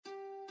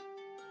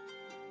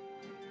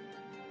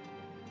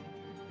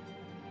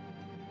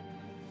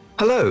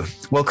Hello,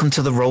 welcome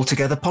to the Roll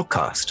Together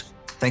podcast.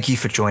 Thank you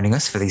for joining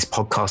us for these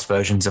podcast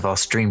versions of our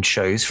streamed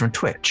shows from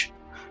Twitch.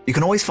 You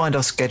can always find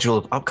our schedule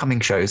of upcoming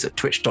shows at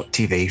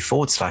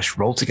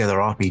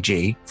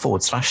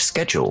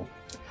twitch.tv/rolltogetherrpg/schedule.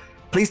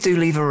 Please do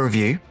leave a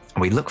review,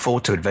 and we look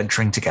forward to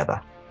adventuring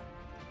together.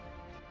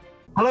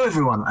 Hello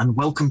everyone, and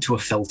welcome to A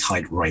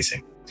Felltide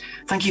Rising.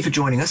 Thank you for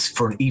joining us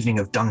for an evening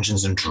of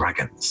Dungeons and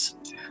Dragons.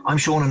 I'm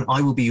Sean, and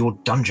I will be your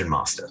Dungeon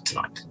Master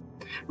tonight.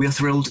 We are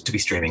thrilled to be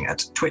streaming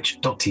at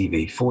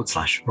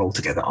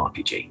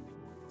twitch.tv/rolltogetherrpg.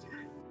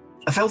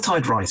 A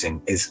Felltide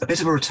Rising is a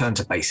bit of a return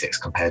to basics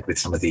compared with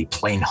some of the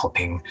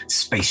plane-hopping,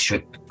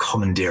 spaceship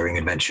commandeering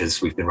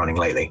adventures we've been running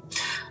lately.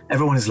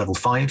 Everyone is level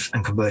 5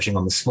 and converging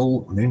on the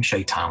small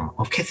Moonshade town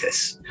of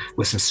Kithis,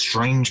 where some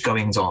strange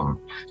goings-on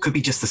could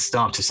be just the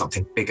start of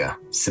something bigger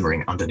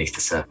simmering underneath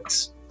the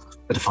surface.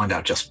 But to find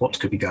out just what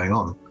could be going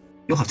on,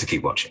 you'll have to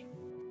keep watching.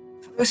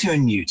 For those who are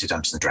new to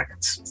Dungeons &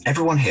 Dragons,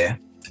 everyone here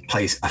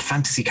plays a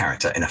fantasy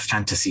character in a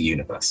fantasy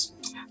universe.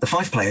 The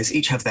 5 players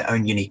each have their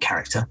own unique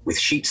character, with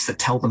sheets that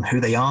tell them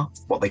who they are,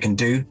 what they can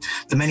do,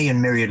 the many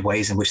and myriad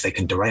ways in which they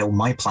can derail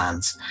my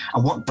plans,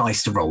 and what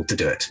dice to roll to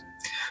do it.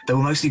 They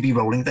will mostly be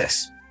rolling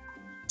this,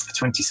 a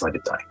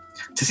 20-sided die,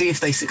 to see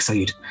if they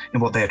succeed in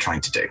what they are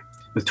trying to do,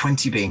 with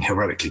 20 being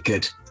heroically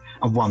good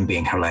and 1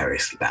 being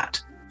hilariously bad.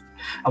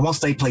 And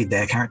whilst they played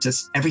their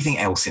characters, everything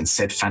else in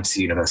said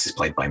fantasy universe is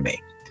played by me.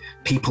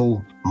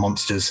 People,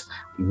 monsters,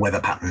 weather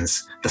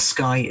patterns, the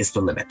sky is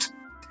the limit.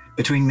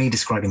 Between me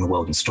describing the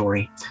world and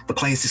story, the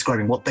players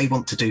describing what they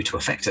want to do to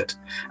affect it,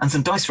 and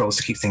some dice rolls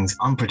to keep things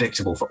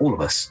unpredictable for all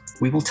of us,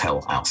 we will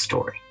tell our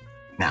story.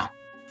 Now,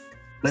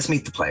 let's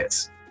meet the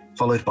players,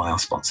 followed by our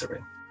sponsor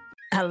room.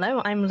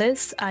 Hello, I'm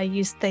Liz. I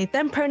use they,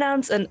 them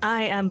pronouns, and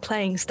I am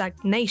playing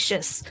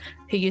Stagnacious,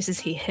 who uses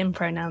he, him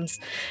pronouns.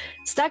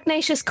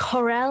 Stagnacious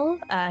Corel,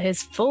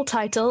 his full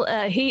title,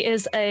 he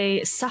is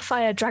a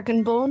Sapphire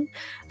Dragonborn,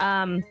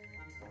 a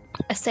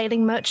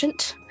sailing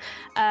merchant.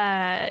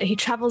 He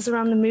travels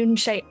around the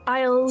Moonshade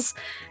Isles.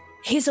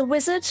 He's a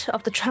wizard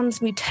of the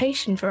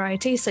transmutation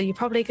variety, so you're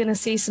probably going to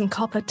see some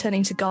copper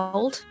turning to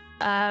gold.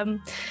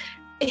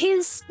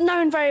 He's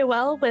known very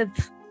well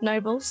with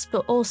nobles,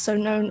 but also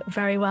known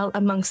very well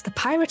amongst the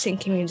pirating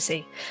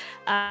community.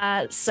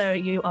 So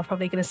you are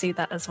probably going to see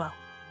that as well.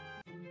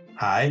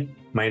 Hi,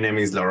 my name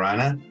is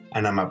Lorana,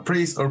 and I'm a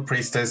priest or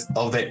priestess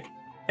of the...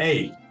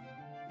 Hey,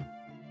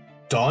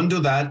 don't do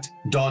that,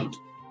 don't.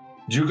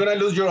 You're gonna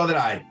lose your other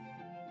eye.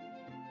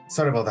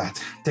 Sorry about that.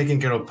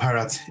 Taking care of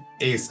pirates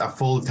is a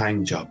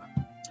full-time job.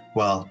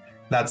 Well,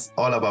 that's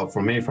all about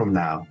for me from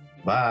now.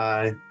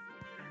 Bye.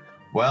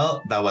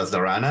 Well, that was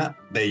Lorana.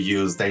 They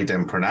use they,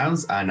 them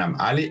pronouns, and I'm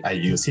Ali. I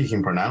use he,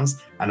 him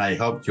pronouns, and I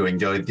hope you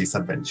enjoyed this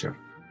adventure.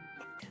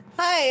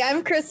 Hi,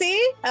 I'm Chrissy.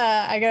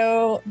 I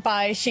go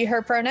by she,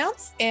 her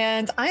pronouns,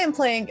 and I am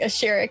playing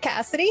Ashira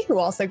Cassidy, who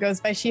also goes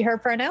by she, her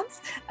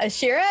pronouns.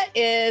 Ashira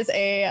is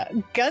a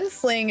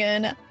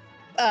gunslinging,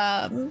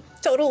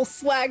 total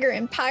swagger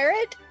and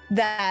pirate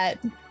that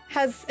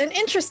has an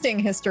interesting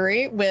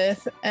history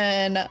with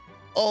an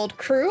old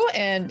crew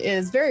and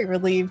is very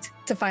relieved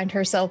to find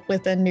herself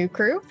with a new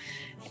crew.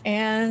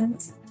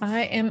 And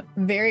I am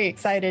very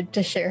excited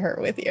to share her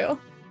with you.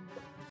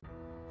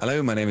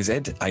 Hello, my name is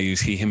Ed. I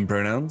use he, him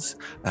pronouns,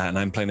 and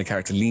I'm playing the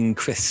character Lean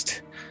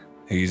Christ,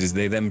 who uses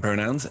they, them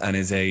pronouns and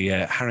is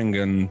a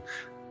Harangun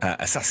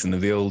assassin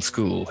of the old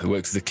school who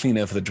works as a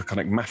cleaner for the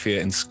Draconic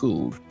Mafia in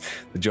Skuld.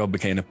 The job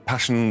became a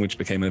passion, which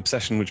became an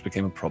obsession, which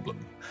became a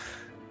problem.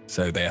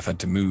 So they have had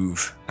to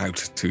move out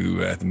to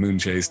the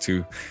Moonshades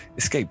to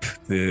escape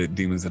the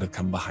demons that have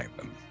come behind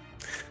them.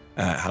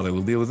 How they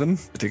will deal with them,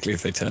 particularly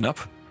if they turn up,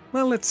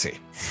 well, let's see.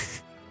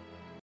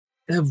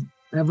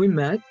 Have we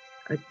met?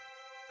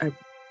 I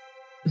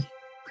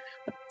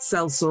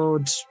sell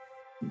sword.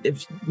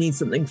 If you need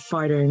something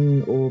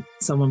fighting or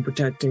someone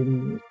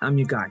protecting, I'm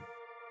your guy.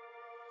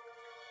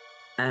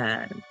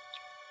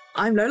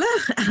 I'm Lola,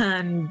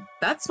 and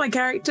that's my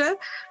character.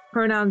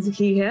 Pronouns are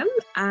he, him,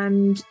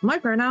 and my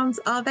pronouns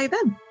are they,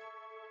 them.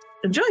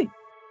 Enjoy.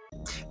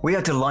 We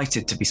are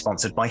delighted to be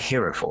sponsored by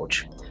Hero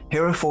Forge.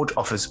 Hero Forge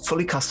offers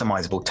fully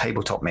customizable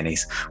tabletop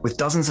minis with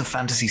dozens of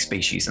fantasy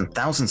species and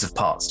thousands of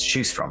parts to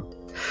choose from.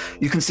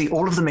 You can see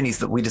all of the minis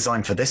that we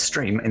designed for this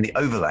stream in the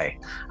overlay,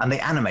 and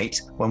they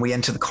animate when we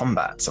enter the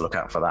combat, so look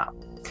out for that.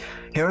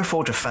 Hero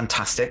Forge are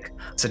fantastic,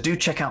 so do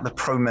check out the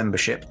Pro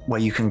membership where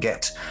you can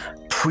get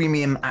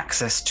premium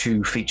access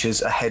to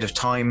features ahead of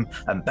time,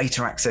 and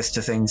beta access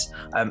to things,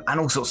 and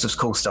all sorts of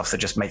cool stuff that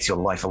just makes your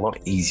life a lot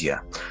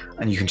easier.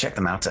 And you can check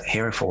them out at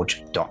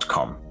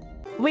heroforge.com.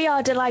 We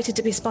are delighted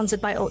to be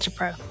sponsored by Ultra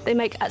Pro. They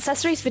make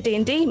accessories for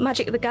D&D,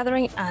 Magic the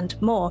Gathering, and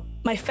more.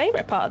 My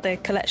favourite part of their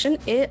collection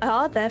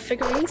are their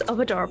figurines of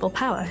adorable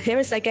power. Here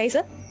is their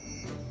gazer.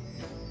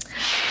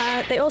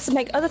 They also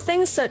make other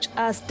things such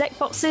as deck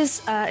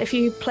boxes if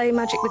you play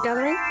Magic the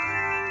Gathering.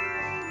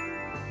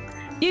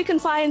 You can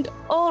find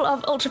all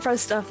of Ultra Pro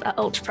stuff at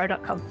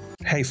ultrapro.com.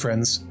 Hey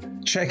friends,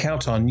 Check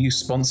out our new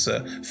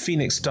sponsor,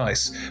 Phoenix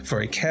Dice,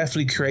 for a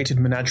carefully curated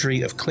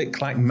menagerie of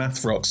click-clack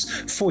math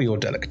rocks for your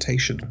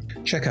delectation.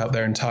 Check out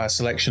their entire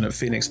selection at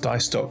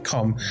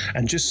phoenixdice.com,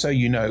 and just so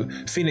you know,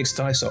 Phoenix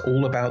Dice are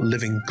all about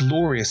living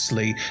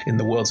gloriously in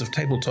the worlds of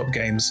tabletop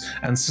games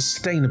and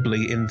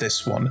sustainably in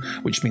this one,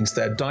 which means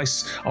their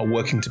dice are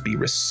working to be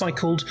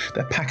recycled,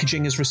 their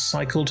packaging is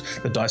recycled,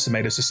 the dice are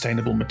made of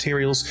sustainable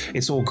materials.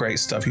 It's all great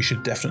stuff. You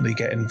should definitely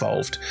get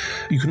involved.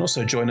 You can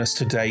also join us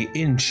today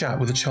in chat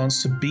with a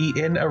chance to be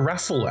in a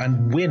raffle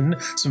and win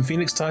some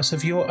Phoenix Dice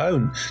of your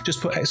own.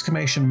 Just put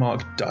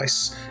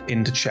 !dice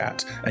into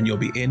chat and you'll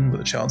be in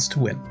with a chance to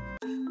win.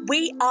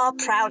 We are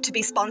proud to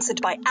be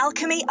sponsored by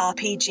Alchemy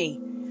RPG.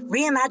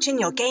 Reimagine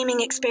your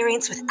gaming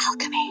experience with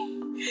Alchemy.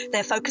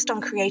 They're focused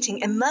on creating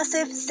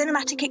immersive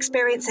cinematic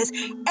experiences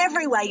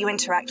everywhere you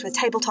interact with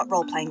tabletop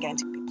role-playing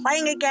games.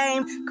 Playing a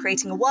game,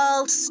 creating a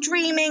world,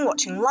 streaming,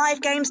 watching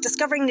live games,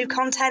 discovering new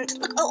content.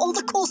 Look at all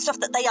the cool stuff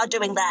that they are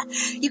doing there.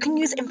 You can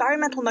use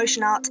environmental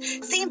motion art,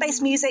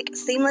 scene-based music,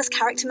 seamless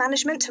character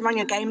management to run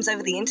your games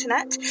over the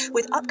internet,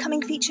 with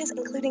upcoming features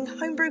including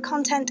homebrew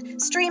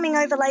content, streaming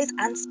overlays,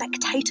 and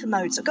spectator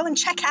mode. So go and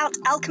check out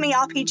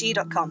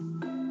alchemyrpg.com.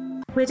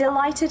 We're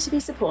delighted to be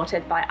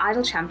supported by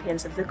Idle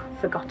Champions of the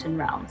Forgotten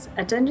Realms,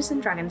 a Dungeons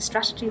 & Dragons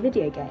strategy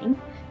video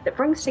game that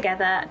brings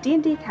together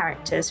D&D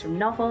characters from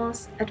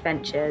novels,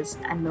 adventures,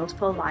 and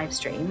multiple live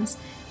streams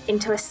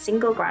into a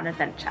single grand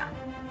adventure.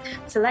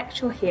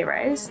 Select your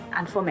heroes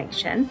and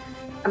formation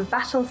and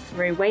battle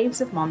through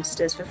waves of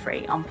monsters for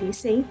free on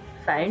PC,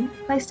 phone,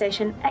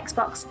 PlayStation,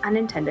 Xbox, and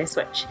Nintendo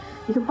Switch.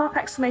 You can pop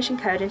exclamation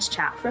code into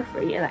chat for a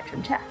free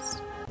Electrum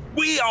chest.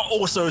 We are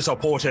also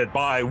supported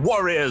by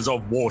Warriors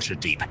of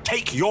Waterdeep.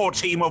 Take your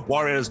team of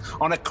warriors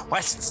on a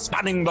quest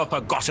spanning the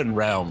Forgotten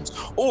Realms,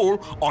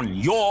 all on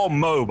your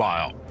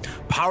mobile.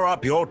 Power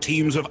up your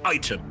teams with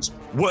items,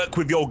 work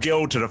with your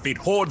guild to defeat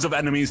hordes of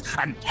enemies,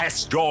 and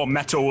test your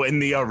mettle in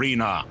the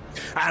arena.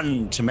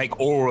 And to make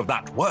all of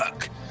that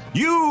work,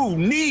 you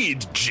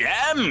need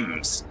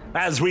gems.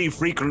 As we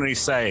frequently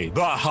say,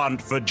 the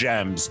hunt for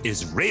gems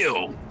is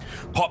real.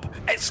 Pop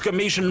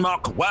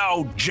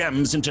 !WOW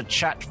gems into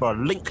chat for a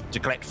link to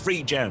collect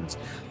free gems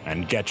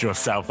and get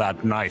yourself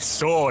that nice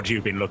sword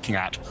you've been looking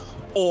at,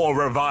 or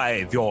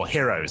revive your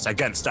heroes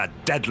against a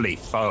deadly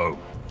foe.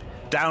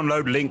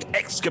 Download link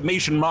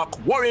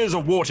 !Warriors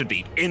of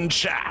Waterdeep in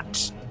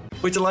chat.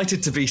 We're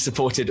delighted to be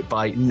supported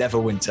by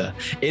Neverwinter.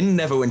 In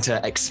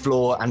Neverwinter,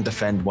 explore and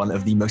defend one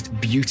of the most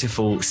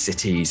beautiful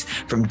cities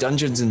from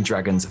Dungeons &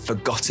 Dragons'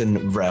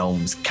 Forgotten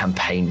Realms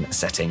campaign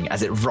setting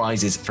as it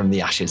rises from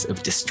the ashes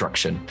of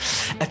destruction.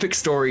 Epic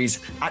stories,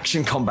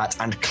 action combat,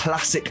 and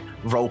classic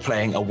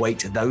role-playing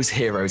await those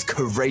heroes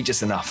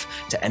courageous enough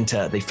to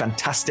enter the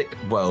fantastic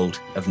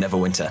world of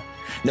Neverwinter.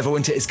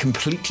 Neverwinter is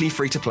completely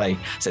free to play,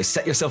 so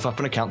set yourself up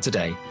an account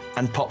today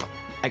and pop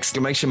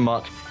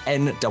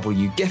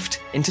 !NW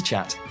gift into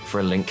chat for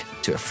a link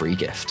to a free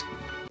gift.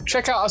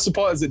 Check out our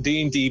supporters at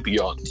D&D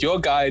Beyond, your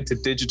guide to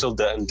digital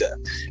D&D.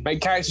 Make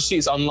character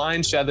sheets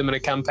online, share them in a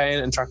campaign,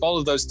 and track all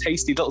of those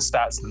tasty little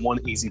stats in one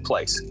easy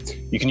place.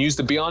 You can use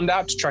the Beyond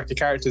app to track your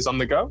characters on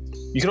the go.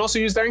 You can also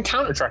use their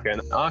encounter tracker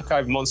and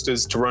archive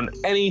monsters to run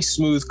any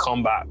smooth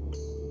combat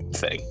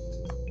thing.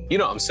 You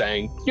know what I'm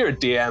saying. You're a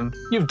DM.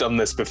 You've done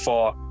this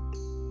before.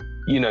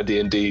 You know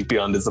D&D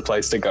Beyond is the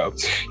place to go.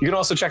 You can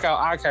also check out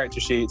our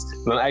character sheets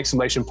with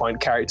an !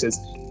 characters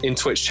in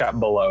Twitch chat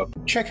below.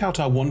 Check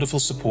out our wonderful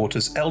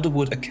supporters,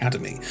 Elderwood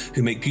Academy,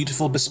 who make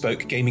beautiful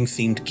bespoke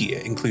gaming-themed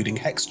gear, including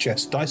Hex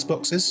Chest dice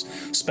boxes,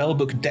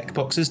 Spellbook deck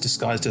boxes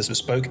disguised as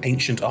bespoke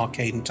ancient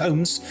arcane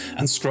tomes,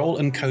 and Scroll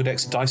and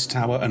Codex dice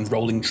tower and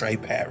rolling tray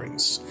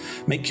pairings.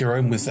 Make your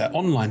own with their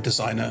online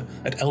designer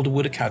at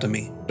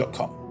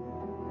elderwoodacademy.com.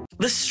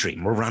 This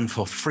stream will run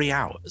for 3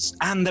 hours,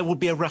 and there will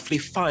be a roughly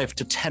 5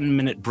 to 10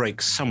 minute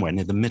break somewhere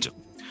near the middle.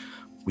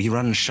 We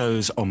run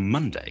shows on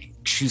Monday,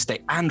 Tuesday,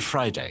 and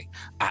Friday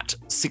at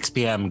 6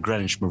 p.m.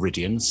 Greenwich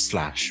Meridian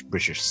 /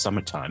 British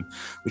Summertime,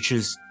 which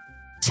is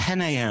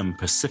 10 a.m.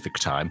 Pacific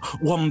Time,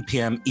 1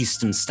 p.m.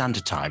 Eastern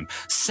Standard Time,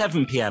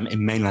 7 p.m.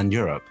 in mainland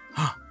Europe,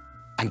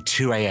 and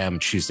 2 a.m.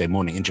 Tuesday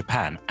morning in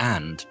Japan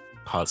and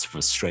parts of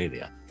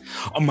Australia.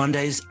 On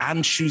Mondays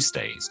and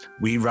Tuesdays,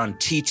 we run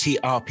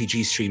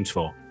TTRPG streams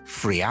for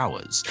 3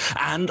 hours.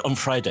 And on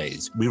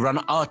Fridays, we run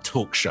our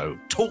talk show,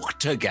 Talk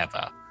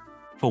Together,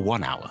 for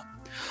 1 hour.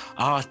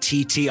 Our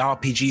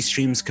TTRPG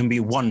streams can be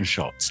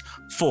one-shots,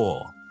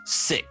 4,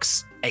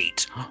 6,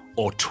 8,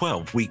 or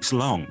 12 weeks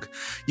long.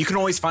 You can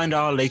always find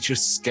our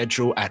latest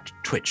schedule at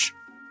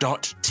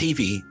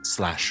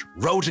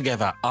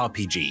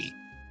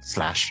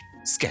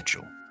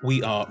twitch.tv/rolltogetherrpg/schedule.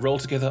 We are Roll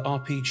Together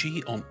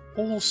RPG on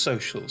all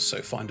socials,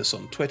 so find us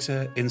on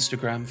Twitter,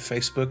 Instagram,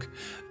 Facebook,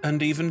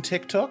 and even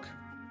TikTok.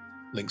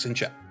 Links in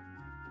chat.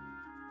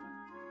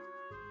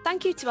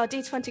 Thank you to our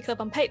D20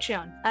 Club on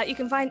Patreon. You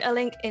can find a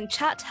link in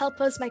chat.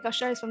 Help us make our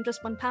shows from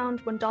just £1,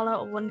 $1,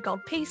 or $1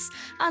 gold piece,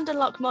 and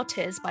unlock more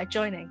tiers by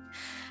joining.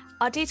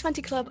 Our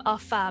D20 Club are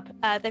fab.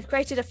 They've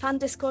created a fan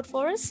Discord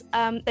for us.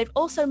 They've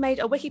also made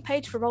a wiki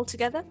page for Roll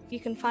Together.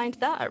 You can find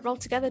that at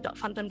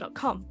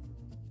rolltogether.fandom.com.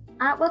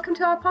 Welcome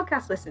to our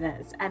podcast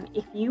listeners.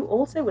 If you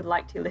also would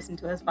like to listen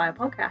to us via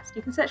podcast,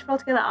 you can search for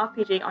Altogether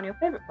RPG on your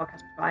favourite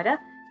podcast provider.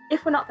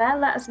 If we're not there,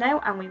 let us know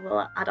and we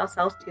will add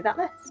ourselves to that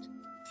list.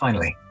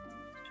 Finally,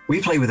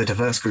 we play with a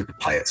diverse group of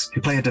players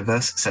who play a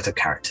diverse set of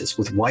characters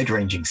with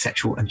wide-ranging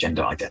sexual and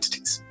gender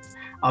identities.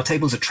 Our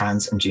tables are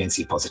trans and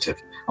GNC positive,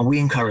 and we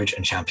encourage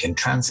and champion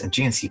trans and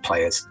GNC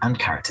players and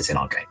characters in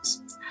our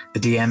games. The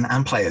DM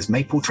and players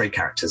may portray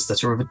characters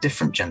that are of a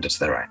different gender to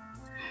their own.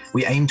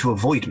 We aim to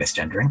avoid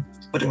misgendering,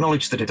 but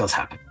acknowledge that it does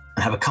happen,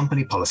 and have a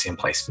company policy in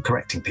place for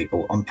correcting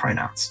people on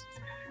pronouns.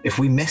 If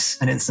we miss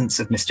an instance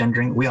of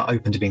misgendering, we are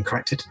open to being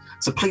corrected,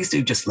 so please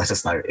do just let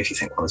us know if you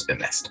think one has been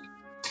missed.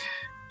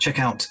 Check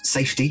out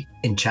Safety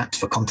in chat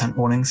for content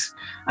warnings,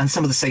 and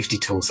some of the safety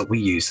tools that we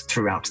use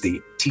throughout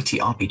the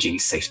TTRPG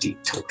Safety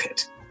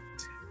Toolkit.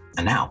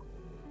 And now,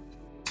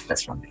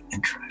 let's run the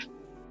intro.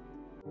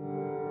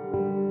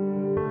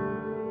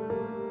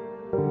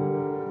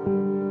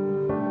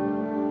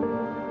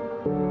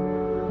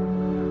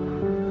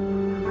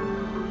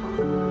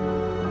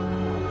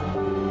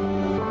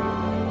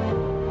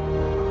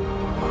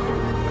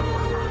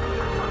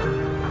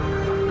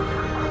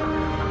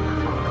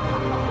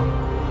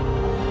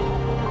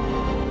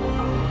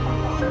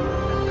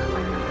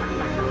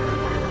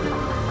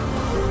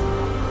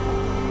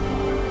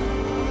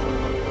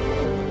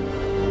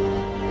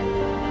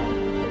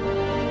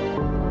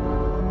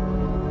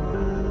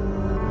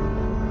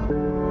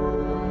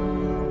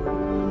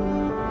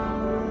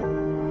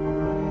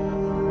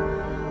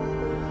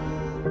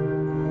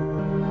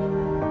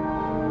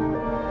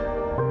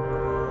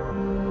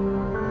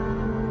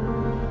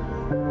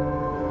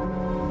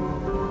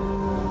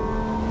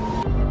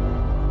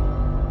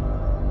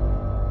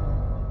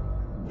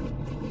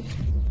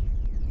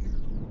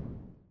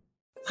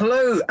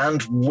 Hello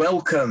and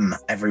welcome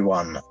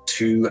everyone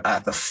to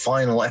the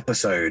final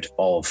episode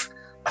of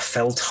A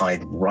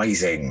Feltide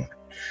Rising.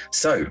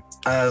 So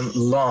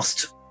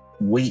last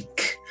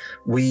week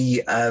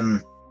we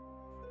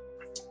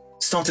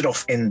started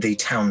off in the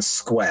town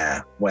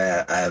square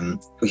where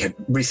we had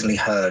recently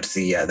heard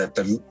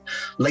the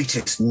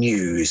latest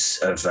news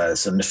of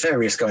some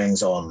nefarious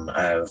goings on,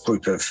 a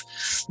group of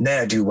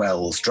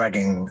ne'er-do-wells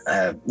dragging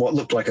what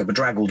looked like a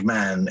bedraggled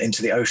man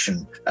into the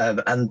ocean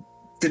and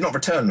did not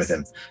return with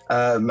him.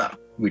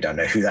 We don't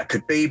know who that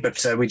could be,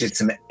 but we did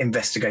some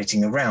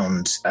investigating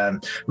around,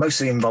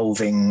 mostly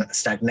involving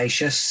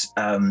Stagnacious,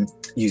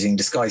 using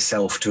disguise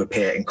self to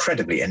appear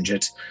incredibly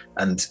injured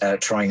and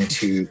trying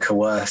to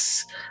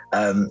coerce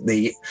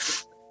the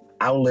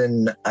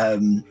Owlin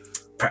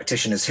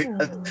practitioners who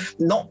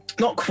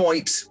not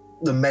quite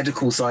the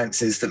medical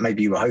sciences that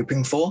maybe you were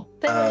hoping for.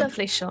 They were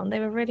lovely, Sean. They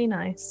were really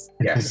nice.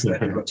 Yes, they've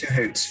got two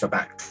hoots for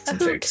backs and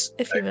foots.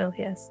 If you will,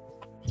 yes.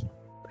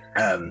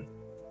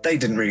 They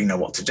didn't really know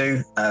what to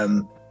do,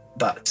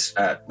 but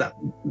I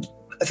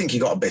think you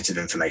got a bit of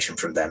information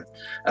from them.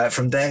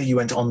 From there, you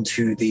went on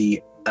to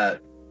the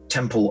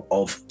Temple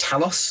of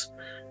Talos,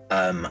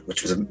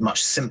 which was a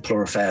much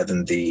simpler affair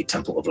than the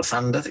Temple of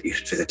Lathander that you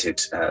had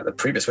visited the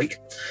previous week.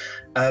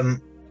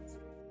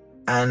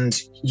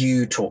 And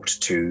you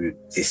talked to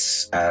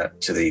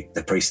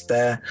the priest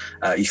there.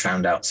 You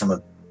found out some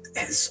of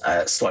his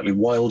slightly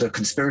wilder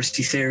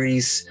conspiracy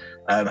theories,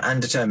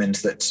 and determined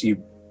that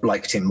you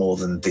liked him more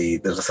than the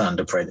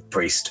Lathander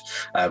priest,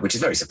 which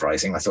is very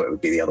surprising. I thought it would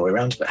be the other way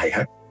around, but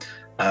hey-ho.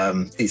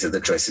 These are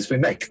the choices we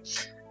make.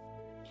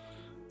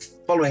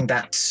 Following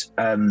that,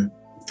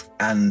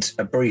 and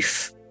a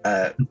brief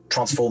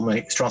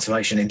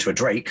transformation into a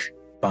drake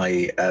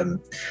by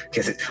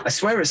I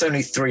swear it's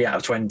only 3 out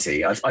of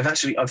 20. I've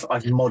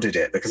modded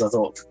it because I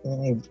thought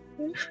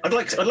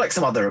I'd like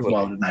some other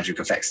wild magic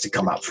effects to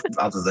come up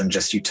other than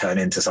just you turn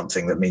into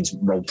something that means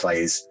role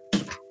plays.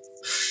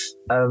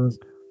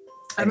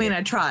 I mean,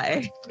 I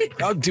try.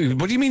 Oh,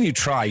 dude, what do you mean you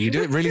try? You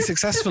do it really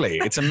successfully.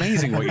 It's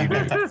amazing what you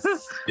do.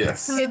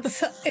 Yes.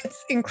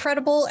 It's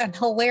incredible and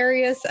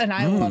hilarious, and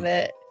I love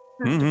it.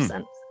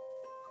 100%.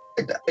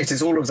 It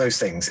is all of those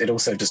things. It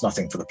also does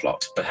nothing for the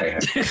plot, but hey ho.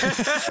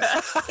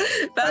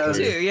 That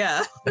too,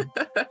 yeah.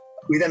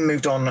 We then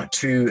moved on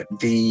to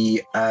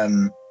the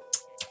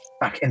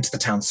back into the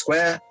town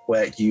square,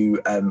 where you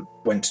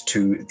went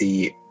to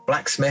the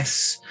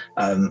blacksmiths,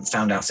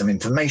 found out some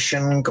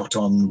information, got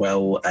on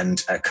well,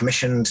 and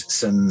commissioned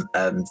some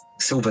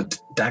silver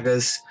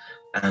daggers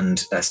and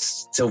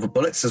silver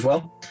bullets as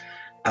well.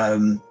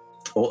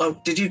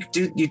 Did you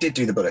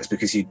do the bullets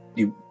because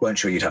you weren't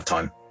sure you'd have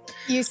time?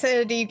 You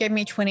said you gave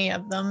me 20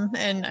 of them,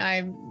 and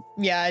I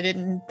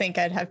didn't think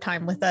I'd have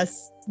time with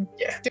us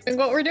doing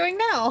what we're doing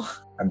now.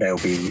 And they'll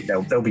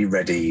be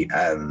ready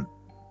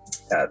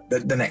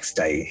the next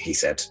day, he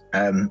said.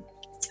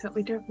 But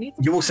we don't need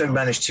them. You also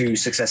managed to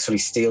successfully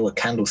steal a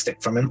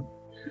candlestick from him,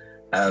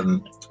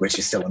 which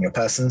is still on your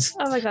persons.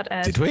 Oh my god,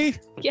 Ed. Did we?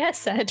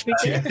 Yes, Ed, we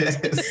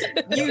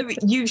did.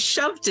 You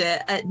shoved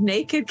it at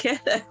naked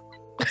Kenneth.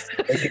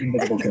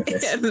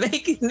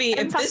 Making me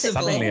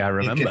invisible. Suddenly I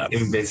remember.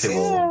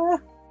 Invisible.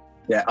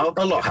 Yeah,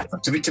 a lot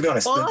happened. To be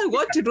honest. All I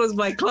wanted was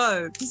my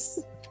clothes.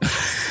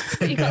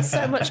 But you got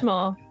so much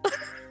more.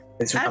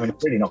 It's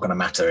really not going to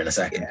matter in a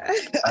second.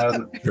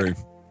 True.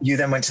 You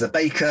then went to the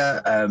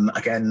baker,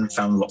 again,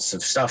 found lots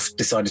of stuff,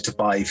 decided to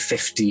buy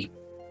 50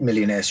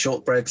 millionaire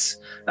shortbreads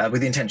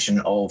with the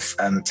intention of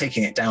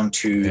taking it down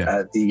to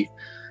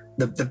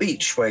the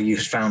beach where you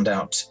had found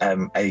out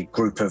a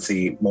group of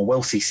the more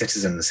wealthy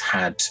citizens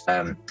had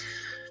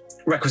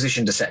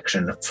requisitioned a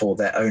section for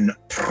their own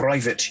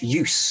private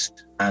use.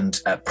 And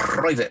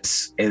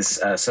private is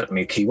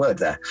certainly a key word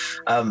there.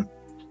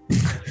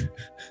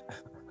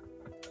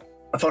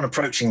 Upon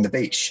approaching the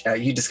beach,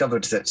 you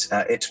discovered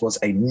that it was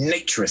a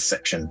naturist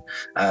section.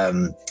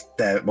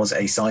 There was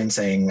a sign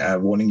saying,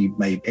 warning, you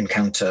may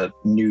encounter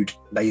nude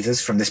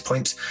bathers from this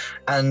point.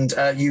 And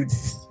you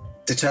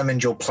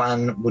determined your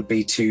plan would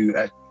be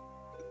to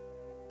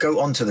go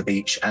onto the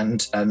beach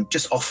and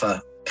just offer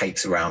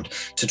cakes around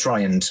to try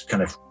and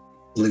kind of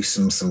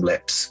loosen some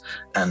lips.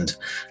 And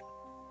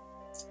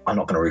I'm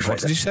not going to rephrase What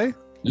did you say?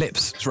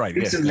 Lips. That's right.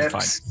 Loosen Yes,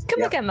 lips. fine.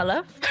 Come again, my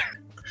love.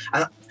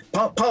 And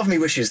part of me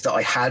wishes that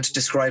I had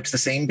described the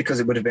scene because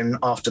it would have been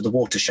after the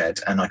watershed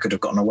and I could have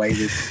gotten away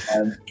with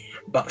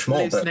much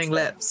more. Loosening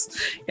lips.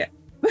 Yeah.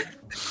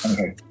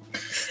 Okay.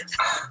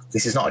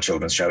 This is not a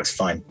children's show, it's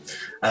fine.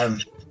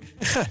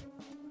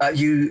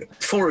 You,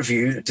 4 of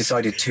you,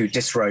 decided to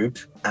disrobe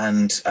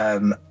and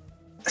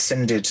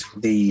ascended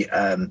the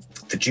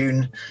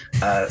dune,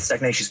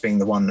 Stagnacious being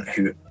the one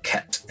who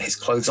kept his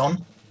clothes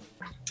on.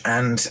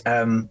 And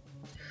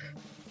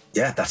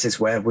that is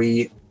where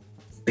we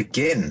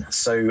begin.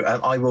 So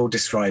I will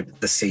describe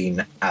the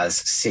scene as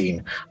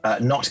seen,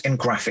 not in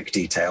graphic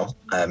detail,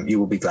 you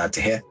will be glad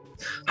to hear.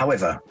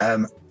 However,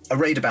 a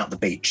raid about the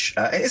beach.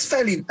 It's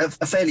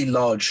a fairly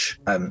large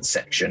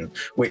section,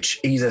 which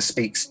either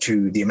speaks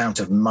to the amount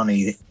of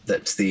money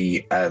that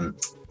the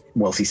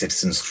wealthy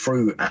citizens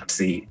threw at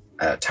the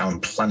town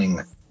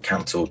planning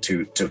council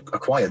to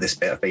acquire this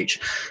bit of beach,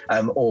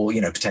 or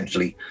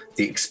potentially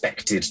the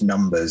expected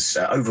numbers,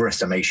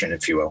 overestimation,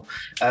 if you will.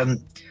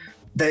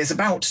 There's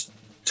about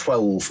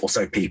 12 or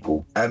so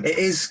people. It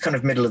is kind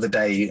of middle of the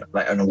day,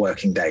 like on a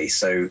working day,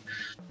 so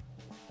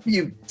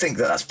you think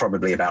that that's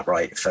probably about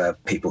right for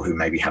people who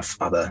maybe have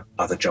other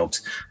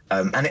jobs.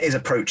 And it is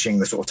approaching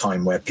the sort of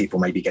time where people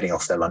may be getting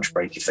off their lunch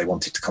break if they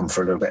wanted to come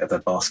for a little bit of a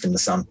bask in the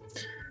sun.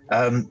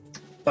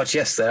 But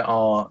yes, there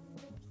are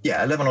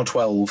 11 or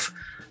 12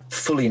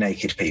 fully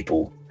naked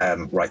people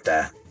right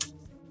there.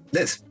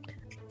 Liz?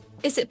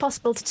 Is it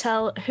possible to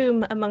tell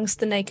whom amongst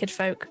the naked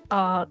folk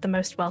are the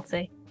most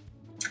wealthy?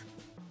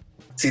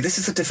 See, this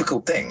is a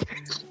difficult thing.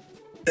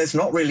 There's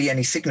not really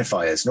any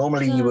signifiers.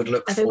 Normally you would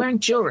look Are they wearing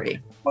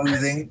jewelry?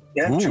 Clothing.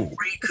 Yeah,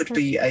 jewelry could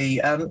be a...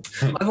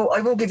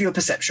 I will give you a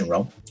perception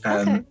roll.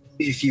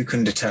 If you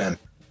can determine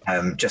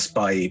just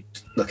by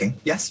looking.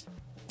 Yes?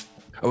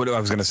 Oh, I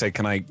was going to say,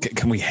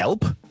 can we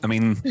help? I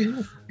mean,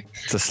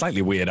 it's a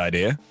slightly weird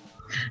idea.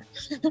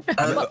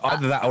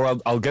 Either that or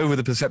I'll go with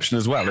the perception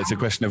as well. It's a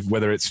question of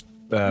whether it's...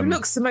 Who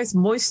looks the most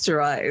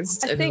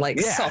moisturized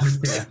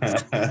soft?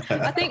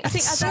 I think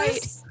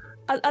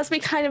as we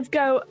kind of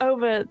go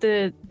over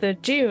the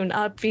dune,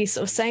 I'd be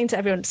sort of saying to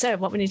everyone, so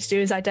what we need to do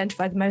is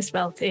identify the most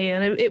wealthy,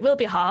 and it will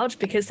be hard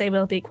because they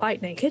will be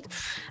quite naked,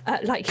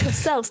 like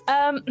yourselves.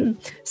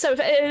 So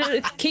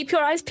keep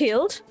your eyes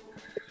peeled.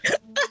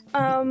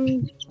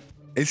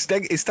 Is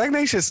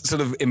Stagnacious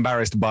sort of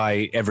embarrassed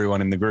by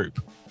everyone in the group?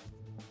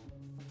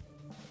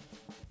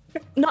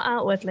 Not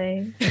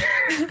outwardly.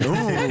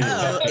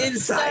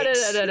 Insight. No,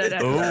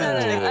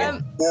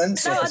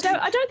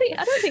 I don't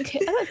think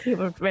he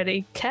would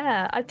really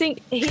care. I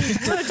think he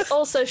would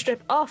also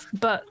strip off,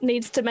 but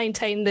needs to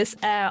maintain this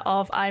air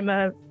of I'm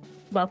a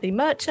wealthy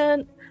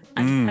merchant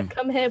and I've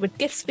come here with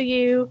gifts for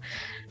you.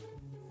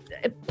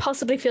 It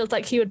possibly feels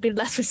like he would be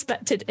less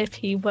respected if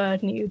he were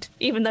nude,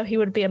 even though he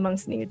would be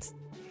amongst nudes.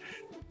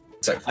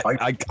 So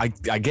I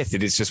get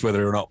it. It's just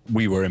whether or not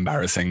we were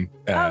embarrassing.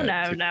 No,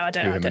 I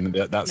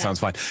don't. That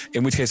sounds fine.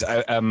 In which case,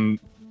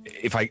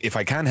 if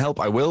I can help,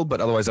 I will. But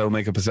otherwise, I'll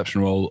make a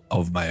perception roll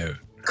of my own.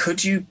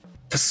 Could you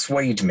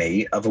persuade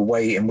me of a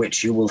way in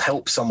which you will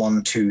help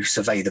someone to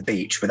survey the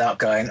beach without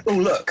going, "Oh,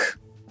 look"?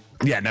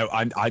 Yeah, no,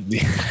 I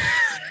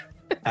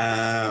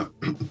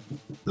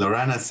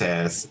Lorana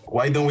says,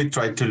 "Why don't we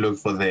try to look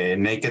for the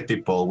naked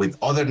people with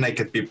other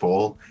naked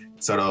people,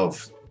 sort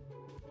of."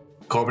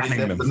 Covering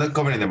them, not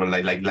covering them, but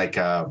like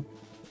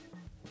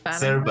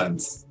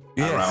servants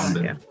around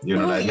them.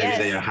 Yeah. Maybe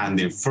they are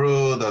handing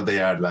fruit, or they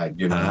are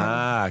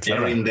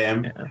carrying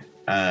them. Yeah.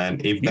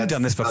 And if you've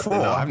done this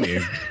before, haven't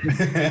you?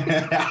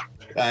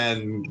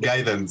 And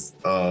guidance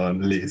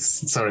on Liz.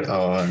 Sorry,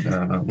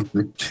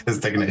 on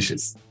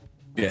Stagnacious.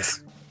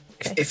 Yes.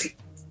 Okay.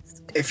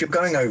 If you're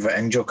going over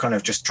and you're kind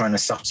of just trying to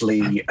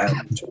subtly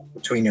talk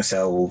between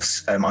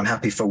yourselves, I'm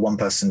happy for one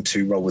person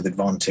to roll with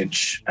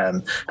advantage.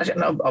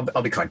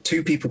 I'll be kind.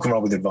 2 people can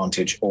roll with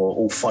advantage, or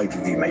all 5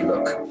 of you may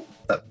look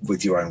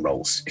with your own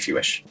rolls, if you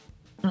wish.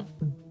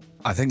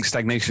 I think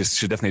Stagnacious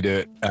should definitely do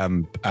it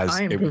as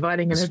I am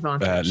providing an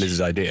advantage. Liz's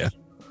idea.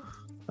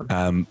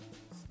 I've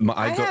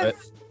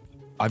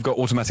got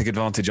automatic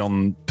advantage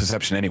on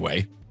perception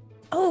anyway.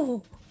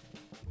 Oh.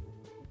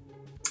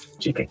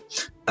 Cheeky.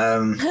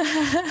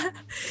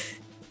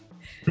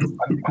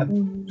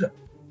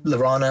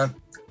 Lorana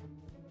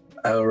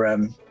or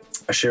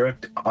Ashira,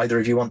 either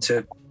of you want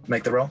to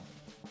make the roll?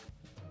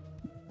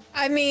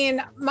 I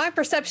mean, my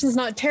perception's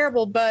not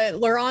terrible, but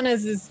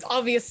Lorana's is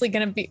obviously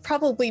going to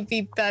probably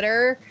be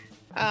better.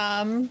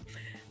 But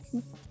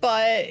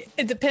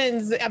it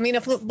depends. I mean,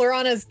 if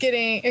Lorana's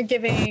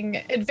giving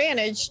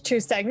advantage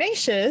to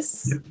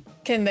Stagnacious,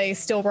 can they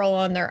still roll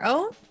on their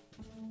own?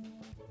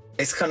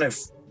 It's kind of,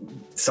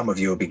 some of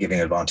you will be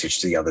giving advantage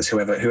to the others.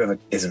 Whoever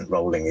isn't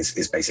rolling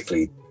is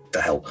basically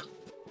the help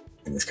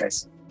in this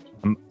case.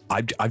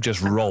 I've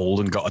just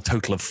rolled and got a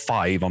total of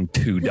 5 on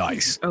 2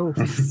 dice. Oh.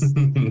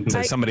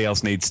 So somebody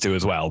else needs to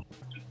as well,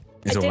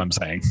 is all I'm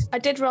saying. I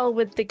did roll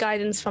with the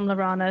guidance from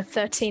Lorana,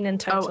 13 in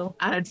total.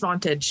 Oh, an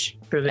advantage.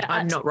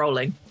 I'm not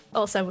rolling.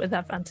 Also with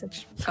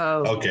advantage.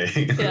 Oh.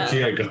 Okay, Yeah.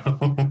 here I go.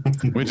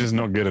 We're just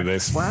not good at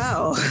this.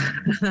 Wow.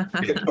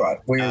 Right,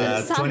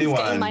 The sun's 21.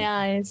 getting my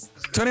eyes.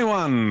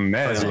 21.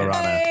 There's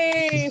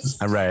Lorana. Nice.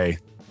 Hooray.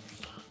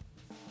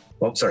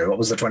 Well, sorry, what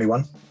was the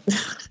 21?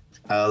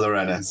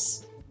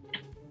 Lorana's.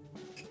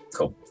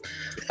 Cool.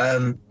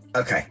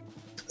 Okay.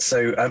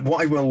 So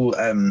what I will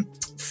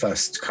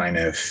first kind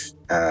of...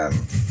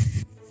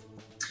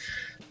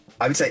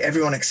 I would say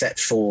everyone except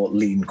for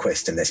Lean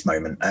Quist in this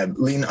moment.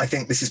 Lean, I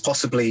think this is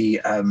possibly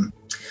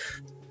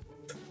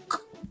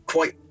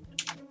quite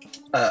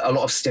a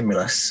lot of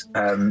stimulus.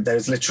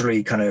 There's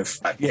literally kind of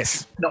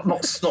yes,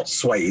 not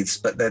swathes,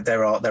 but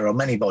there are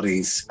many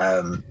bodies,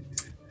 none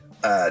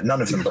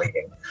of them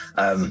bleeding,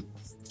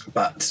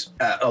 but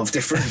of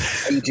different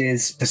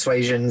ages,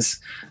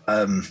 persuasions. We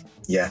don't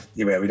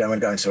want to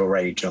go into a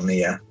rage on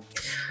the.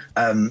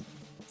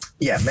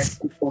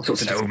 All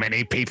sorts of so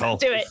many people.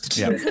 Do it.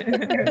 Yeah.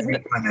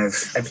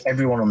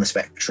 Everyone on the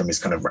spectrum is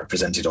kind of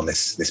represented on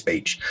this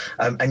beach,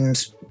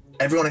 and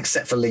everyone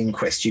except for Lean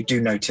Quist. You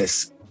do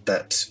notice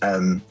that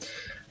a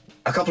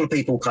couple of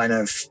people kind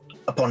of,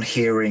 upon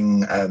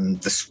hearing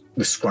the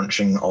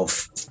scrunching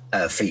of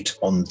feet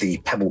on the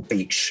pebble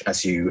beach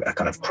as you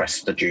kind of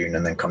crest the dune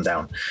and then come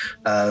down,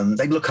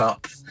 they look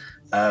up,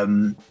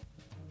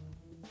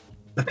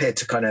 appear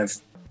to kind of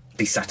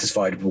be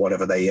satisfied with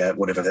whatever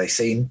they've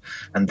seen,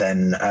 and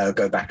then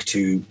go back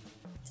to,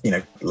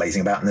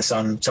 lazing about in the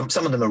sun.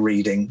 Some of them are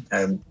reading,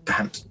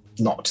 perhaps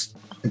not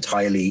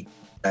entirely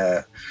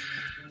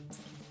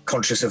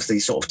conscious of the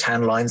sort of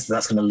tan lines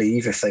that's going to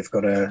leave if they've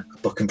got a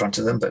book in front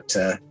of them. But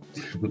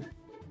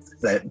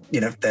there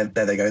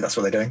they go. That's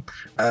what they're doing.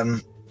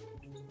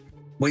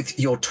 With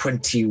your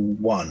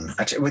 21,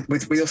 actually,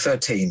 with your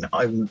 13,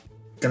 I'm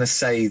going to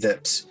say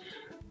that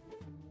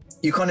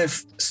you kind of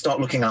start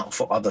looking out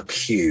for other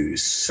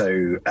cues. So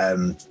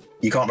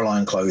you can't rely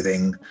on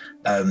clothing.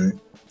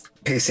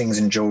 Piercings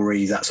and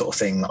jewelry, that sort of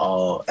thing,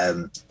 are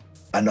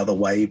another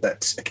way.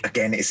 But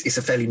again, it's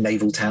a fairly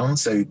naval town.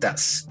 So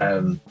that's,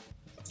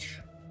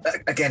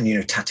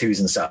 again, tattoos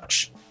and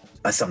such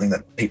are something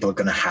that people are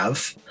going to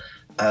have.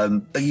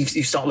 But you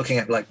start looking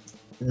at like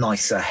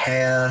nicer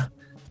hair,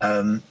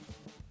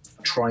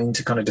 trying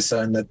to kind of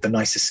discern the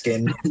nicer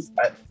skin.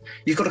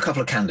 You've got a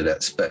couple of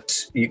candidates,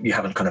 but you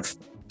haven't kind of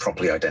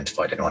properly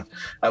identified anyone.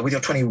 With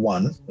your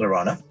 21,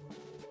 Lorana,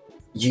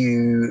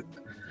 you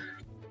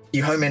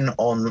home in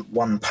on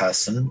one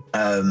person,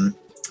 a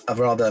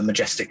rather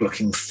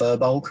majestic-looking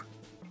furbulg,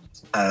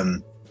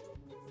 and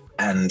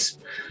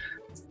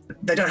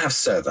they don't have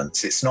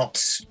servants. It's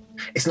not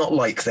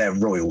like they're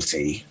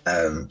royalty.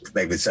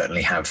 They would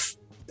certainly have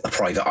a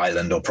private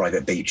island or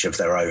private beach of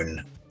their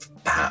own,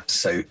 perhaps.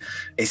 So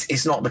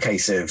it's not the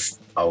case of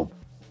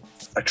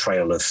a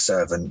trail of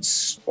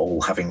servants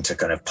all having to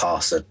kind of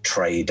pass a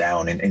tray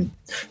down in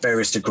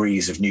various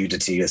degrees of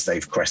nudity as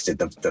they've crested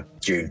the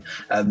dune.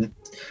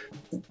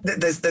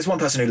 There's one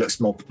person who looks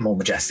more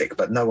majestic,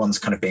 but no one's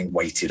kind of being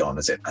waited on,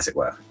 as it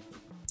were.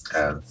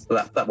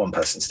 That one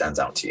person stands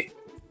out to you.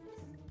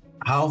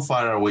 How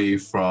far are we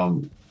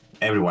from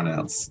everyone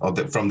else, or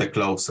from the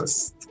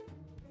closest?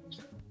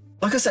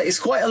 Like I say, it's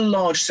quite a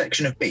large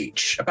section of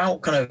beach,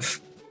 about kind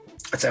of,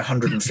 I'd say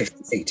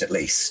 150 feet at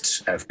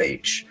least of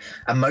beach.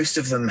 And most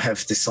of them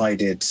have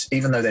decided,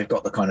 even though they've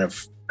got the kind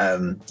of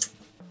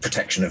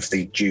protection of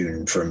the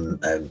dune from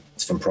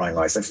prying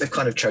eyes, they've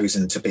kind of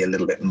chosen to be a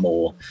little bit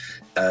more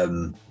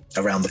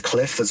around the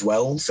cliff as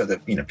well, so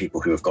that people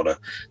who have got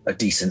a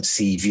decent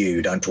sea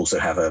view don't also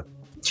have a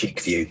cheek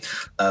view.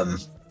 But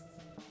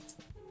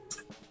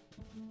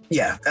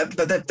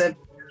they're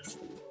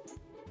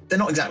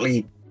not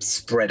exactly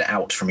spread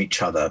out from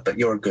each other, but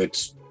you're a good,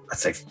 I'd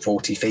say,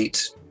 40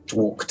 feet to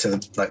walk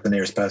to like the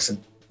nearest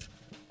person,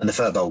 and the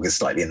furbulg is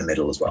slightly in the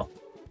middle as well.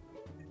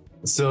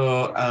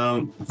 So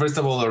first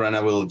of all,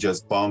 Lorana will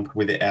just bump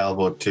with the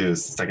elbow to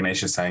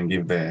Stagnacious and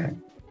give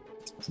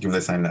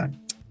the sign that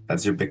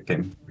that's your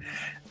victim.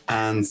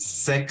 And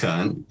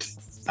second,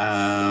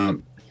 I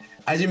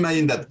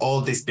imagine that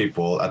all these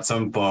people at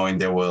some point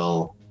they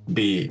will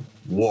be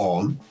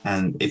warm,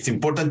 and it's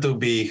important to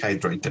be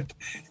hydrated.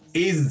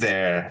 Is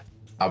there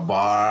a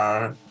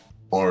bar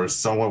or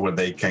somewhere where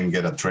they can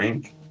get a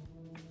drink?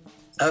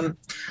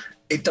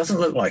 It doesn't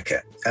look like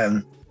it.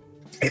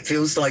 It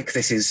feels like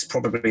this is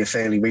probably a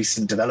fairly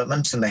recent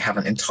development, and they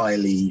haven't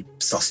entirely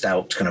sussed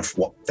out kind of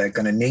what they're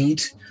going to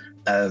need.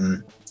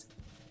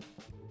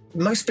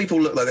 Most people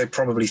look like they've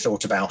probably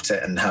thought about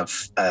it and have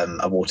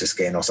a water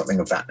skin or something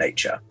of that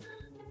nature.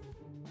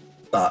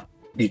 But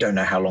you don't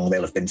know how long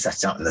they'll have been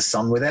set out in the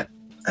sun with it.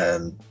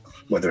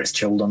 Whether it's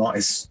chilled or not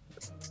is...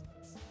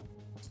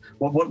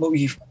 What were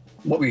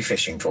you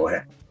fishing for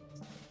here?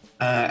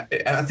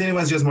 I think it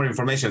was just more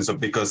information. So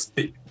because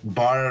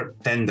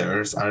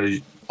bartenders are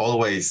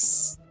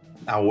always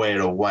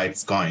aware of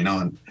what's going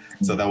on.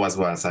 So that was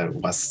what I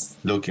was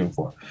looking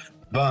for.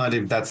 But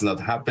if that's not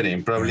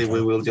happening, probably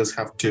we will just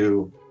have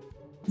to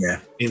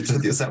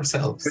introduce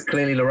ourselves. But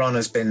clearly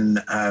Lorana's been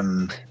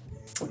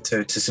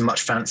to some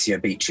much fancier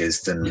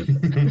beaches than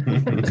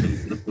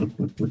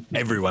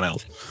everyone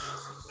else.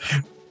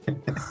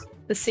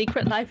 The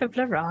secret life of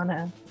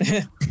Lorana.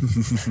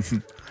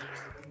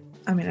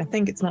 I mean, I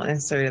think it's not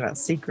necessarily that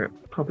secret.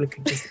 Probably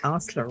could just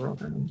ask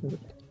Lorana.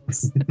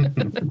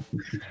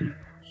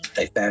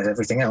 They've bared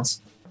everything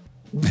else.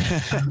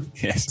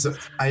 Yes. So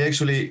I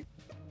actually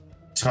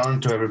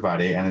turned to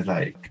everybody and it's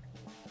like,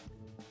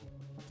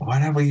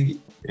 what are we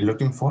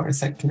looking for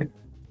exactly?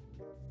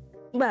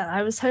 Well,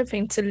 I was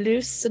hoping to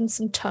loosen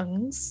some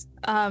tongues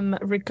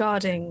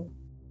regarding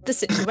the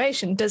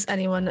situation. Does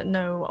anyone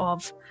know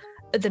of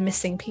the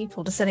missing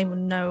people? Does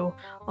anyone know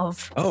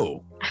of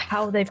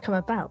how they've come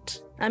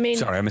about? I mean...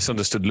 Sorry, I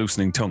misunderstood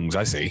loosening tongues.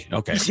 I see.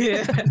 Okay.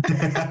 Yeah.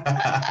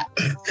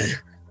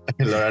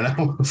 Lorana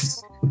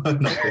was... Don't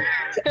break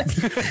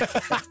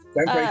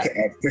it,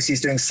 Ed.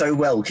 Chrissy's doing so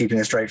well keeping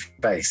a straight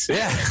face.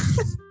 Yeah.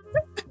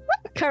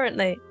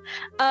 Currently.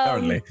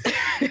 Currently.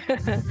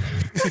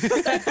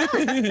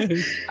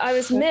 I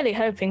was merely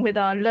hoping with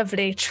our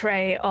lovely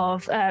tray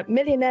of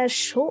millionaire's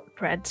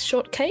shortbreads,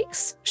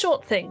 shortcakes,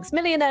 short things,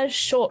 millionaire's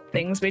short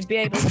things, we'd be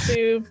able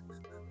to,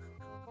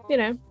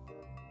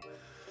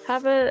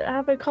 have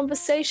a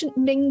conversation,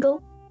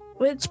 mingle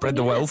with... Spread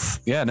the wealth.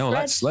 Yeah, no,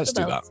 let's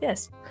do that.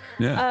 Yes.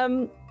 Yeah.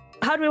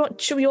 How do we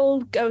want... Should we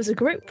all go as a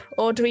group?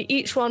 Or do we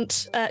each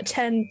want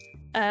 10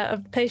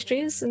 of the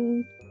pastries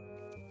and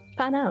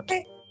fan out?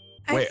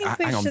 Wait,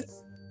 hang on.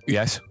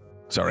 Yes,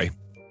 sorry.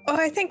 Oh,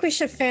 I think we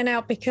should fan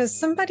out because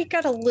somebody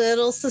got a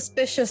little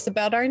suspicious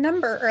about our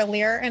number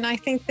earlier, and I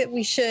think that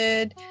we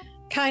should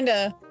kind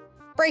of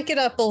break it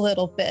up a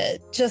little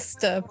bit just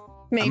to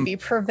maybe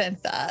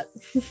prevent that.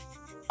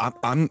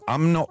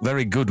 I'm not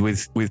very good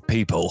with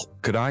people.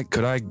 Could I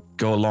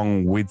go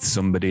along with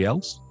somebody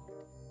else?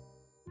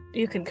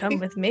 You can come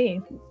with me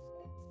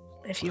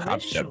if you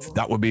wish.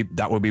 That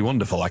would be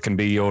wonderful. I can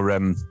be your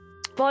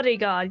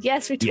bodyguard.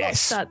 Yes, we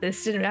talked about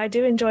this, didn't we? I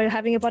do enjoy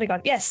having a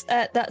bodyguard. Yes,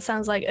 that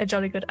sounds like a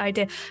jolly good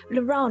idea.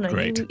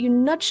 Lorana, you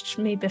nudged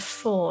me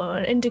before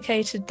and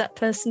indicated that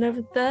person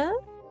over there.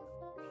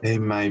 It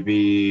might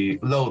be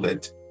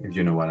loaded, if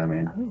you know what I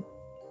mean. Oh,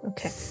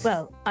 okay.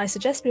 Well, I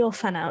suggest we all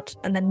fan out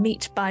and then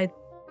meet by...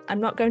 I am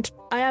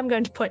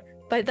going to point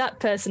by that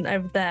person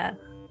over there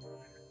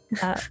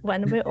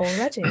when we're all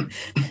ready.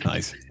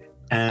 Nice.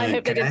 I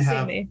hope they didn't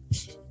see me.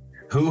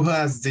 Who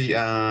has the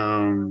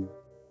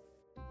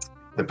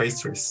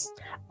pastries?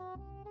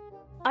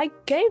 I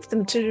gave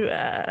them to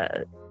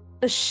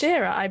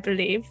Ashira, I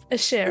believe.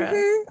 Ashira.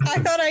 Mm-hmm. I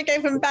thought I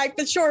gave them back,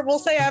 but sure, we'll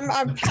say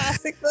I'm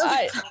passing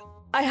them.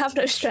 I have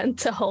no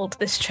strength to hold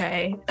this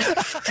tray.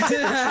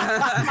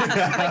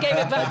 I gave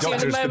it back to you in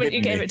the moment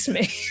you gave it to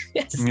me.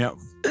 Yes. Yep.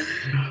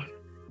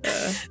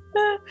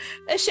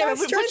 Ashira,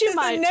 would you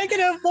mind?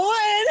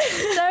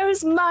 -1.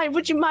 Those mine.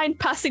 Would you mind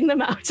passing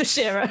them out,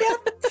 Ashira?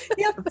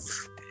 Yep.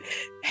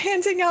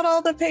 Handing out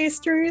all the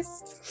pastries.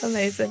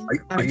 Amazing.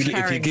 I'm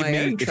carrying my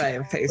own tray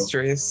of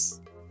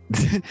pastries.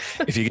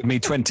 If you give me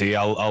 20,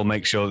 I'll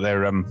make sure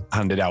they're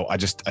handed out.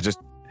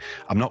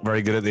 I'm not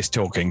very good at this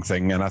talking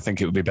thing, and I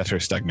think it would be better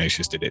if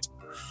Stagnacious did it.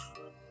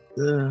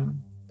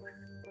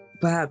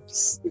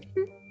 Perhaps.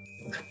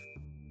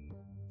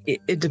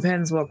 It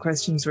depends what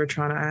questions we're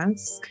trying to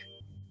ask.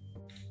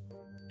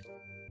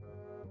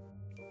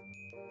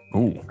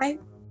 Ooh.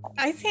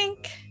 I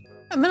think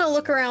I'm gonna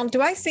look around.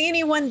 Do I see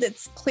anyone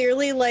that's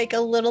clearly like a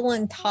little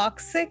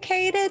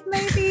intoxicated?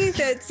 Maybe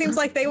that seems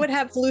like they would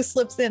have loose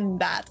lips in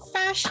that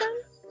fashion.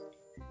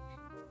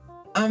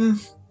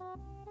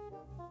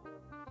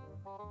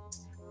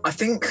 I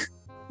think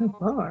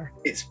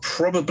it's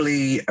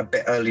probably a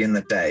bit early in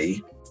the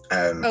day.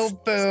 Oh,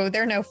 boo!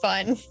 They're no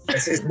fun.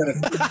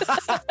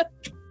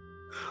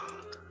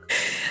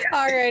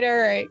 All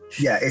right.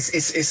 Yeah,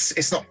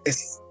 it's not.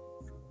 It's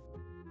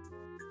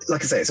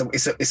like I say,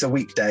 it's a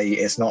weekday.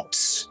 It's not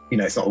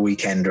it's not a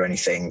weekend or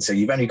anything. So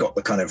you've only got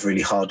the kind of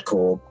really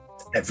hardcore,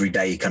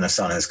 everyday kind of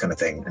Sunners kind of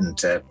thing, and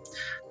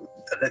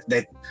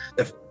they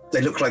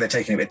look like they're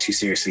taking it a bit too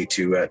seriously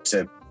to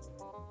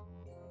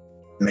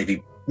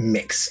maybe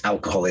mix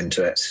alcohol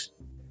into it,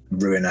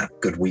 ruin a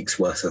good week's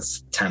worth of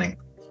tanning.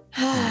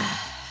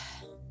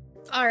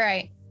 All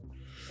right.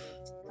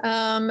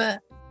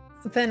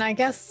 Then I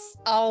guess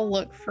I'll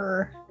look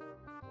for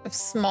a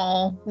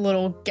small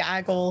little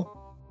gaggle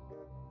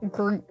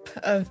group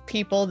of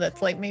people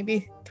that's like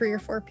maybe 3 or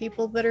 4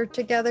 people that are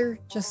together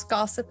just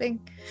gossiping.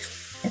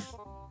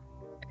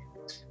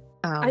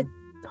 Are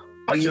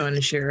you joining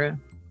Ashira?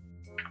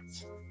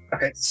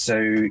 Okay, so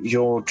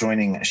you're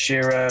joining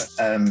Ashira,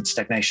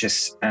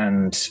 Stagnacious,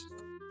 and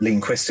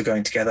Leanquist are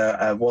going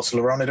together. What's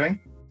Lorana doing?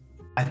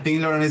 I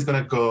think Lorana is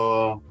gonna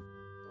go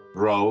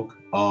rogue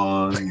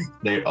on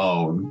their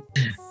own,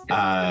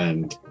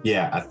 and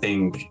yeah, I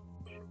think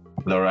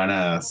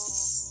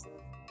Lorana's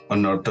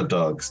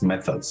unorthodox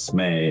methods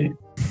may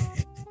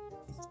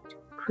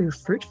prove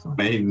fruitful.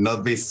 May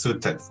not be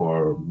suited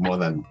for more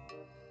than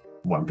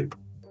one people.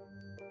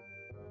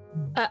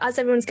 As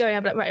everyone's going,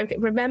 I'm like, right, okay,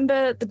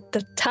 remember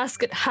the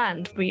task at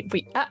hand.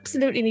 We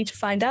absolutely need to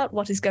find out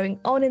what is going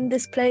on in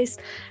this place.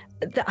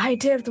 The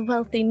idea of the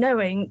wealthy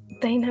knowing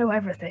they know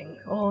everything,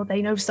 or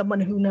they know someone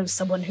who knows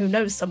someone who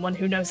knows someone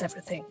who knows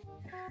everything.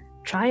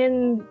 Try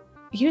and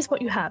use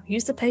what you have.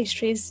 Use the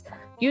pastries.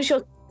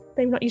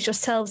 Maybe not use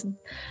yourselves.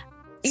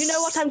 You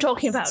know what I'm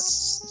talking about.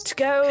 To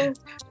go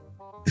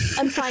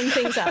and find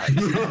things out.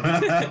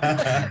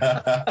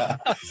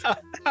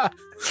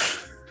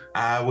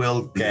 I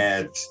will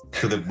get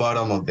to the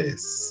bottom of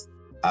this.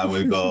 I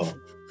will go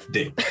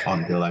deep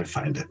until I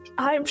find it.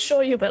 I'm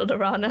sure you will,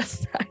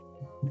 Lorana. I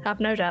have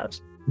no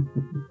doubt.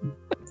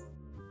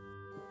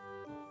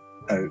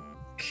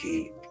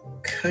 Okie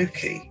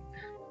dokie.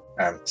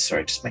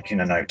 Sorry, just making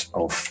a note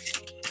of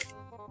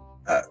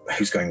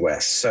who's going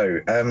where. So,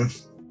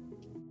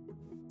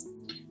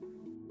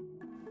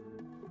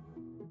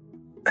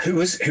 who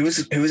was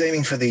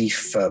aiming for the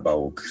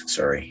Furbolg?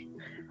 Sorry,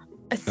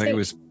 I think it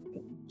was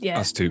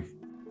us two.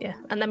 Yeah,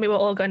 and then we were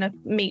all going to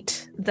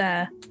meet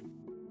there.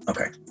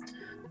 Okay.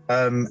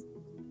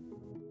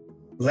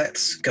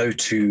 Let's go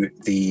to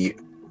the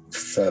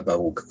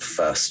Furbolg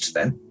first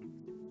then.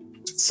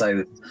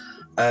 So,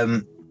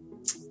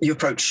 you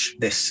approach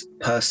this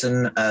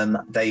person.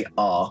 They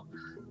are,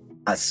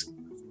 as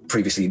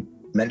previously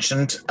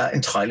mentioned,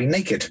 entirely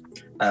naked.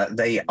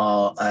 They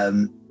are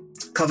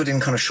covered in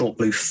kind of short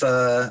blue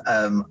fur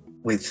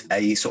with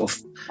a sort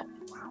of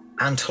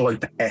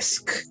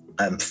antelope-esque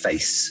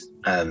face.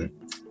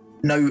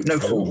 No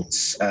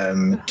horns,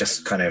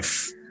 just kind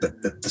of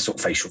the sort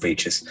of facial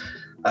features.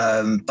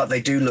 But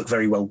they do look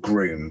very well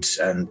groomed,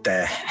 and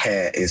their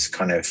hair is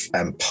kind of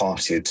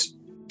parted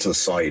to the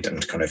side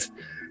and kind of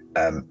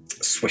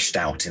swished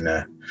out in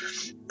a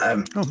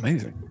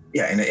amazing.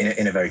 Yeah,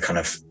 in a very kind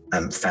of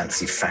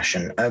fancy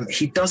fashion.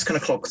 He does kind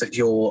of clock that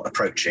you're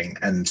approaching,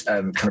 and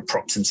kind of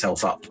props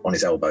himself up on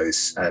his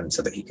elbows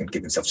so that he can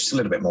give himself just a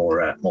little bit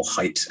more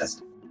height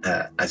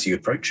as you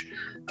approach.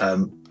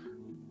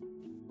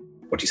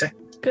 What do you say?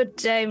 Good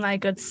day, my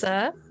good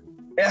sir.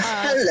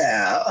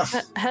 Hello.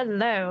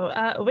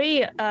 Hello.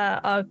 We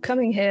are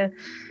coming here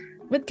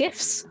with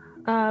gifts,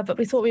 but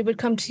we thought we would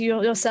come to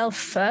yourself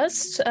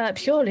first,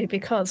 purely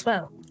because,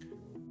 well,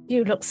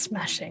 you look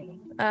smashing.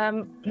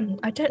 Thank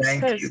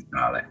you,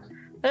 darling.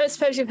 I don't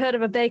suppose you've heard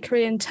of a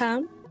bakery in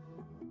town?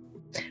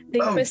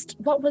 Leanquist,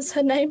 what was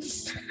her name?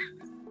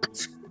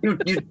 You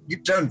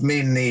don't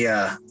mean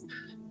the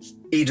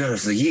Eden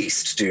of the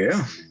Yeast, do you?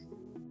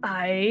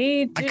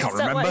 I do. I can't Is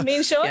that what I remember.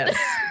 mean, Sean?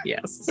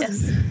 Yes.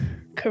 Yes.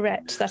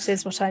 Correct. That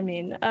is what I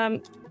mean.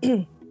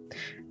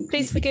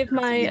 Please forgive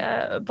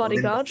my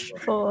bodyguard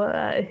for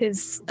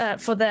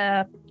for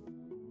their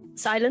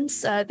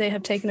silence. They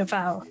have taken a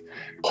vow.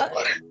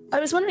 I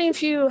was wondering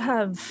if you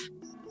have.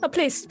 Oh,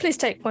 please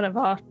take one of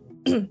our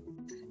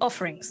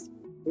offerings.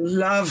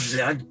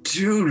 Lovely. I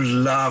do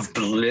love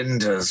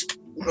Belinda's.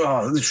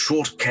 Oh, the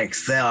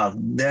shortcakes, they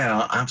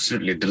are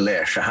absolutely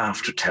delish, I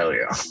have to tell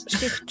you.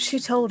 She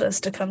told us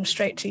to come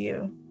straight to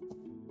you.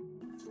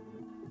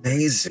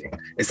 Amazing.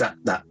 Is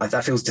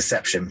that feels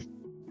deception?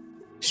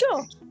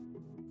 Sure.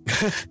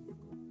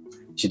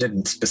 She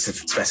didn't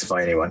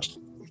specify anyone.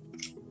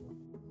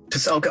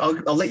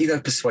 I'll let you go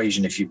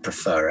persuasion if you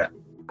prefer it.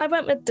 I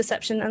went with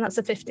deception, and that's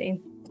a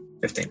 15.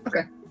 15.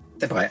 Okay.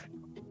 They buy it.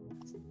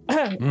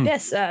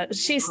 Yes,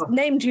 she's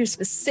named you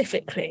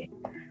specifically,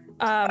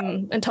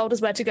 and told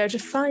us where to go to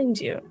find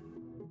you.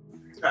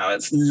 Oh,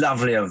 it's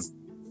lovely of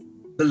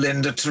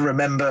Belinda to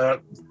remember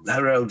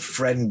her old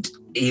friend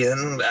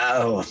Ian.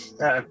 Oh,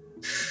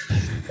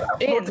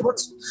 Ian.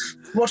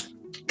 What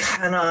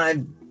can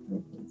I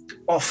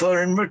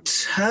offer in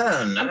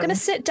return? I'm going to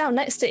sit down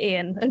next to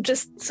Ian and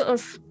just sort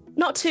of,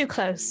 not too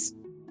close,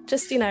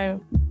 just,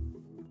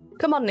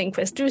 come on,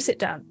 Leanquist, do sit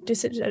down.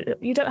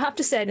 You don't have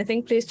to say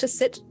anything, please, just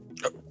sit.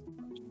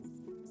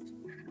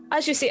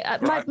 As you see,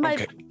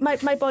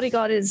 my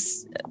bodyguard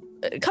is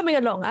coming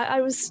along. I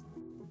was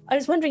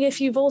wondering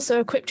if you've also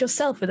equipped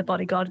yourself with a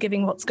bodyguard,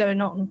 given what's going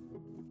on.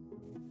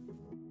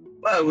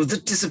 Well, the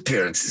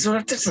disappearances,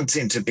 it doesn't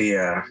seem to be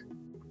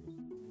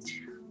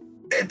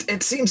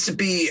It seems to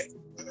be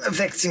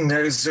affecting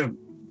those who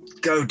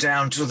go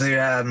down to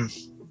the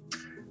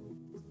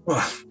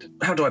well,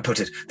 how do I put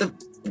it?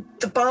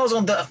 The bars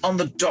on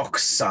the dock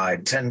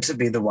side tend to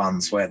be the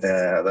ones where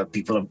the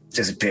people are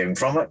disappearing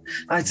from.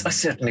 I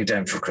certainly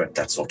don't frequent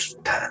that sort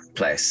of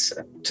place.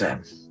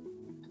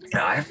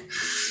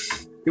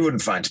 You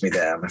wouldn't find me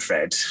there, I'm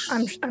afraid.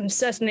 I'm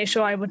certainly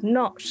sure I would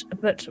not,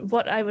 but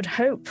what I would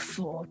hope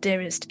for,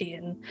 dearest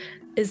Ian,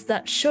 is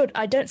that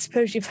I don't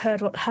suppose you've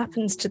heard what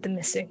happens to the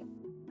missing.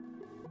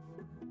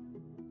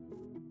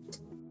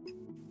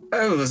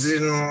 Oh,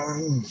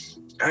 then,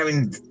 I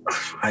mean,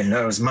 I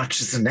know as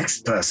much as the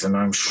next person,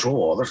 I'm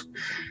sure.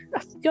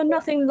 You're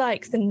nothing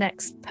like the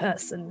next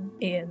person,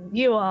 Ian.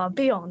 You are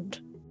beyond.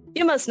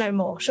 You must know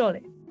more,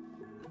 surely.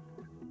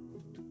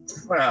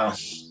 Well,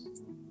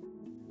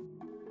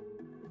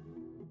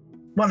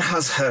 one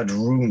has heard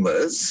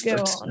rumors, Go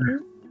but on.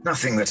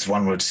 nothing that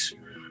one would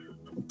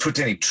put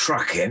any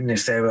truck in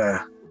if they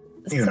were,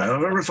 you know,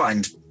 a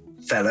refined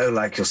fellow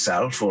like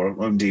yourself, or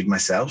indeed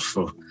myself,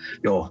 or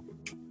your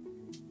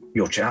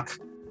chap.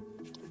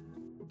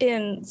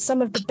 Ian,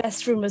 some of the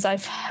best rumors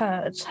I've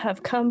heard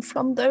have come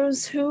from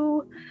those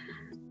who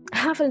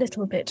have a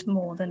little bit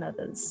more than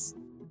others.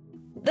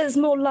 There's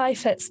more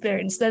life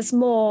experience, there's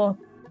more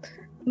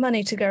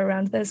money to go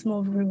around, there's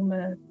more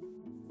rumor.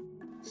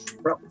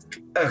 Well,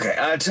 okay,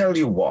 I'll tell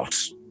you what.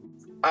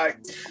 I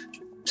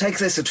take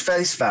this at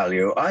face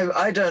value.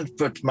 I don't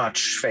put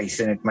much faith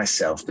in it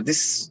myself, but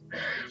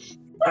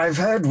I've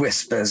heard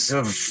whispers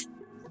of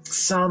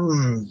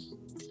some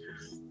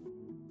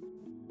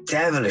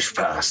devilish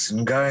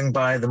person going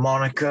by the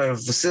moniker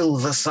of the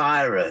Silver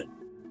Siren.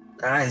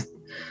 I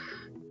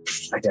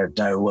don't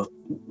know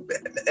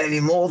any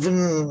more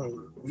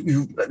than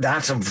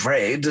that, I'm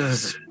afraid.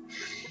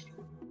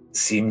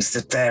 Seems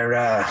that they're,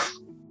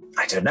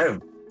 I don't know,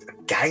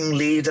 gang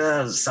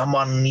leader,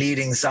 someone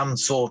leading some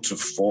sort of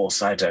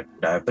force, I don't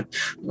know. But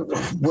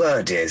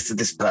word is that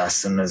this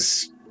person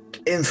has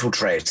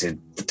infiltrated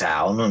the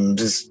town and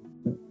is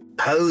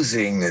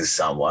posing as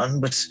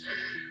someone, but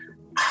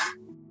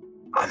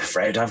I'm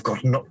afraid I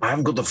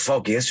haven't got the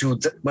foggiest who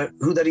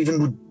that even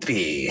would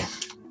be.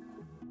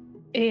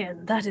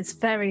 Ian, that is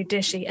very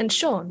dishy. And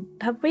Sean,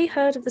 have we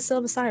heard of the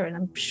Silver Siren?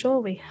 I'm sure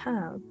we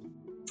have.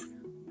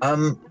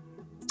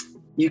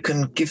 You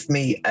can give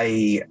me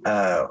a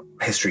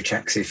history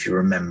check, see if you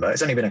remember.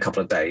 It's only been a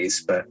couple of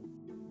days, but...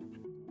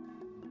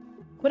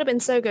 Would have been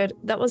so good.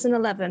 That was an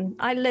 11.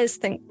 Liz,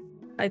 think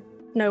I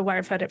know where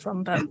I've heard it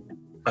from, but...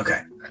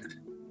 Okay.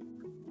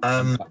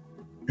 I'm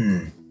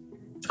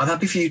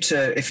happy for you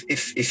to,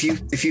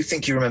 if you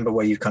think you remember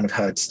where you've kind of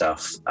heard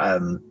stuff,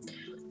 I'm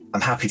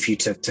happy for you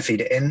to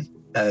feed it in,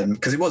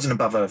 because it was an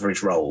above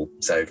average roll,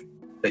 so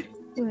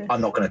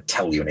I'm not going to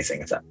tell you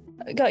anything of that.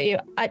 Got you.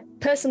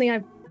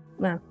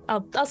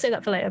 I'll say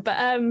that for later, but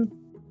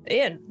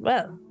Ian,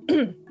 well,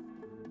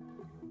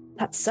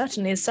 that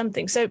certainly is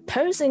something. So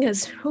posing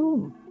as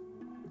whom?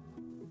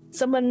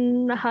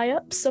 Someone high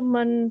up?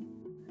 Someone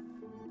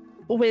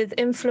with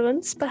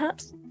influence,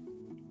 perhaps?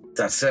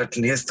 That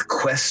certainly is the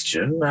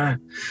question.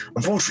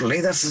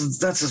 Unfortunately, that's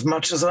as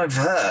much as I've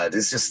heard.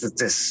 It's just that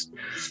this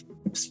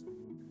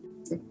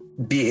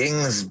being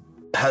is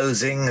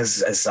posing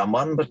as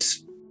someone, but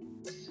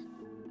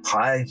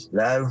high,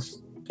 low,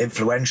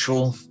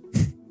 influential,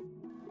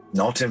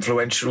 not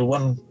influential.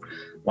 One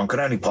can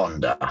only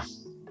ponder.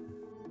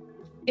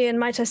 Ian,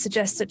 might I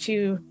suggest that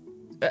you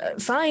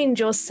find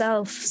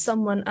yourself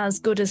someone as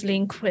good as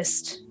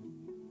Lindquist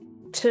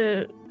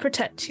to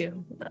protect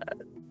you?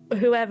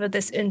 Whoever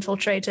this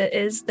infiltrator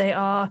is, they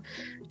are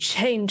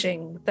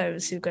changing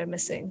those who go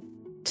missing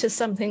to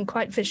something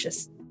quite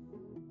vicious.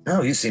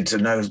 Oh, you seem to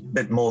know a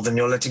bit more than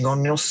you're letting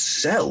on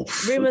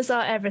yourself. Rumors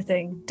are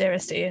everything,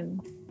 dearest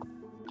Ian.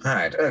 All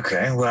right,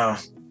 okay, well,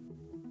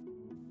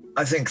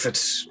 I think that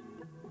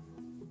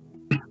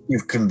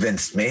you've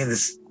convinced me.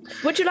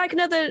 Would you like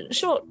another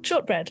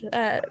shortbread?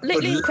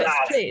 Lindquist,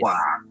 please. One.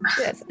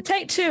 Yes,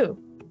 take 2.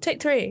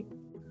 Take 3.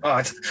 All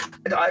right,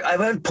 I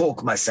won't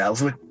pork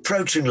myself. We're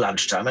approaching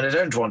lunchtime, and I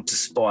don't want to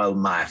spoil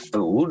my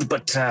food,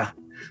 but I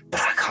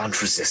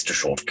can't resist a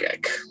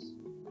shortcake.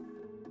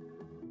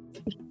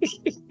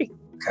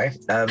 Okay,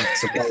 so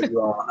while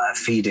you are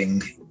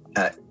feeding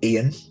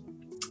Ian,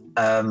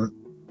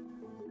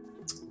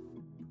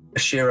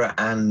 Ashira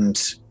and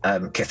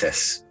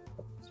Kithis,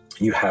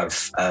 you have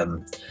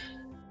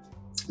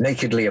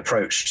nakedly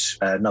approached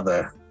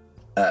another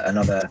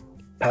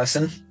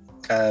person.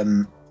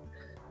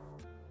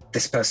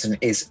 This person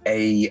is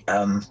a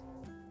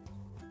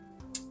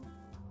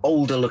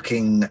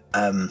older-looking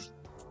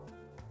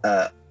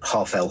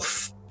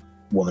half-elf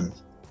woman.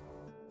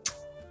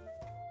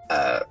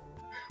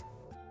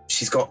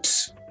 She's got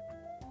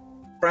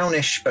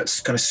brownish,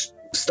 but kind of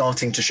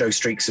starting to show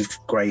streaks of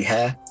grey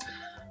hair.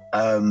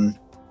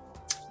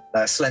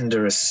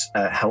 Slender as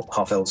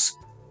half-elves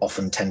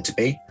often tend to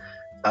be.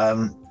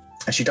 And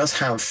she does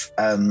have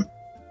a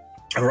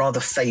rather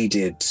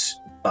faded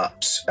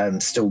but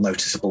still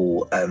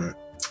noticeable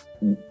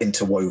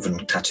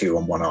interwoven tattoo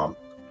on one arm.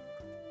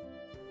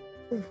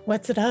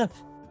 What's it of?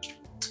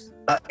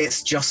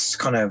 It's just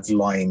kind of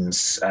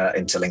lines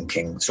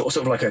interlinking, sort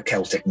of like a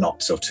Celtic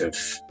knot sort of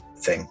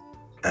thing.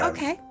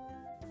 Okay.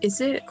 Is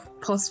it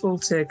possible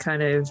to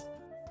kind of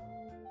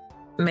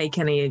make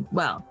any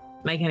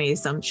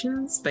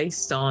assumptions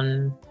based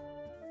on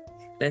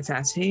the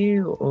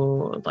tattoo,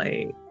 or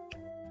like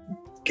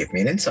give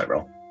me an insight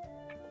roll.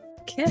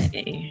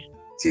 Okay.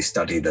 So you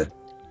study the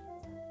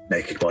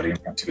naked body in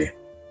front of you.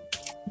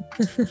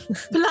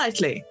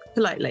 Politely.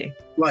 Lightly.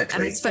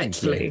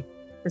 And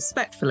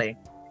respectfully.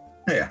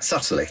 Oh yeah,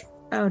 subtly.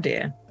 Oh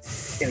dear.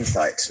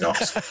 Insight, not.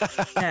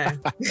 No.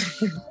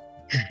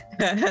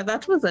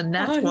 That was a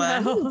nat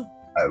one. No.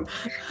 Oh.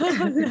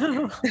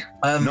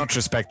 No. Not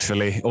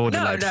respectfully or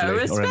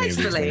delightfully. No, or any of these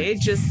respectfully,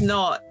 things. just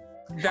not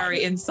very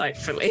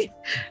insightfully.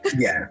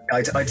 Yeah,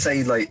 I'd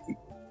say like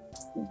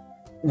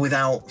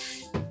without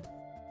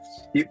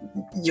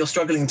you're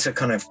struggling to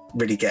kind of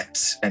really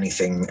get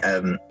anything.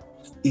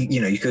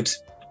 You could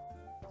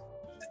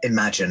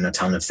imagine a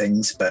ton of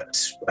things,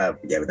 but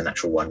with a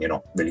natural one, you're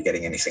not really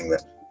getting anything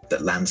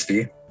that lands for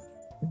you.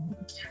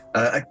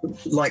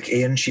 Like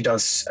Ian, she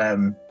does.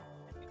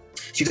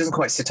 She doesn't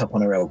quite sit up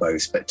on her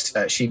elbows, but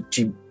she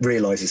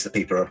realizes that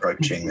people are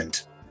approaching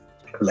and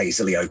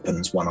lazily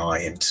opens one eye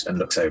and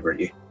looks over at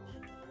you.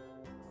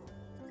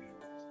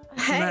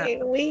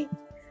 Hey, we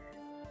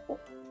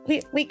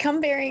come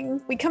bearing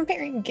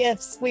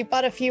gifts. We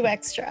bought a few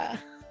extra.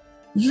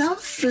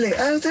 Lovely.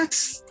 Oh,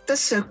 that's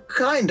so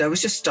kind. I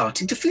was just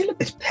starting to feel a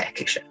bit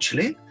peckish,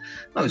 actually.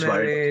 I was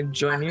worried. May I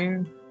join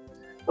you?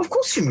 Of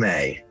course you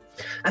may.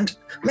 And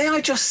may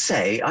I just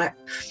say,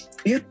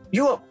 you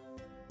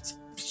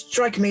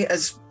strike me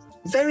as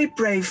very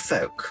brave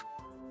folk.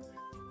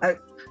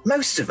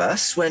 Most of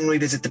us, when we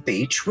visit the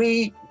beach,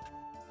 we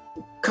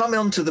come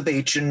onto the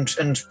beach and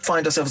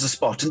find ourselves a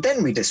spot, and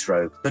then we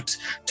disrobe. But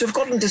to have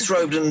gotten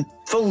disrobed in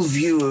full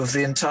view of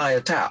the entire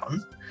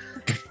town,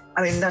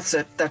 I mean, that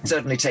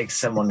certainly takes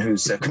someone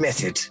who's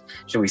committed,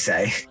 shall we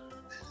say.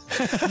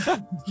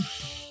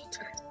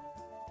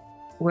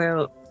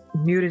 Well,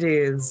 nudity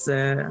is,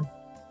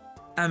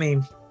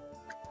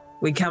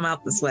 we come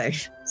out this way,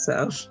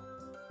 so.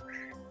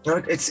 No,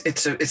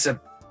 it's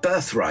a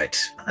birthright,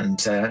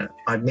 and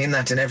I mean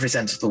that in every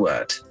sense of the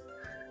word.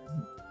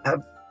 I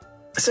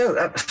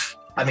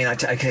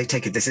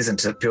take it this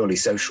isn't a purely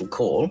social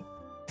call.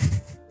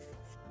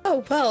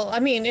 Oh, well,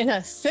 I mean, in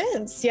a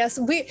sense, yes.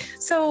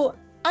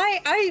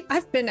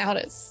 I've been out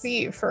at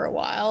sea for a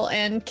while,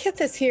 and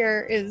Kithis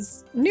here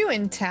is new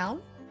in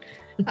town.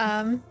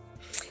 And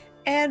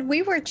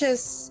we're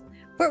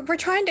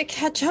trying to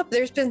catch up.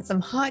 There's been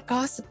some hot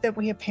gossip that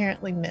we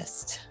apparently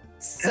missed.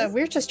 So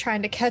we're just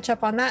trying to catch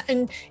up on that.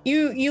 And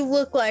you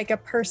look like a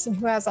person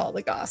who has all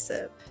the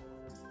gossip.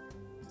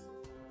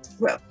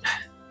 Well,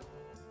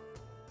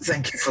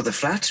 thank you for the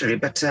flattery,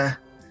 but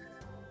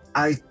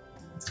I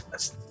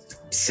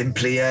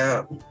simply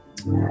I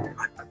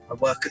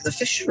work in the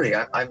fishery.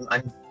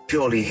 I'm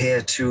purely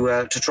here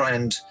to try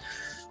and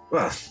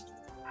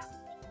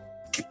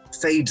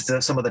fade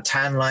some of the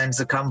tan lines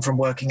that come from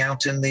working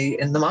out in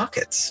the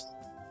markets.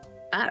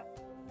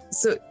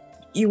 So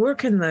you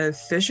work in the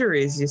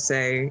fisheries, you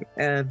say.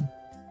 There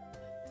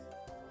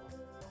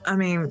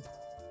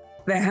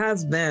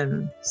has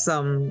been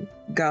some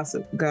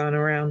gossip going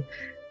around.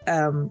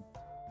 I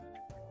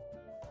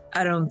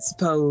don't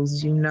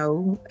suppose you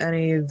know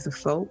any of the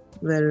folk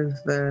that have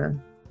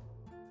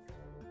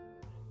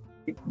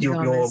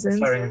You're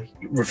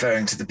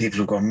referring to the people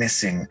who've gone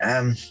missing.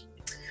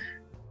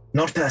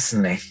 Not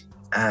personally.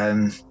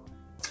 I'm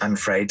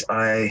afraid.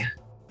 I've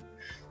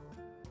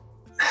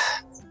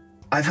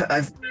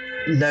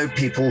know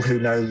people who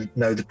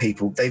know the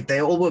people.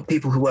 They all were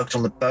people who worked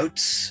on the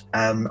boats.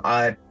 I'm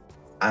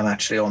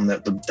actually on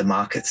the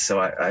markets,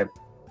 so I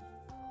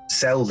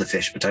sell the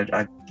fish, but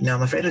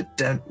I'm afraid I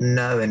don't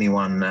know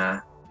anyone.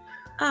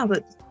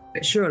 But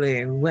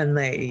surely when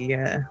they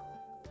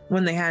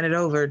hand it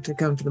over to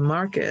come to the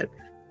market,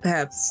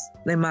 perhaps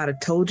they might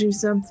have told you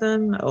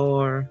something,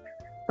 or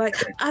I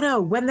don't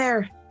know, when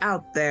they're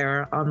out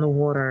there on the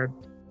water,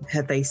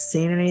 have they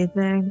seen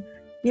anything?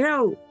 We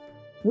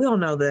all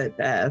know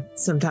that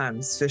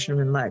sometimes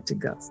fishermen like to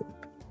gossip.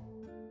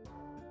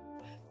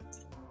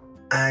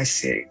 I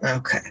see.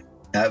 Okay.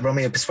 Roll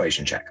me a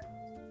persuasion check.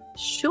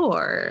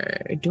 Sure.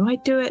 Do I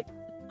do it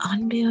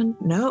on beyond?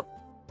 Nope.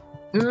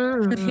 I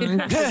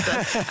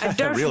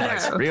don't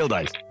know. Real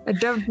dice. I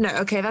don't know.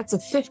 Okay, that's a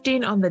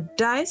 15 on the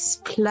dice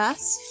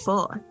plus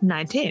 4,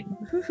 19.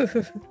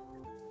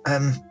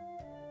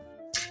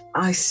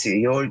 I see.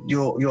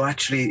 You're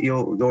actually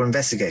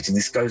investigating.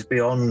 This goes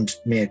beyond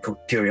mere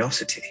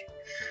curiosity.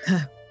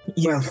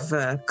 You've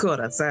caught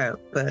us out,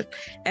 but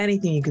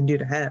anything you can do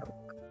to help.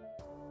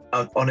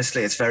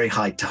 Honestly, it's very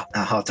hard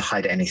to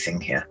hide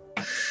anything here.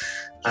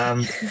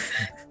 I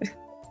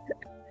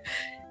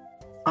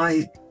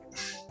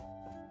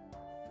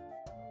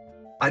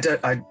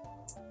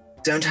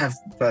don't have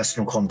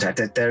personal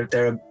contact. There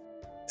are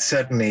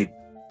certainly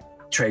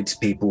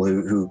tradespeople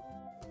who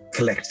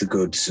collect the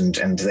goods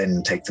and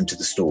then take them to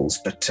the stalls,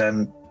 but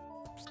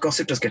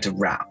gossip does get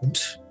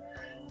around.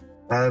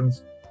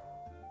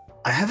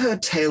 I have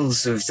heard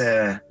tales of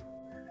there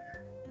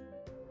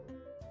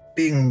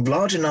being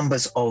larger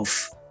numbers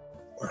of,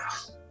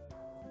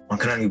 one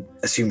can only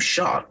assume,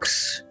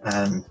 sharks,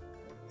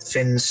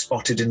 fins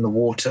spotted in the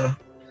water.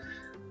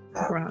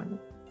 Right.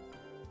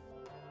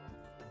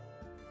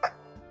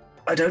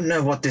 I don't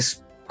know what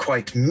this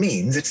quite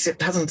means.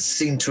 It hasn't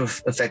seemed to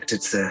have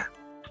affected the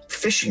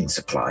fishing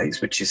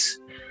supplies, which is,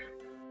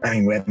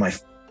 where my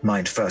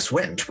mind first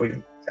went.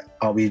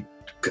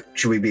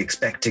 Should we be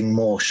expecting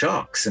more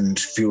sharks and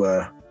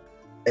fewer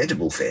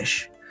edible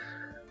fish?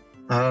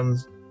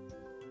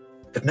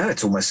 But no,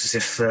 it's almost as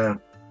if the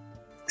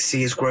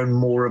sea has grown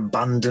more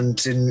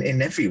abundant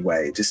in every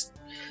way. Just,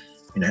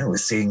 we're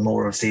seeing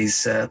more of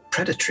these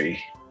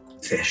predatory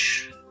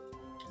fish.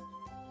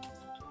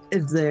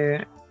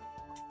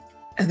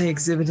 Are they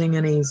exhibiting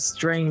any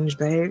strange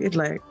behavior,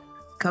 like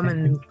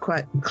coming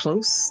quite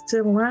close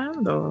to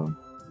land, or?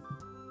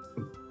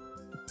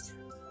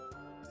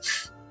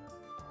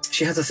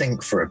 She has to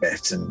think for a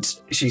bit, and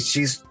she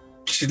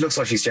looks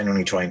like she's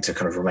genuinely trying to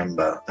kind of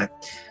remember.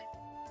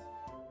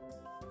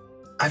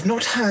 I've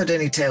not heard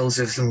any tales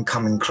of them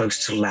coming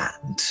close to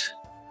land.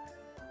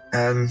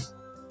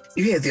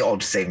 You hear the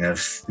odd thing of,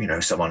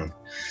 someone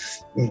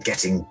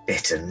getting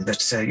bitten,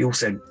 but you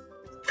also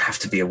have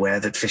to be aware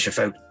that fisher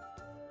folk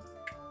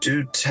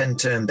do tend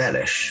to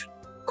embellish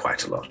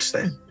quite a lot.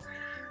 They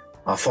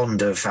are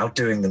fond of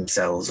outdoing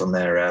themselves on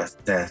their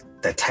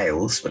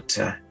tales, but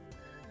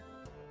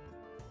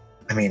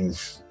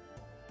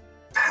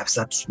perhaps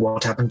that's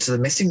what happened to the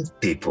missing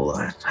people.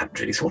 I hadn't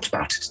really thought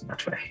about it in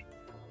that way.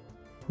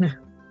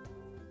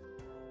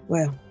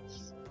 Well,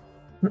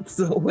 that's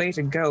the way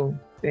to go,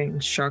 being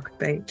shark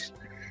bait.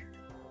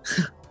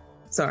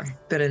 Sorry,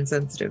 bit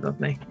insensitive of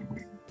me.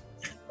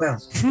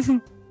 Well,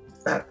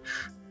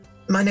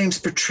 my name's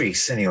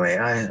Patrice, anyway.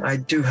 I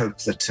do hope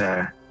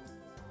that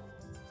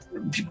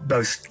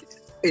both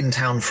in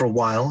town for a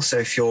while, so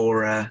if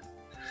you're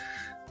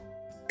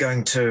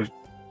going to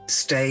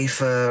stay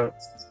for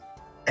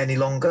any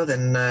longer,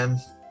 then I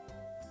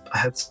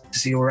hope to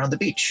see you around the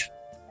beach.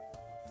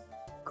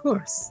 Of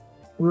course.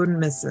 Wouldn't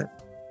miss it.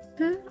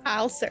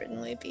 I'll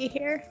certainly be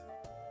here.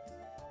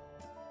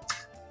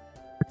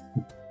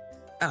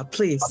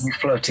 Please. Are you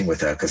flirting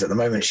with her? Because at the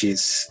moment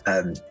she's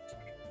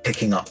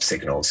picking up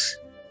signals.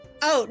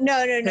 Oh,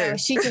 no.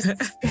 She just...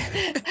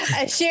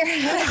 Let's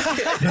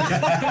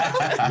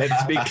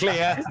be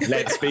clear.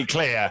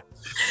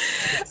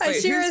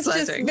 Ashira's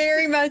just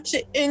very much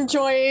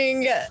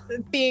enjoying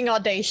being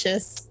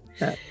audacious.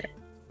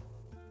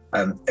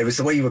 It was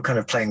the way you were kind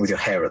of playing with your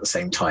hair at the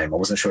same time. I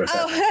wasn't sure if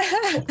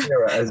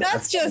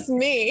that's just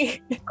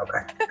me.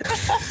 Okay.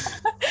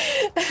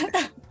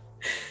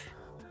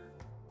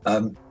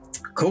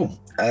 Cool.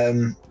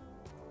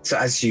 So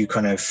as you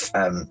kind of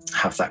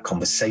have that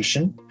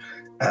conversation,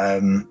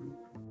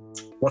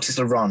 what is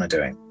Lorana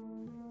doing?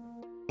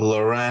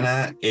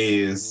 Lorana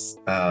is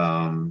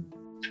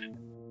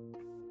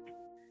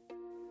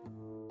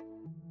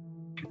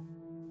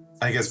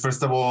I guess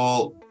first of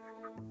all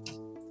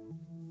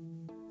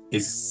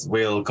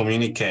will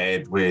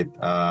communicate with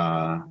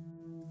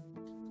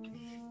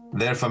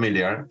their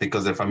familiar,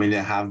 because their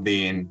familiar have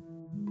been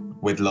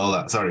with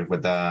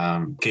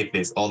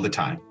Kithis all the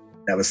time.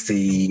 That was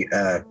the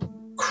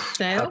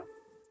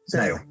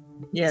snail.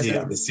 Yeah,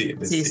 the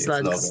sea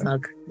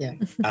slug. Yeah.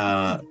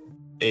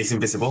 It's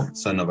invisible,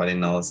 so nobody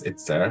knows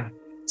it's there.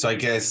 So I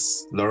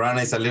guess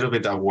Lorana is a little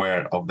bit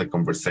aware of the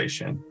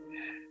conversation.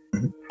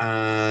 Mm-hmm.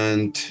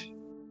 And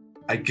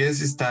I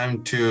guess it's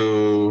time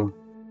to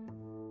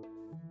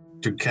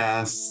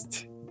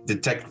cast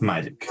Detect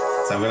Magic.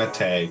 So I'm going to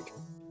take,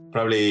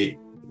 probably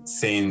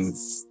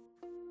since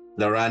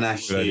Lorana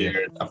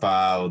heard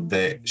about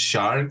the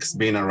sharks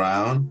being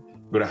around,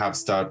 I'm going to have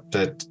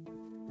started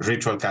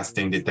ritual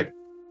casting Detect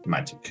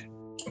Magic.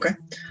 Okay.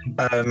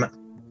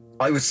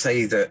 I would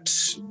say that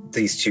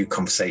these two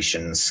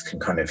conversations can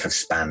kind of have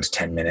spanned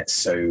 10 minutes.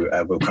 So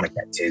we'll kind of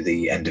get to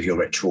the end of your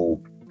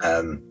ritual,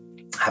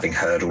 having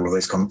heard all of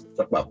those, one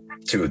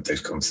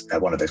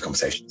of those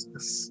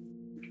conversations.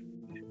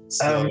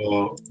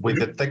 So with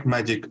Detect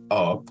Magic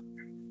up,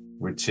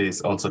 which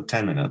is also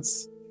 10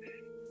 minutes,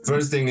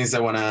 first thing is I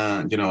want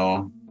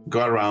to,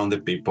 go around the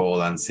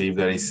people and see if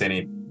there is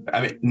any,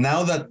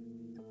 now that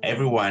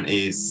everyone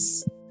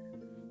is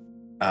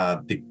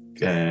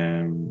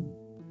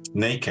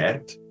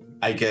naked,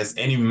 I guess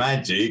any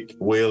magic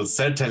will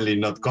certainly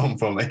not come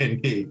from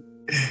any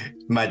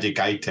magic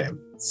item.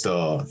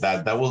 So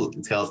that will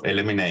help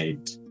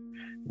eliminate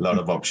a lot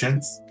of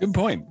options. Good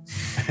point.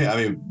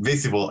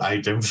 Visible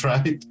items,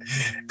 right?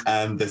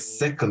 And the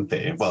second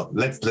thing,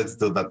 let's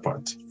do that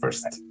part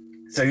first.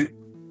 So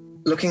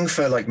looking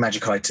for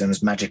magic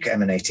items, magic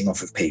emanating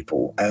off of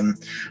people.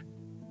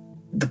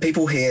 The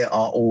people here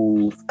are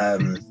all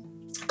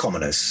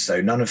commoners,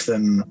 so none of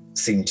them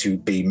seem to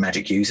be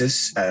magic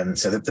users.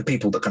 So the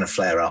people that kind of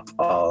flare up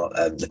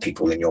are the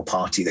people in your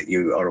party that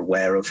you are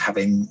aware of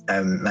having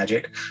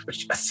magic,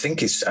 which I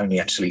think is only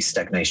actually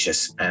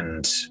Stagnacious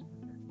and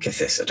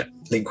Kithis.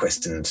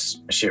 Linquist and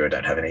Ashira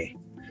don't have any.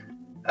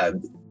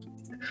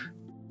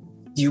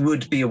 You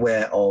would be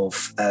aware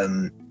of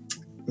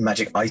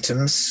magic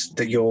items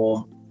that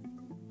your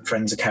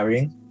friends are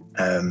carrying,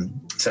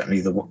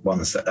 certainly the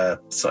ones that are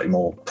slightly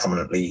more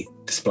prominently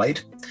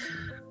displayed.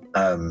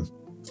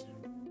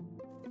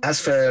 As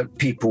for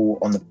people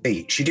on the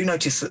beach, you do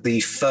notice that the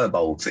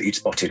Furbolg that you'd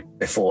spotted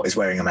before is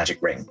wearing a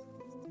magic ring.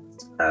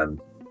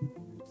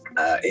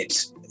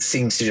 It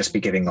seems to just be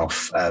giving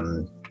off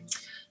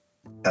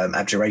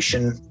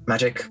abjuration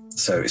magic,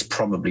 so it's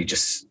probably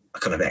just a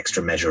kind of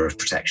extra measure of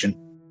protection.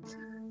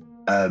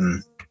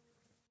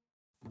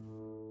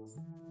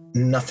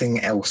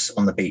 Nothing else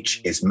on the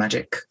beach is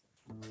magic.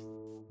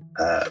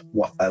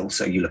 What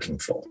else are you looking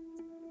for?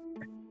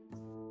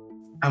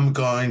 I'm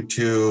going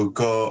to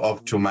go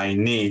up to my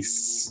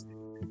knees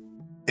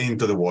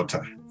into the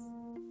water.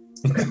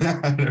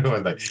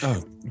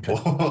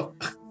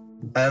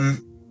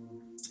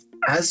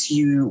 As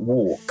you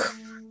walk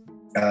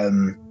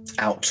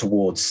out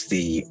towards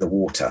the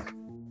water,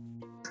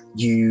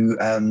 you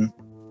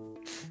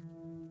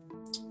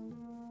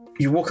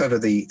walk over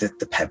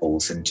the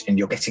pebbles and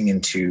you're getting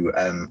into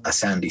a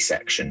sandy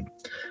section.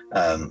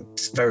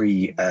 It's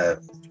very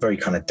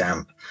kind of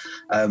damp.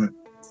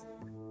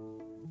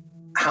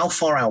 How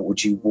far out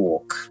would you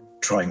walk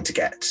trying to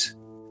get?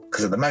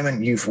 Because at the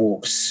moment you've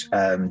walked,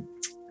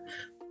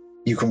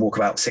 you can walk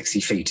about 60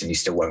 feet and you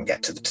still won't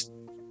get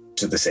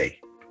to the sea.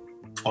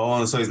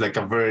 Oh, so it's like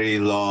a very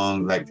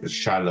long, like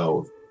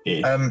shallow.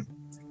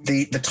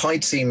 The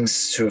tide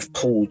seems to have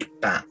pulled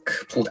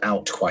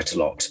out quite a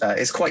lot.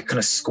 It's quite kind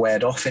of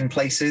squared off in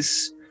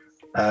places.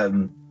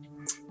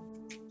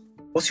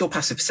 What's your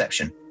passive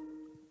perception?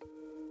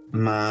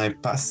 My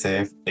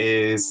passive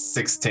is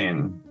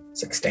 16.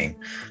 16.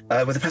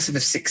 With a passive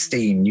of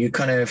 16, you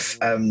kind of,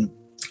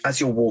 as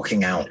you're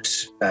walking out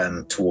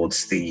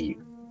towards the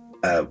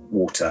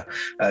water,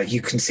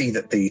 you can see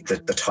that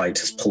the tide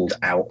has pulled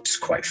out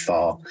quite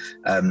far.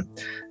 And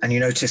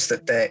you notice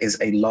that there is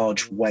a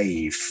large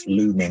wave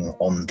looming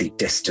on the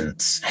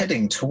distance,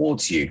 heading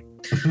towards you.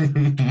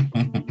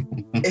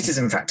 It is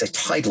in fact a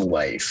tidal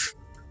wave.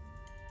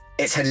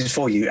 It's headed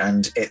for you,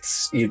 and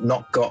you've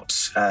not got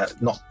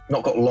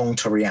long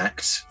to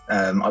react.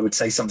 I would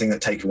say something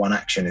that takes one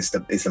action is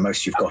the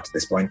most you've got at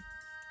this point.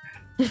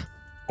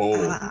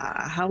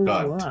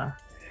 God.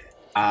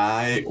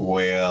 I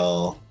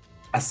will,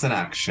 as an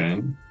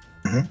action.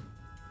 Mm-hmm.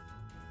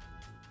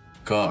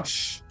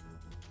 Gosh.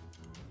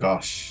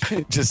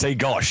 Just say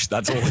gosh,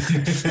 that's all.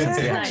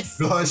 Nice.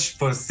 Gosh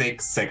for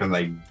 6 seconds,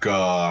 like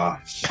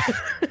gosh.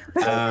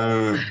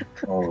 Gosh.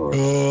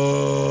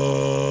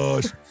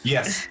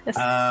 Yes.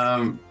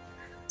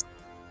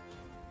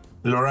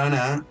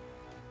 Lorana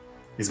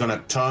is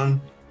gonna turn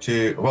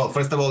to, well,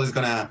 first of all, he's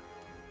gonna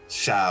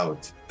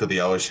shout to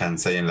the ocean,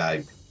 saying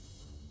like,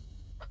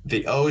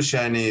 the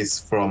ocean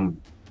is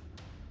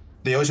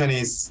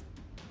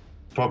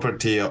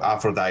property of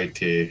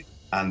Aphrodite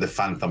and the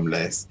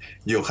Phantomless.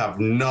 You have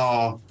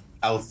no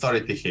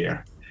authority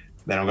here.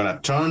 Then I'm gonna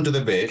turn to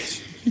the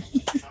beach,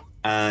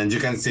 and you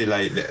can see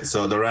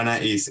so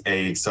Lorana is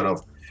a sort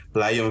of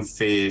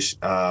lionfish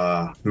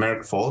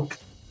merfolk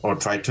or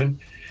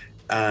triton.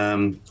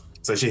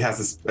 So she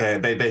has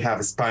they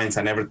have spines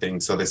and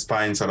everything. So the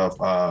spines sort of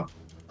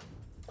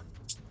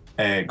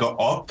go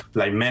up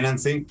like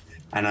menacing,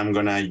 and I'm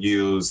gonna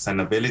use an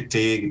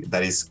ability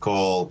that is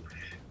called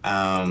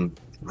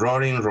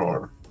Roaring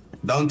Roar,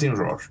 Daunting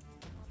Roar.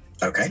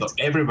 Okay. So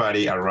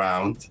everybody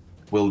around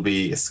will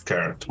be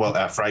scared,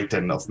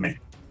 frightened of me.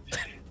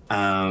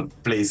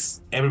 Please,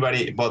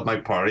 everybody but my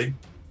party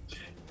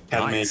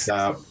can make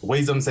a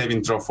wisdom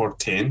saving throw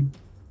 14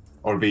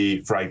 or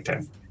be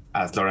frightened.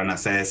 As Lorana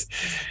says,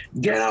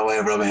 get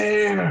away from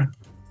here.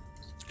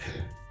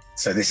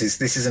 So this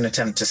is an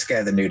attempt to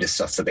scare the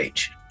nudists off the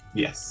beach.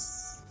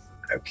 Yes.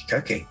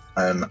 Okay.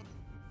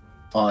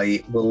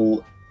 I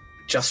will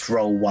just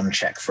roll one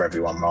check for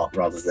everyone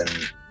rather than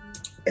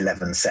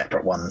 11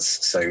 separate ones.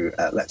 So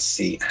let's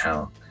see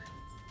how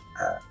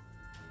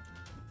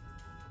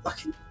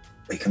lucky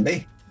we can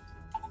be.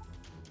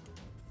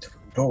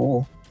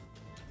 Roll.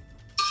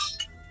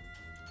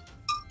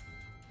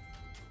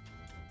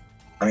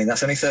 I mean,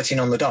 that's only 13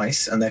 on the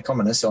dice, and they're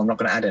commoners, so I'm not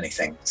going to add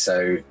anything.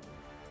 So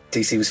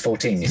DC was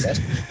 14, you said?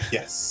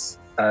 Yes.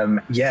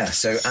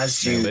 So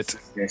as you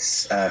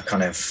this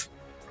kind of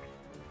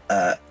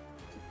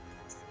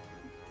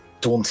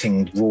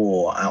daunting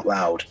roar out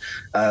loud,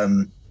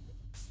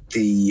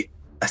 the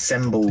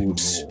assembled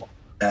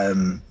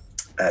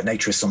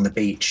naturists on the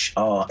beach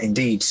are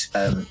indeed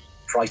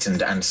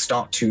frightened and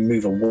start to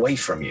move away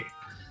from you.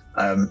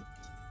 That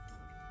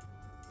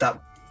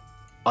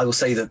I will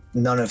say that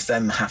none of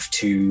them have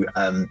to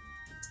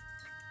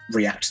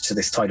react to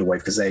this tidal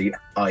wave because they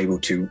are able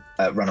to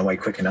run away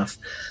quick enough.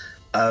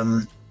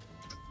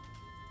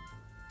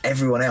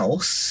 Everyone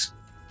else,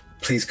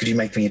 please could you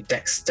make me a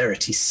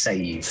dexterity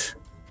save?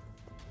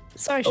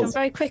 Sorry, Sean,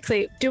 very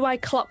quickly, do I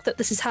clock that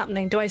this is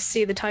happening? Do I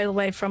see the tidal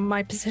wave from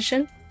my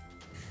position?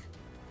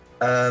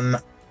 I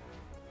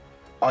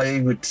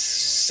would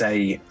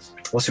say,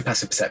 what's your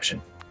passive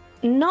perception?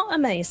 Not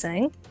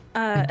amazing.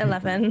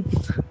 11.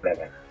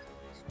 11.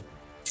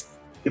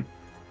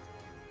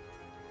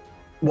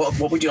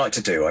 What would you like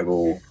to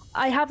do?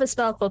 I have a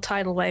spell called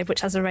Tidal Wave, which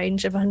has a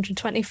range of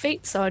 120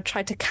 feet, so I'd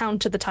try to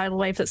counter the tidal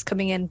wave that's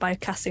coming in by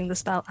casting the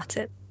spell at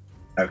it.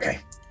 Okay.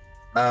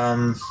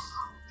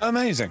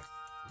 Amazing.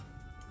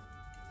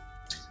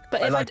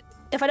 But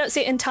if I don't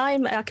see it in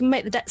time, I can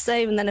make the debt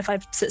save, and then if I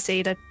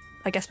succeed,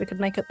 I guess we could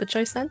make up the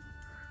choice then.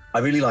 I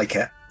really like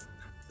it,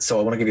 so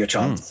I want to give you a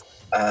chance.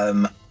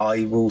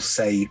 I will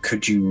say,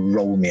 could you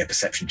roll me a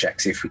perception check,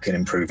 see if we can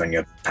improve on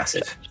your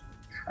passive?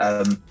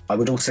 I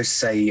would also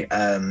say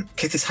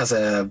Kithis has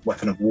a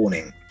weapon of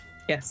warning.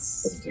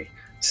 Yes.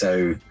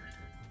 So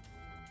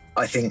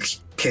I think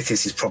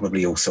Kithis is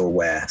probably also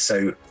aware.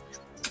 So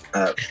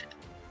I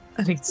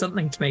need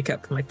something to make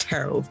up for my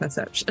terrible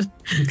perception.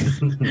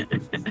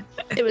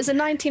 It was a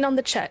 19 on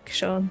the check,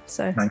 Sean.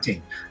 So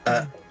 19.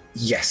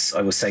 Yes,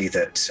 I will say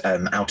that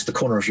out of the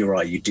corner of your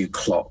eye, you do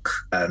clock,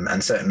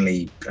 and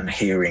certainly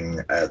hearing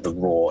the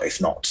roar, if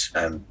not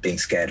being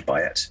scared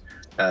by it.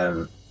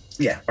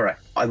 Yeah, all right.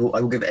 I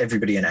will give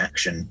everybody an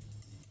action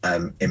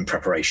in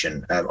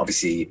preparation.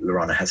 Obviously,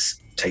 Lorana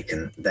has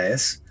taken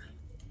theirs.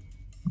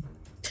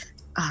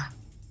 I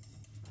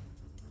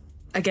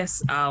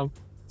guess I'll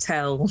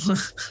tell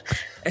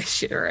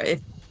Ashira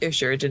if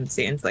Ashira didn't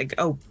see it. It's like,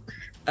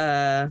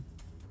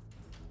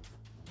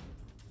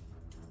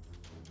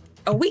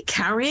 are we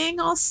carrying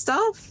our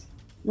stuff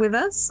with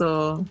us,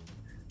 or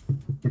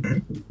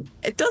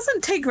it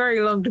doesn't take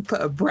very long to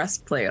put a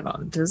breastplate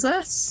on, does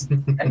it?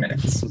 10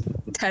 minutes.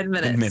 10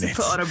 minutes to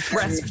put on a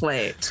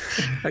breastplate.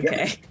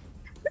 Okay. Yep.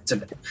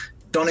 So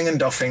donning and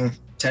doffing,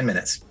 10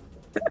 minutes.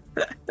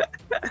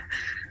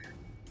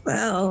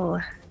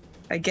 Well,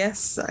 I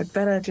guess I'd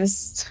better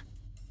just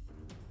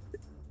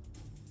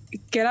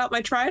get out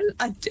my trident.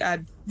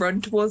 I'd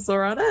run towards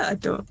Lorana. I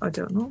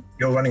don't know.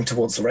 You're running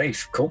towards the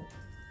rave. Cool.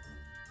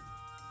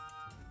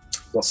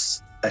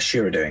 What's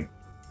Ashira doing?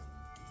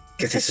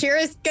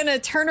 Ashira's gonna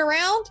turn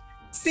around,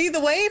 see the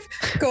wave,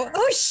 go,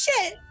 oh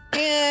shit,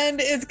 and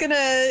it's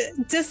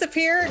gonna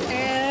disappear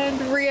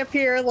and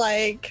reappear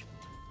like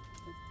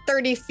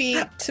 30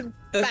 feet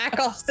back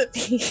off the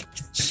beach.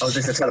 Oh, is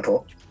this a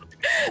teleport?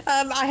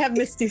 I have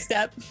Misty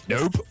Step.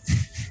 Nope.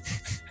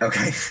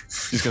 Okay.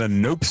 He's gonna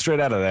nope straight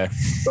out of there.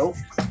 Well,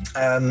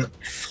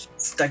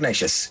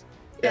 Stagnacious.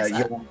 Yes,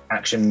 your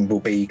action will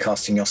be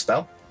casting your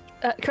spell.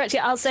 Correct.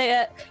 Yeah, I'll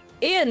say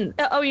Ian.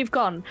 You've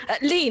gone.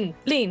 Lean,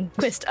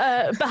 Quist,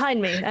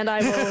 behind me, and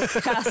I will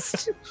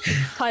cast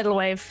Tidal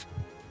Wave.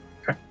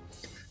 Okay.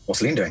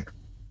 What's Lean doing?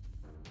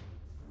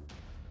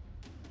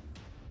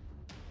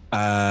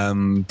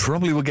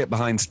 Probably will get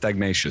behind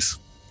Stagnacious.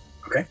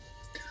 Okay.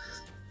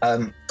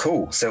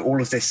 Cool. So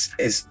all of this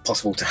is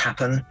possible to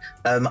happen.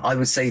 I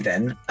would say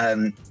then,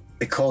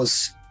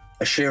 because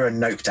Ashira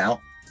noped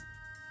out,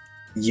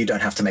 you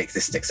don't have to make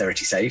this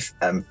dexterity save.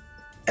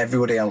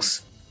 Everybody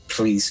else,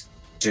 please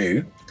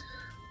do.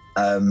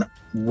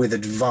 With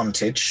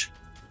advantage,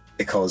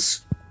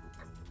 because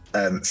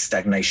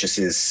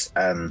Stagnacious's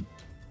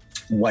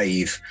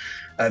wave,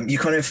 you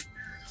kind of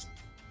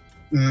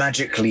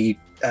magically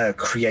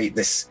create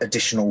this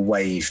additional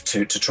wave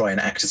to try and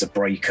act as a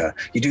breaker.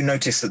 You do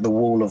notice that the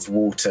wall of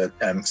water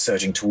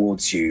surging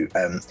towards you,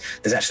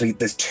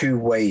 there's two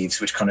waves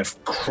which kind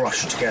of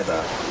crush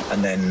together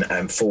and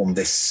then form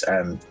this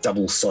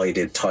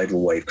double-sided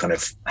tidal wave kind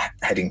of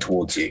heading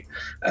towards you.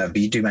 But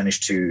you do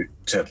manage to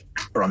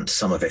brunt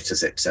some of it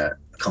as it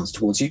comes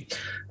towards you.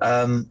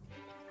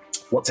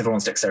 What's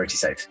everyone's dexterity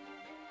save?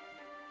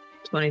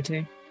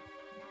 22.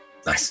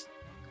 Nice.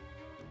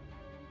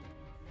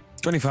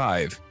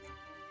 25.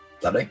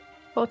 Lovely.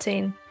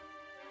 14.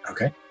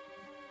 Okay.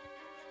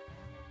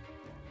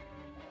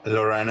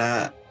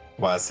 Lorana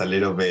was a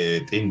little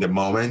bit in the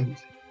moment,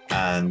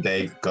 and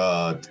they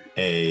got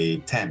a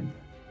 10.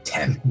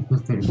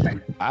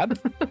 10. Bad.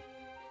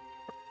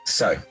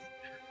 So,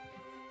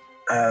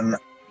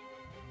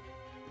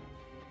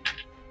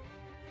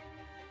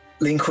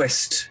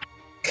 Linquist,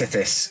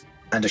 Kithis,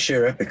 and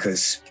Ashura,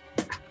 because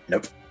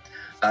nope.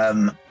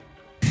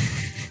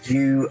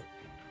 You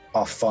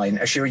are fine.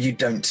 Ashura, you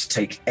don't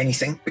take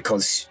anything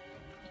because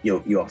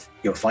you're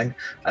fine.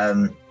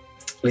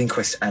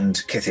 Linquist and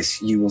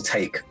Kithis, you will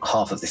take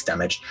half of this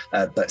damage,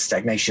 but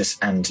Stagnacious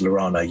and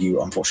Lorana,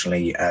 you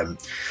unfortunately,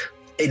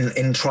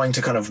 in trying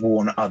to kind of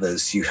warn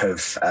others, you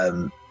have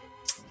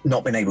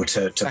not been able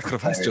to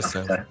sacrifice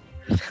yourself.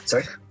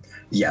 Sorry?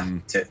 Yeah.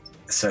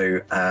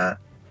 So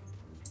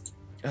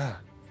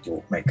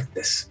we'll make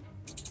this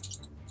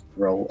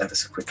roll ever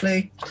so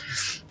quickly.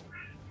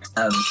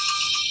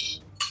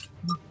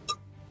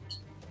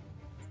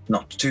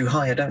 Not too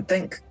high, I don't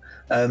think.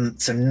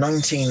 So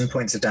 19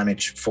 points of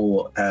damage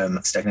for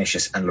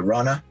Stagnacious and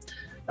Lorana.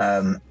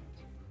 Half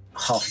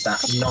that,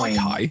 That's 9.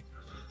 High.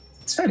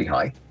 It's fairly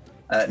high.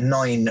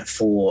 9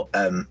 for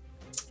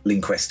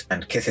Linquist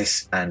and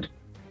Kithis, and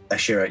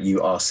Ashira,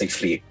 you are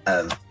safely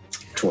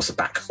towards the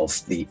back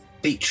of the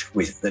beach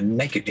with the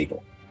naked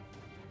people.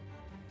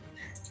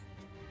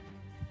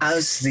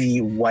 As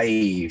the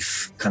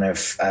wave kind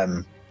of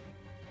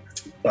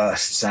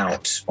bursts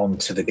out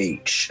onto the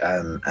beach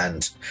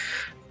and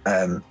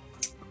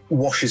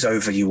washes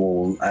over you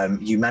all,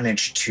 you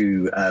manage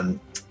to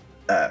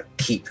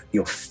keep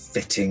your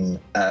footing.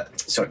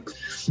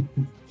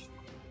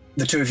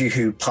 the two of you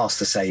who pass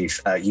the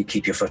save, you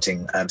keep your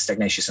footing.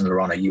 Stagnacious and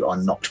Lorana, you are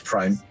knocked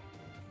prone.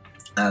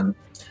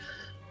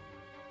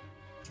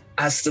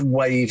 As the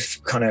wave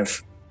kind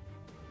of,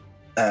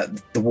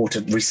 the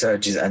water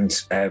resurges and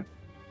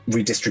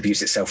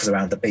redistributes itself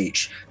around the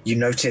beach, you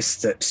notice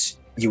that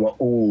you are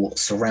all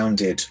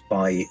surrounded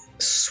by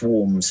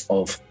swarms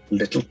of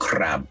little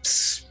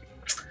crabs.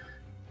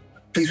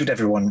 Please would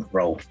everyone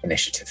roll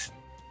initiative.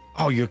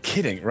 Oh, you're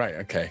kidding. Right,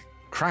 okay.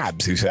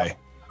 Crabs, you say?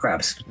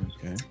 Crabs.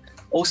 Okay.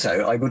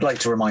 Also, I would like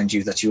to remind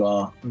you that you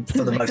are,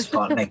 for the most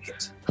part,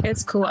 naked.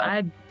 It's cool.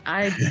 I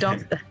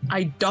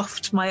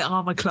doffed my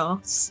armor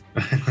class.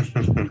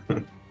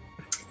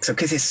 So,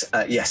 Kithis,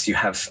 yes, you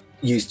have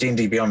used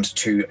D&D Beyond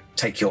to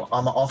take your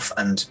armor off,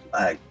 and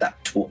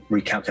that will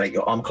recalculate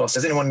your armor class.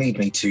 Does anyone need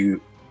me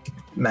to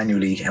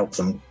manually help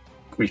them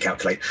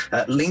recalculate?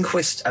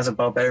 Linquist, as a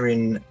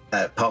barbarian,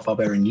 part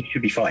barbarian, you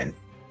should be fine.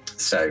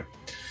 So,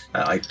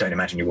 I don't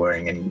imagine you're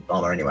wearing any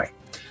armor anyway.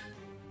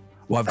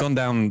 Well, I've gone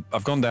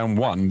down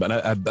one,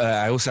 but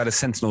I also had a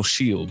sentinel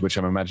shield, which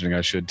I'm imagining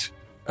I should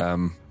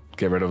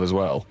get rid of as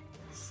well.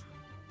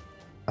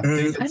 I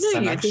know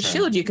the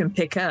shield you can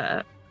pick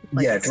up.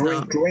 Like, yeah,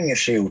 drawing a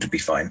shield would be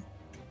fine.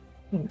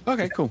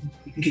 Okay, cool.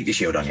 You can keep your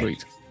shield on you.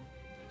 Sweet.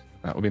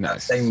 That would be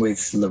nice. Same with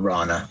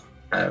Lorana.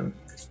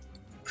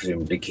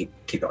 Presumably keep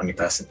it on your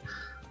person.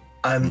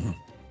 Okie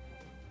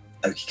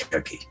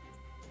dokie.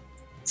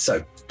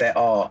 So there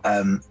are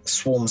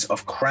swarms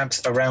of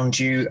crabs around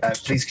you.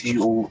 Please could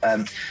you all...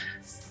 I'm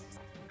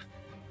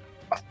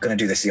going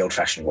to do this the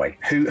old-fashioned way.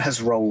 Who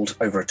has rolled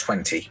over a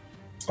 20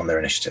 on their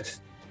initiative?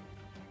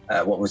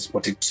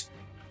 What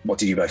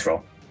did you both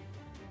roll?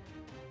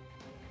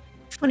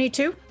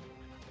 22.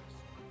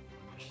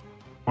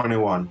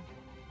 21.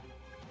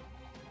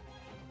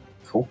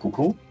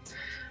 Cool.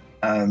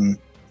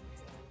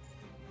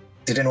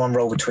 Did anyone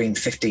roll between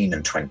 15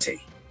 and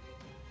 20?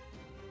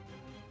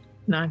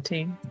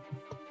 19.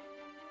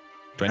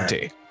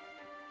 20.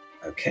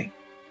 Okay.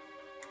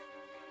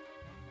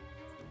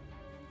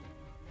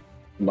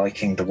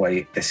 Liking the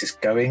way this is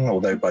going,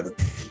 although by the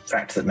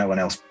fact that no one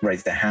else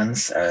raised their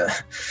hands,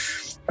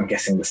 I'm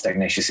guessing that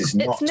Stagnacious is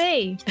not. It's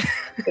me.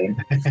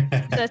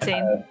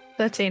 13.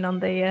 13 on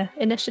the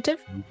initiative.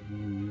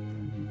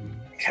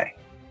 Okay.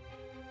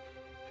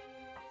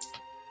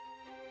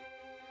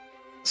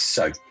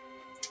 So,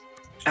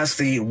 as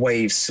the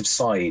waves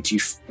subside, you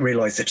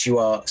realise that you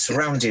are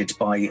surrounded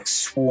by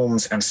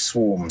swarms and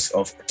swarms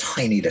of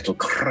tiny little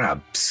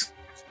crabs.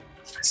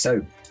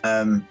 So,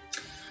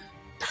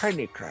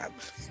 tiny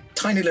crabs.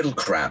 Tiny little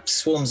crabs,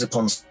 swarms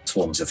upon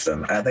swarms of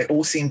them. They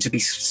all seem to be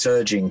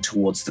surging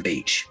towards the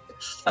beach.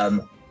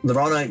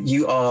 Lorana,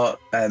 you are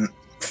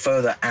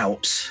further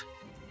out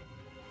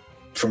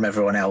from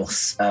everyone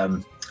else,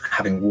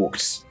 having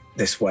walked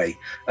this way.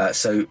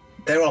 So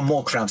there are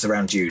more crabs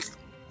around you,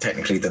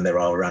 technically, than there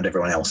are around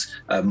everyone else.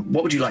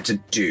 What would you like to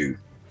do?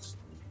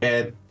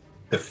 Get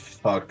the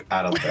fuck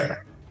out of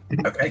there.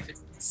 Okay.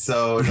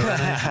 So,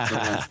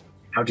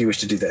 how do you wish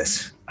to do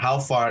this? How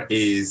far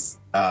is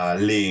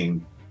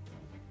Ling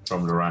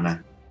from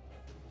Lorana?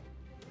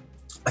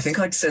 I think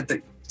I'd said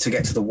that to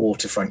get to the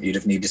waterfront, you'd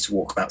have needed to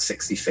walk about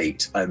 60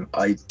 feet.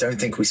 I don't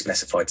think we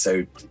specified,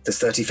 so does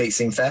 30 feet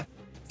seem fair?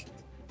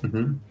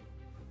 Mm-hmm.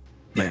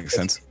 Makes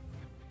sense.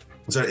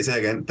 Sorry, say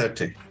again,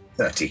 30.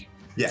 30.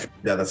 Yeah,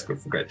 that's good.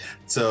 Great.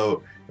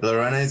 So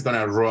Lorana is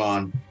gonna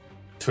run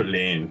to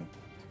Ling.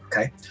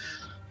 Okay.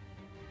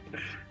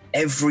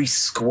 Every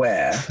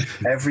square,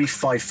 every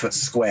 5-foot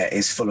square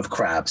is full of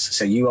crabs.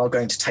 So you are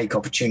going to take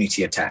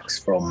opportunity attacks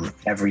from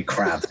every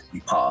crab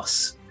you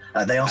pass.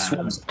 They are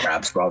swarms of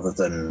crabs rather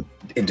than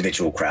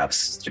individual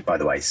crabs, by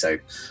the way. So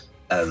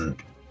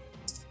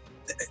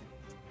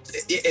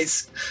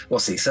it's, we'll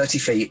see, 30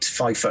 feet,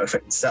 5 foot.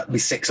 That would be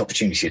 6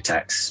 opportunity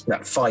attacks.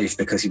 That 5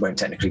 because you won't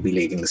technically be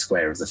leaving the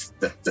square of the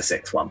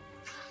 6th one.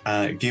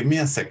 Give me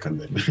a second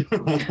then.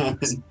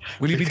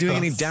 Will you be doing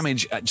any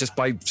damage just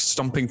by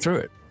stomping through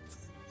it?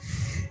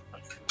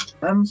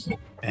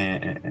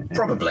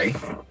 Probably,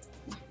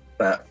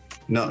 but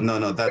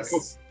no.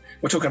 That's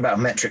we're talking about a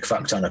metric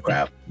fuck ton of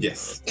crab.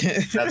 Yes,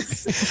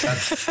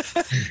 that's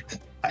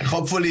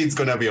hopefully it's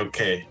gonna be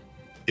okay.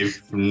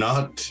 If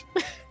not,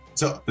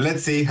 so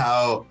let's see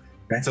how.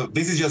 Okay. So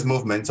this is just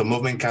movement. So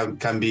movement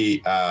can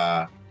be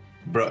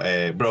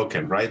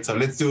broken, right? So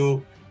let's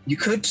do. You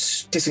could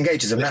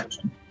disengage as an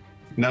action.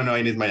 No,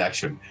 I need my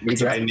action.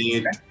 So I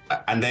need,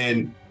 and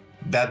then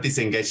that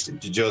disengage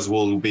just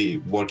will be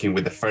working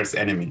with the first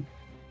enemy,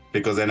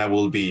 because then I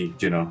will be,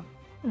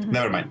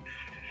 never mind.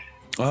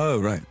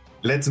 Oh, right.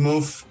 Let's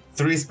move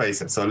 3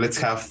 spaces. So let's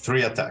have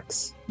 3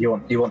 attacks. You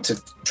want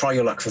to try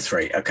your luck for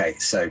 3. Okay,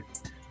 so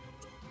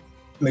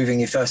moving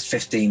your first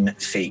 15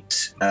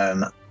 feet.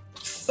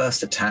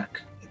 First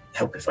attack.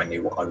 Help if I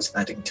knew what I was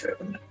adding to it,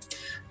 wouldn't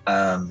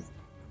it?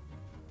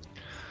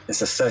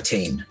 It's a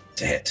 13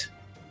 to hit.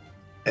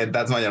 And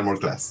that's my armor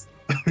class.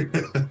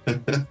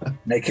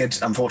 Naked,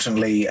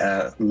 unfortunately,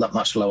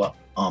 much lower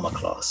armor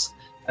class.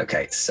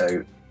 Okay,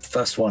 so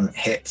first one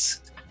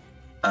hits,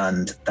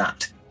 and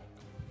that,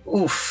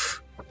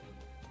 oof,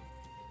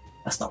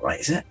 That's not right,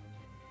 is it?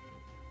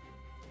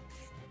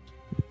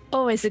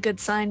 Always a good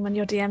sign when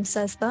your DM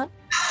says that.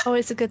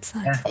 Always a good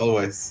sign. Yeah.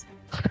 Always.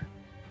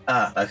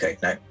 Okay,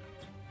 no.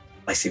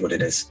 I see what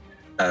it is.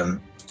 The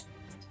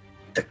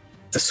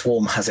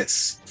swarm has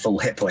its full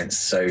hit points,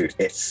 so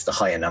it's the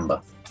higher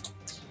number.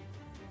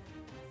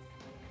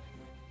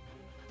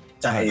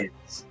 That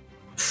is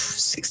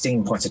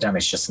 16 points of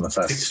damage just in the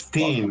first.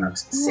 16.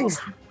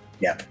 16.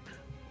 Yep.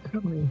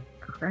 Holy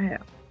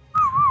crap.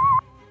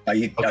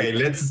 Okay,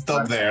 let's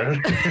stop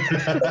there.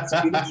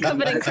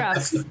 Covered in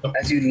crabs.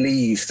 As you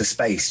leave the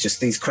space, just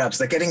these crabs,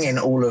 they're getting in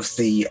all of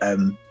the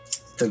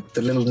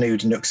little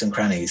nude nooks and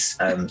crannies,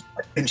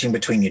 pinching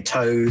between your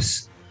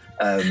toes,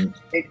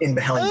 in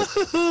behind.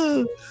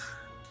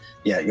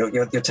 Yeah,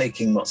 you're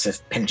taking lots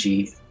of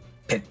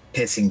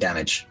piercing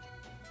damage.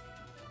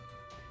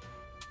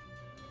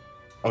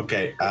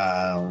 Okay,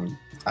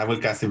 I will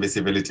cast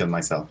invisibility on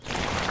myself.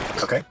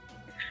 Okay.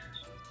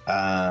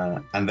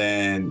 And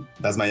then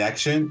that's my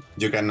action.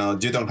 You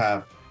don't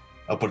have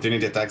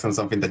opportunity attacks on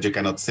something that you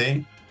cannot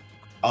see,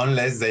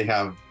 unless they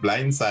have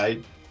blind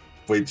sight,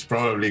 which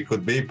probably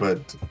could be,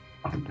 but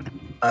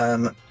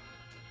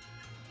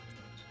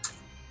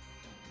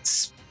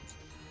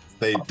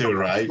they do,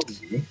 right?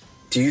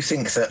 Do you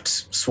think that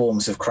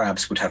swarms of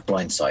crabs would have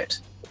blind sight?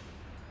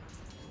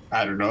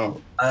 I don't know.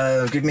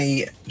 Give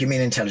me an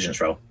intelligence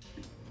roll.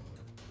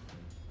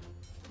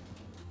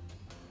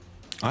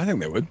 I think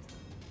they would.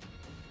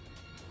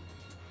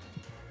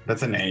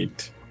 That's an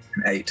 8.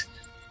 An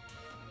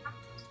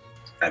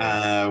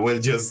 8. We'll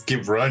just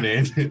keep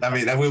running. I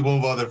mean, I will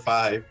move other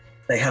 5.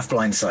 They have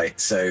blind sight,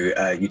 so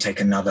you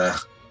take another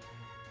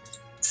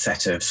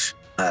set of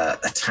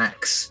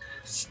attacks,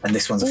 and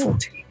this one's a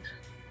 14.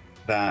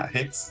 That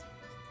hits.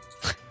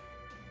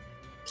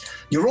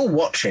 You're all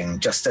watching,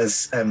 just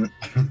as I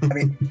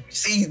mean, you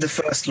see the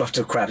first lot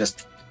of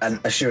crabs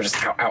and Ashura just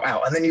ow, ow,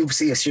 ow, and then you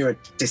see Ashura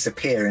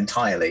disappear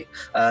entirely.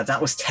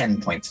 That was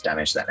 10 points of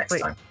damage that next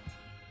time.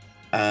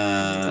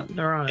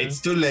 It's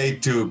too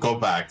late to go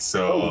back,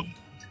 so...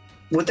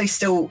 Would they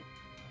still...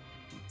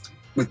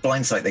 With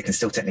blind sight, they can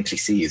still technically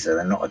see you, so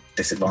they're not a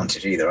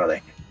disadvantage either, are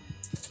they?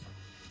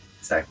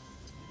 So...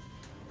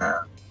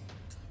 what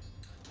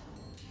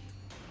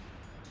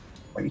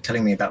are you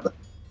telling me about the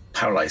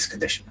paralyzed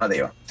condition? Oh, there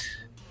you are.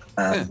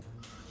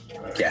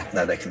 Yeah,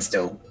 no, they can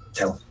still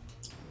tell.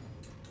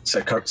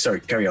 So, sorry,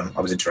 carry on.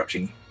 I was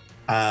interrupting you.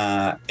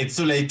 It's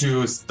too late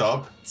to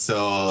stop,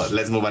 so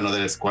let's move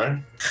another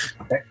square.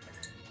 Okay.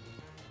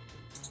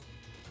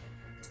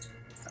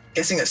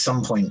 Guessing at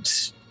some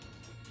point.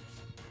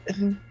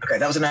 Okay,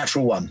 that was a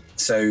natural 1.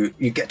 So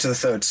you get to the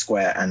third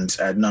square, and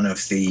none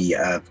of the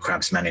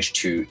crabs managed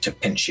to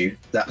pinch you.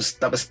 That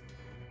was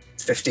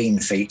 15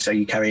 feet. Are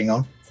you carrying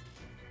on?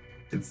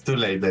 It's too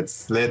late.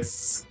 Let's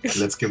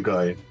keep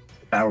going.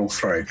 Barrel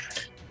throw.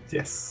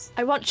 Yes.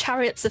 I want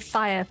Chariots of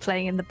Fire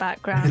playing in the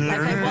background. Like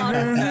I want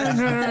an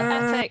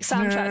epic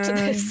soundtrack to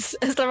this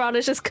as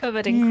Lorana's just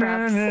covered in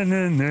crabs.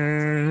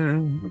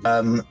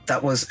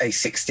 That was a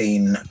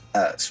 16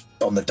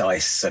 on the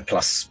dice, so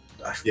plus.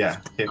 Yeah,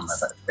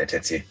 it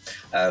hits you.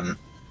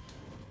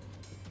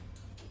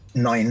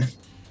 9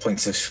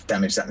 points of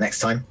damage that next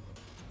time.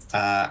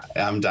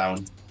 I'm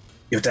down.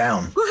 You're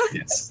down.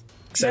 Yes.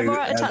 So no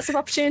more attacks of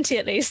opportunity,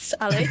 at least,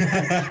 Ali.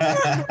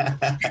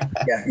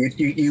 Yeah,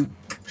 you.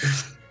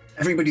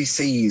 Everybody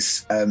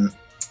sees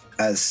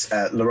as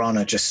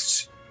Lorana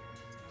just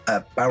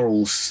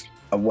barrels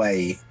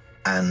away,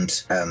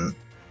 and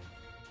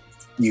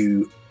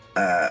you.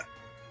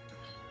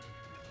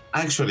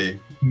 Actually,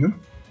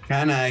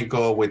 can I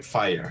go with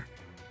fire?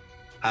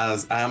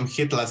 As I'm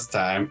hit last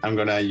time, I'm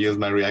gonna use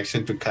my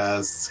reaction to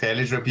cast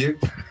Hellish Rebuke.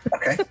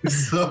 Okay.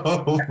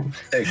 So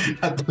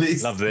at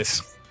least love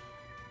this.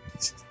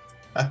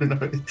 I don't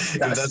know if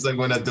that's what I'm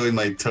gonna do in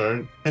my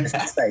turn. Is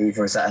that a save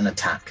or is that an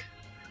attack?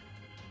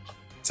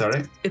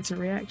 Sorry? It's a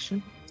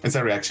reaction. It's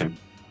a reaction.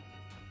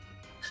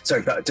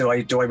 Sorry, but do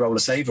I roll a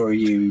save or are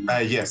you?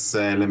 Yes.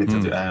 Let me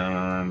tell you.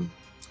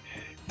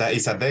 That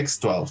is a Dex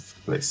 12,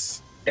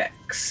 please.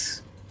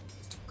 Dex.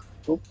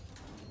 Cool.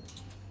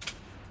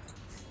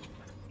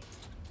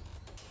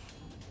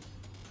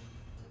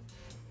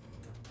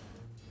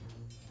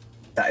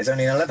 That is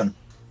only an 11.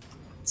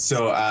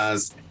 So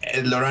as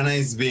Lorana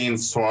is being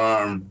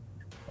swarmed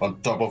on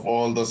top of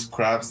all those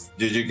crabs,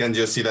 you can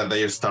just see that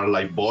they start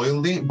like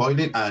boiling,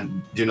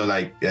 and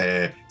like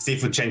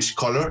seafood change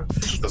color.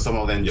 So some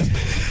of them just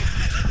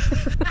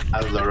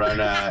as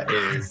Lorana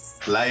is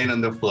lying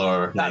on the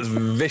floor. That's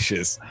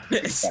vicious.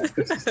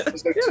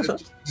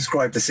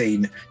 Describe the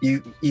scene.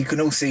 You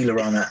can all see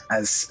Lorana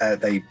as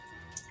they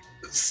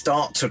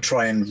start to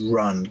try and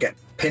run, get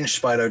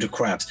pinched by a load of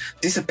crabs,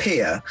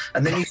 disappear,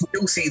 and then you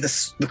still see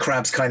the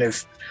crabs kind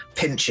of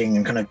pinching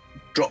and kind of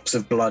drops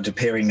of blood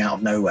appearing out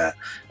of nowhere,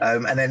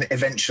 and then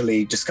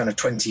eventually just kind of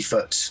 20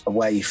 foot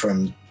away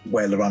from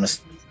where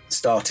Lorana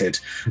started,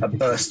 a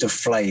burst of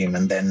flame,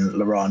 and then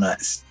Lorana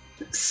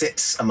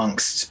sits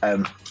amongst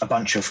a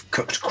bunch of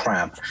cooked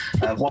crab.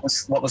 What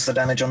was the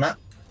damage on that?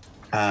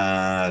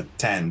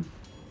 10.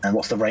 And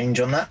what's the range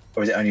on that?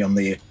 Or is it only on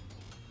the...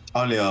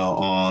 Only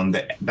on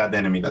that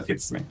enemy that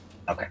hits me.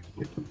 Okay.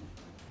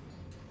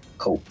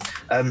 Cool.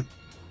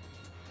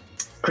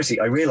 Chrissy,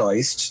 I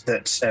realised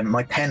that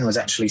my pen was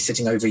actually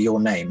sitting over your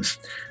name.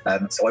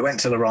 So I went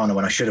to Lorana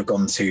when I should have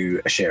gone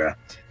to Ashira.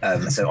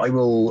 So I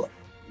will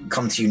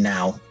come to you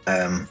now.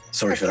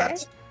 Sorry for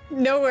that.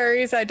 No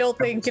worries. I don't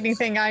think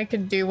anything I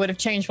could do would have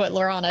changed what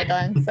Lorana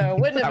done, so it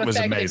wouldn't have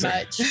affected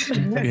much.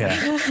 Yeah.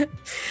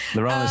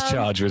 Lorana's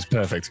charge was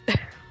perfect.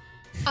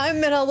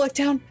 I'm gonna look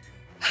down.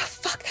 Oh,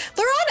 fuck,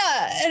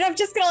 Lorana! And I'm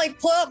just gonna like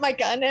pull out my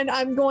gun and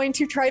I'm going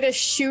to try to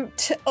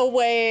shoot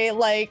away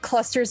like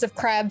clusters of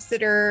crabs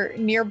that are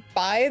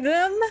nearby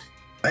them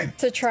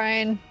to try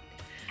and.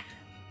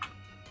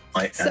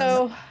 I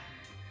am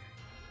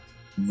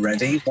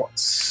ready.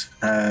 What's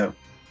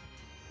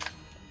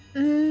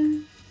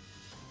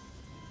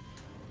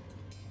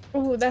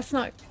Oh, that's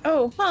not.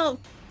 Oh, well,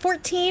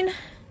 14.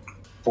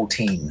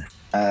 14.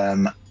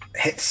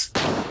 Hits.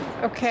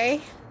 Okay.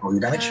 Roll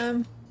your damage.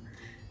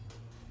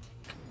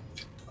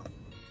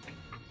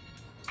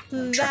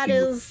 That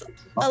is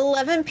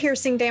 11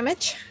 piercing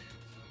damage.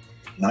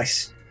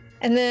 Nice.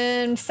 And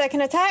then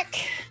second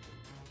attack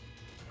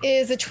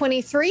is a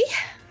 23.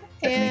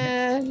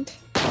 And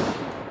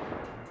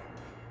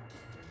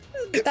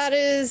that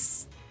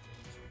is.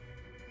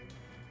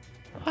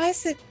 Why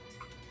is it?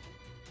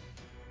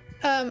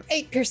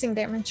 8 piercing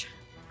damage.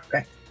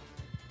 Okay.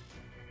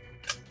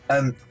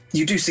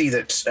 You do see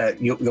that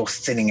you're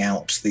thinning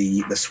out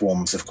the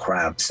swarms of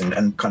crabs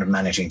and kind of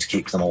managing to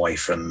keep them away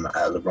from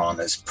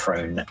Lorana's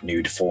prone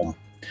nude form.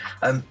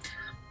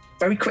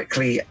 Very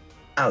quickly,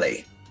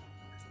 Ali.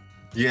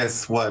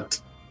 Yes,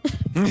 what?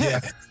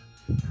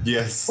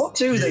 Yes. What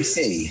do they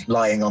see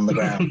lying on the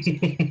ground?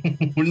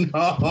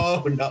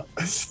 No.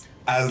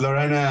 As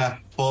Lorana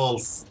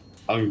falls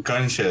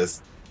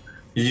unconscious,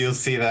 you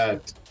see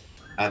that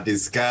a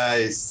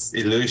disguise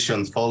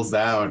illusion falls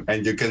down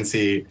and you can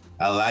see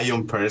a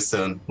lion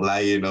person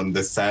lying on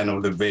the sand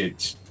of the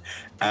beach.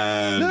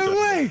 And no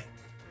way!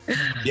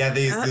 Yeah,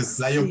 this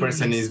lion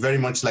person is very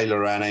much like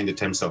Lorana in the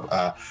terms of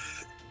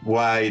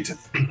white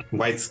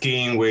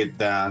skin with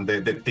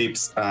the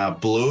tips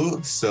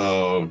blue.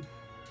 So,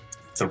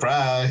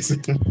 surprise!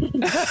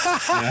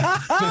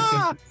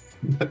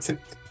 That's it.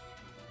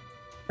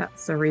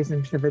 That's the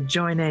reason for the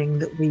joining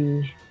that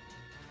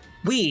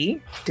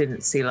we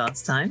didn't see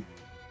last time.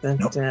 But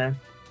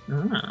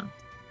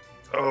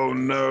Oh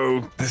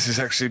no, this is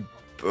actually.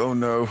 Oh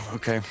no.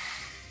 Okay.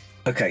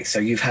 Okay, so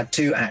you've had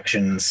 2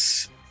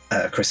 actions,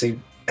 Chrissy.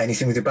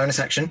 Anything with your bonus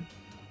action?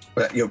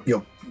 Well,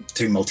 you're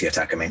 2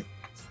 multi-attack. I mean.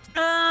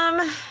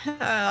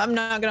 I'm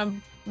not gonna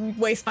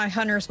waste my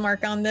hunter's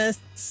mark on this.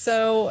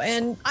 So,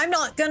 and I'm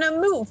not gonna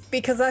move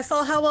because I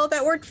saw how well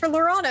that worked for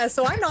Lorana.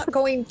 So I'm not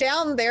going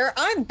down there.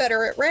 I'm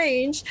better at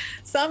range.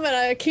 So I'm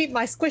gonna keep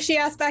my squishy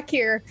ass back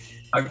here.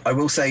 I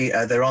will say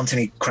there aren't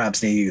any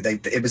crabs near you.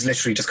 It was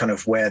literally just kind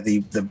of where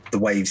the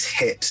waves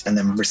hit and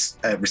then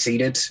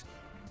receded,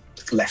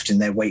 left in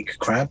their wake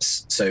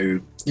crabs. So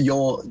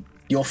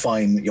you're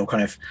fine. You're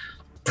kind of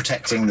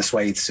protecting the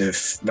swathes of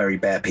very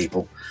bare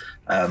people.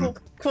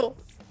 Cool.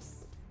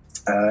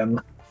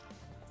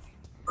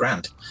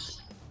 Grand.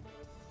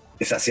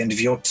 If that's the end of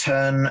your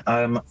turn,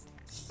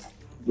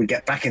 we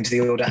get back into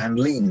the order and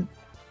lean.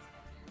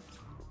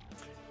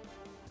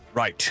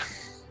 Right.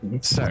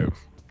 So.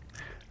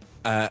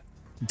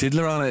 Did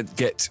Lorana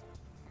get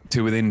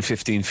to within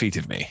 15 feet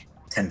of me?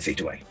 10 feet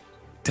away.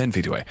 10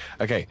 feet away.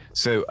 Okay,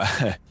 so...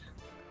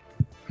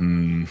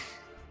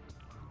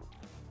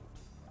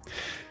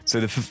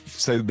 So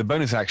the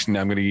bonus action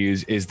I'm going to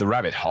use is the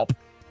rabbit hop,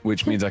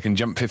 which means I can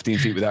jump 15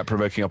 feet without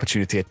provoking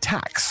opportunity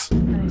attacks.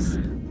 Nice.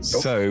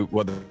 So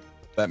what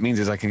that means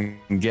is I can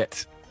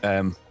get...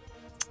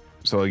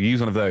 so I'll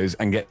use one of those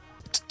and get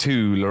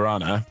to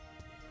Lorana,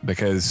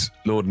 because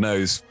Lord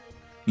knows...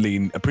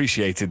 Lean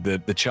appreciated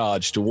the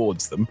charge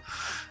towards them.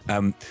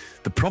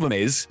 The problem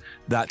is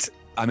that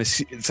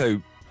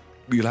so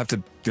you'll have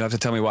to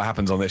tell me what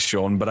happens on this,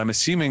 Sean. But I'm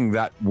assuming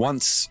that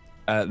once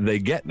they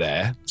get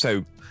there,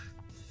 so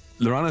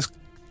Lorana's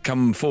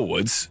come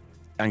forwards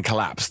and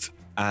collapsed,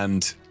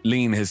 and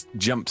Lean has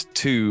jumped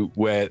to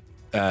where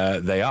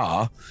they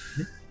are.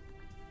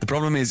 The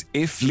problem is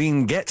if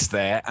Lean gets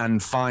there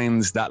and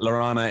finds that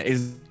Lorana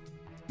is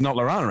not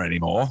Lorana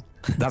anymore,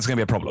 that's going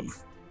to be a problem.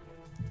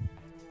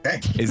 Okay.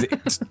 Is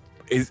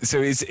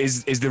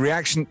the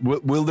reaction?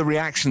 Will the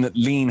reaction that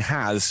Lean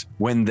has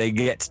when they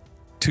get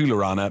to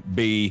Lorana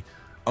be,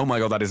 "Oh my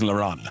god, that isn't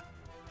Lorana"?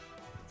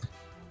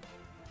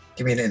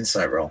 Give me an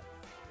insight roll.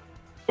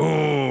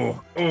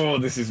 Oh,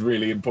 this is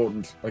really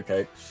important.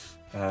 Okay,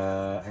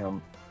 hang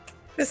on.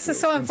 This is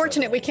so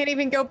unfortunate. We can't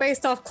even go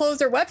based off clothes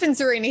or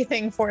weapons or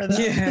anything for them.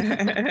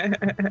 Yeah.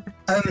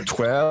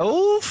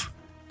 12.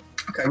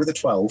 Okay, with a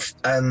 12,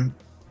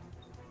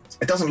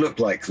 it doesn't look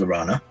like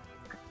Lorana.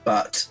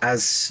 But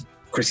as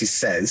Chrissy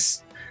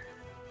says,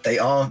 they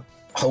are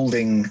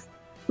holding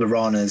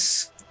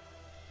Lorana's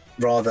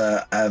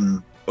rather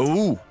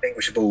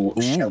distinguishable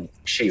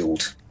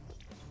shield.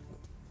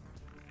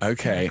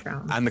 Okay.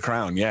 And the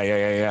crown.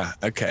 Yeah.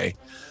 Okay.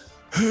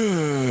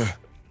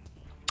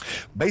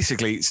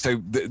 Basically,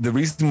 so the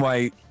reason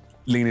why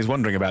Lean is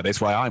wondering about this,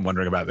 why I'm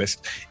wondering about this,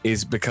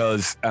 is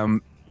because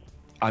I'm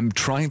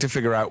trying to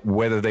figure out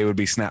whether they would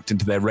be snapped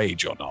into their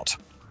rage or not.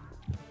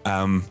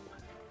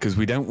 Because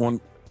we don't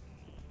want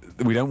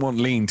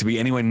Lean to be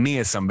anywhere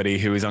near somebody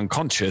who is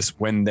unconscious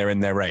when they're in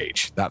their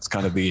rage. That's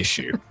kind of the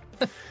issue.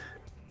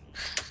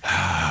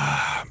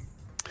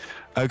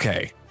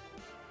 Okay.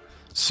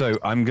 So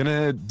I'm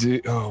gonna do.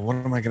 Oh, what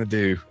am I gonna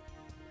do?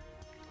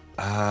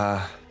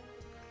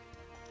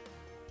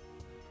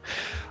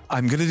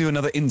 I'm going to do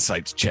another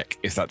insight check,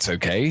 if that's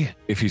okay,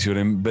 if you see what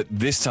I mean. But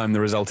this time the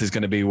result is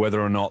going to be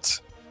whether or not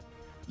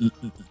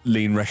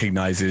Lean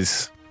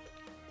recognizes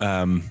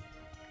whether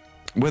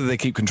they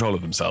keep control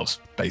of themselves,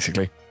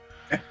 basically.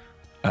 Okay.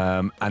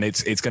 And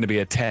it's going to be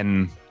a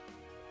 10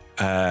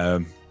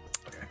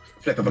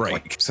 Flip of a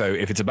break. coin. So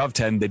if it's above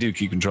 10, they do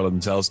keep control of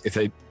themselves. If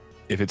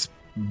it's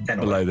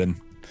below, then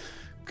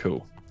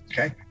cool.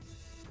 Okay.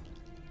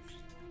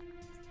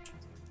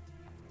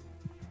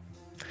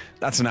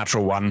 That's a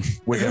natural one.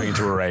 We're going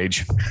into a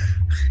rage.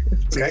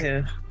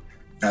 Okay.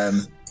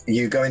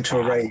 You go into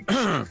a rage,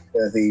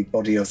 the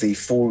body of the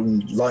fallen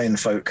lion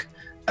folk,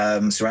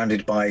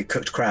 surrounded by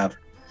cooked crab.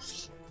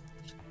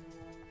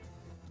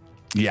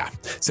 Yeah.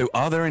 So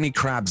are there any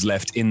crabs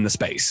left in the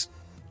space?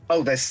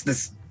 Oh, there's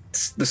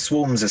the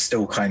swarms are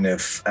still kind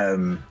of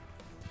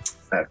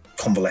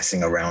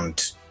convalescing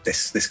around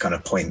this kind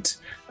of point.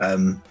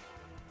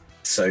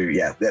 So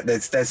yeah,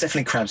 there's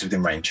definitely crabs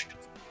within range.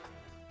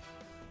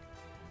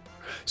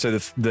 So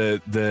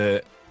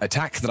the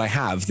attack that I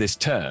have this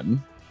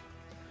turn.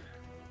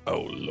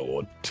 Oh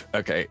Lord.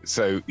 Okay.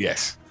 So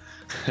yes.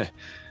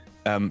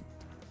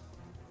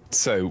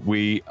 So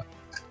we.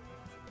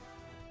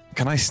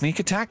 Can I sneak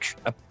attack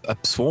a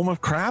swarm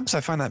of crabs?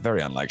 I find that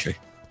very unlikely.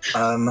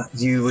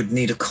 You would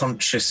need a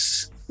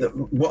conscious.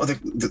 What are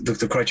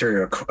the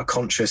criteria? A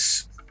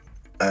conscious.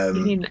 You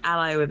need an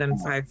ally within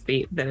 5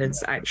 feet that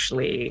is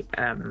actually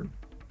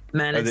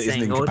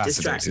menacing or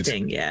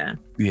distracting. Yeah.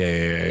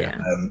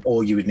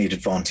 Or you would need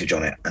advantage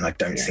on it, and I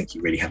don't think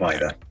you really have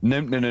either.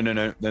 No,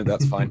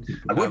 that's fine.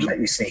 I would let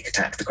you sneak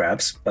attack the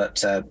crabs,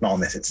 but not on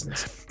this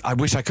instance. I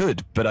wish I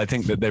could, but I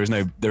think that there is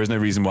no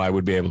reason why I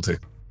would be able to.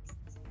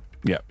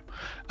 Yeah.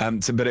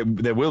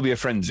 There will be a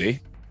frenzy.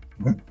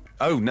 Mm-hmm.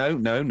 Oh no!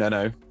 No, I'm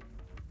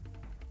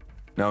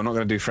not going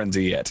to do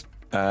frenzy yet.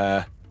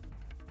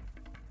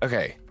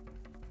 Okay.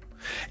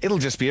 It'll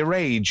just be a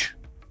rage.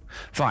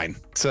 Fine.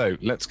 So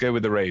let's go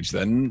with the rage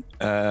then.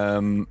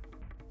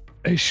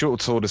 A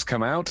short sword has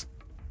come out.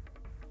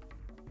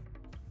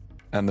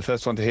 And the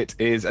first one to hit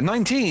is a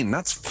 19.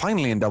 That's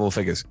finally in double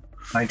figures.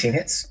 19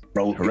 hits.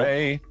 Roll.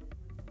 Hooray.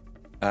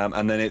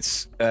 And then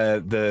it's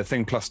the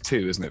thing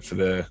 +2, isn't it? For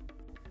the...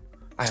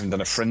 I haven't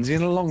done a frenzy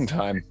in a long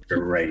time. The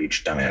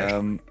rage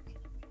damage.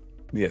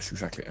 Yes,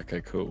 exactly. Okay,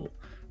 cool.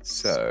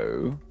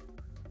 So...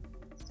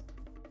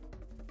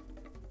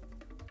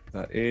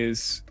 that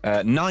is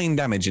 9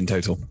 damage in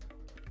total.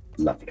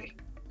 Lovely.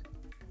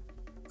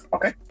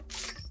 Okay.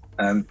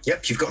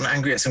 Yep, you've gotten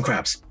angry at some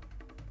crabs.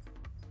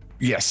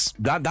 Yes,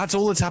 that's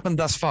all that's happened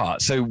thus far.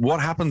 So what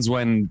happens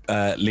when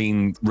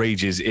Lean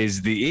rages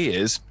is the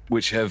ears,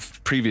 which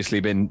have previously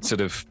been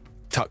sort of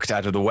tucked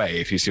out of the way,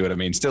 if you see what I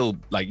mean, still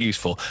like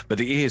useful, but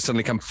the ears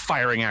suddenly come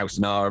firing out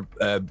and are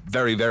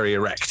very, very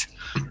erect.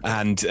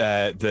 And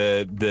a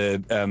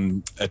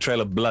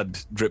trail of blood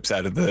drips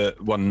out of the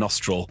one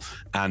nostril,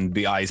 and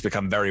the eyes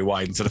become very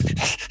wide and sort of.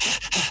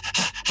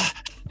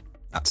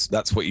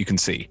 That's what you can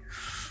see.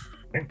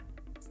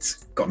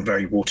 It's gotten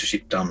very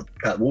Watership down.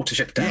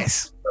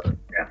 Yes.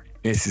 Yeah.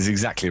 This is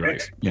exactly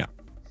right. Yeah.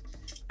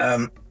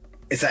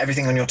 Is that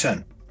everything on your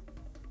turn?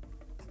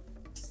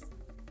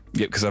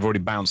 Yeah, because I've already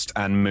bounced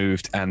and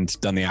moved and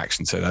done the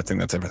action, so I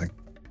think that's everything.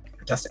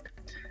 Fantastic.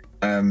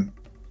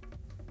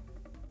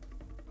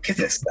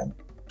 Kithis, then.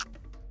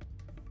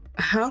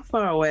 How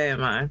far away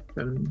am I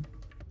from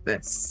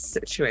this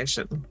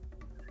situation?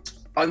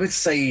 I would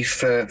say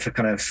for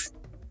kind of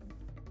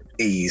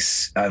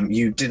ease,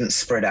 you didn't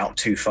spread out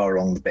too far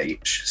along the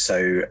beach,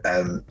 so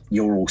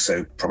you're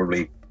also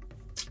probably,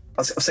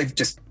 I'll say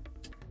just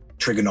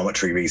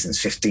trigonometry reasons,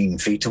 15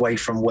 feet away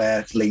from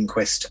where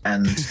Leanquist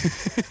and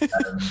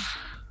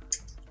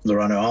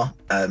Lorana are,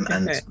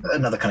 and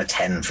another kind of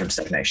 10 from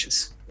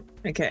Stagnacious.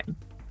 Okay.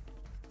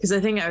 Because I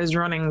think I was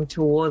running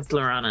towards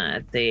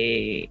Lorana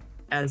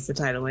as the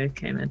tidal wave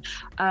came in.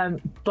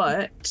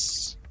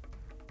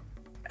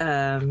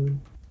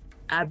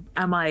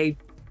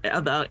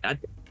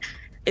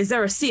 Is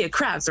there a sea of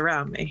crabs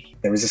around me?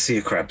 There is a sea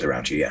of crabs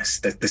around you, yes.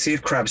 The sea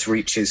of crabs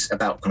reaches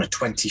about kind of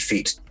 20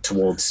 feet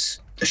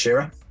towards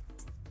Ashira.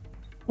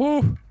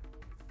 Ooh.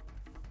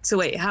 So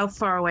wait, how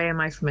far away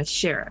am I from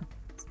Ashira?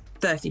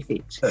 30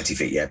 feet. 30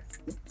 feet, yeah.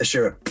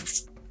 Ashira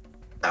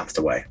bounced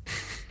away.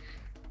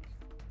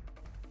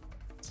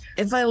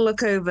 If I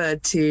look over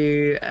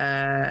to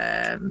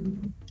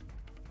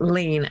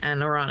Lean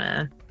and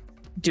Lorana,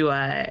 do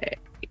I...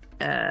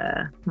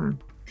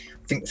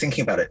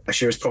 thinking about it,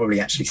 Ashira's probably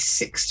actually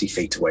 60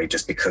 feet away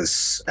just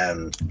because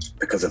of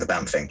the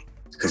bamfing.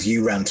 Because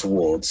you ran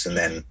towards and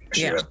then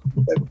Ashira.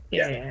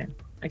 Yeah.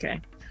 Okay.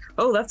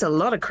 Oh, that's a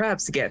lot of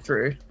crabs to get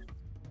through.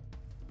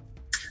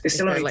 It's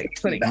still only like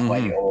 20 that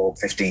way or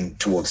 15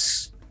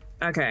 towards.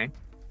 Okay.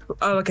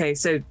 Oh, okay.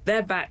 So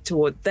they're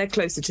they're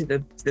closer to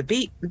the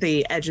beach,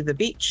 the edge of the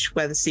beach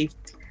where the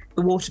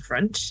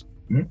waterfront,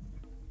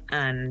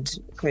 and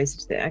closer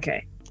to the.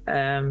 Okay.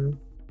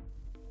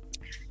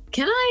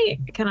 Can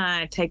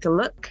I take a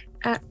look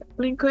at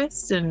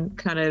Linquist and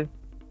kind of?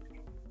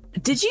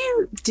 Did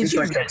you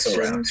checks all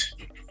round.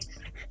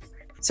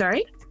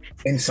 Sorry.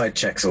 Inside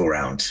checks all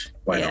round.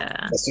 Why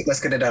not? Let's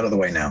get it out of the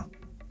way now.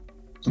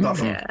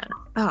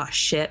 Oh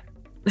shit!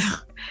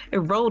 It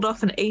rolled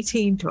off an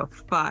 18 to a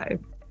 5,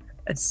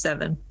 a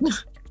 7.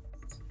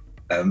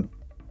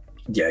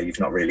 Yeah, you've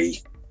not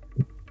really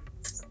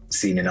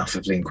seen enough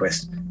of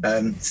Linquist.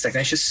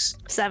 Stagnacious?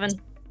 7.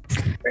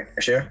 Okay,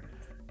 Ashira?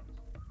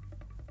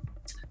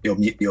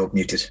 You're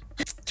muted.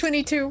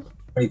 22.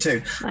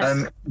 22.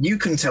 Nice. You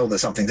can tell that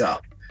something's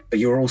up, but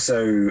you're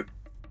also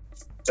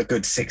a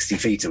good 60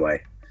 feet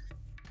away.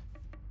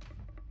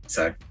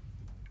 So,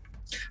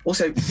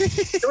 also, do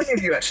any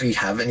of you actually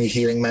have any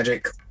healing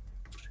magic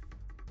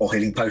or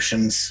healing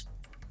potions?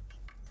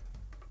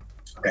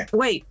 Okay.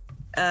 Wait,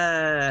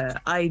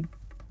 I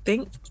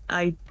think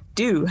I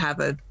do have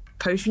a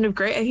potion of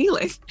greater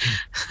healing.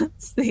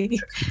 Let's see.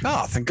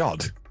 Oh, thank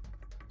God.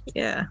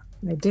 Yeah,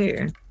 I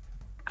do.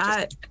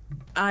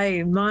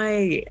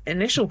 My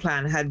initial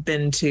plan had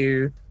been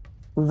to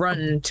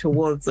run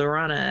towards the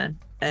runner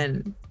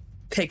and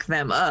pick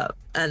them up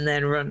and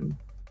then run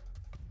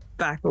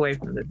back away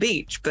from the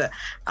beach, but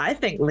I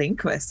think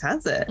Linquist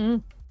has it.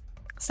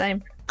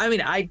 Same. I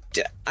mean, I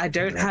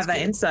don't have that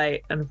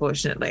insight,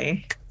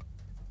 unfortunately.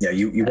 Yeah,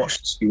 you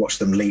watched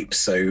them leap,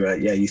 so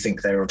yeah, you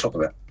think they're on top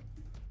of it.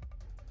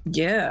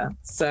 Yeah.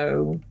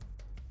 So,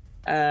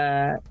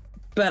 but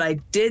I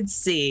did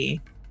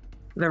see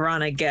the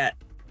runner get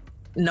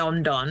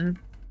nommed on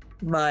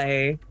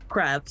by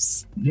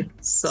crabs.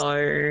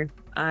 So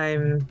I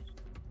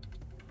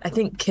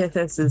think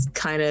Kithis is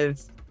kind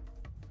of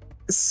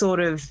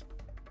sort of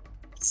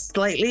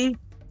slightly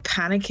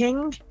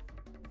panicking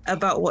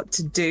about what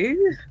to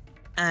do,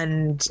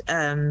 and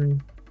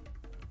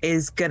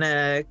is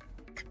gonna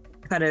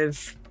kind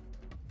of,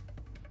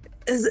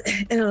 is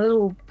in a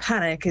little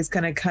panic, is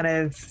gonna kind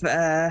of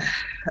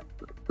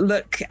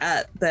look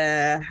at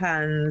their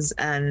hands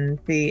and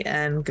feet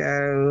and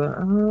go,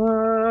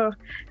 oh,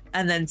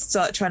 and then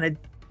start trying to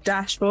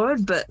dash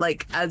forward. But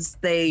like as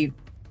they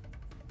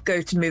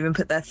go to move and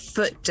put their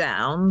foot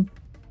down,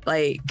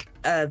 like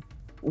a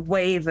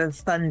wave of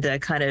thunder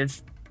kind of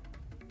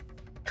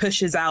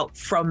pushes out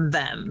from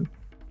them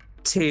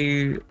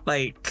to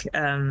like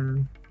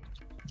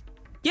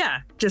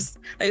just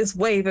like this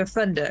wave of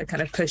thunder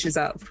kind of pushes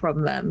out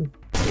from them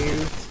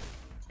to.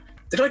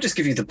 Did I just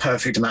give you the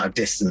perfect amount of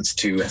distance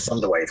to a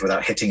thunderwave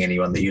without hitting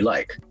anyone that you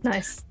like?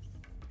 Nice.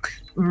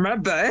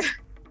 Remember?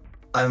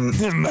 I'm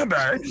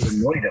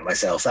annoyed at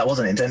myself. That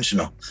wasn't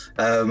intentional.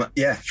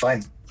 Yeah,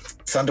 fine.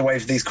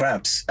 Thunderwave these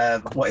crabs.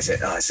 What is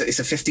it? It's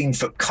a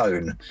 15-foot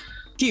cone.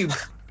 Cube.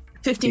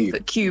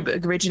 15-foot cube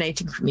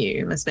originating from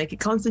you. Must make a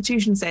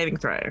Constitution saving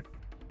throw.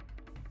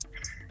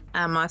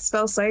 And my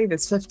spell save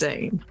is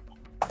 15.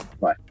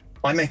 Right.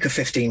 I make a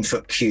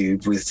 15-foot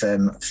cube with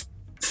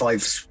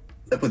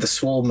with a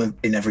swarm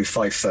in every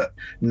 5 foot,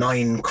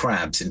 9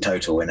 crabs in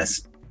total in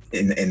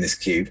this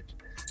cube.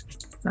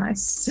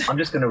 Nice. I'm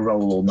just going to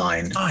roll all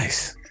 9.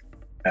 Nice.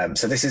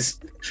 So this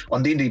is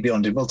on D&D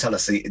Beyond. It will tell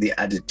us the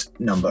added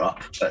number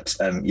up, but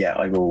yeah,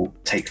 I will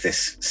take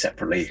this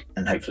separately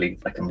and hopefully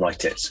I can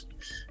write it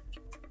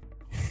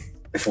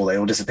before they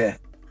all disappear.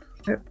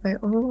 They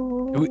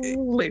all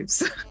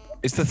lose.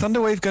 Is the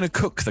thunderwave going to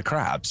cook the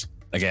crabs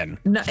again?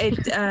 No,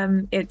 it's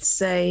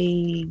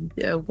a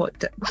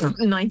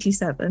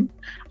 97.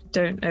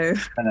 Don't know.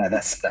 No,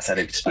 that's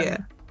added.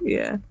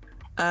 Yeah.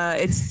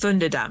 It's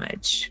thunder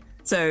damage,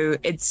 so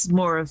it's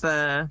more of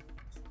a.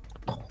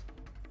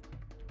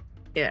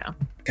 Yeah.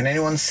 Can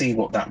anyone see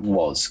what that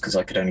was? Because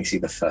I could only see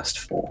the first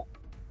 4.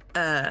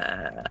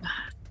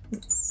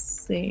 Let's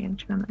see. I'm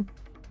trying to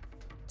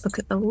look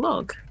at the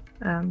log.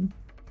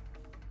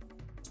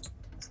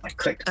 I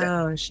clicked it.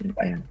 Oh shit!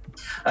 Yeah.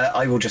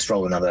 I will just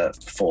roll another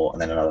 4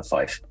 and then another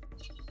 5.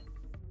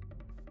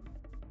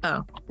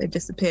 Oh, they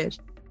disappeared.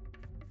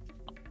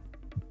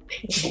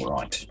 All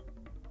right.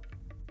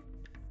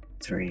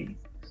 3,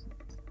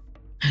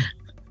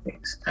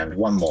 6, and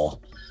 1 more.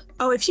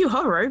 Oh, if you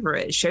hover over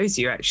it, it shows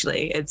you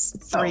actually. It's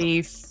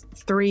 3,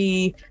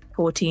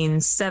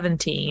 14,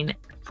 17,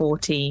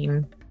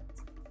 14,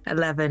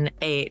 11,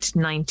 8,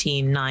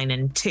 19, 9,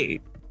 and 2.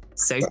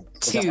 So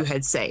 2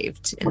 had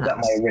saved. Was that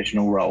my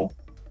original roll?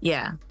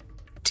 Yeah,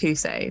 2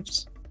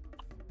 saved.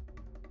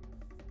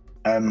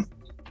 I'm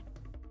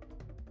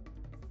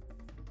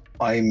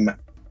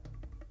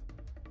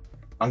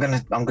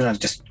gonna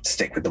just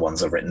stick with the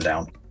ones I've written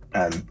down.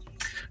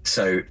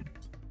 So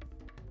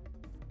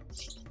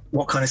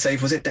what kind of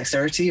save was it?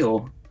 Dexterity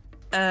or?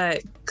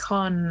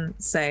 Con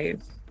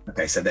save.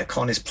 Okay, so their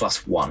con is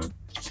 +1.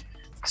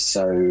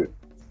 So,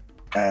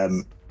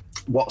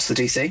 what's the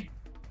DC?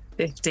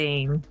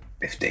 15.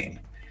 15.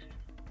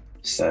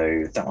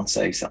 So that one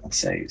saves,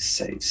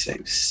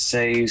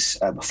 saves.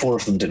 4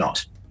 of them do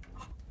not.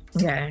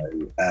 Okay.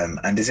 So,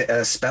 and is it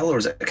a spell or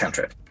is it a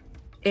cantrip?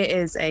 It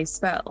is a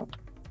spell.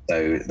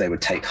 So they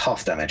would take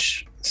half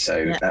damage. So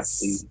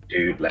Yes.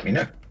 do let me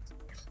know.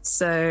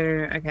 So,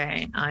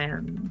 okay, I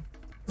am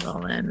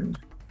rolling.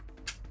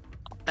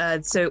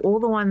 So all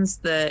the ones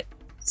that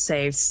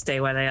save stay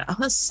where they are. Oh,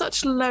 that's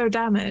such low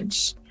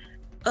damage.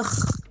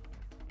 Ugh.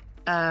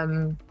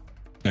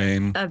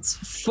 That's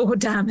 4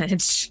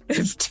 damage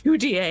of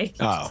 2d8.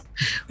 Oh.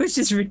 Which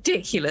is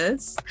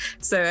ridiculous.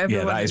 So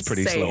everyone that is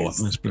pretty slow.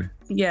 That's pretty...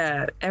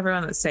 Yeah,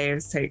 everyone that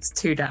saves takes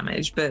 2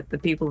 damage, but the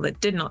people that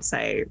did not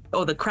save,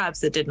 or the crabs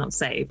that did not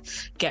save,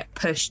 get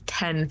pushed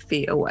 10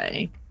 feet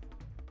away.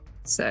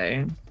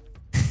 So,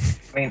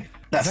 I mean,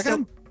 that's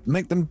going to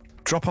make them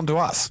drop onto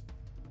us.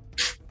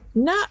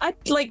 no,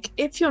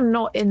 if you're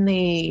not in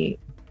the,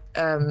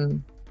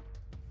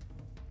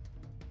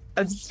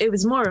 it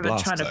was more of a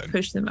Blast trying zone. to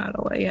push them out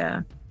of the way.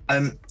 Yeah.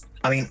 I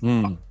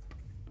mean,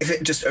 if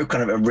it just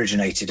kind of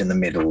originated in the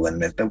middle, then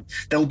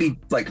there'll be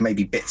like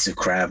maybe bits of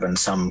crab and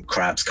some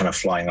crabs kind of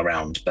flying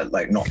around, but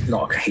like not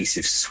a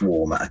cohesive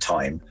swarm at a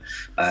time.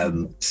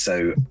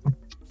 So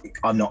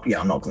I'm not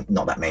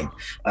that mean.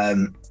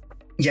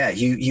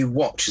 You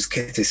watch as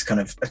Kithis kind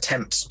of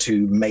attempts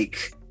to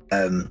make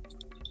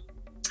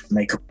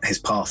his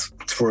path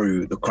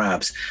through the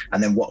crabs,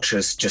 and then watch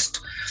as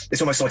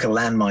it's almost like a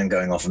landmine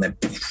going off, and then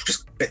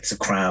just bits of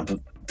crab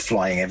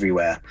flying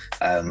everywhere.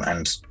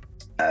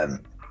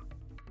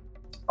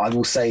 I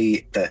will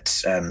say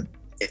that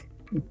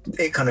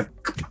it kind of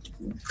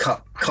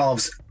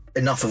carves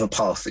enough of a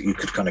path that you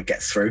could kind of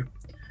get through.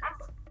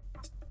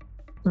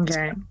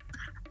 Okay.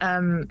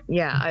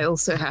 I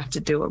also have to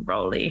do a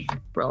roll.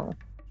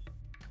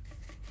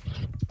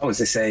 Oh, is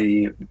this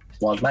a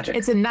wild magic?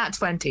 It's a nat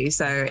 20,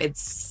 so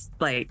it's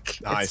like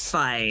Nice. it's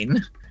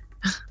fine.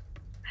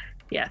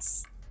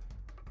 Yes.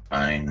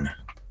 Fine.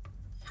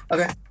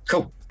 Okay,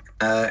 cool.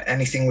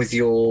 Anything with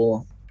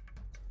your...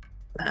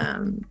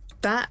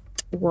 That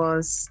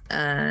was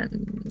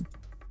an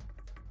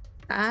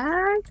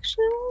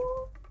action?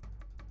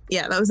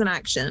 Yeah, that was an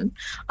action.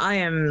 I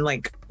am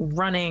like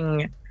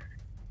running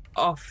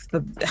off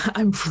the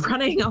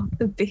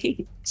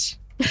beach.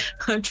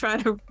 I'm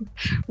trying to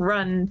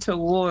run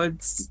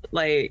towards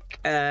my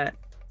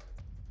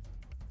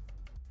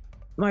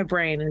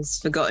brain has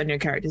forgotten your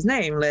character's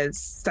name, Liz.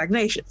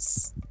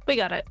 Stagnacious. We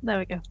got it. There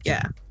we go.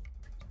 Yeah.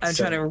 I'm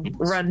trying to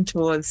run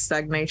towards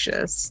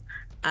Stagnacious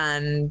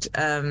and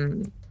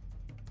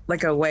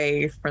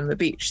away from the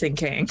beach,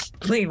 thinking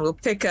Lean will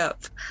pick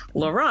up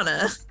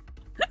Lorana.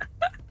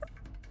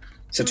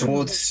 So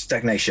towards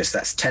Stagnacious,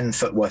 that's 10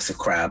 foot worth of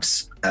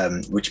crabs,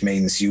 which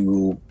means you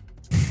will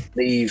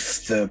leave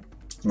the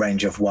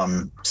range of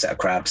one set of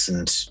crabs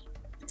and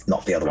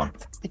not the other one.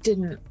 I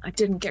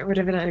didn't get rid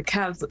of any of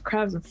the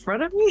crabs in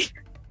front of me.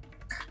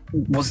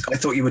 I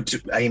thought you were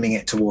aiming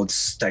it towards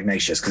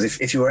Stagnacious,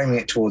 because if you were aiming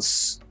it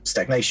towards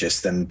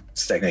Stagnacious, then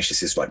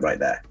Stagnacious is like right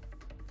there.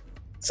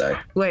 So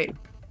wait.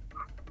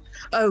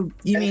 Oh,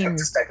 you mean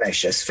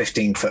Stagnacious,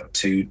 15 foot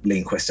to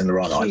Leanquist and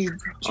Lorana. cube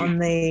on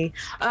the?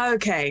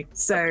 Okay,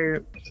 so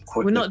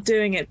we're not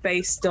doing it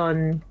based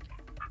on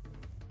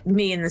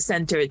me in the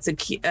center. It's a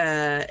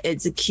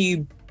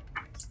cube.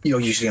 You're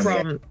usually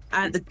on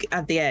at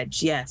the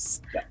edge.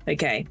 Yes. Yeah.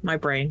 Okay, my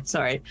brain.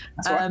 Sorry.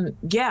 That's all right.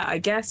 Yeah, I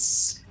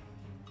guess.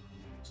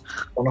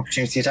 One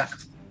opportunity attack.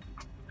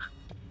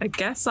 I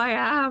guess I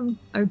am.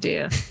 Oh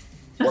dear.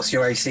 What's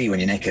your AC when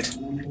you're naked?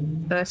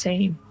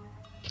 13.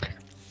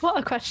 What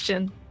a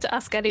question to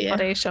ask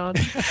anybody, Sean.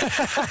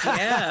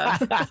 Yeah.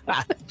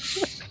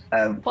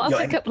 What a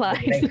pickup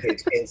line.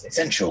 Naked is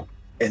essential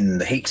in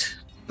the heat.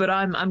 But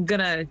I'm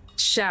gonna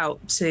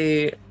shout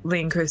to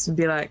Leanquist and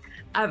be like,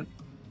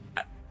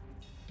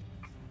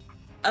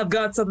 I've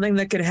got something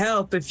that could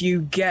help if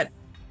you get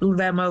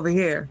them over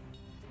here.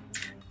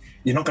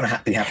 You're not going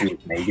to be happy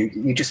with me.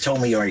 You just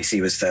told me your AC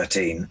was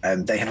 13,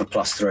 and they have a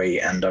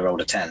 +3, and I rolled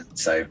a 10.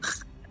 So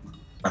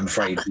I'm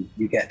afraid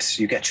you get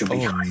your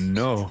behind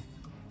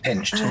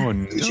pinched. Oh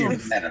no! To the tune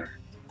of 11.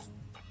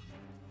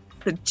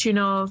 The tune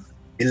of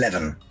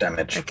 11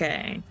 damage.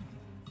 Okay.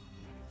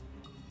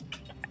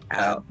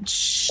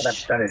 Ouch.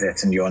 That is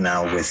it, and you're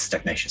now with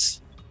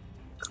Stagnacious.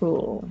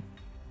 Cool.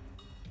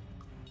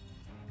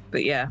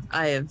 But yeah,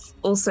 I have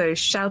also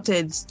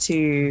shouted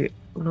to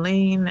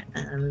Lean,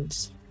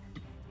 and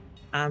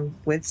I'm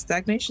with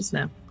Stagnacious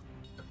now.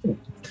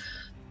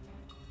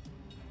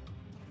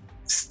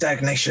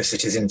 Stagnacious,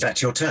 it is in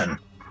fact your turn.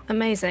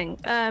 Amazing.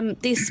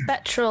 These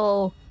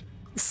spectral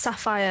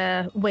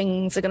sapphire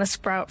wings are going to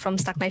sprout from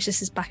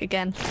Stagnacious's back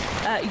again.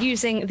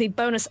 Using the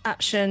bonus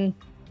action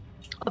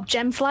of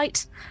Gem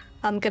Flight,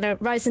 I'm going to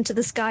rise into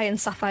the sky, and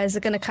sapphires are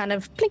going to kind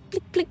of blink,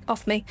 blink, blink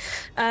off me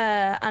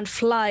and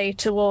fly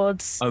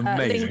towards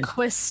Amazing.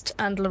 Linquist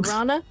and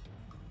Lorana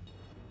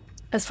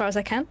as far as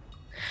I can.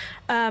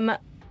 I'm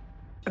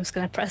just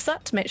going to press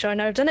that to make sure I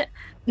know I've done it.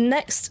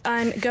 Next,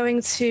 I'm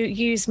going to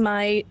use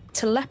my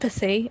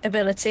telepathy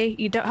ability.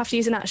 You don't have to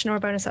use an action or a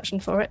bonus action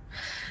for it.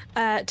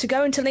 To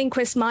go into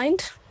Lindquist's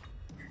mind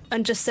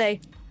and just say,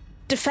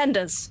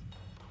 defenders.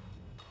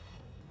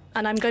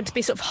 And I'm going to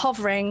be sort of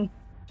hovering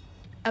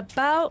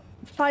about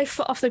 5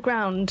 foot off the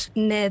ground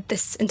near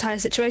this entire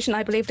situation.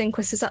 I believe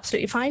Lindquist is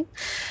absolutely fine.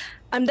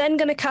 I'm then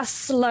going to cast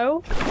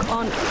slow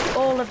on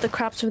all of the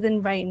crabs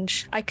within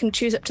range. I can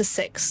choose up to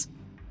 6.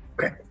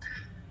 Okay.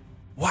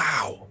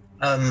 Wow.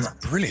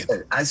 Brilliant.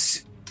 So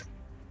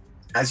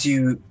as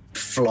you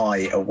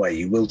fly away,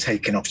 you will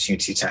take an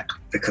opportunity attack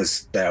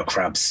because there are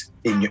crabs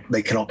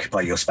they can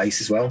occupy your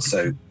space as well.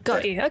 So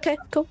got you. Okay,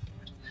 cool.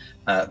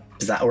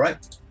 Is that all right?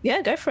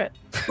 Yeah, go for it.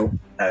 Cool.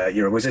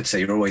 You're a wizard, so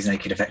you're always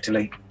naked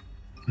effectively.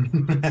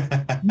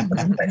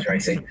 Thanks,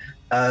 Racy.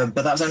 But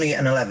that was only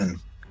an 11.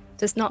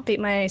 Does not beat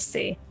my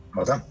AC.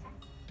 Well done.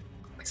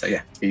 So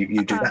yeah,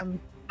 you do that.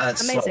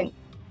 Amazing. So,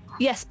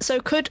 yes, so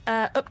could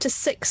up to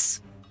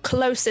 6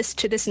 closest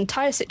to this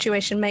entire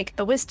situation make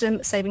a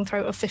wisdom saving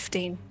throw of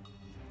 15?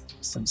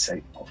 Some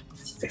save of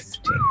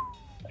 15.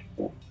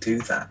 We'll do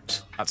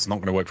that. That's not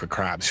going to work for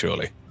crabs,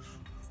 surely.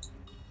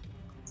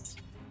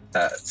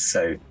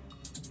 So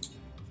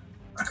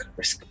I could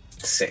risk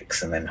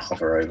 6 and then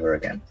hover over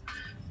again.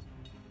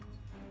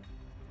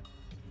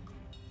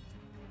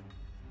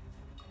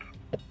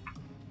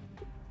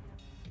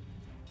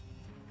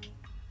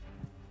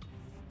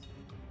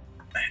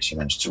 I actually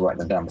managed to write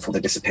them down before they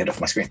disappeared off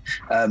my screen.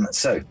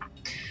 So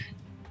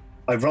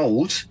I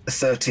rolled a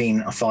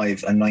 13, a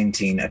 5, a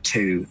 19, a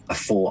 2, a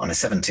 4, and a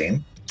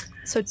 17.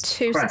 So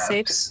 2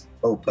 succeeds.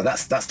 Oh, but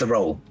that's the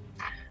roll.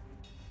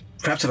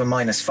 Crabs have a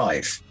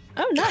 -5.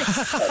 Oh,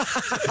 nice.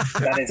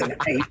 That is an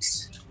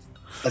 8,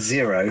 a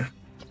 0,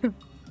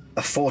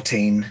 a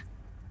 14,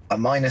 a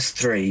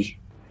 -3,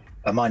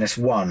 a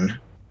 -1,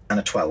 and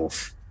a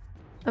 12.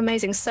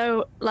 Amazing.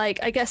 So, like,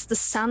 I guess the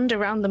sand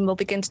around them will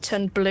begin to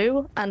turn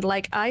blue and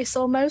like ice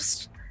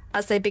almost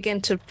as they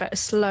begin to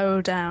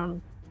slow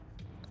down.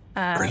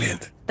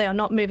 Brilliant. They are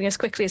not moving as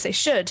quickly as they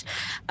should.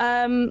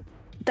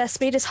 Their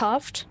speed is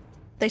halved.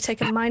 They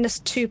take a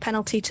 -2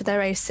 penalty to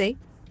their AC.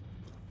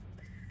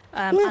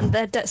 And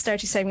their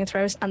dexterity saving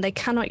throws, and they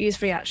cannot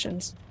use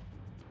reactions.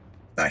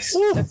 Nice.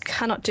 So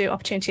cannot do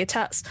opportunity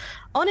attacks.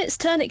 On its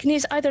turn, it can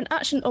use either an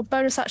action or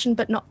bonus action,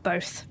 but not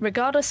both.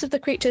 Regardless of the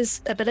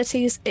creature's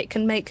abilities, it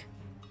can't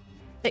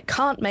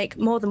make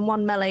more than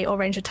 1 melee or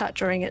range attack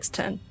during its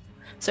turn.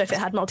 So if it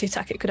had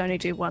multi-attack, it could only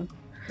do 1.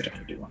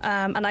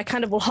 And I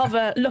kind of will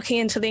hover, looking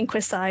into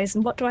Lindquist's eyes.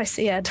 And what do I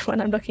see, Ed,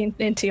 when I'm looking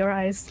into your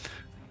eyes?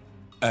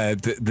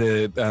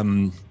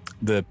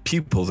 The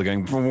pupils are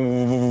going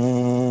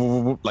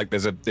like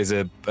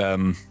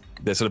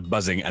they're sort of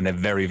buzzing and they're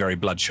very, very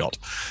bloodshot.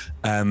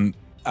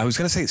 I was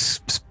going to say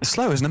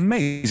slow is an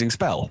amazing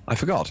spell. I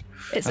forgot.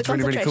 It's That's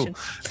really, really cool.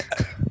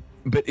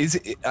 But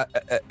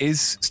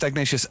is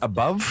Stagnacious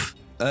above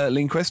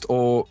Lindquist,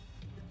 or?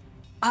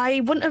 I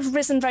wouldn't have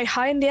risen very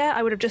high in the air.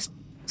 I would have just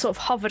sort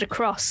of hovered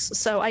across.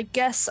 So I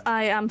guess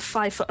I am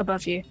 5 foot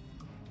above you.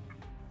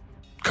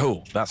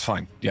 Cool. That's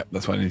fine. Yep,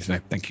 that's what I need to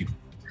know. Thank you.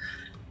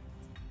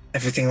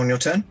 Everything on your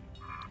turn?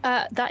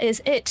 That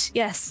is it,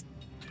 yes.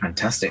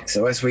 Fantastic.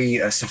 So as we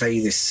survey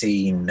this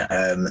scene,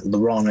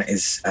 Lorana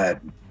is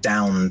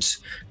downed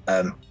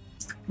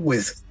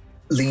with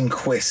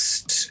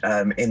Lindquist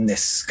in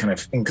this kind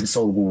of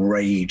inconsolable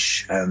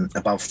rage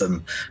above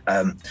them.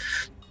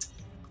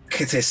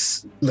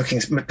 Kithis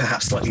looking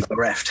perhaps slightly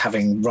bereft,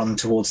 having run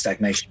towards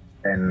Stagnation,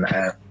 and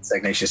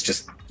Stagnacious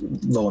just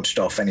launched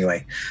off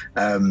anyway.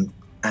 And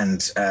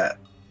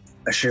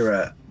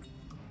Ashura,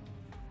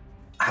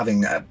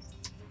 having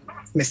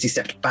Misty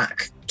stepped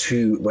back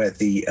to where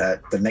the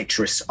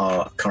naturists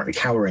are currently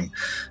cowering.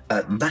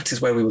 That is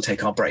where we will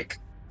take our break.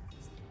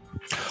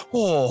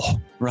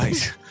 Oh,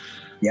 right.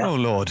 Yeah. Oh,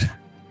 Lord.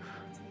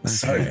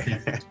 Okay.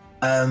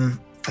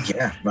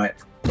 Yeah, right.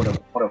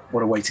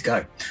 What a way to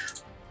go.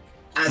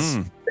 As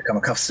become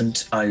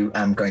accustomed, I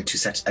am going to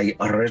set a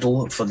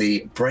riddle for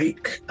the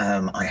break.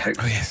 I hope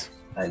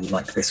you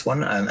like this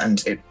one,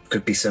 and it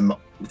could be some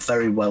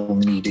very well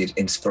needed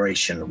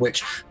inspiration,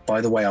 which,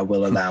 by the way, I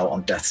will allow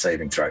on death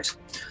saving throws.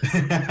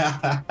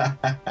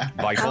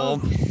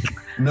 Vital.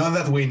 Not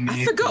that we need.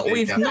 I forgot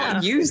we've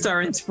not used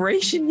our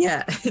inspiration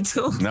yet at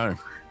all. No.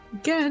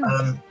 Again.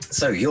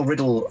 So your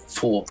riddle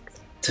for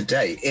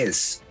today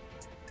is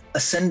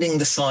ascending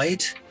the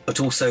side, but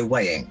also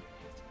weighing,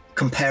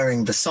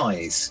 comparing the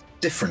size,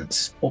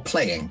 difference, or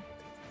playing,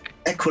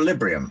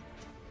 equilibrium,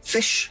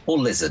 fish or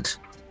lizard,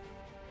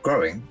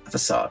 growing a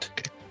facade.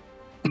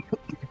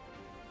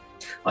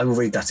 I will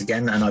read that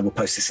again, and I will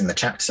post this in the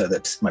chat so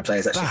that my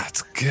players actually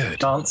That's good.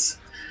 dance.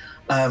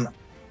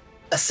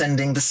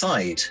 Ascending the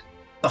side,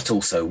 but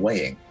also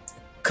weighing,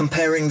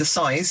 comparing the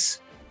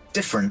size,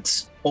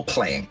 difference, or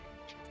playing,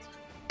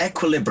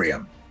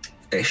 equilibrium,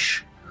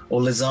 fish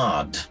or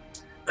lizard,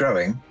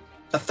 growing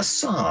a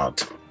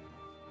facade.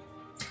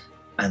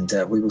 And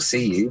we will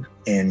see you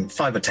in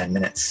 5 or 10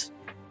 minutes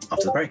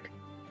after the break.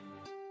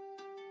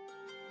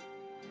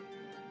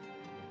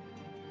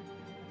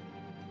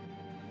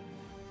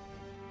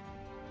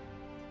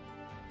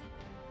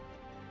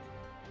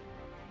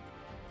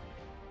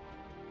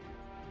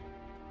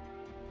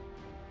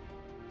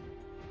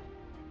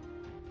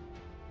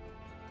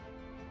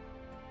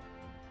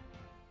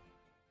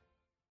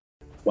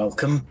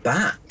 Welcome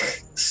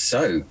back.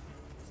 So,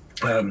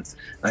 an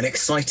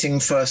exciting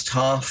first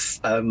half.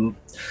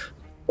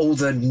 All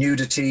the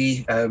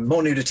nudity,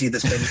 more nudity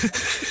that's been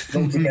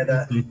pulled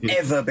together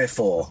ever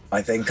before,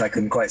 I think I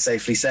can quite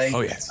safely say.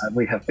 Oh, yes.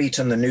 We have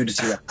beaten the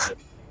nudity record.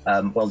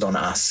 Well done,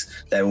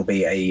 us. There will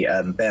be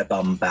a bare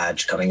bum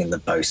badge coming in the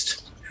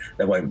post.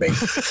 There won't be.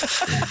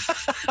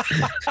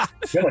 I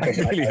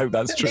really hope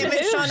that's true. Damn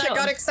it, Sean, I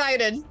got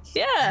excited.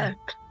 Yeah.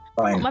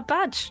 Fine. Oh, my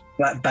badge.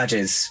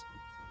 Badges,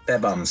 bare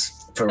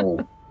bums for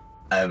all.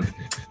 I've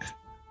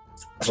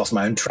lost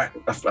my own track.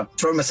 I've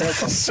thrown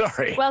myself off.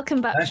 Sorry.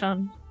 Welcome back,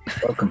 Sean.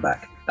 Welcome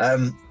back.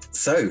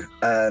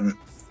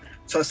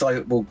 First I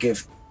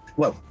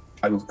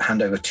will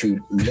hand over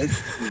to Liz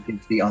who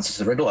gives the answer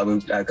to the riddle. I will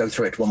go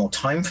through it one more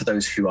time for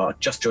those who are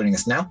just joining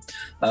us now.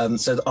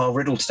 So our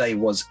riddle today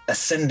was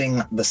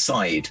ascending the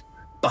side,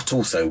 but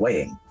also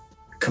weighing,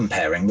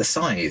 comparing the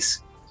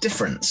size,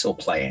 difference or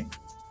playing,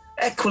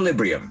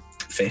 equilibrium,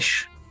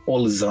 fish or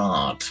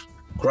lizard,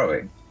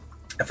 growing,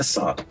 a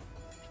facade.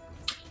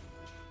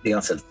 The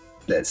answer,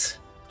 Liz.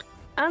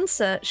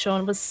 Answer,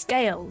 Sean, was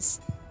scales.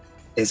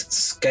 Is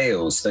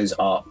scales. Those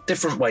are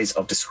different ways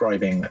of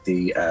describing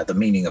the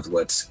meaning of the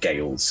word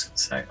scales.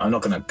 So I'm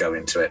not going to go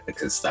into it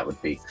because that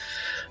would be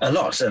a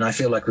lot, and I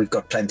feel like we've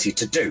got plenty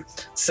to do.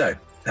 So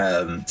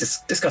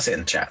just discuss it in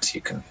the chat. You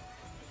can.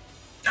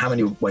 How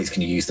many ways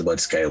can you use the word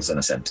scales in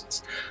a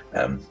sentence?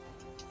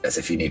 As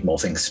if you need more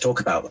things to talk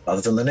about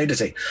other than the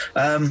nudity.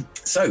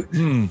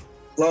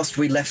 Last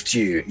we left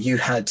you, you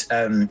had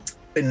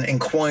been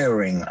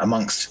inquiring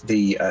amongst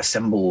the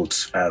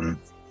assembled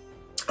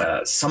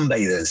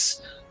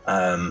sunbathers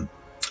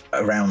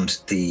around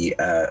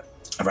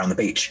the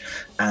beach,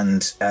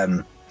 and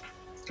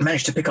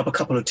managed to pick up a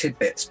couple of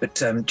tidbits.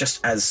 But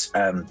just as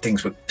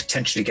things were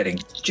potentially getting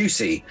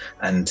juicy,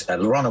 and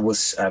Lorana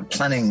was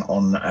planning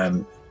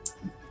on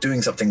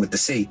doing something with the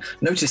sea,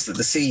 noticed that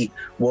the sea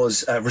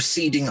was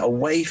receding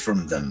away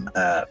from them,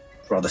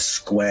 rather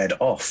squared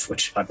off,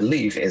 which I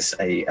believe is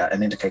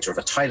an indicator of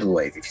a tidal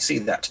wave. If you see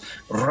that,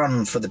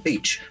 run for the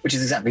beach, which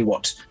is exactly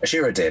what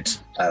Ashira did,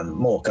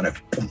 more kind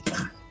of boom,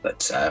 boom,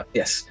 but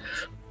yes.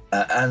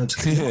 And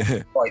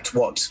quite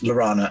what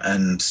Lorana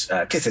and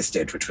Kithis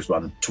did, which was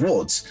run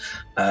towards.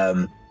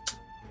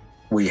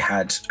 We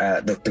had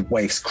the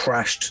waves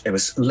crashed. It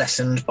was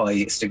lessened by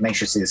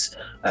Stignatius's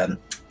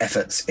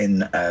efforts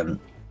in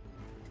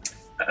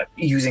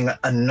using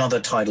another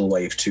tidal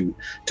wave to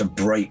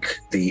break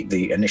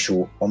the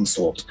initial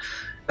onslaught.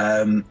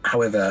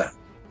 However,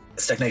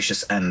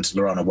 Stignatius and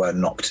Lorana were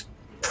knocked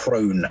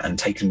prone and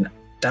taken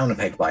down a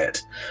peg by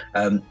it.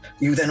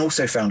 You then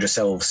also found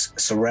yourselves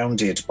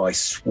surrounded by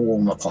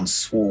swarm upon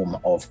swarm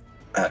of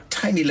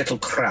tiny little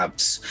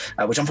crabs,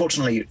 which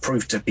unfortunately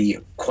proved to be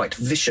quite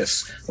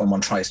vicious when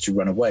one tries to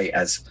run away,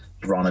 as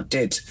Lorana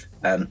did,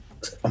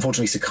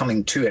 unfortunately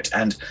succumbing to it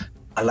and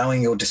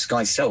allowing your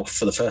disguised self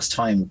for the first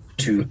time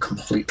to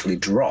completely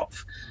drop.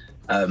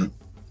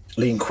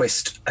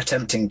 Leanquist,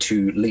 attempting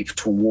to leap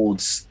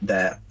towards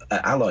their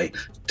ally,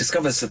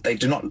 discovers that they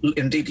do not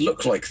indeed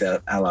look like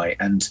their ally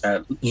and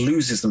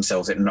loses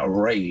themselves in a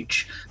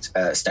rage.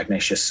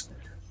 Stagnatius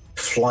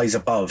flies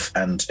above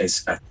and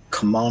is a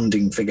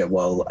commanding figure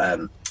while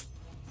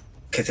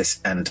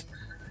Kithis and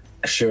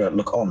Ashira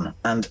look on.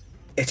 And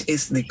it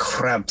is the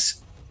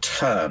crab's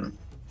turn.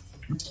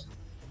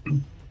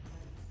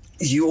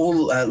 You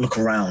all look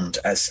around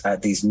as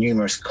these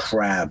numerous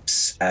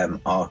crabs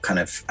are kind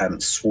of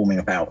swarming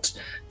about,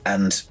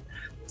 and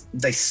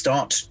they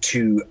start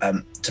to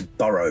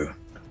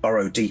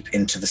burrow deep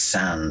into the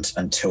sand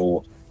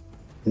until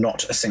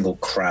not a single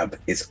crab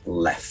is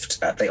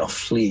left. They are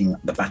fleeing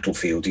the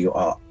battlefield. You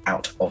are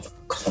out of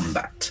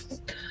combat.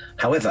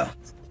 However,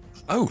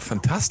 oh,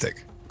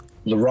 fantastic,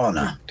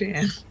 Lorana, Oh,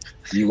 dear.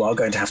 you are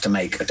going to have to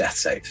make a death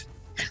save.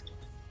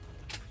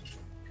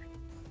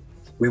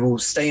 We will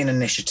stay in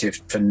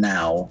initiative for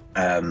now.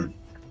 I'm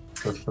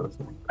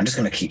just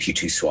going to keep you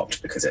two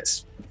swapped because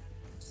it's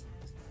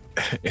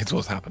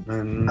what's happened.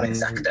 I mean,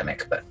 it's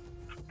academic, but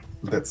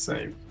Let's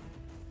save.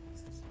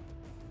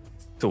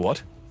 To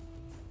what?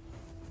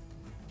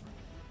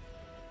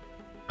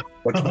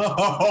 Oh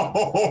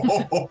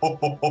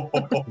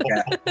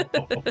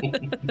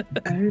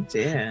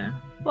dear.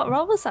 What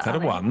roll was that? Is that a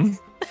Ali? 1?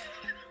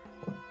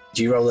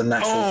 Do you roll a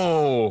natural?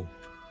 Oh.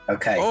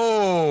 Okay.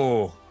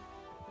 Oh.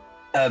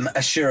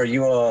 Ashura,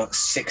 you are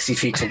 60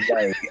 feet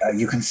away.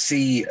 You can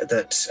see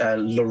that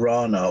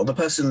Lorana, or the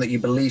person that you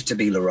believe to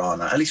be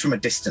Lorana, at least from a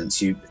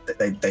distance,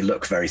 they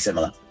look very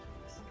similar,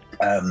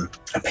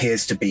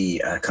 appears to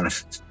be kind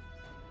of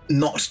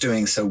not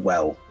doing so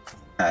well,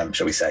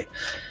 shall we say.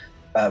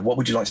 What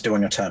would you like to do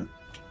on your turn?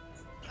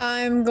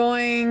 I'm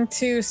going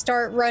to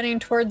start running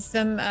towards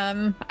them.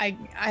 I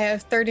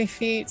have 30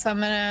 feet, so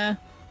I'm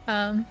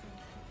gonna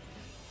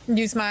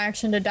use my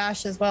action to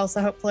dash as well.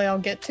 So hopefully I'll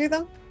get to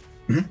them.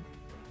 Mhm.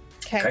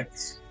 Okay.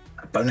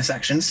 Bonus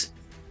actions.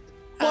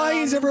 Why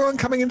is everyone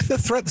coming into the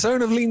threat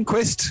zone of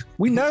Leanquist?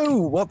 We know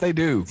what they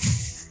do.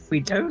 We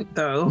don't,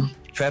 though.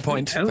 Fair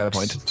point. We don't. Fair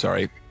point.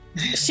 Sorry.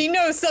 She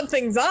knows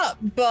something's up,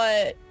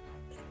 but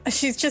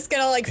she's just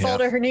gonna like fall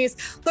to her knees.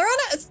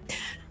 Lorana,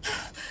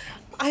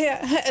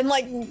 and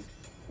like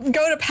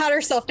go to pat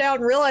herself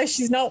down, realize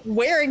she's not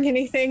wearing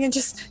anything, and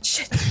just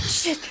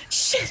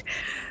shit.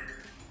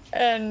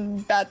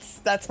 And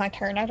that's my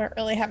turn. I don't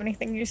really have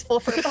anything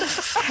useful for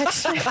bonus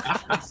action.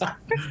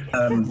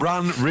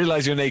 Run,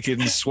 realize you're naked,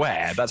 and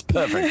swear. That's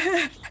perfect.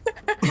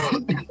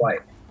 Right,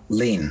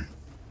 Lean.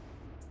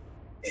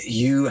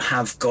 You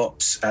have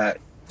got.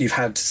 You've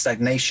had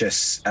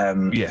Stagnacious.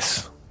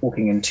 Yes.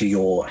 Walking into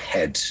your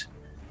head.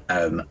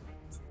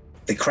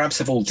 The crabs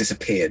have all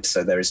disappeared,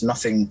 so there is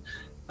nothing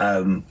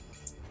in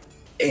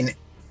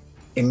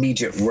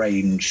immediate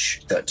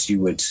range that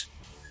you would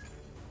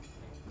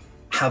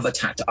have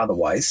attacked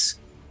otherwise.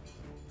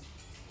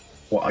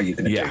 What are you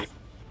going to do?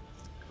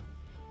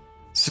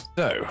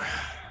 So,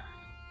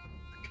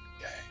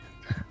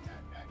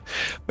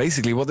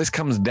 basically, what this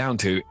comes down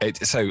to, I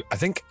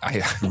think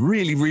I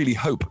really, really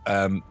hope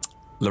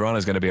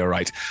Lorana's going to be all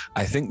right.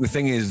 I think the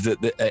thing is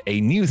that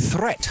a new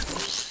threat.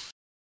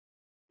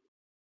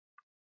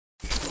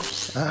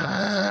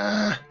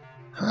 Hi.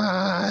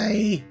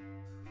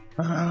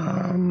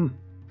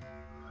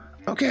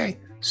 Okay,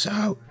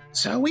 so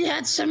we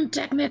had some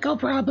technical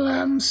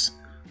problems.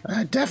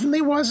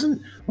 Definitely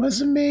wasn't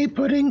me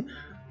putting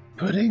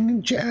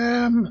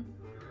jam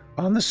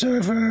on the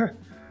server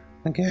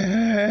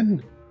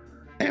again.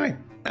 Anyway,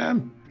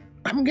 I'm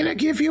gonna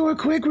give you a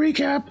quick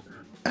recap,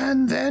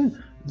 and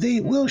then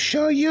we'll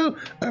show you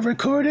a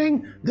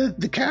recording that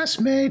the cast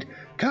made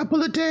a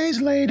couple of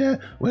days later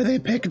where they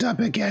picked up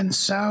again.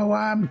 So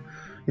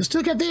you'll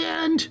still get the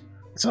end.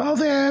 It's all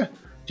there.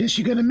 Just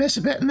you're gonna miss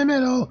a bit in the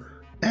middle,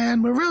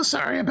 and we're real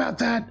sorry about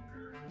that.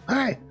 All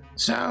right,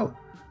 so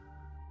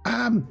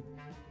when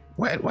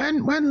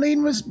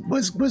Lean was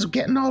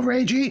getting all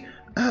ragey,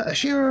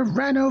 Ashira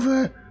ran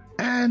over,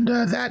 and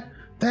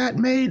that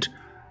made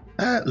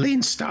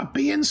Lean stop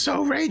being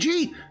so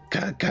ragey,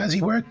 cause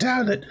he worked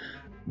out that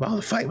while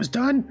the fight was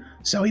done,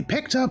 so he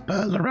picked up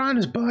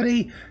Lorana's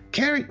body,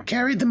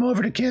 carried them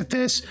over to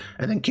Kithis,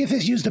 and then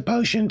Kithis used a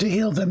potion to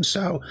heal them.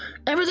 So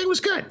everything was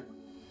good.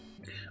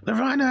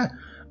 Lorana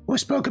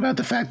spoke about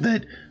the fact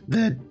that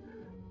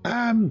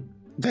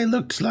they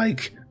looked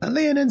like a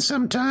leonin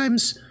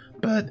sometimes,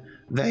 but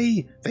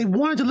they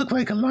wanted to look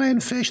like a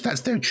lionfish.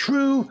 That's their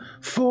true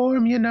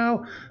form, you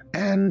know.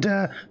 And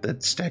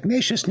that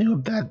Stagnacious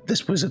knew that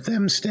this was of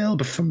them still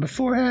from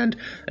beforehand,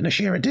 and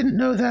Ashira didn't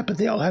know that, but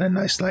they all had a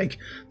nice, like,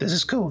 this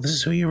is cool, this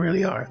is who you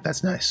really are,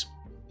 that's nice.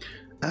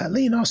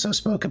 Lean also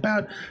spoke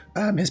about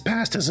his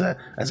past as a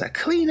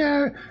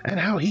cleaner, and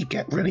how he'd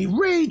get really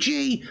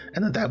ragey,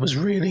 and that was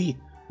really,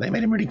 they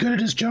made him really good at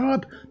his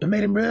job, but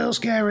made him real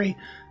scary,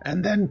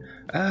 and then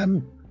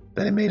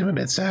it made him a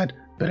bit sad,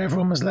 but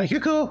everyone was like,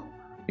 you're cool,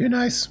 you're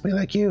nice, we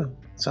like you,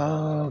 it's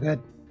all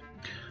good.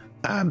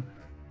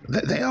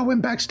 They all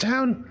went back to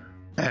town,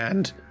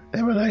 and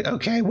they were like,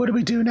 okay, what do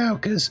we do now?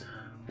 Because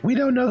we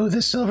don't know who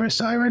this Silver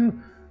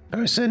Siren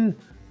person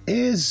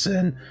is,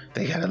 and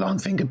they had a long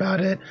think about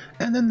it,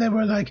 and then they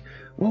were like,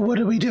 well, what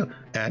do we do?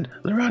 And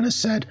Lorana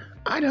said,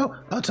 I know,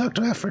 I'll talk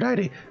to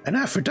Aphrodite. And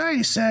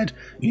Aphrodite said,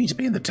 you need to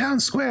be in the town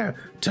square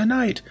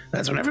tonight.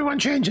 That's when everyone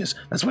changes.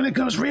 That's when it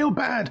goes real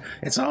bad.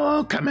 It's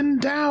all coming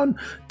down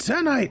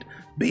tonight.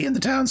 Be in the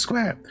town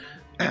square.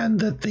 And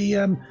that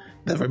the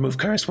remove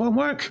curse won't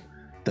work.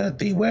 That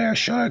the were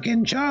shark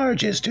in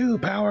charge is too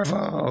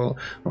powerful.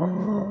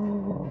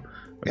 Oh.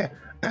 Yeah,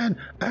 and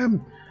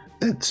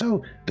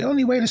so the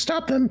only way to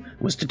stop them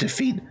was to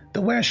defeat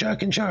the were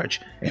shark in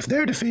charge. If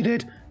they're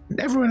defeated,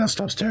 everyone else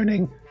stops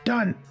turning.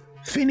 Done.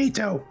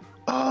 Finito.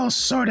 All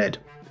sorted.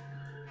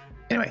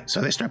 Anyway, so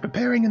they start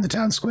preparing in the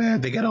town square.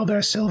 They get all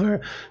their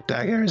silver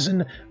daggers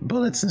and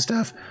bullets and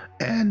stuff,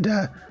 and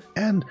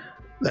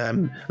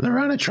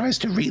Lorana tries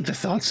to read the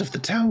thoughts of the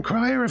town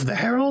crier of the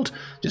Herald,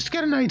 just to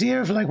get an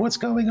idea of like what's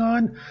going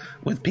on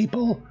with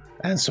people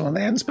and so on.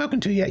 They hadn't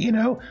spoken to yet, you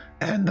know,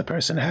 and the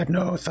person had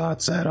no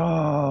thoughts at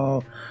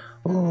all.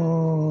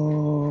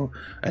 Oh,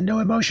 and no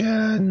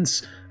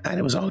emotions, and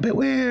it was all a bit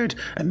weird,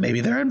 and maybe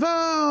they're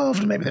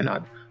involved, maybe they're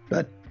not,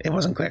 but it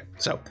wasn't clear.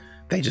 So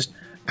they just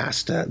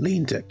asked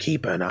Lean to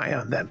keep an eye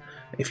on them,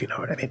 if you know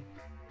what I mean.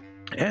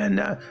 And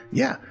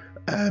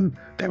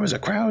there was a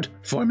crowd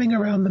forming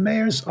around the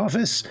mayor's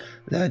office,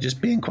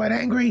 just being quite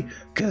angry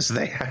because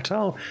they had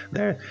all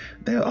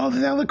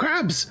the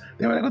crabs.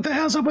 They were like, "What the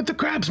hell's up with the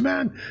crabs,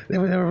 man?" They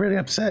were really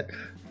upset.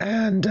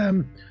 And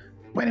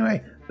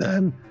anyway,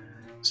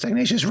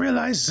 Stagnacious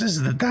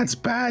realizes that that's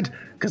bad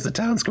because the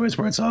town square is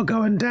where it's all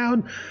going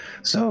down.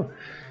 So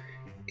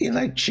he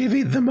like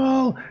chivied them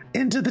all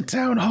into the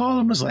town hall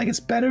and was like, "It's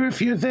better if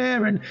you're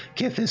there." And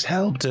Kithis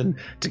helped, and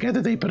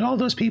together they put all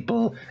those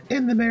people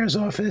in the mayor's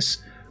office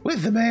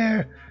with the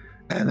mayor,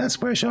 and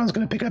that's where Sean's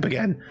going to pick up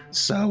again.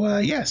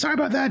 So, sorry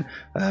about that.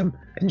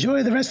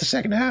 Enjoy the rest of the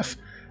second half.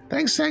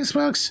 Thanks,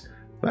 folks.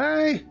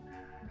 Bye.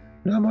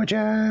 No more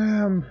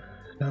jam.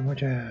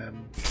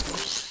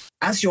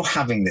 As you're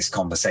having this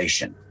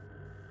conversation,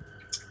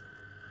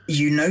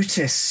 you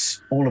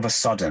notice all of a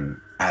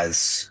sudden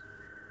as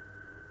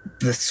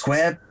the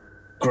square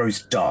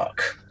grows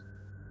dark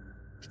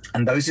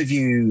And those of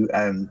you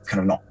kind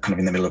of not kind of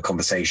in the middle of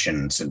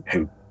conversations and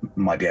who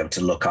might be able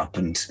to look up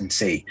and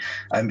see,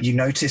 you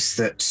notice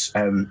that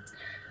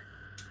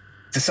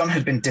the sun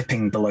had been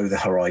dipping below the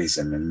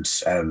horizon,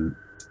 and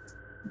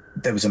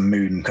there was a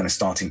moon kind of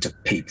starting to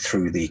peep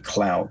through the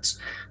clouds,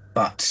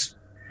 but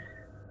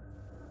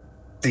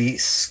the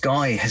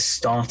sky has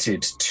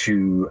started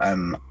to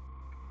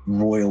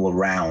roil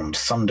around.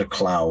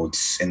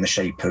 Thunderclouds in the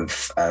shape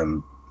of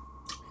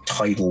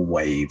tidal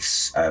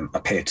waves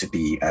appear to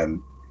be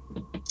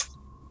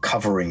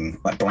covering,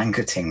 like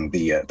blanketing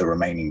the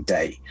remaining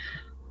day,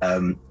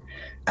 and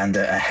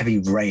a heavy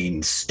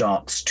rain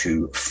starts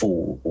to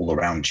fall all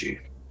around you.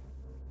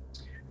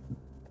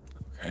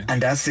 Okay.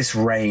 And as this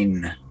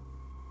rain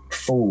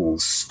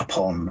falls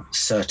upon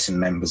certain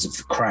members of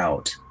the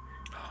crowd,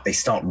 they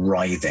start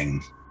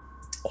writhing.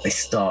 They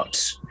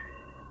start...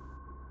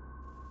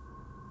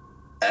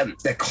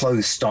 their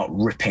clothes start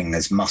ripping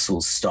as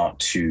muscles start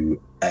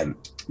to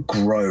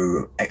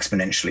grow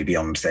exponentially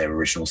beyond their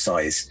original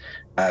size.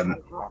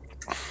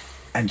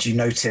 And you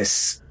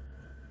notice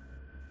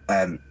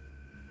that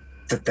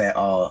there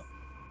are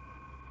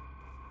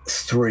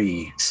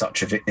 3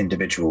 such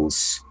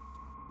individuals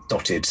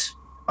dotted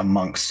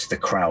amongst the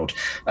crowd.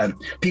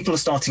 People are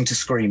starting to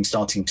scream,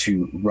 starting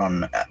to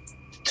run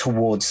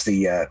towards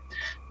the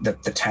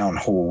town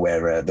hall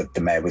where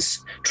the mayor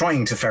was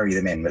trying to ferry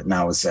them in, but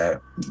now is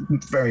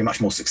very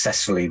much more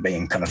successfully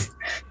being kind of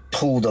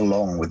pulled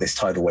along with this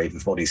tidal wave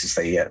of bodies as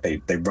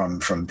they run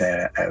from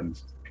their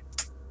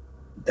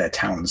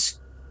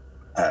town's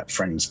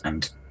friends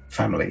and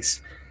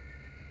families.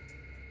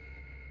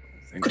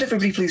 Could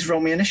everybody please roll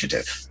me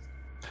initiative?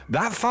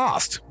 That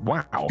fast?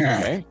 Wow.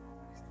 Okay.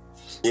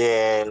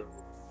 Yeah.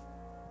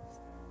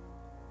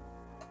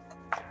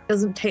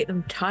 Doesn't take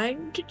them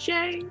time to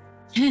change.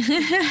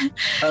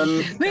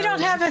 We don't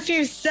have a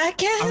few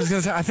seconds. I was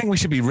going to say, I think we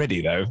should be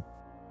ready though.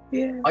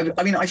 Yeah.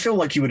 I mean, I feel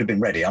like you would have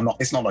been ready.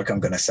 It's not like I'm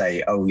going to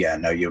say, oh yeah,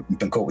 no, you've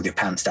been caught with your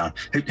pants down.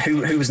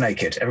 Who was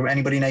naked?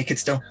 Anybody naked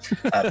still?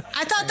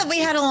 I thought that we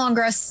had a long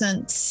rest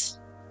since.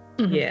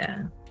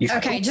 Yeah.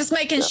 Okay, just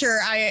making sure.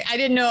 I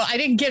didn't know. I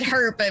didn't get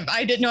hurt, but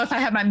I didn't know if I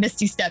had my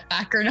Misty Step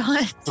back or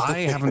not. I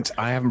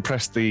haven't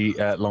pressed the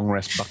long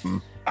rest button.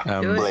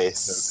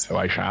 So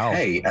I shall.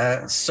 Hey,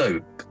 so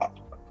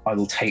I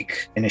will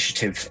take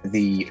initiative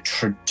the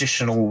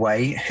traditional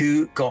way.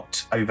 Who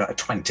got over a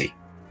 20?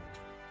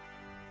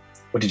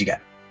 What did you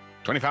get?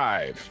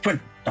 25. Oh,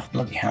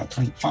 bloody hell,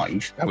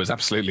 25. I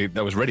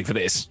was ready for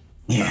this.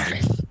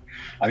 Yeah.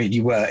 I mean,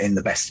 you were in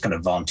the best kind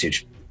of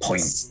vantage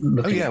point.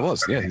 Oh, yeah, it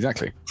was. Yeah,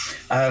 exactly.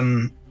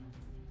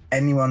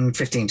 Anyone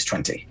 15 to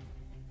 20?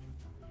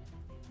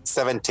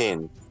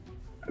 17.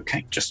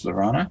 Okay, just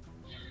Lorana.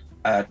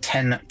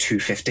 10 to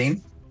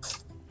 15?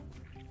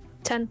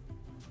 10.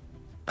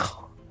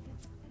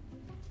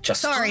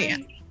 Just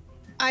sorry.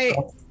 I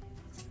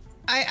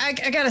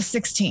got a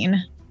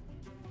 16.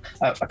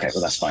 Oh, okay,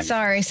 well that's fine.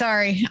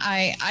 Sorry.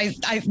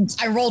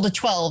 I rolled a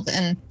 12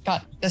 and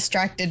got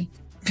distracted.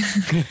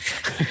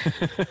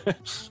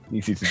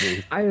 Easy to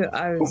do.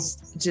 I was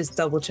just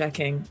double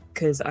checking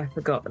because I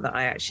forgot that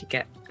I actually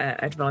get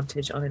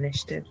advantage on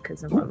initiative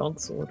because of my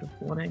longsword of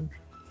warning.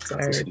 So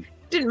it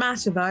didn't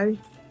matter though.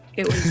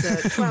 It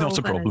was 12 Not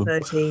a problem. and a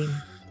 13.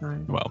 So.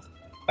 Well.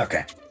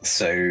 Okay,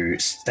 so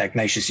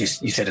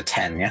Stagnacious, you said a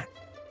 10, yeah?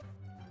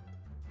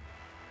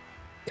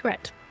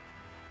 Correct.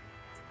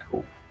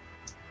 Cool.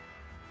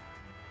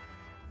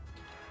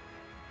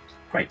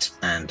 Great,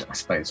 and I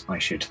suppose I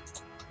should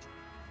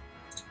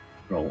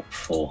roll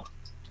for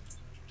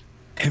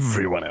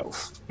everyone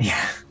else.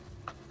 Yeah.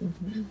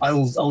 Mm-hmm.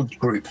 I'll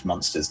group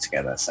monsters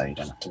together so you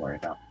don't have to worry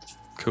about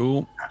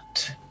cool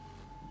that.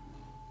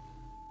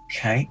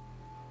 Okay.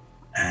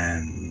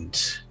 And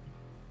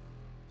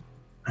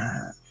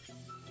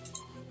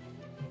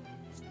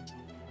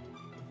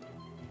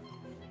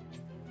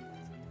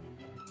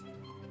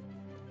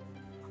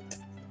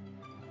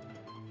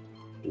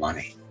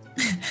blimey.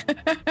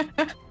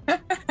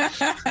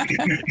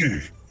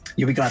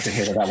 You'll be glad to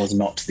hear that was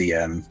not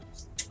the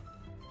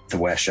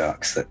were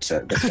sharks that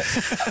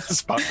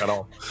sparked that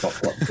off.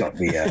 Got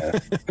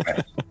the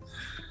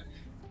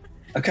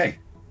okay.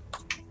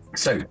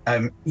 So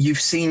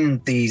you've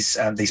seen these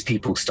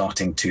people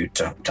starting to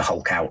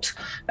hulk out,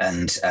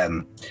 and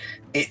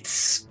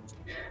it's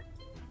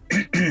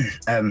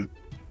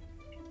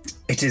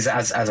it is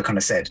as I kind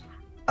of said.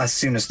 As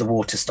soon as the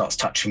water starts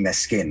touching their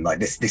skin, like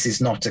this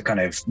is not a kind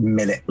of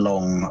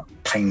minute-long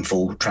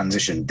painful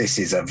transition. This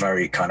is a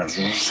very kind of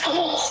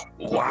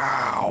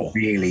wow,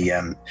 really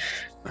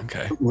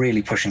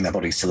really pushing their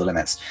bodies to the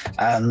limits.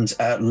 And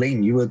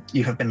Lean, you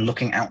have been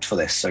looking out for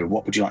this. So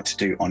what would you like to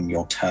do on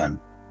your turn?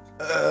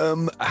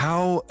 So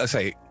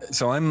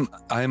I'm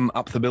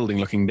up the building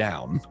looking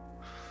down.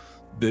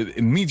 The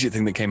immediate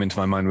thing that came into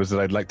my mind was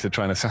that I'd like to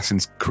try an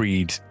Assassin's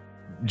Creed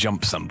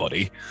jump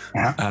somebody.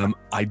 Uh-huh.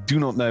 I do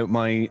not know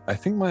I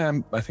think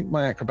my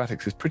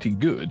acrobatics is pretty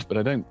good, but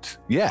I don't.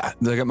 Yeah,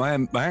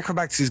 my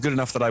acrobatics is good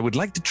enough that I would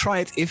like to try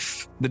it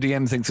if the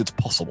DM thinks it's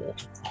possible.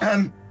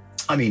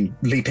 I mean,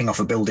 leaping off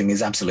a building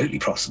is absolutely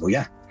possible,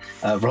 yeah.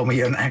 Roll me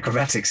an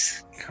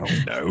acrobatics. Oh,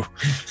 no.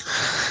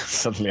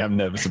 Suddenly I'm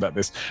nervous about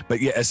this.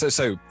 But yeah,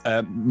 so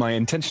my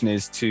intention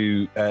is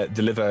to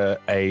deliver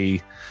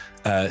a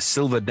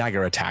silver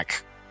dagger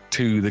attack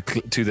to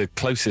the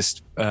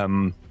closest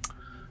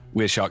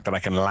wereshark that I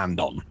can land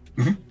on.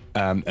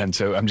 Mm-hmm. And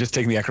so I'm just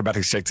taking the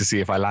acrobatics check to see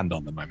if I land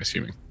on them, I'm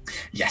assuming.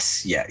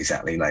 Yes, yeah,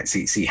 exactly. Like,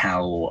 see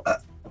how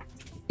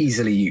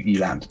easily you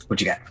land.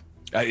 What'd you get?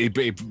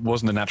 It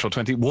wasn't a natural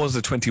 20. It was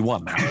a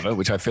 21, however,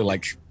 which I feel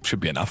like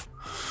should be enough.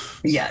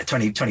 Yeah,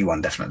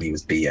 21 definitely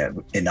would be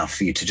enough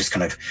for you to just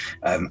kind of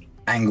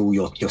angle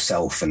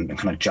yourself and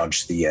kind of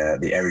judge the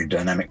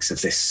aerodynamics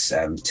of this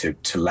to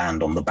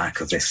land on the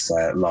back of this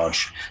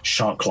large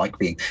shark-like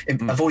being,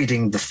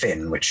 avoiding the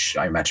fin, which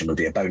I imagine would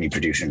be a bony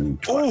protrusion.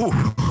 I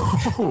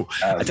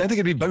don't think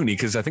it'd be bony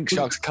because I think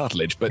sharks are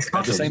cartilage, but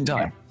at the same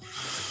time,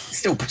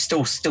 still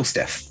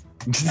stiff.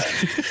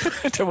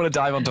 I don't want to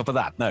dive on top of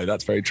that. No,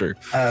 that's very true.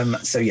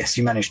 So yes,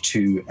 you managed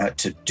to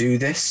do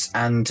this,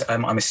 and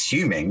I'm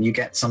assuming you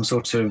get some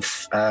sort of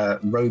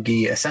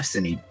roguey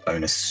assassin-y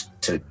bonus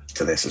to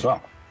this as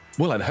well.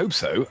 Well, I'd hope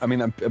so. I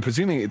mean, I'm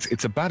presuming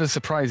it's about as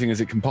surprising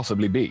as it can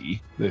possibly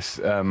be, this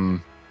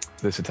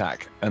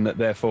attack, and that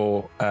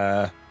therefore.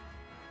 Actually,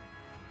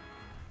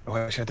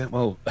 I don't.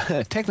 Well,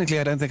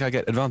 technically, I don't think I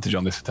get advantage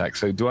on this attack.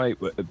 So do I?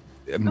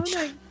 No.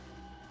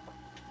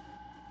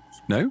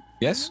 No.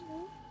 Yes.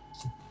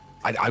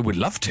 I would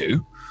love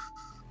to.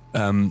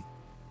 You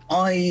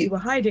were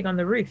hiding on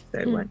the roof,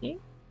 though, weren't you?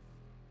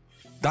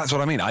 That's what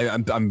I mean.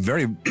 I'm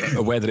very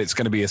aware that it's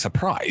going to be a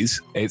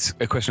surprise. It's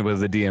a question of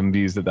whether the DM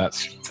views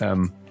that's...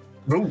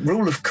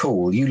 Rule of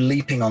cool, you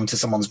leaping onto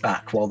someone's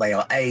back while they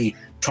are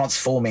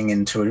transforming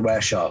into a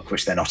wereshark,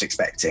 which they're not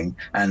expecting,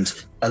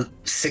 and a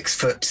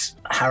 6-foot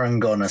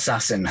Harangon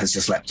assassin has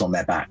just leapt on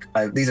their back.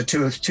 These are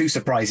two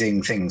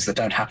surprising things that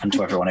don't happen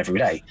to everyone every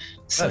day.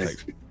 So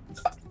perfect.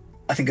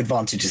 I think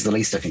advantage is the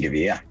least I can give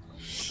you, yeah.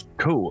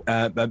 Cool.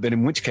 But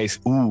in which case,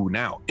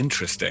 now,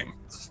 interesting.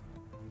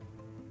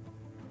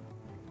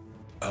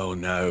 Oh,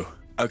 no.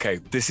 Okay,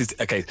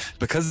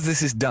 because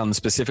this is done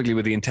specifically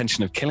with the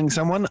intention of killing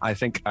someone, I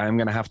think I'm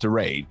going to have to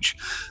rage.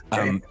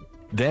 Okay.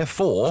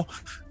 Therefore,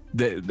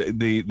 the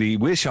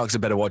weresharks had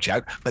better watch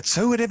out, but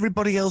so would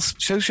everybody else.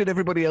 So should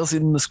everybody else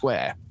in the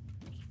square.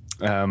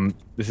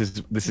 This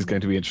is going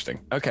to be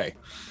interesting. Okay.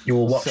 You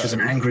will watch as an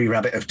angry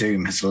rabbit of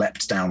doom has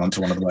leapt down onto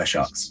one of the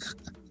weresharks.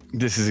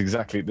 This is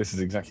exactly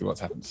what's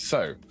happened.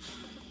 So,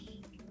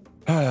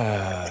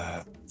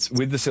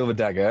 with the silver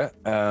dagger,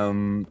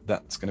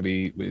 that's going to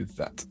be with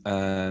that,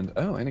 and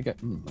I only get.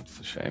 That's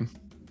a shame.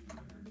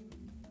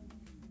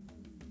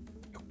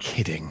 You're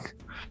kidding.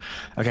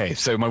 Okay,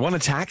 so my one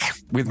attack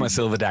with my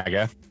silver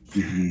dagger,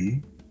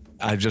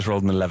 I've just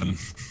rolled an 11.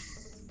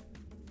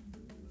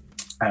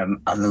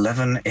 An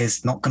 11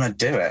 is not going to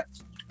do it.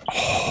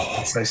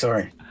 Oh, so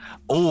sorry.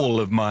 All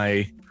of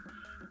my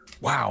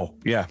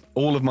rage,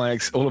 all of my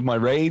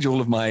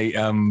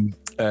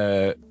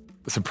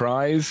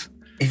surprise.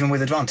 Even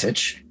with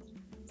advantage?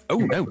 Oh,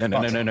 no.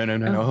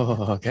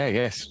 Oh, okay,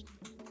 yes.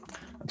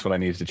 That's what I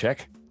needed to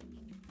check.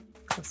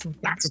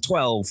 That's a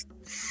 12.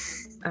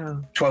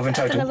 Oh. 12 in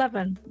total. An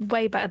 11.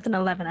 Way better than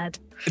 11, Ed.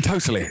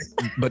 Totally.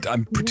 But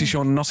I'm pretty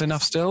sure not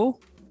enough still.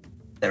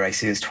 Their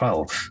AC is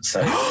 12,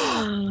 so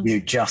you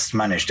just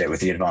managed it with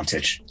the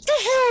advantage.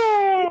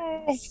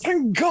 Oh,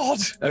 thank God.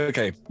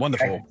 Okay,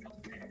 wonderful.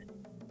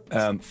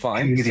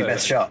 Fine. Give your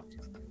best shot.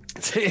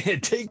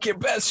 Take your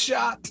best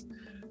shot.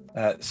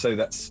 So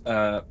that's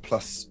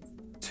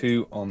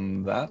 +2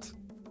 on that,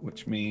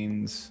 which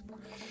means...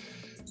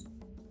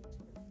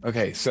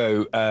 Okay,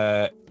 so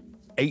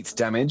 8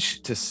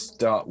 damage to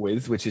start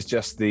with, which is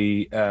just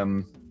the...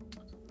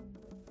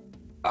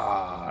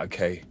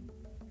 okay.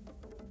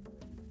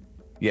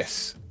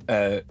 Yes.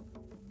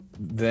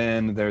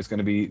 Then there's going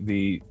to be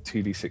the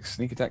 2d6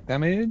 sneak attack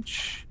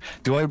damage.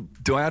 Do I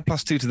add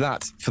 +2 to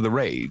that for the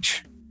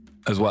rage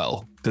as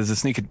well? Does the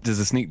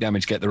sneak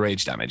damage get the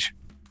rage damage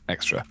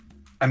extra?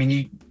 I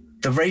mean,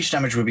 the rage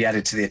damage would be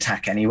added to the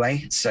attack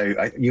anyway, so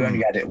you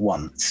only add it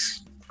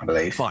once, I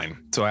believe. Fine.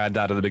 So I add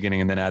that at the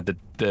beginning and then add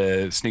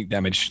the sneak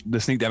damage. The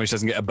sneak damage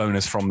doesn't get a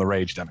bonus from the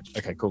rage damage.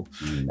 Okay, cool.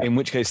 No. In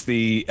which case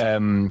the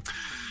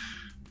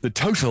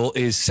total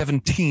is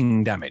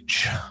 17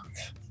 damage.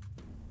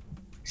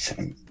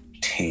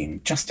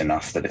 17, just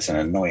enough that it's an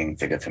annoying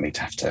figure for me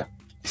to have to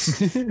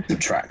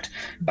subtract,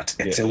 but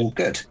it's all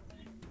good.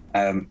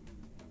 Back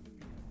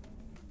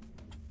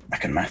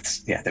in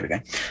maths. Yeah, there we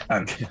go.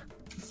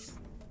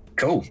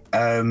 Cool.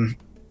 And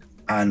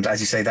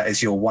as you say, that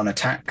is your one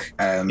attack.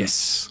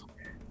 Yes.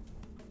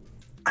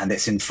 And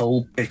it's in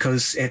full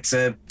because it's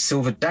a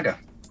silver dagger.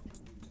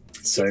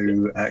 So,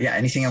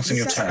 anything else in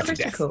your turn?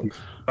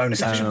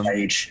 Bonus action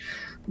page,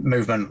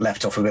 movement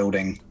left off a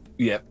building.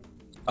 Yep.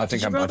 I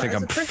think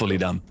I'm fully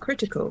done.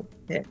 Critical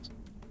hit.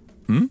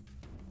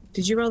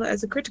 Did you roll that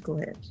as a critical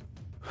hit?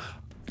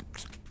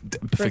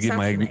 Forgive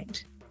my...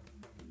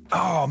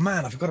 Oh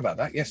man, I forgot about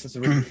that. Yes, that's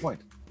a really good point.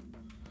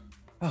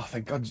 Oh,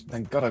 thank God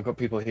I've got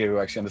people here who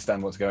actually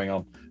understand what's going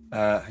on.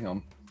 Hang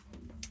on.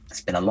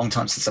 It's been a long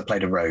time since I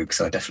played a rogue,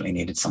 so I definitely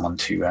needed someone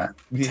to help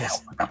with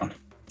that one.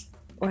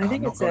 Well, I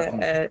think it's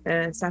an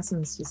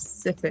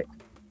assassin-specific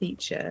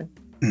feature.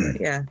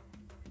 Yeah.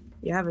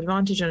 You have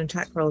advantage on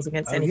attack rolls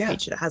against any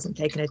creature that hasn't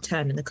taken a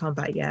turn in the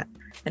combat yet,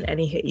 and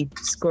any hit you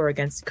score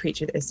against a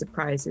creature that is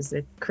surprised is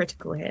a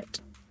critical hit.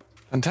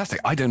 Fantastic.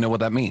 I don't know what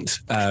that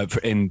means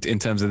in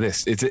terms of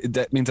this.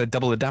 That means I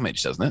double the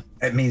damage, doesn't it?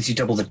 It means you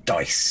double the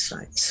dice.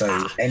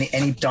 So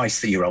any dice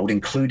that you rolled,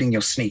 including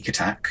your sneak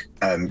attack,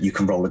 you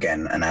can roll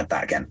again and add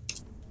that again.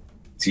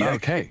 So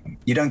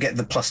you don't get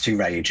the +2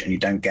 rage, and you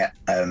don't get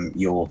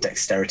your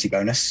dexterity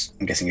bonus.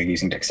 I'm guessing you're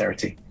using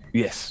dexterity.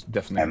 Yes,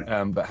 definitely.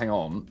 But hang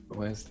on,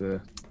 where's the?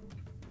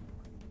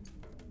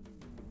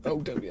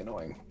 Oh, don't be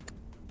annoying.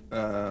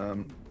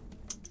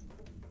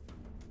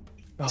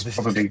 It's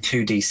probably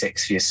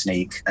 2d6 for your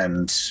sneak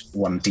and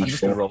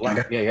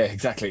 1d4. Yeah,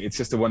 exactly. It's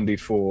just a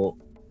 1d4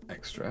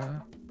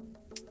 extra.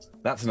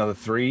 That's another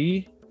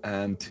 3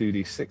 and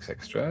 2d6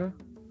 extra.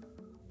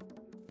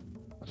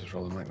 I'll just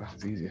roll them like that.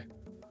 It's easier.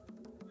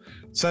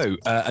 So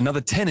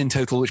another 10 in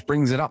total, which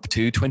brings it up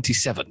to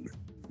 27.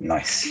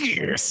 Nice.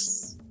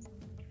 Yes.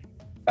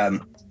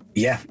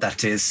 Yeah,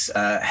 that is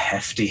a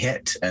hefty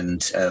hit,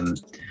 and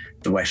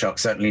the Wereshark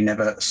certainly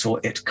never saw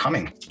it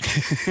coming.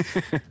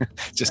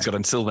 Just got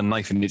a silver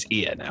knife in its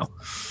ear now.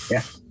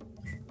 Yeah.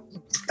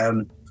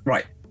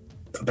 Right.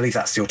 I believe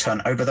that's your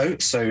turn over, though.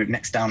 So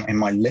next down in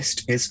my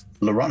list is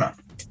Lorana.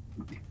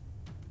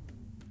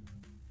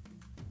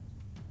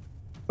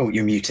 Oh,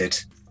 you're muted.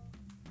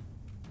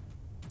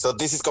 So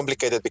this is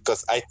complicated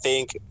because I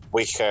think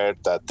we heard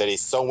that there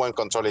is someone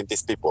controlling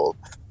these people.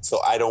 So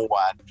I don't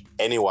want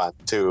anyone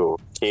to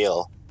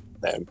kill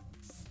them.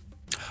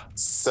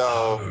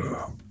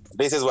 So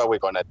this is what we're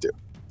gonna do.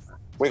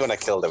 We're gonna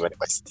kill them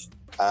anyways.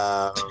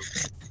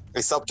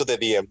 It's up to the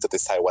DM to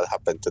decide what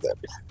happened to them.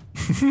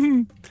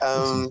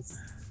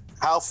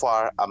 How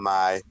far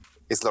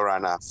is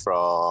Lorana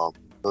from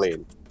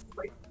Lynn?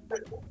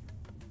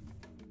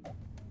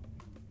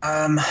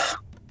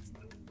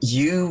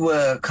 You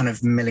were kind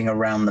of milling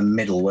around the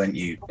middle, weren't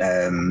you?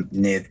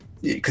 Near,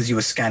 because you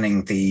were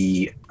scanning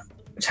the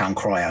town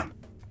crier.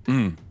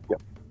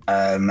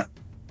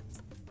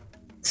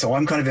 So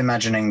I'm kind of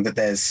imagining that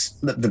there's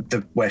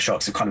the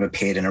Weresharks have kind of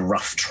appeared in a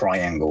rough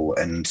triangle,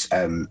 and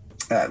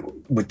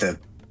with the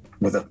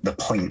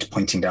point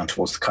pointing down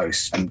towards the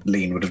coast, and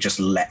Lean would have just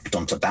leapt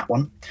onto that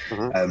one.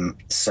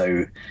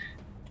 So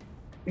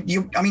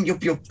you're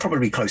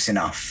probably close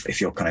enough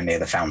if you're kind of near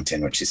the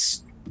fountain, which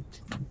is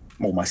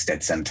almost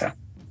dead center.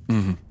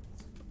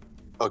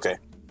 Okay.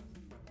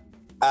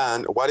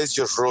 And what is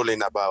your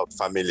ruling about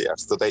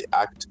familiars? Do they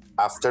act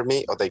after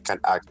me, or they can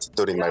act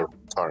during my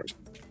turn?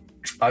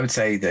 I would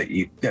say that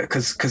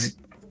because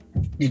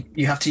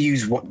you have to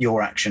use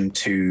your action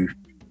to.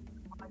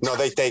 No,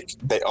 they take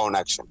their own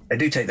action. They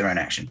do take their own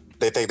action.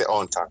 They take their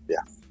own turn.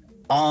 Yeah.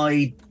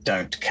 I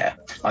don't care.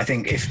 I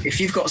think if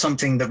you've got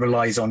something that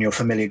relies on your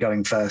familiar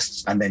going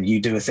first, and then you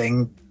do a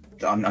thing,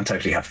 I'm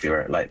totally happy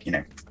for it. Like,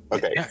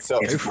 Okay, so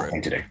it's a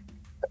thing to do.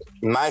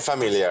 My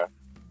familiar,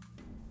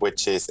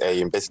 which is a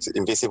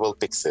invisible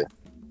pixie,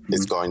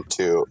 is going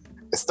to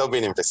stop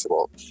being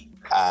invisible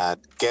and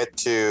get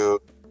to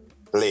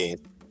Lynn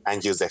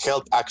and use the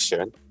help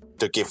action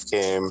to give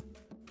them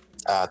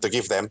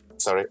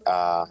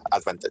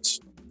advantage.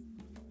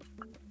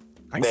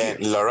 Then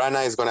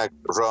Lorana is gonna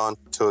run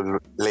to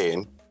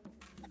Lynn,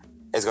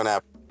 is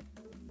gonna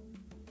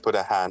put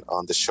a hand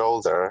on the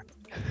shoulder,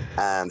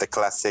 and the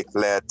classic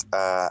let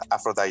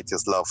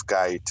Aphrodite's love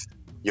guide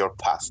your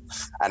path.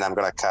 And I'm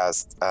gonna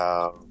cast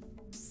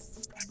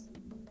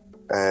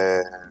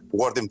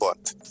Warding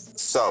Bond.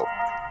 So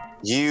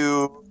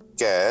you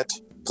get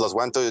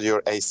 +1 to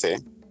your AC.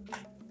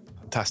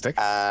 Fantastic.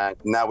 And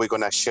now we're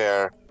gonna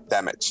share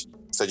damage.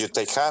 So you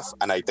take half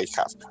and I take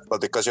half.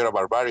 But because you're a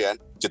barbarian,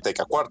 you take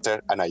a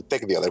quarter and I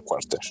take the other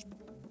quarter.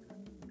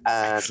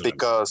 And excellent.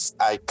 Because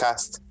I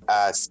cast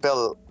a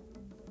spell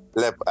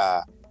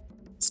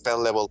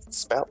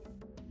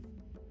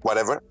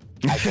whatever,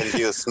 I can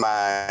use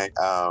my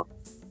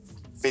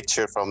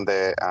feature from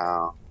the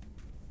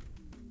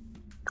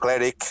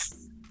cleric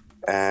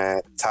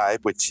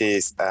type, which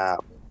is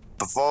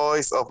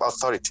Voice of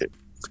Authority.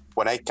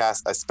 When I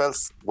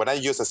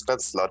use a spell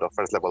slot of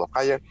first level or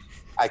higher,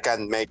 I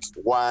can make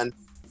one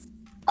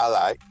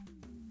ally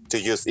to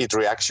use its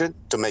reaction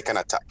to make an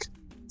attack.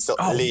 So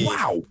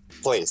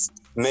please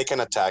make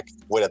an attack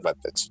with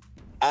advantage.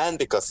 And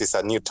because it's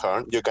a new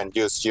turn, you can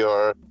use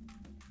your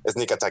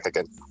sneak attack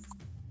again.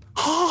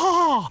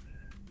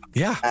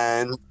 Yeah.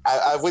 And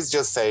I would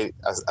just say,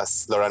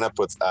 as Lorana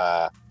puts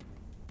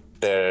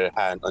their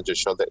hand on your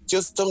shoulder,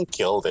 just don't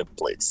kill them,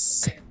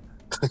 please.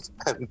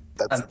 And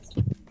that's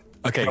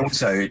okay.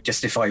 Also,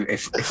 just if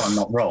I'm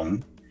not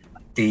wrong,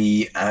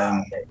 the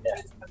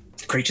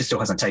creature still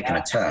hasn't taken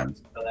a turn.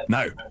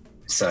 No.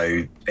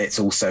 So it's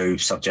also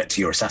subject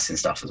to your assassin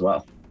stuff as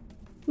well.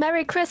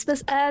 Merry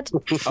Christmas, Ed.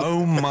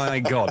 Oh my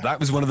God,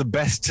 that was one of the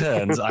best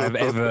turns I've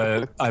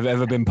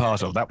ever been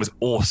part of. That was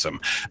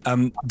awesome.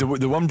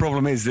 The one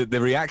problem is that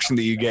the reaction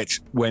that you get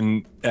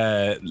when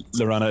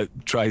Lorana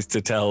tries to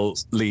tell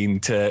Lean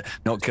to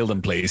not kill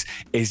them, please,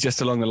 is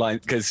just along the line,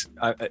 because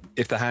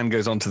if the hand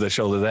goes onto the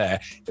shoulder there,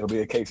 it'll be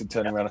a case of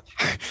turning around.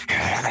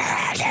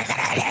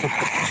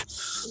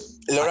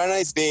 Lorana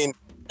has been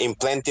in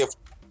plenty of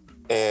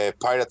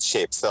pirate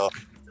ships, so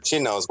she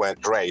knows when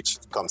rage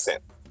comes in.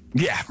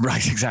 Yeah,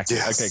 right, exactly.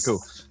 Yes. Okay,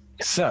 cool.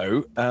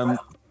 So,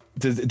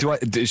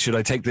 should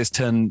I take this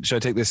turn? Should I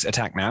take this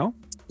attack now?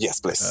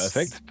 Yes, please.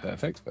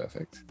 Perfect.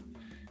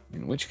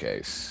 In which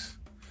case,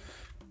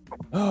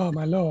 oh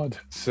my lord.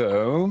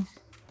 So,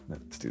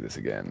 let's do this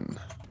again.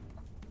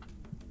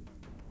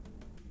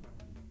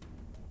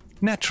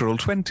 Natural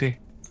 20.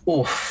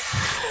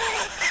 Oof.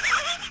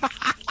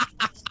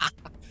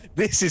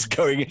 This is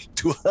going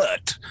to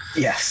hurt.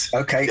 Yes.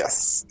 Okay.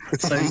 Yes.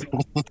 So,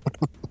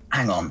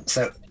 hang on.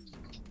 So,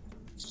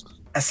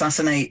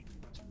 assassinate.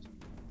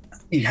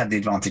 You had the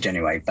advantage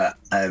anyway, but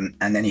and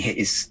then he hit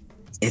is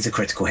a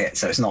critical hit,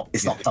 so it's not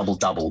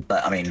double.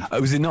 But I mean,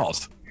 was it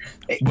not?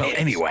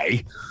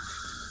 Anyway,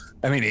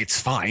 I mean it's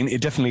fine.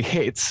 It definitely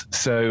hits.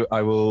 So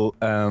I will.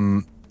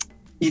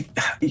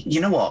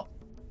 You know what?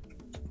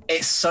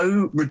 It's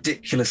so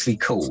ridiculously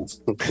cool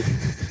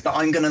that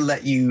I'm going to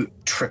let you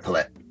triple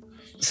it.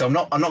 So I'm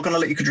not going to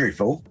let you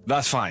quadruple.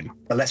 That's fine.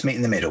 But let's meet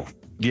in the middle.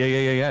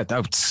 Yeah.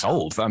 That's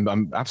solved.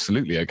 I'm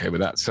absolutely okay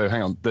with that. So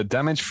hang on. The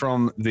damage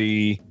from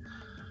the...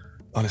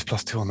 Oh, there's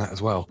 +2 on that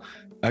as well.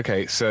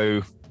 Okay,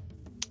 so...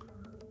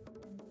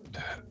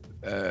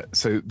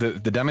 the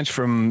damage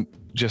from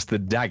just the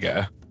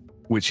dagger,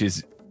 which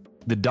is...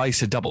 The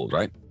dice are doubled,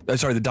 right? Oh,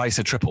 sorry, the dice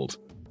are tripled.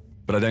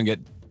 But I don't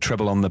get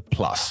treble on the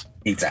plus.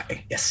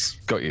 Exactly, yes.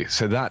 Got you.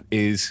 So that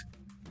is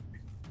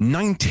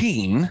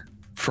 19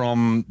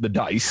 from the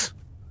dice.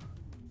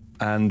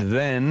 And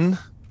then...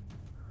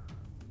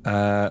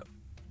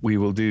 we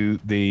will do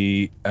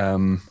the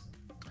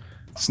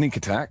sneak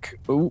attack.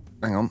 Oh,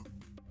 hang on.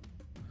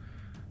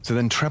 So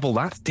then treble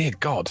that. Dear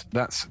God,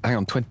 that's, hang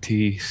on,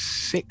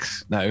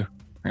 26? No,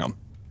 hang on.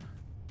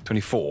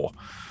 24.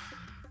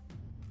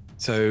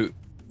 So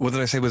what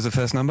did I say was the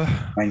first number?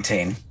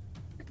 19.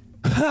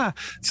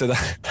 So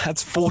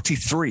that's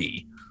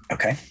 43.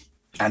 Okay.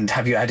 And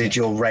have you added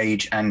your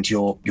rage and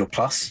your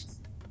plus?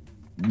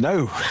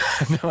 No,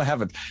 no, I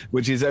haven't.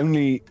 Which is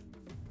only...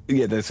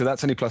 Yeah, so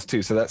that's only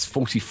 +2, so that's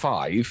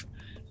 45.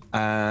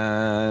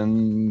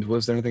 And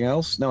was there anything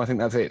else? No, I think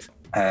that's it.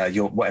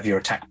 Whatever your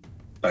attack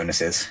bonus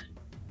is.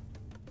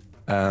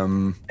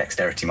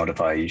 Dexterity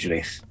modifier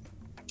usually.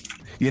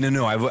 Yeah,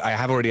 no, I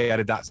have already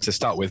added that to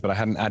start with, but I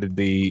hadn't added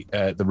the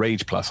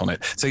rage plus on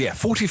it. So yeah,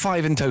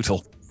 45 in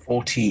total.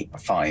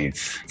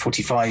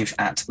 45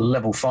 at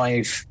level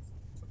 5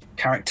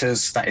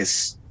 characters. That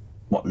is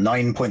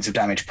 9 points of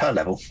damage per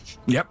level.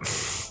 Yep,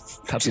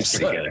 that's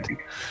absurd.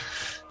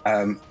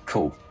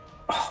 Cool.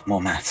 Oh,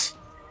 more maths.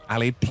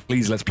 Ali,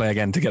 please let's play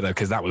again together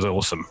because that was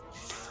awesome.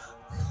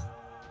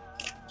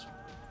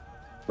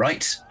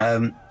 Right.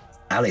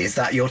 Ali, is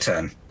that your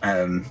turn?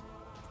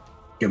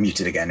 You're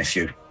muted again if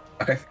you...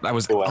 Okay. That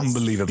was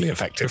unbelievably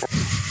effective.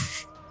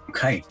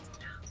 Okay.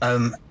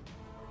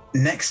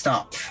 Next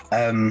up,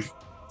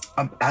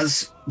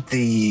 as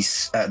the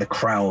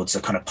crowds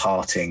are kind of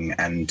parting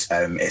and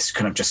it's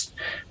kind of just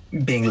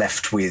being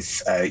left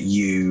with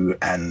you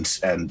and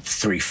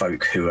 3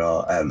 folk who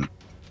are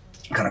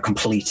kind of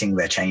completing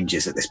their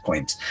changes at this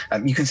point.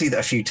 You can see that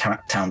a few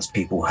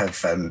townspeople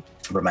have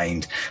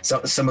remained.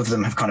 So some of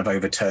them have kind of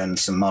overturned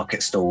some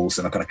market stalls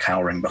and are kind of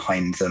cowering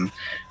behind them.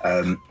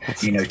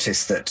 You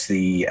notice that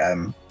the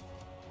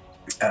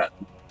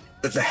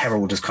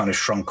herald has kind of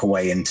shrunk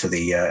away into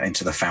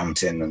the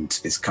fountain and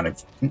is kind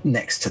of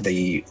next to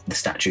the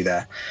statue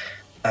there.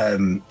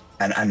 And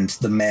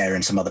the mayor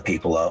and some other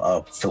people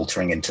are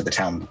filtering into the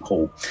town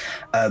hall.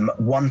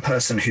 One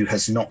person who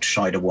has not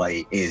shied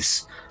away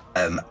is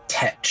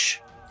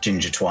Tetch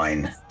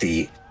Gingertwine,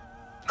 the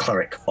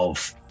cleric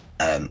of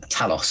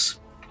Talos,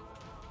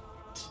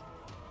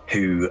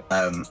 who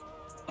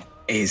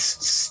is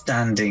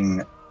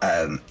standing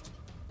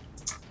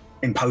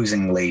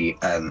imposingly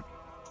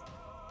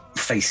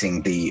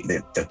facing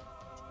the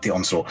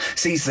onslaught.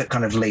 Sees that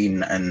kind of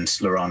Lean and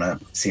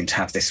Lorana seem to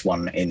have this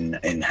one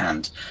in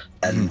hand,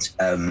 and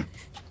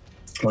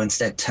will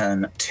instead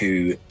turn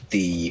to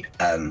the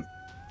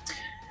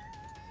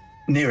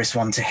nearest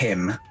one to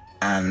him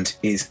and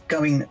is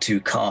going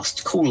to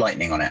cast Cool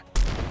Lightning on it.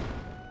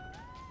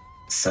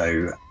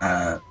 So,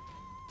 oh,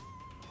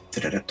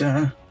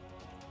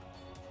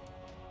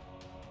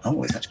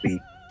 it's actually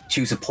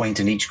choose a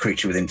point in each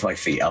creature within 5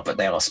 feet up, but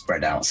they are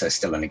spread out, so it's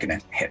still only going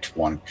to hit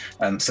one.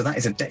 So that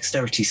is a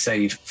dexterity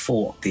save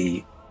for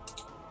the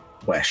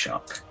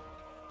Wereshark.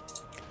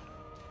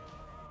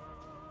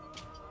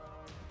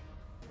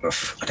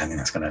 Oof, I don't think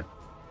that's going to...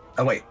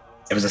 Oh, wait,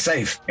 it was a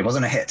save. It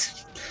wasn't a hit.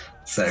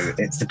 So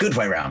it's the good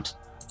way round.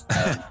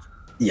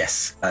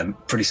 Yes, I'm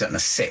pretty certain a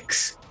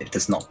 6. It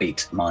does not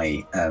beat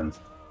my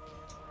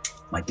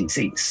my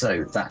DC.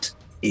 So that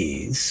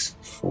is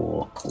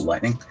for Call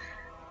Lightning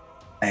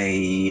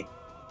a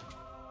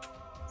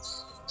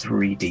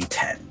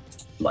 3d10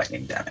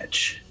 lightning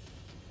damage.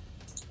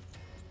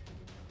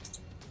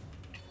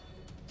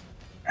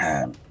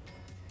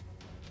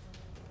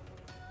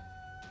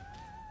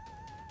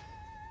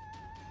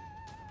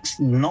 It's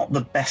not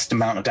the best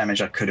amount of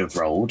damage I could have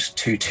rolled,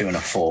 2, 2, and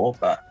a 4,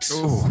 but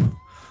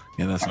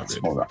yeah, that's not good.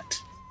 All right.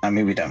 I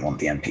mean, we don't want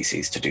the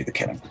NPCs to do the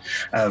killing.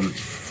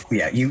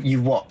 Yeah,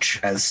 you watch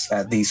as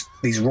these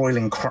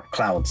roiling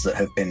clouds that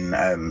have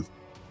been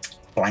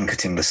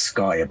blanketing the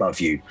sky above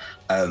you.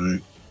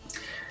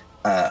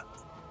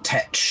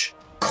 Tetch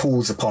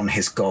calls upon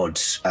his god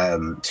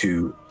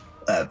to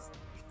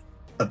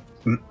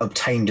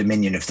obtain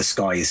dominion of the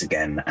skies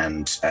again,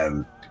 and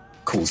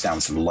calls down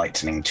some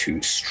lightning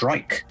to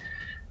strike.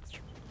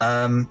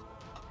 And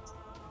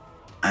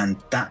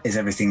that is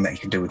everything that he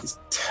can do with his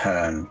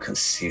turn,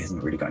 because he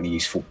hasn't really got any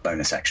useful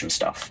bonus action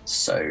stuff.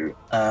 So,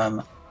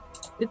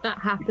 did that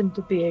happen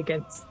to be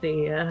against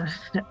the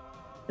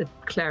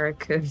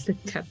cleric of the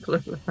Temple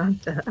of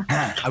Lavanda?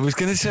 I was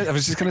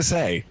just gonna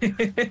say.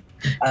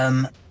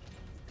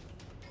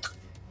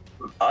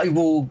 I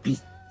will.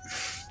 Give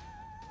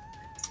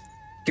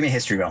me a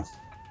history roll.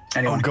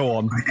 Anyone? Oh, go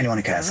on. Anyone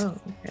who cares. Oh,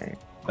 okay.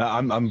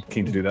 I'm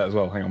keen to do that as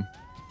well. Hang on.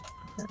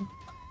 Okay.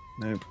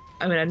 Nope.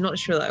 I mean, I'm not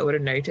sure that I would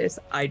have noticed.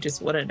 I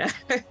just want to know.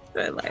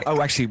 Like,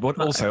 Oh, actually, what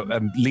also,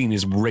 Lean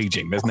is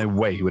raging. There's no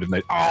way he would have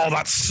known. Oh,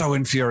 that's so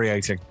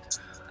infuriating.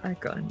 I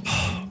got him.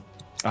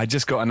 I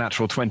just got a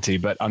natural 20,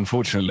 but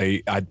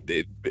unfortunately,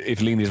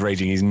 if Lean is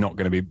raging, they're not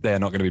going to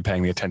be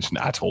paying the attention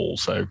at all.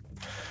 So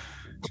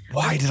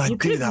why did I you do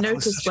could that? have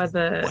noticed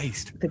whether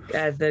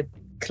the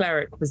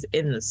cleric was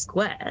in the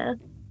square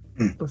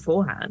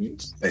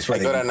beforehand. I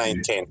got a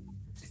 19.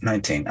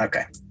 19,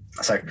 okay.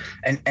 So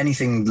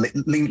anything,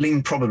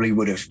 Lean probably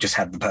would have just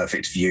had the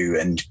perfect view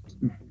and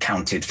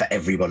counted for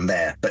everyone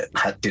there, but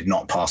did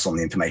not pass on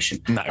the information.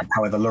 No.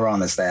 However,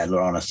 Lorana's there.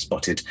 Lorana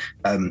spotted.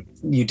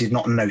 You did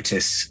not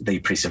notice the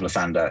priest of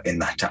Lathander in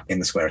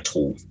the square at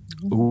all.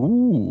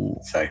 Ooh.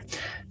 So,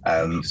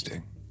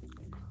 interesting.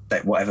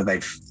 Whatever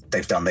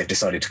they've done, they've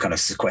decided to kind of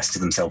sequester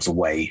themselves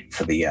away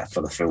for the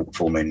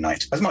full moon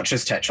night. As much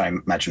as Tetch, I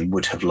imagine,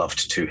 would have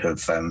loved to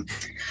have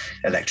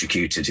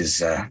electrocuted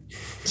his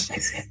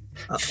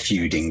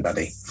feuding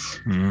buddy.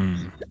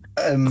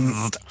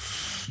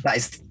 That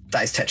is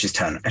Tetch's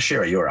turn.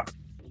 Ashira, you're up.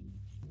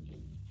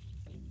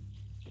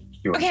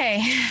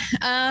 Okay.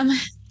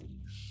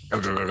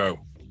 Go.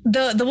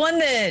 The one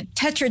that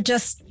Tetra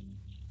just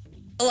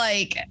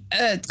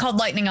called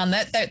lightning on,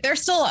 that they're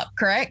still up,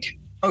 correct?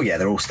 Oh yeah,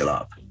 they're all still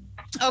up.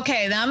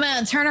 Okay, then I'm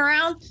gonna turn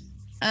around.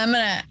 I'm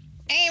gonna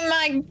aim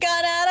my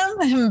gun at him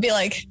and be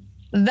like,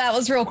 "That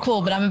was real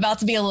cool, but I'm about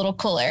to be a little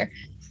cooler."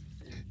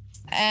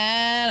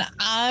 And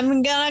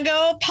I'm gonna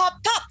go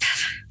pop.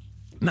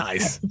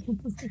 Nice.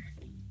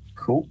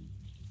 Cool.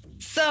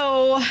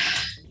 So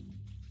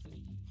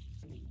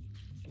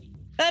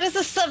that is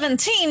a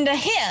 17 to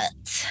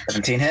hit.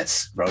 17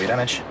 hits. Roll your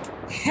damage.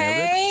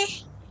 Okay.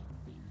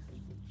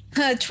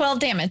 12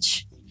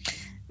 damage.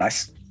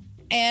 Nice.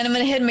 And I'm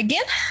gonna hit him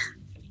again.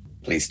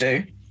 Please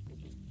do.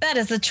 That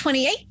is a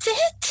 28 to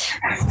hit.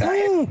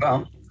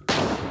 Well.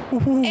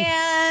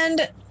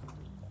 And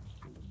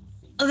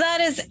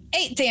that is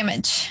 8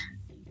 damage.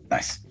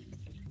 Nice.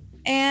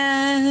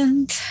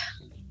 And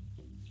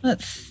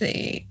let's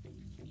see.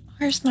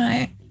 Where's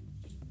my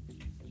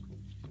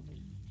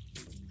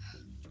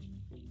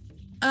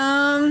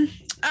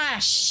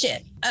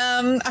shit.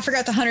 I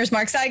forgot the hunter's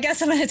mark, so I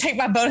guess I'm gonna take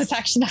my bonus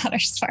action to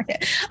hunter's mark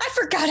it. I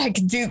forgot I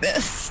could do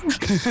this.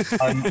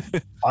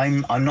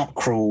 I'm not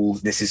cruel.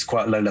 This is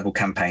quite a low level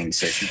campaign,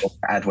 so if you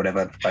add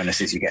whatever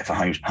bonuses you get for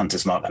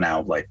hunter's mark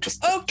now,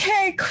 just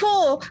okay,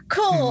 cool.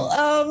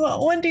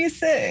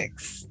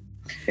 1d6.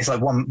 It's like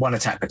one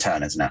attack per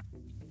turn, isn't it?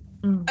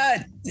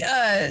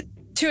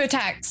 2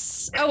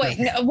 attacks. Oh wait,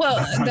 no, well,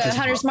 the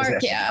hunter's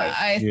mark, yeah.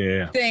 I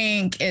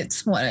think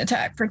it's 1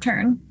 attack per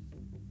turn.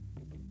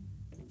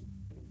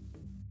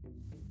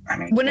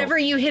 Whenever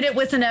you hit it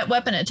with a net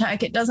weapon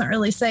attack, it doesn't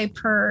really say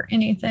per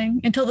anything.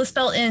 Until the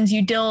spell ends,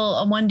 you deal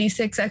a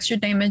 1d6 extra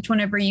damage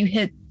whenever you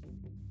hit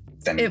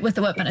it with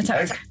a weapon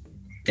attack.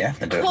 Yeah,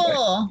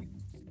 cool.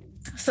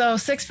 So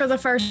 6 for the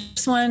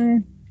first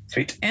one.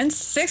 Sweet. And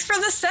 6 for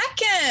the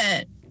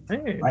second.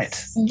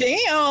 Right.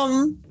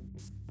 Damn.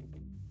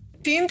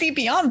 D&D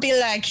Beyond be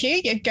like,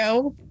 here you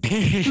go.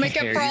 Make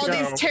up for all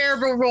these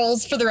terrible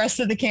rolls for the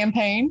rest of the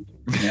campaign.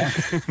 Yeah.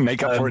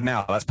 Make up for it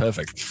now. That's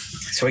perfect.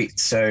 Sweet.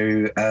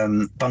 So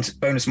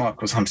bonus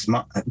mark was Hunter's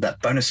Mark. That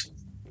bonus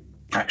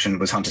action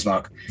was Hunter's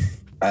Mark.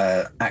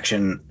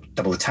 Action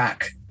double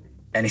attack.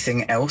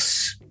 Anything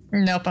else?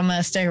 Nope. I'm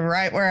gonna stay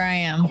right where I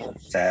am.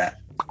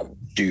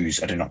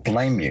 Dues. I do not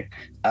blame you.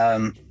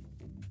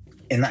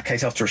 In that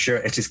case, after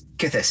Ashura, it is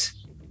Kithis.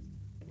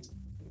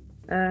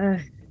 I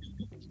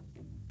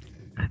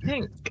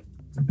think.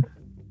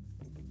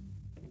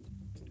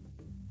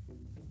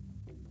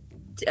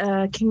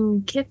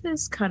 Can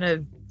Kithis kind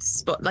of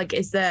spot? Like,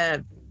 is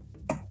there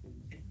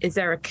is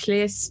there a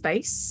clear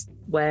space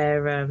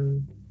where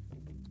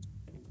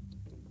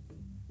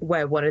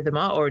one of them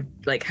are, or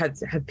like have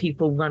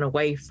people run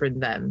away from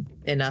them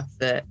enough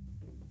that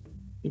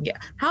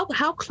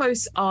how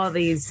close are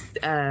these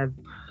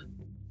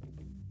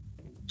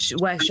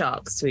were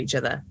sharks to each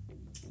other?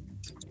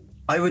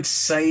 I would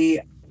say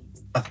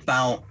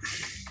about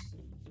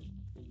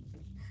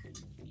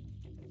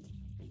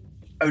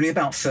only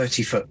about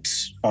 30 foot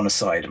on a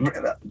side.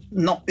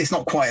 It's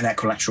not quite an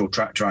equilateral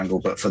triangle,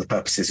 but for the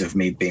purposes of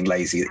me being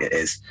lazy, it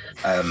is.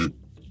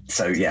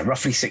 So yeah,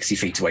 roughly 60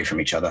 feet away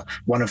from each other.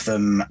 One of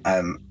them,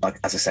 like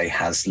as I say,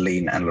 has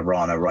Lean and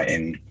Lorana right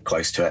in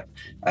close to it.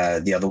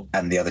 The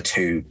other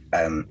two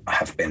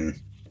have been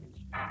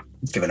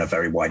given a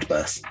very wide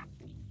berth.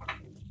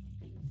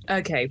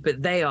 Okay,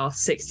 but they are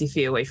 60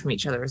 feet away from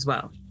each other as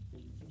well.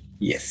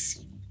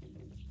 Yes.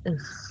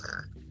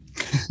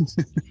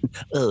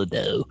 Oh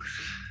no.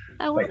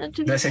 I want them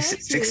to be Did I say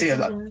 60 or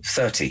like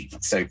 30?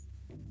 So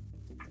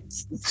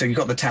you've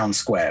got the town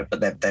square,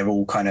 but they're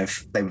all kind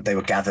of they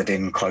were gathered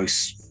in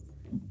close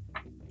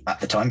at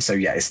the time. So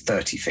yeah, it's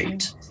 30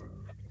 feet.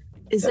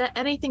 Is there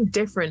anything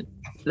different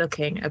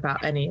looking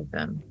about any of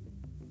them?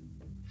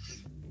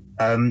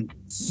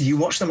 You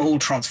watch them all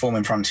transform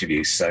in front of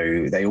you,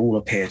 so they all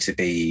appear to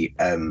be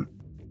and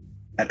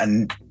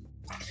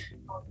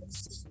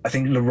I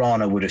think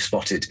Lorana would have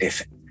spotted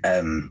if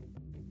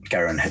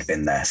Garen had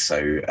been there.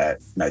 So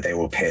no, they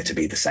all appear to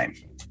be the same.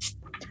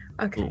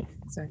 Okay,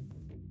 so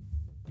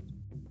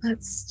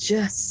let's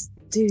just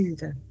do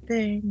the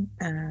thing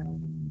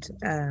and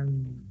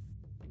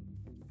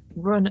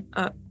run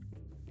up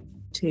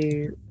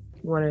to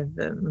one of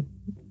them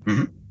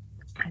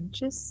and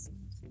just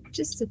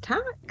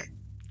attack.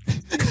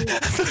 I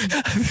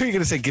thought you were going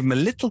to say give him a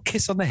little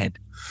kiss on the head.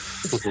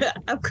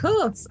 Of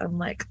course. I'm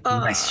like, oh,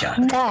 nice shot.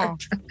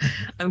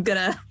 I'm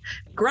gonna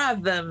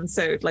grab them,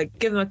 so like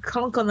give them a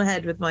conk on the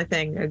head with my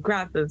thing and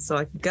grab them so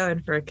I can go in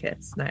for a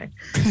kiss. No.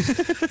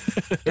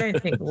 Don't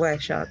think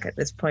Wereshark at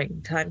this point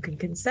in time can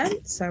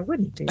consent, so I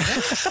wouldn't do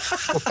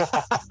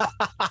that.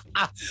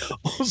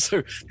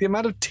 Also, the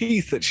amount of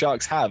teeth that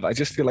sharks have, I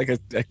just feel like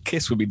a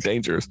kiss would be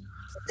dangerous.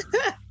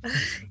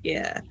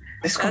 Yeah.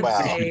 This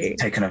conversation has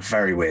taken a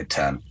very weird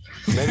turn.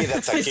 Maybe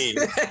that's a key.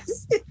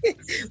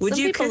 Would Some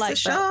you people kiss like a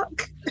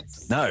shark?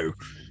 No.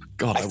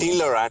 God, I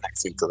think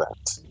Lorana's into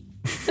that.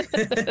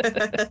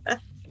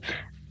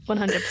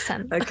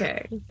 100%.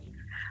 Okay.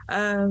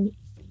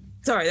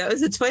 Sorry, that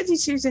was a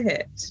 22 to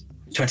hit.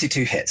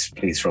 22 hits,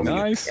 please, from you.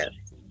 Nice.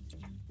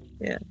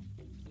 Yeah.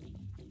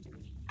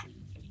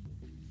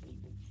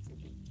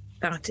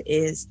 That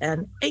is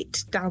an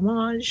 8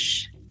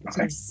 damage.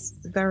 Okay. It's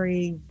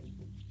very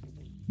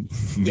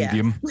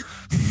medium.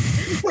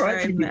 All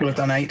right, people have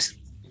done 8.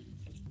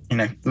 You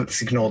know,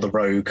 let's ignore the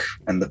rogue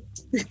and the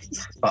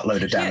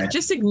buttload of damage. Yeah,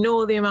 just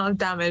ignore the amount of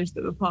damage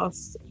that the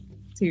past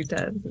 2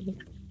 turns have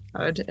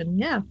had. And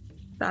yeah,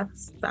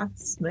 that's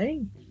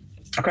me.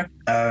 Okay.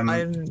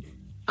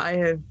 I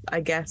have, I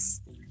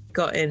guess,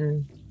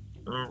 gotten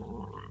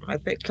a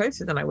bit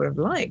closer than I would have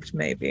liked,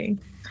 maybe.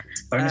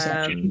 Bonus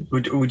action.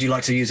 Would you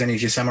like to use any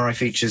of your samurai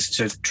features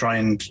to try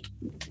and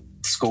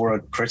score a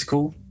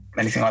critical?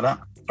 Anything like that?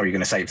 Or are you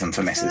going to save them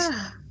for misses?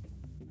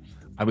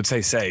 I would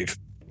say save.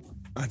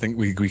 I think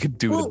we could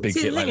do with a big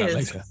hit like that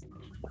later.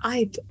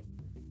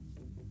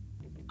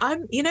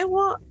 I'm. You know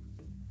what?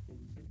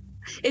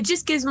 It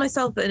just gives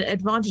myself an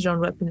advantage on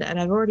weapon, and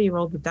I've already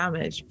rolled the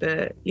damage.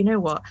 But you know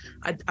what?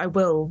 I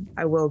will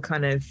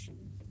kind of.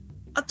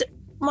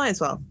 Might as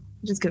well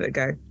just give it a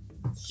go.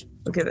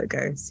 I'll give it a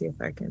go. See if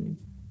I can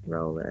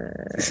roll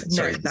it.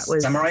 Sorry, No, that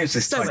was samurai is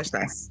this so type much of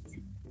thing? less.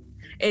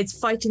 It's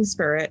fighting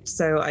spirit,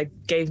 so I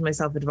gave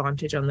myself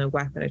advantage on the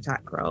weapon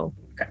attack roll.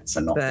 Okay, so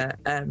not. But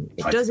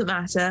it doesn't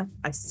matter.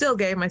 I still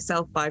gave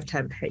myself 5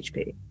 temp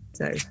HP,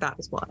 so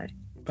that's why.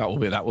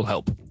 That will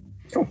help.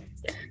 Cool.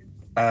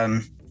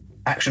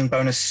 Action,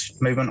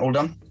 bonus, movement, all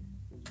done?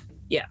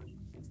 Yeah.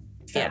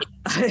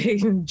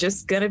 I'm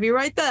just gonna be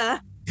right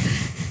there.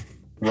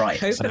 Right.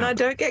 Hoping I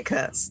don't get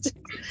cursed.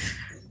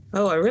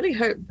 Oh, I really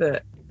hope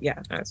that.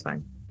 Yeah, no, it's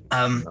fine.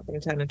 I'm not going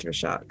to turn into a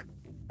shark.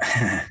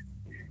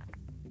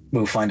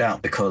 We'll find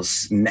out,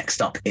 because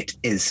next up it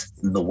is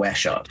the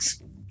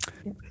Weresharks.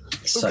 Yeah.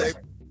 So Okay.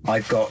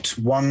 I've got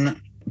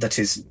one that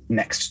is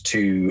next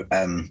to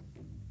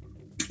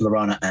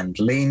Lorana and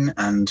Lean,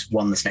 and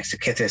one that's next to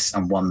Kithis,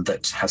 and one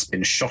that has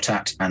been shot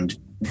at and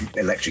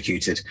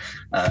electrocuted,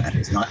 and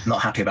is not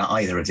happy about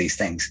either of these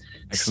things.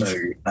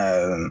 Excellent.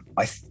 So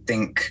I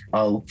think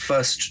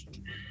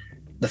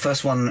the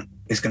first one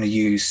is going to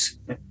use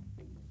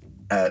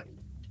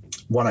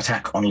one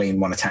attack on Lean,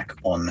 one attack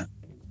on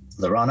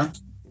Lorana.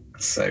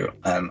 So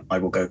I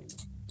will go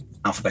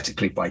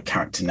alphabetically by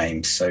character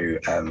name. So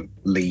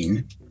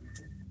Lean.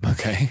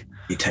 Okay.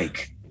 You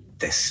take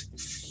this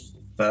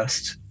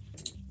first.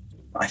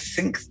 I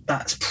think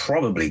that's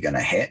probably going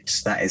to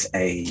hit. That is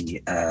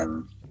a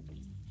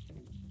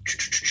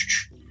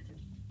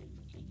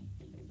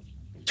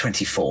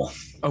 24.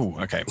 Oh,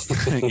 okay.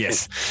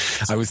 Yes.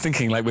 I was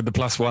thinking, like, with the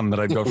 +1 that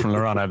I got from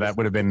Lorana, that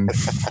would have been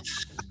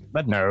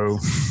But no,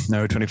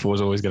 24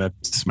 is always going to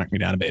smack me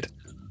down a bit.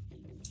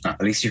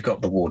 At least you've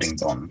got the warding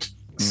bond.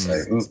 So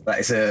that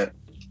is a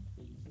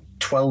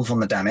 12 on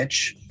the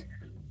damage.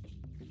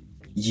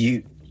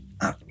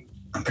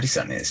 I'm pretty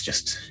certain it's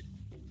just...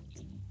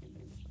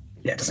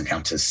 Yeah, it doesn't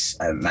count as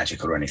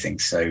magical or anything.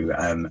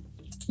 So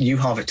you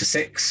halve it to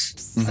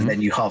 6, and then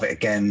you halve it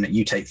again.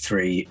 You take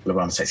 3.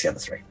 Lorana takes the other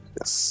 3.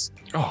 Yes.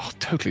 Oh, I'll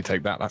totally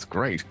take that. That's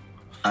great.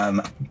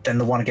 Then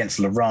the one against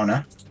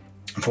Lorana.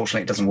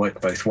 Unfortunately, it doesn't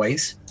work both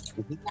ways.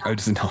 Oh,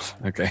 does it not?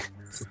 Okay.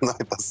 No,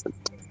 it doesn't.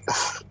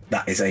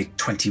 That is a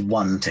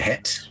 21 to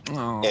hit.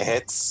 Oh. It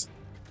hits.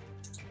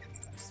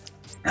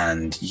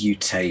 And you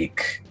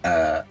take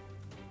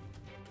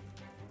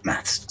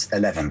maths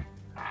 11.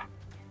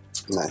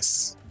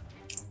 Nice.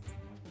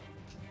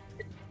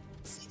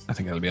 I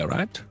think that'll be all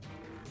right.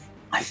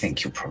 I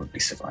think you'll probably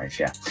survive,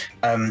 yeah.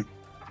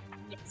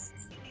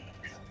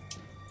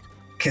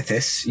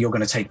 Kithis, you're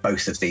going to take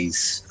both of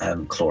these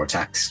claw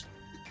attacks.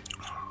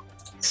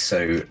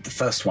 So the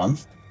first one,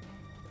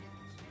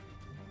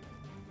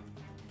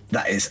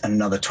 that is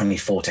another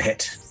 24 to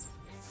hit.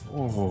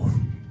 Oh.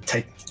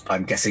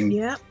 I'm guessing.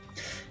 Yeah.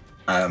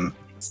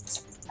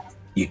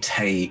 You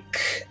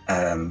take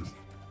 8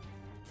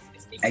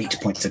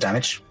 points of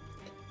damage.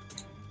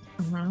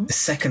 The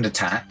second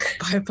attack,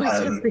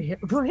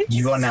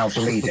 you are now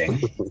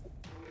bleeding.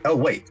 Oh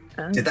wait,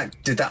 did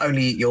that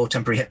only your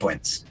temporary hit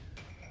points?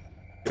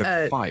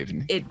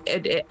 5.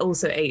 It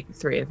also ate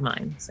 3 of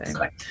mine. So.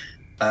 Okay.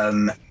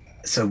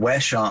 So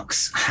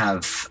weresharks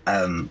have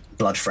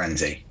blood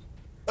frenzy.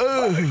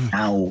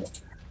 Now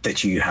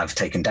that you have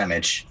taken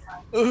damage,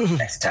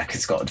 next attack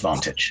has got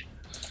advantage.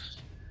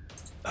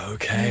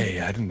 Okay,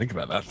 I didn't think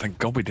about that. Thank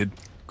God we did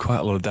quite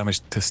a lot of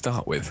damage to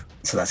start with.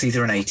 So that's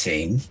either an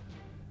 18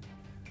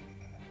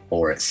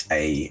 or it's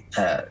a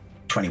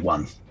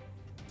 21.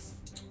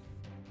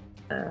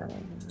 To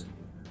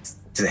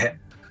the hit?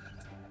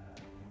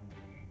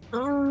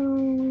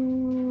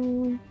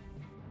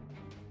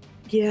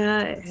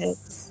 Yeah, it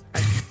hits.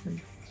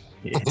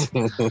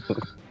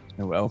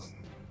 Oh well.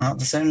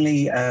 There's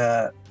only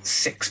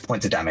 6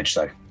 points of damage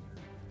though.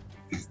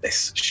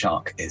 This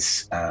shark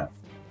is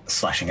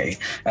slashing at you.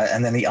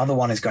 And then the other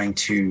one is going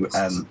to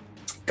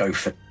go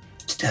for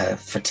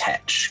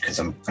Tetch, because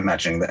I'm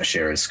imagining that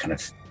Ashira is kind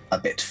of a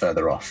bit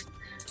further off.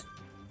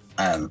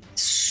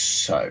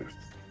 So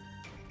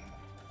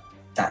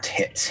that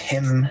hits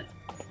him.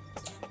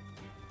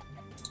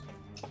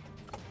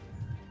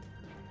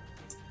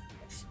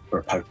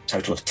 For a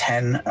total of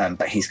 10,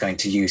 but he's going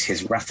to use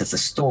his Wrath of the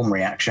Storm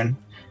reaction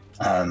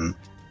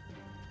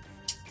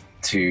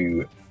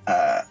to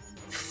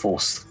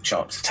force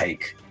Shark to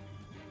take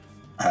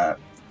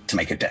to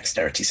make a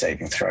dexterity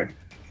saving throw.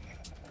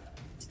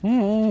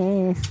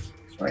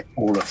 Right,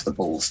 all of the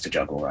balls to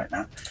juggle right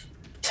now.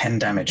 10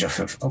 damage off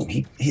of. Oh,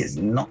 he is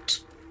not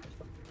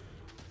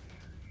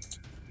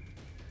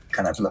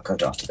gonna have look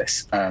good after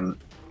this.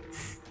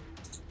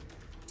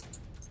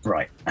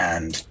 Right,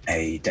 and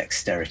a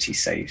dexterity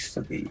save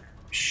for the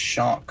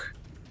shark,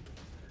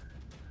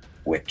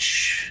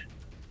 which...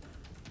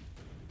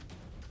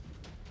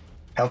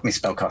 Help me,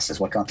 spellcasters,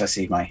 why can't I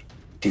see my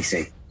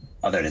DC?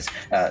 Oh, there it is.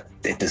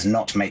 It does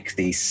not make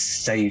the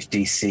save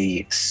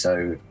DC,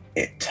 so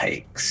it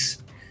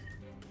takes...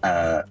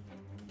 I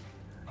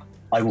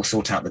will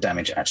sort out the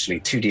damage, actually.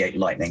 2d8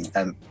 lightning.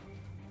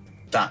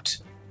 That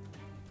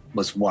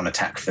was one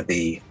attack for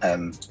the...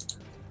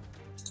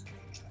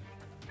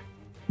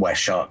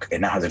 wereshark.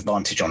 It now has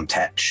advantage on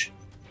Tetch.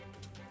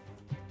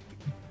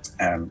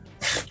 That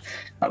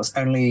was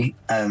only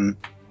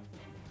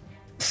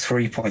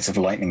 3 points of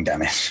lightning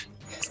damage.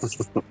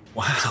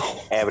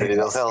 Wow. Every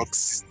little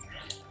helps.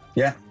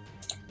 Yeah,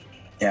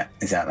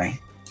 exactly.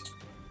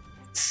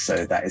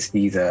 So that is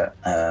either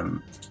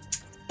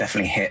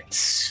definitely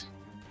hits.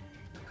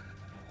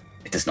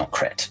 It does not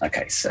crit.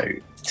 Okay, so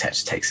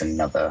Tetch takes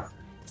another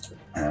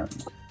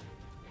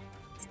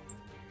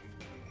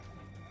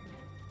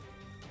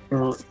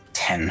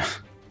 10.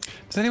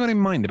 Does anybody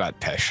mind about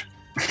Tesh?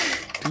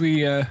 Do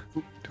we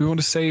want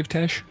to save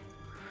Tesh?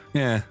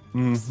 Yeah.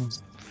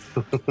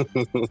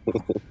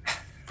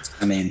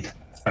 I mean,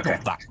 okay.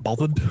 Not that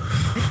bothered.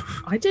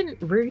 I didn't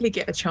really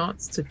get a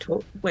chance to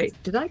talk. Wait,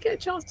 did I get a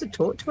chance to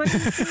talk to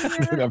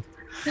him?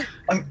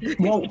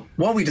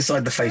 While we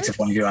decide the fate of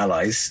one of your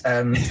allies,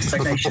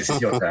 Stagnacious,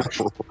 is your turn.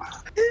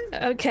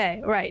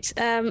 Okay, right.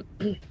 I'm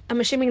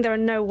assuming there are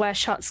no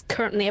weresharks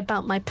currently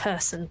about my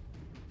person.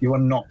 You are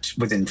not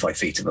within 5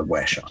 feet of a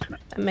wereshark. No.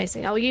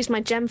 Amazing. I'll use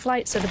my gem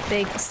flight so the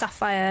big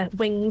sapphire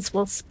wings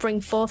will spring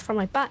forth from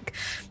my back,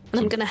 and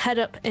I'm going to head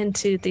up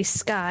into the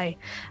sky.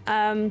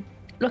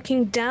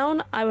 Looking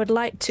down, I would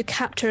like to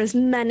capture as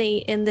many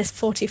in this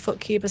 40-foot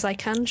cube as I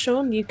can.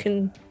 Sean, you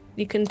can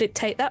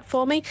dictate that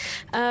for me.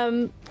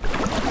 So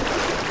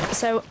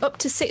up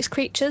to 6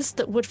 creatures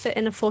that would fit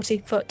in a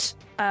 40-foot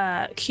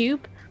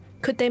cube.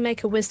 Could they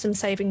make a wisdom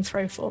saving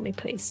throw for me,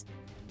 please?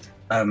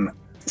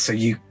 So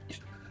you...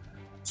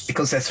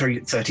 Because they're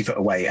 30 foot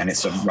away and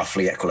it's a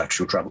roughly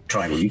equilateral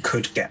triangle, you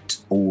could get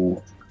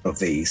all of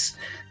these.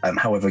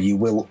 However, you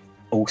will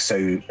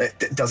also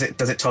does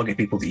it target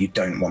people that you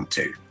don't want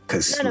to?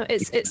 Because no,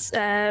 it's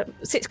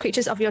 6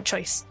 creatures of your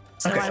choice.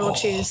 So Okay. I will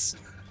choose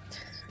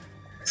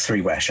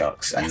 3 were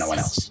sharks and no one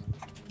else.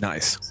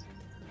 Nice.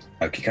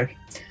 Okie dokie.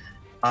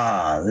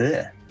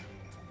 There.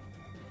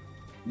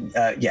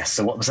 Yes.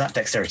 So what was that?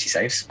 Dexterity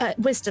saves.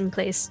 Wisdom,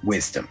 please.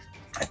 Wisdom.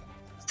 I'm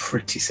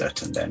pretty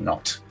certain they're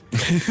not.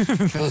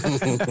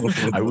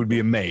 I would be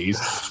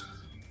amazed.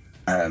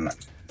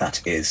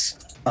 That is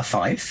a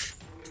 5.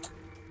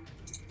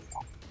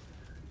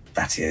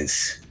 That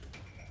is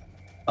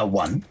a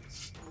 1.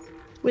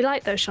 We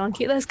like those, Sean.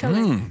 Keep those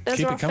coming. Those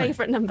keep are it our coming.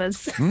 favourite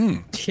numbers.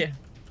 Yeah.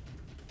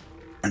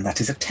 And that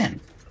is a 10.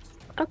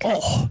 Okay.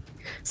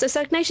 So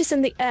Stagnacious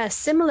in the air,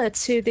 similar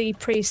to the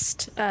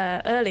priest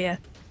earlier,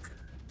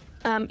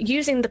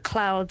 using the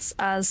clouds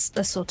as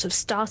a sort of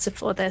starter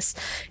for this,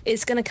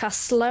 is going to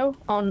cast slow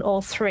on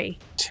all 3.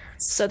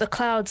 So the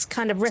clouds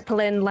kind of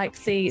ripple in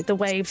like the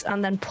waves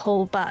and then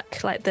pull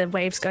back like the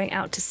waves going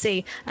out to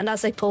sea. And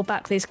as they pull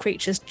back, these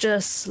creatures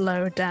just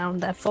slow down.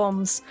 Their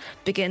forms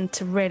begin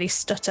to really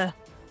stutter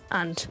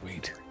and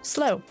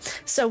slow.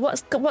 So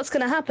what's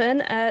going to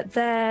happen?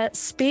 Their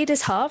speed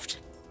is halved.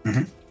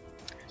 Mm-hmm.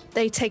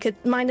 They take a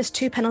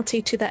 -2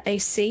 penalty to their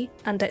AC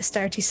and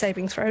dexterity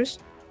saving throws.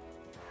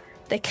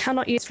 They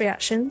cannot use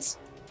reactions.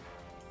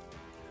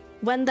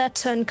 When their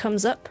turn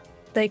comes up,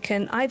 they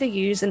can either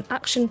use an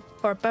action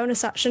or a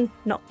bonus action,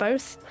 not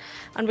both.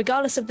 And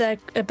regardless of their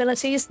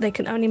abilities, they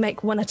can only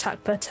make 1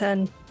 attack per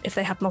turn if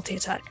they have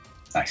multi-attack.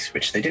 Nice,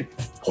 which they do,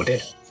 or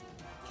did.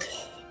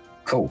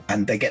 Cool.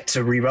 And they get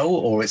to re-roll,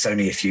 or it's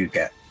only if you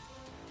get...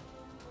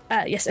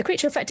 Yes, a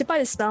creature affected by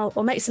the spell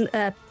or makes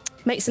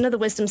another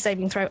wisdom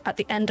saving throw at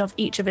the end of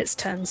each of its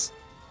turns.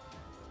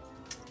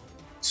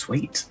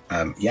 Sweet.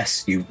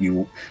 Yes,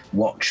 you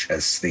watch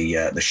as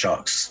the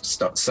sharks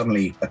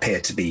suddenly appear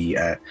to be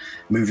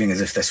moving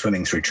as if they're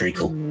swimming through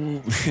treacle.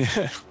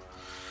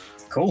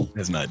 Cool.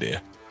 There's an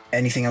idea.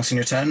 Anything else in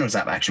your turn, or is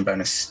that action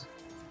bonus?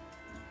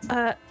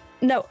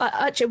 No,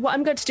 actually, what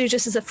I'm going to do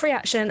just as a free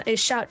action is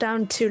shout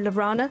down to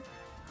Lorana.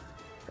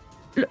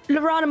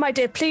 Lorana, my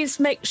dear, please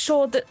make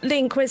sure that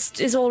Linquist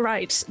is all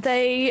right.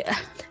 They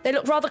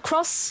look rather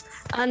cross,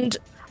 and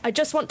I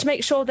just want to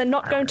make sure they're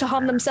not going to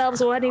harm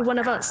themselves or any one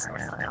of us.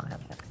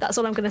 That's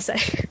all I'm going to say.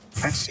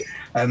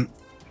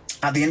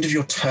 At the end of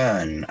your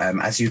turn,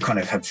 as you kind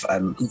of have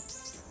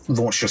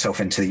launched yourself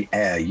into the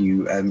air,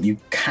 you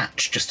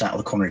catch just out of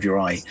the corner of your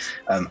eye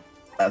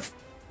a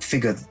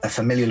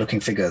familiar-looking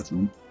figure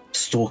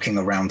stalking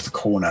around the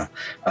corner.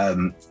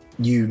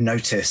 You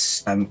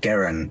notice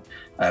Garen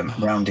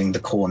rounding the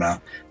corner,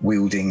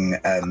 wielding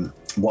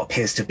what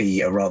appears to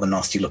be a rather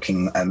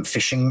nasty-looking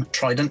fishing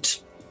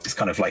trident. It's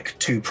kind of like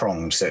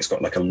 2-pronged, so it's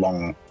got like a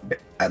long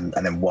bit and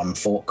then 1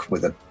 fork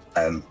with a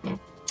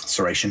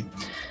serration.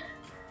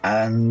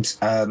 And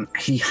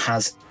he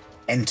has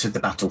entered the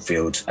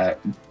battlefield,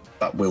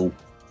 but will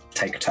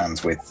take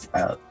turns with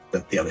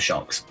the other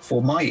sharks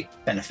for my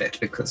benefit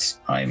because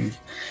I'm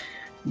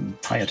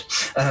tired.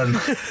 Fair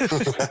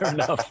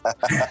enough.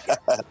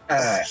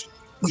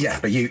 Yeah,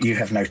 but you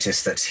have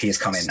noticed that he has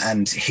come in,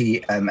 and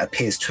he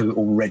appears to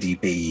already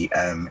be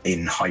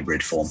in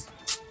hybrid form.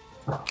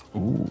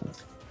 Ooh,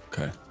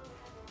 okay.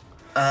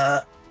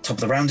 Top of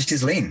the round, it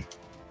is Lean.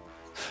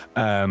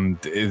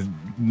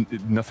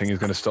 Nothing is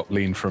going to stop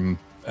Lean from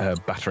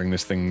battering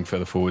this thing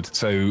further forward.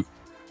 So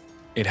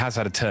it has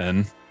had a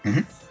turn.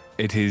 Mm-hmm.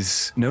 It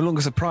is no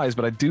longer surprised,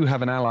 but I do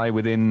have an ally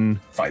within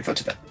 5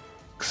 foot of it.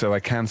 So I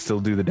can still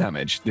do the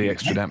damage, the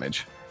extra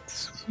damage.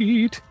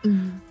 Sweet.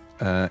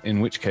 In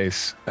which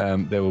case,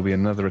 there will be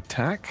another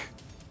attack.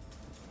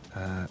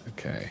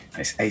 Okay.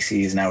 Its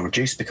AC is now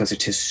reduced because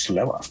it is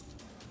slower.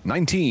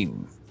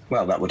 19.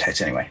 Well, that would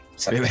hit anyway.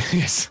 So.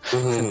 Yes.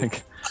 I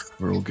think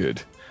we're all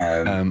good.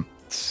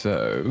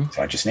 So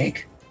I just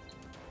sneak.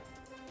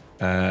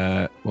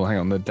 Well, hang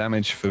on. The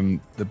damage from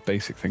the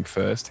basic thing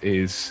first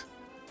is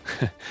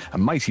a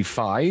mighty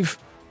 5.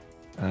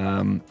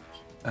 And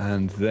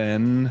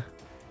then...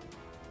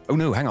 Oh,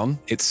 no, hang on.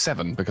 It's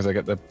 7 because I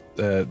get the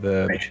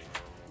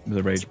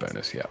rage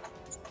bonus, yeah.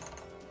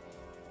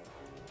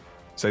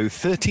 So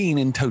 13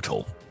 in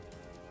total.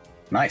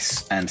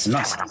 Nice. And it's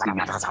nice.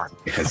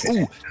 Because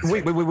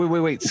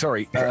wait.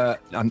 Sorry.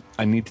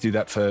 I need to do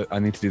that I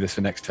need to do this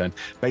for next turn.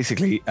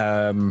 Basically,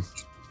 I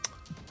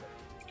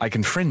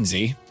can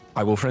frenzy.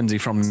 I will frenzy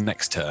from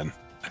next turn,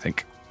 I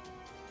think.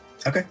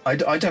 Okay.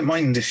 I don't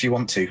mind if you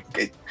want to.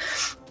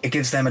 It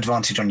gives them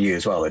advantage on you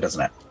as well, though,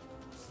 doesn't it?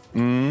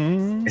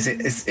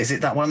 Is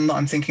it that one that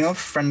I'm thinking of?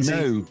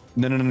 Frenzy?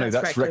 No.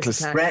 That's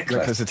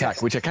reckless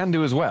attack, which I can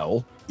do as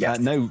well. Yes.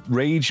 No,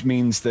 rage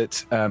means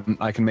that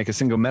I can make a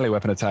single melee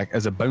weapon attack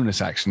as a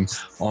bonus action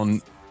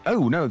on.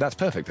 Oh no, that's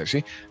perfect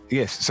actually.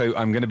 Yes, so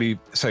I'm going to be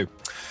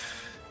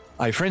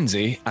I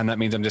frenzy, and that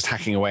means I'm just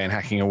hacking away, and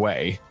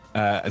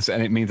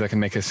it means I can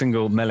make a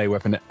single melee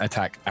weapon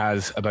attack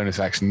as a bonus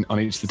action on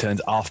each of the turns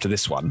after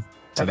this one.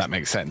 So that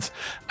makes sense.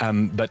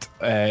 But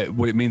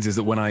what it means is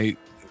that when I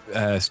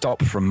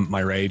stop from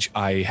my rage,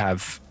 I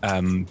have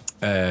 1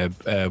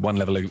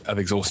 level of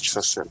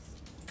exhaustion.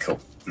 Cool.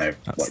 No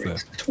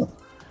worries at all.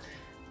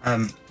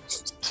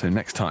 So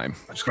next time,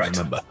 that's great.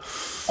 Remember.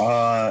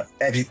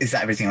 Is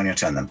that everything on your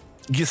turn then?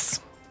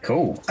 Yes.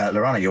 Cool.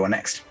 Lorana, you are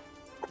next.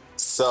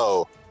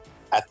 So,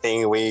 I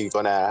think we're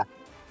gonna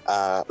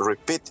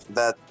repeat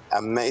that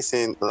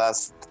amazing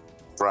last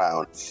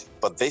round,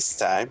 but this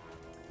time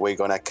we're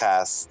gonna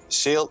cast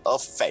Shield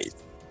of Faith.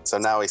 So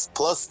now it's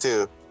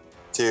 +2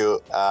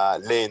 to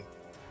Lynn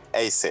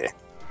AC.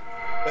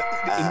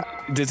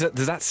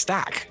 Does that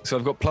stack? So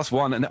I've got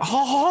 +1, and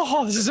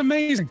this is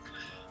amazing.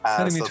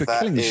 Turning me So into a that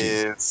killing machine.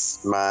 is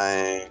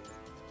my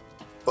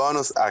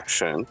bonus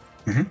action.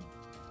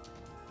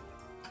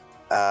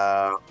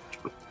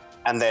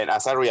 And then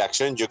as a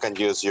reaction, you can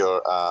use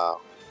your...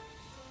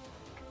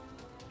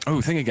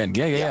 thing again.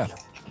 Yeah.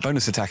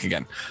 Bonus attack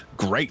again.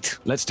 Great.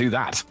 Let's do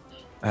that.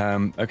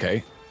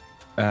 Okay.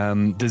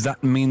 Does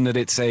that mean that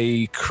it's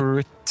a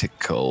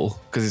critical?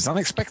 Because it's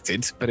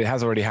unexpected, but it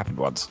has already happened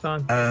once.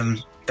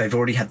 They've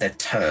already had their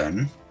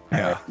turn.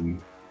 Yeah.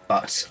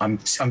 But I'm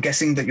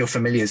guessing that your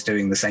familiar is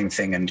doing the same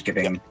thing and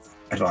giving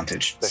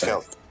advantage. The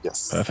help,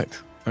 yes.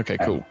 Perfect. Okay,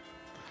 cool.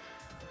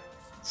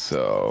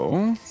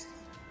 So,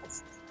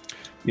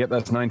 yep,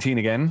 that's 19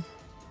 again.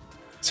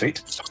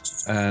 Sweet.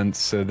 And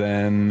so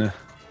then,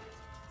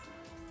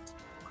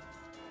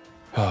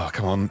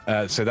 come on.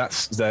 So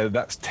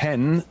that's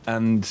 10,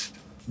 and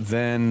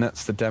then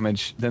that's the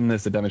damage. Then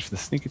there's the damage for the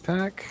sneak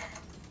attack.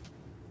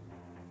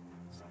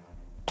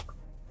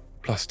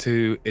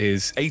 +2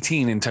 is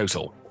 18 in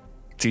total.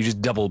 So you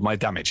just doubled my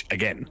damage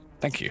again.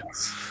 Thank you.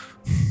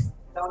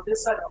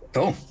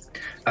 Cool.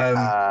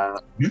 No,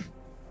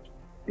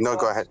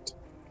 go ahead.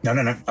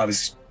 No. I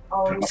was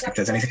trying to ask if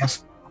there's anything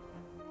else.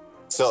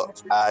 So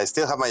I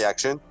still have my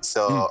action.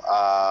 So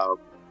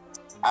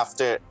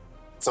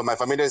so my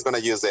familiar is going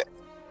to use the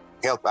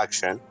help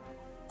action,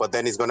 but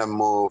then it's going to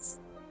move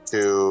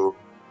to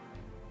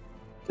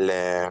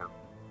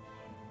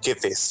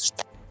Kithis.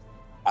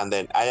 And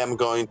then I am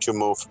going to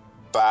move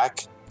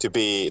back to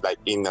be like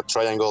in a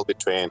triangle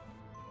between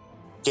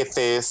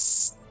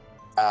Kithis,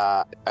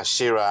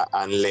 Ashira,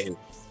 and Lynn.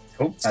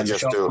 Cool. So And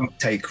just just to,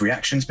 take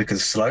reactions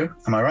because slow.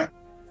 Am I right?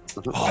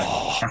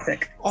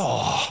 Fantastic.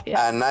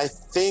 and I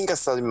think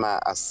as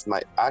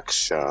my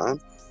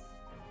action,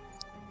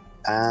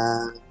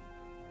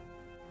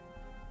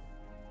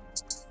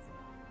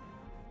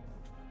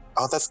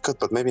 that's good,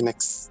 but maybe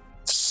next.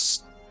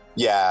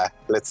 Yeah,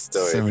 let's do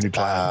it. So many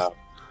plans.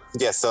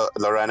 So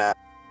Lorana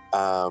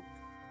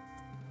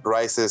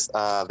rises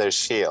their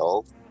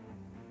shield,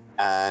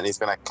 and he's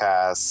gonna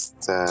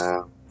cast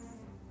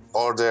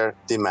Order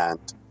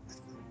Demand.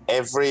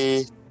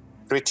 Every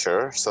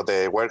creature, so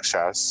the work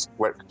sharks,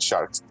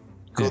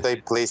 could they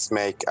please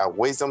make a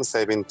Wisdom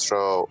saving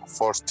throw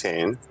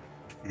 14,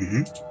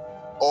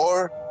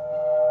 or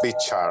be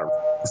charmed?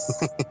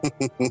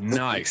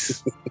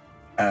 Nice.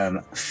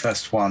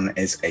 First one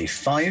is a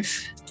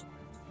 5.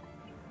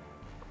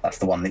 That's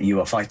the one that you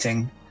are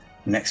fighting.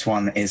 Next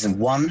one is a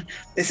 1.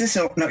 This is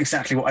not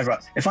exactly what I roll.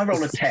 If I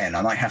roll a 10,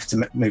 I might have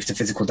to move to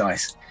physical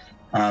dice.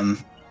 And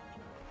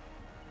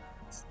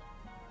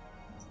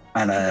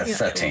a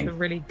 13. The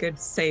really good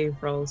save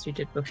rolls you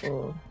did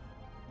before.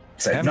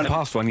 So I haven't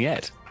passed one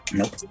yet.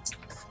 Nope.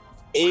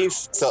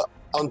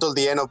 Until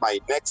the end of my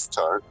next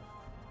turn,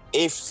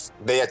 if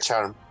they are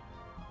charmed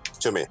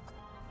to me,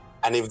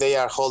 and if they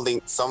are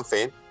holding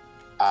something,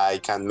 I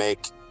can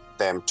make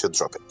them to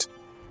drop it.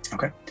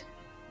 Okay.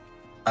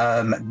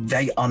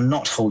 They are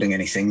not holding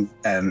anything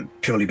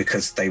purely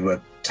because they were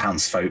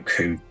townsfolk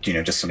who,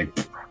 just suddenly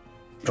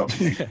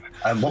dropped it.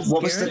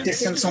 What was the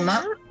distance on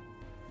that?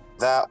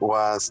 That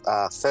was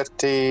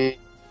 30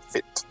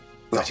 feet.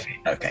 No. 30 feet.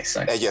 Okay,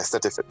 so yes,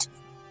 30 feet.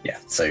 Yeah,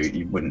 so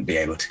you wouldn't be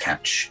able to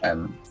catch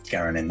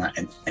Garen in that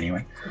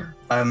anyway.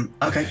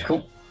 Okay,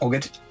 cool. All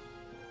good.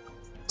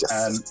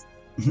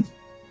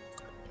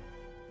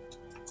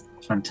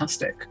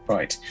 Fantastic.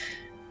 Right.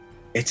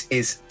 It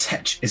is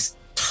Tetch's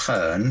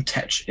turn.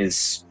 Tetch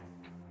is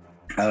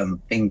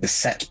being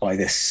beset by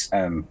this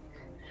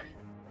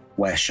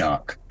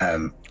were-shark.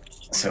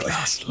 So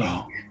last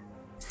long.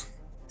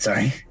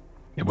 Sorry?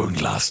 It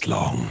won't last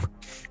long.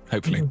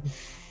 Hopefully.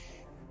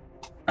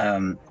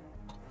 I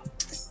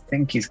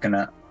think he's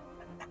gonna.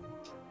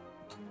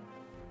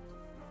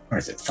 Or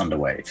is it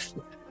Thunderwave?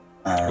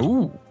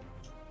 Ooh,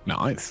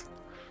 nice.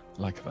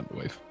 I like a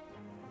Thunderwave.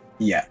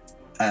 Yeah.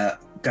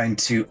 Going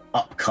to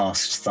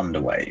upcast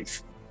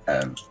Thunderwave.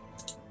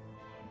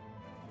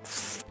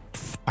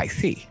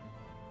 Spicy.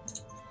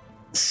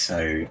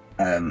 So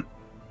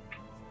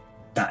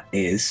that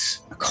is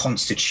a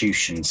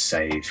Constitution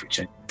save, which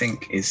I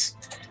think is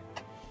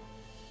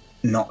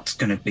not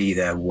going to be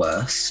their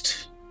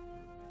worst.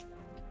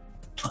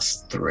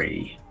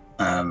 +3.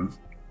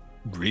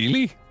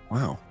 Really?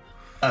 Wow.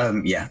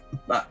 Yeah,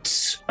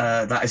 but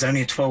that is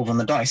only a 12 on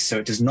the dice, so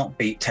it does not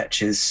beat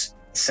Tetch's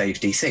save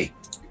DC.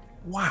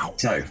 Wow.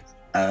 So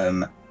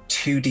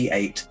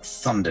 2d8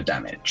 thunder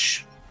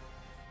damage.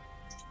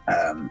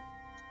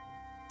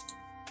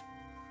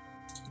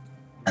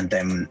 and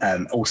then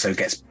also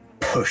gets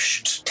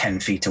pushed 10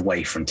 feet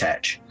away from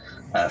Tetch.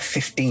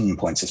 15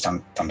 points of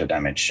thunder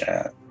damage.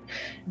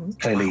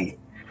 Clearly,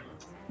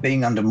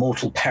 being under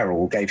mortal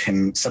peril gave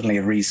him suddenly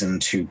a reason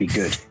to be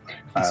good.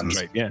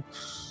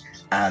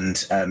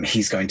 And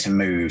he's going to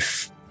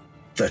move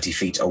 30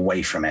 feet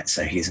away from it,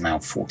 so he's now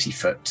 40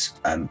 foot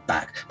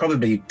back,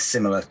 probably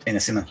in a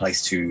similar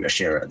place to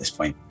Ashira at this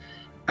point.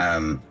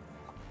 And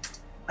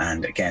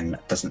again,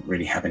 doesn't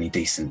really have any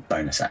decent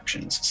bonus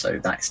actions. So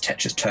that is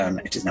Tetch's turn.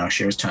 It is now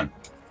Ashira's turn.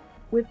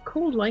 With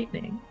cold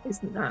lightning, is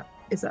that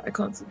a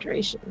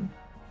concentration?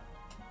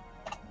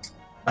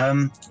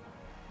 I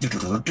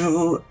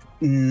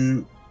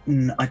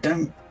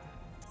don't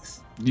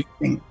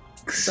think.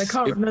 I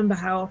can't remember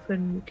how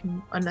often you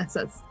can, unless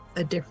that's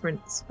a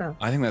different spell.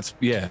 I think that's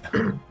yeah.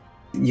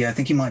 Yeah, I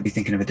think you might be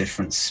thinking of a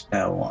different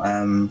spell.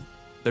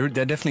 There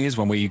definitely is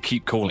one where you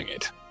keep calling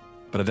it,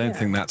 but I don't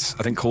think that's.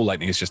 I think Call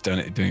Lightning is just doing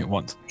it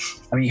once.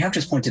 I mean, you have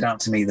just pointed out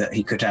to me that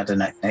he could add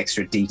an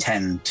extra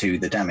D10 to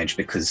the damage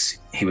because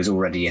he was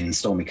already in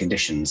stormy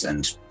conditions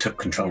and took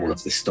control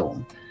of the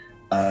storm.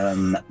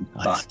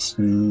 But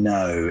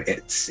no,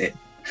 it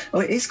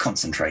is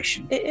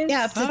concentration. It is.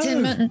 Yeah, up to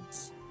 10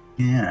 minutes.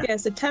 Yeah. Yeah,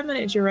 it's a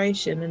 10-minute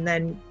duration, and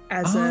then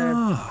as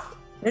I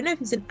don't know if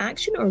it's an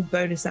action or a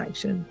bonus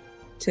action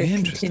to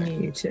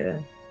continue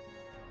to.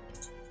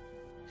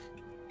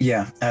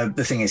 Yeah,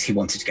 the thing is, he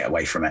wanted to get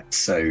away from it,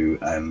 so.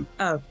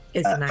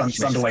 It's an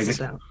action.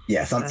 Thunderwave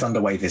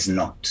Thunderwave is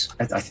not.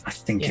 I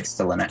think it's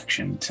still an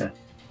action to.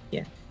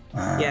 Yeah.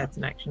 It's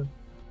an action.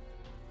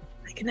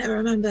 I can never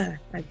remember.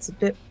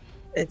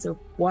 It's a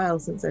while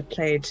since I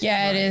played.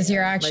 Yeah, it is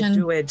your action.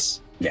 Druid.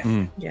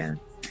 Yeah.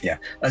 Yeah.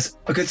 As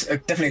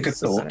definitely a good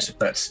thought,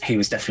 but he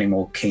was definitely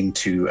more keen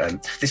to.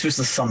 This was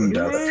the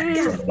thunder that came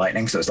from the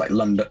lightning, so it's like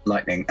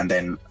lightning and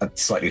then a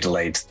slightly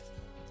delayed.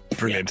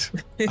 Brilliant!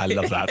 I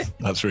love that.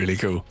 That's really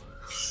cool.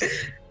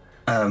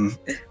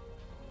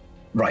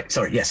 Right.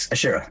 Sorry. Yes,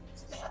 Ashira.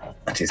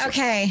 That is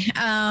okay.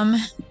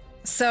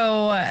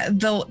 So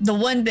the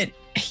one that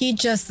he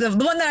just the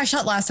one that I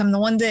shot last time, the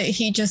one that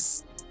he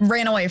just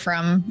ran away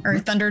from or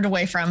thundered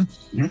away from,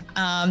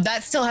 that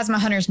still has my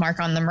hunter's mark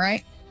on them,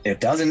 right? It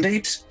does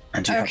indeed.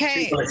 And you have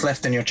 2 bullets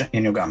left in your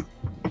gun.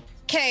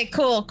 Okay,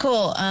 cool.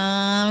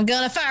 I'm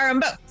gonna fire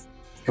them both.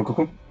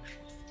 Cool.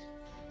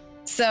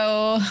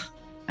 So,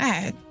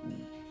 that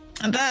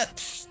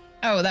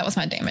was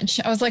my damage.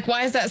 I was like,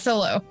 why is that so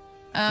low?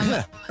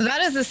 That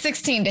is a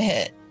 16 to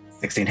hit.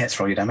 16 hits,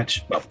 roll your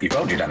damage. Well, you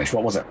rolled your damage.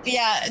 What was it?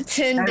 Yeah,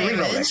 10 damage.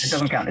 Reroll it. It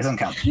doesn't count.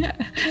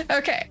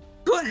 Okay.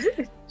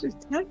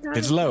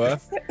 It's lower.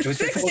 It was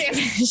 6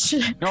 damage.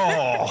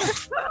 Oh,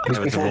 it was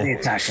before the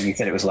attack, and he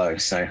said it was low.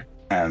 So.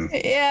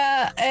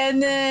 Yeah,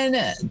 and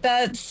then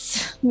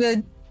that's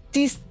 2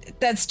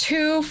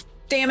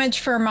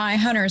 damage for my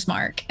hunter's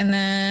mark, and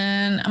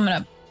then I'm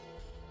gonna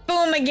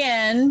boom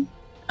again.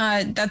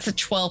 That's a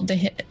 12 to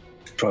hit.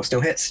 12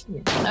 still hits.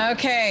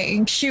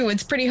 Okay, shoo,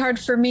 it's pretty hard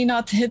for me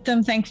not to hit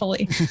them,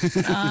 thankfully.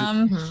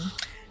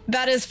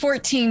 That is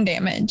 14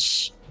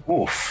 damage.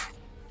 Oof.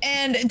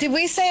 And did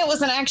we say it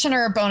was an action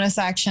or a bonus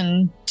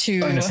action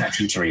to... Bonus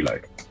action to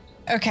reload.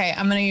 Okay,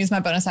 I'm going to use my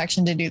bonus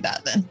action to do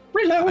that then.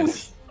 Reload!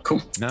 Cool.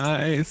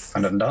 Nice.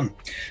 And I'm done.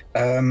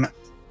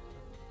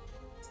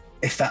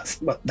 If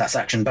that's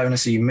action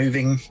bonus, are you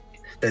moving?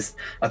 There's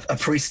a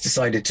priest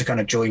decided to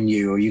kind of join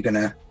you. Are you going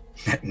to...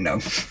 No.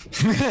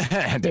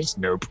 There's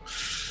nope.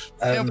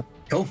 Nope.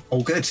 Cool.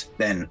 All good.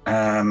 Then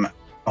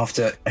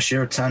after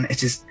Ashira's turn,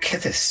 it is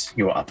Kithis.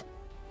 You're up.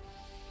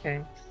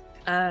 Okay.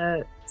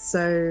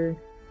 So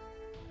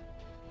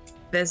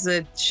there's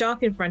a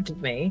shark in front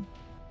of me.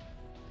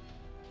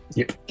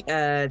 Yep.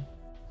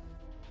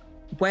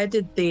 Where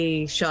did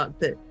the shark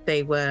that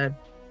they were,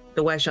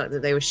 the were shark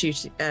that they were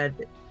shooting, that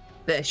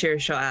Ashira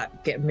shot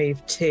at, get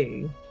moved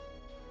to?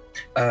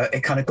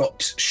 It kind of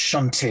got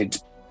shunted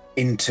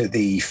into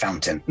the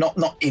fountain.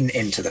 Not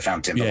into the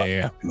fountain, but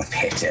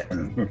hit it.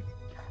 And...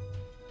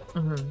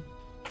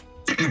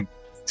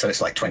 So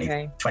it's like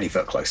 20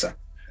 foot closer.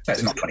 No,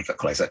 it's not 20 foot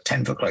closer.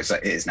 10 foot closer.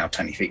 It is now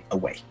 20 feet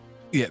away.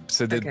 Yeah.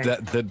 So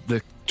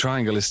the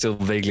triangle is still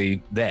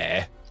vaguely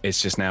there.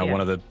 It's just now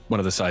one of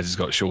the sides has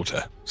got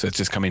shorter, so it's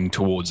just coming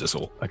towards us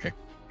all. Okay.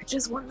 I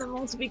just want them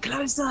all to be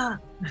closer.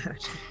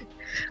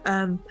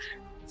 And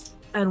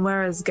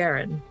where is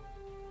Garen?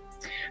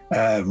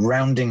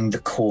 Rounding the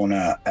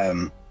corner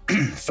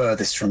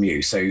furthest from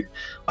you. So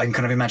I'm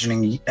kind of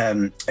imagining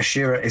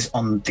Ashira is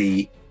on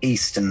the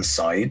eastern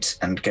side,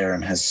 and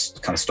Garen has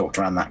kind of stalked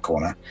around that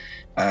corner.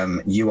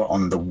 You are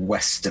on the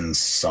western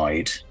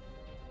side.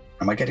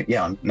 Am I getting?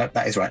 Yeah, no,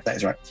 that is right.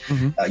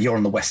 Mm-hmm. You're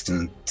on the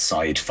western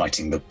side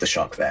fighting the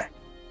shark there.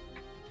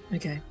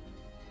 Okay,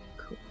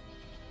 cool.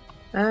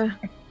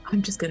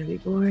 I'm just gonna be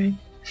boring,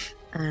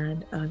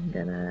 and I'm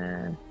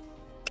gonna.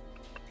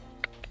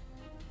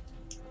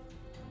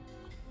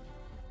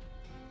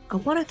 I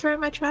want to throw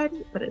my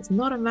trident, but it's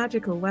not a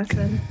magical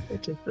weapon,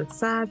 which is the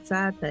sad,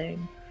 sad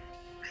thing.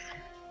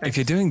 If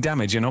you're doing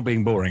damage, you're not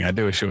being boring, I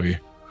do assure you.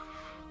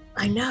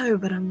 I know,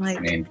 but I'm like...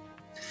 I mean,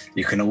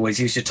 you can always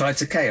use your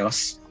Tides of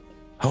Chaos.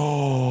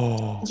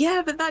 Oh.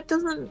 Yeah, but that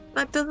doesn't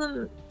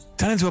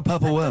Turn into a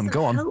purple worm.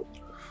 Go on. help.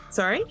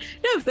 Sorry?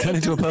 No, but Turn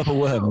into a purple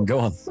worm. Go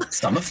on.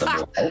 Some of them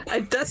will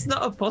help. That's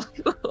not a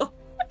possible.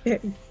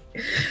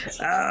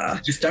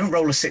 Just don't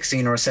roll a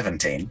 16 or a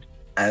 17.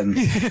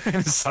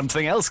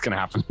 Something else can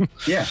happen.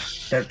 Yeah,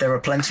 there are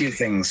plenty of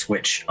things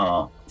which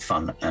are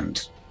fun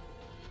and.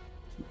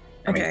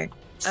 Okay.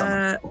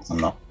 Some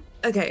not.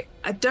 Okay,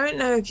 I don't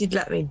know if you'd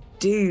let me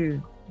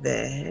do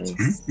this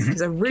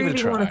because I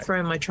really want to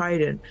throw my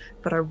trident,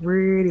 but I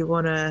really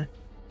want to.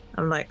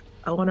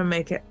 I want to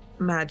make it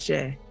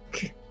magic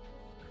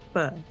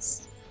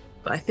first,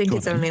 but I think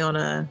it's only on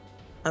a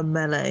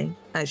melee.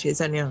 Actually,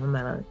 it's only on a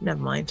melee.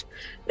 Never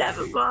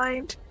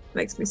mind.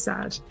 Makes me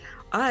sad.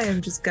 I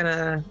am just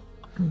gonna.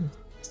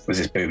 Was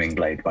this booming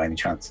blade by any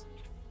chance?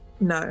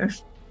 No.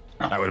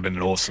 That would have been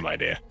an awesome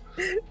idea.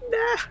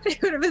 No,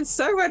 it would have been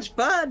so much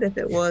fun if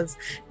it was.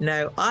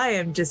 No, I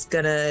am just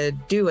gonna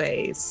do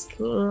a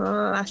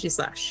slashy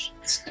slash.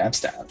 Stab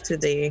to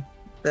the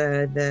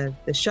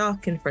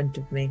shark in front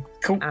of me.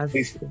 Cool. As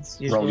usual,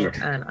 roll your-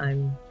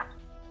 and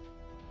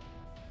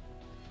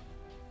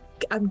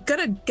I'm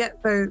gonna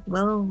get the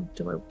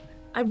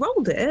I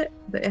rolled it,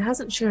 but it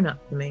hasn't shown up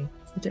for me.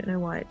 I don't know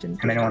why it didn't.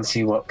 Can anyone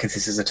see what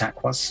Kithis'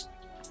 attack was?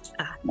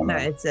 No,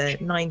 it's a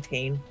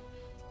 19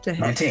 to hit.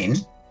 19?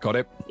 Got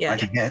it. Yeah. I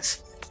can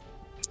hit.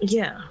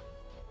 Yeah.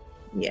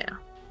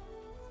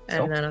 And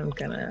Cool. then I'm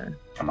gonna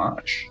How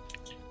much?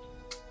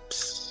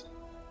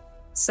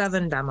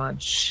 7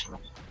 damage.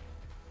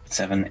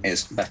 7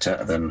 is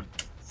better than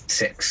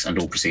 6 and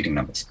all preceding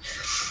numbers.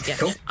 Yeah.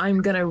 Cool.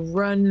 I'm gonna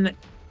run.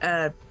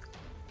 I'm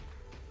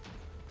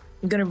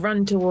gonna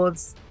run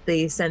towards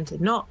the center,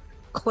 not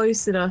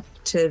close enough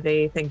to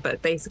the thing,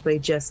 but basically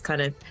just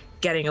kind of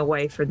getting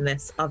away from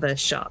this other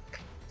shark.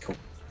 Cool.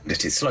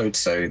 It is slowed,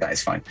 so that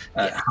is fine.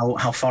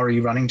 How far are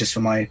you running, just for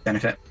my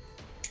benefit?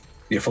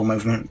 Your full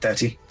movement,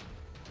 30?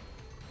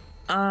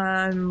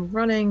 I'm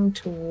running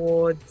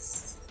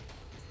towards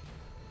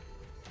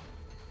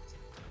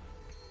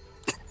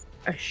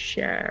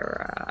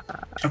Ashera.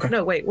 Okay.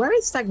 No, wait, where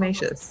is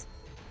Stagnacious?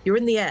 You're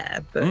in the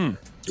air, but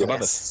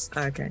above us.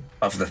 Okay.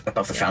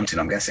 Above the fountain,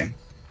 I'm guessing.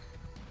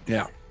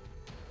 Yeah.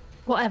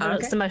 Whatever, Okay.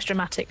 that's the most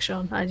dramatic,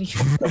 Sean. There's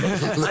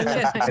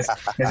a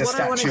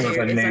statue of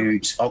a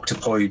nude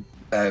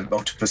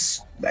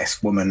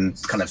octopus-esque woman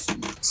kind of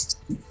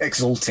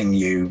exalting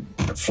you,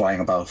 flying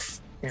above.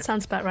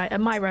 Sounds about right.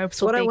 And my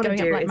robes will What I be wanna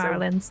going up do like is I-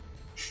 Marilyn's.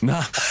 I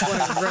want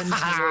to run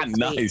towards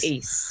Nice. the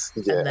east,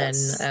 and then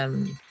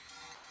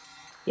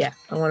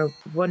I want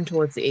to run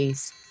towards the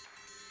east.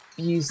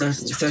 Use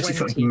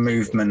 30-foot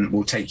movement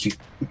will take you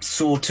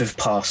sort of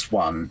past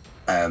one,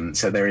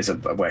 so there is a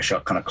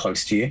were-shark kind of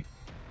close to you.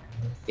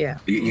 Yeah.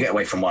 You get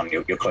away from one,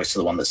 you're close to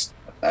the one that's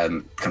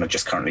kind of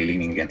just currently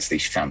leaning against the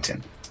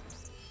fountain.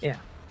 Yeah.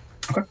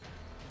 Okay.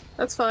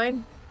 That's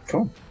fine.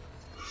 Cool.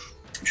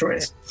 I'm sure it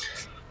is.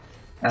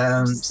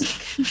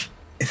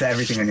 Is that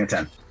everything on your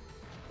turn?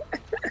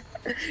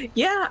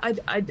 Yeah, I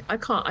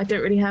can't. I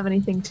don't really have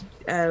anything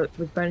to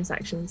with bonus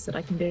actions that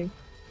I can do.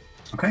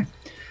 Okay.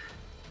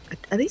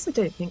 At least I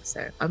don't think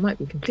so. I might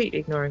be completely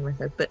ignoring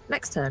method, but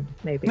next turn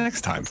maybe.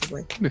 Next time.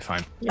 possibly. It'll be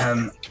fine.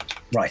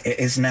 Right, it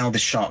is now the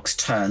sharks'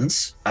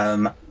 turns.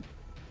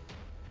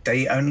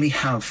 They only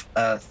have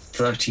a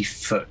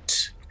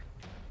 30-foot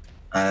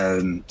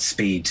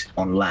speed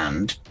on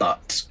land,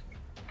 but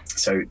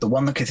so the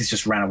one that Kithis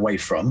just ran away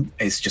from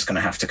is just going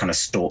to have to kind of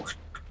stalk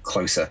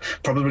closer,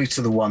 probably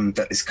to the one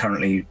that is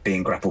currently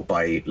being grappled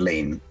by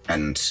Lean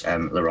and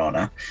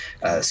Lorana.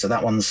 So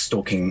that one's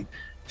stalking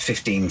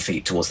 15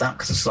 feet towards that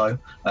because it's slow,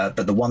 but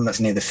the one that's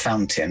near the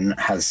fountain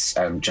has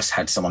just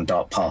had someone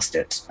dart past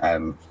it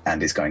and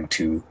is going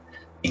to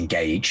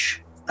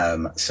engage.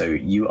 So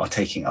you are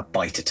taking a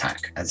bite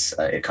attack as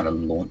it kind of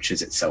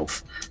launches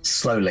itself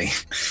slowly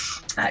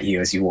at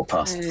you as you walk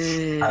past.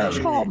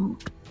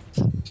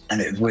 And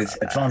it, with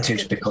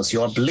advantage because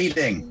you are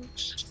bleeding.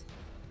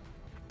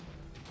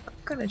 I'm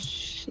gonna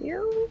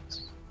shield,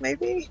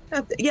 maybe.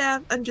 Yeah,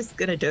 I'm just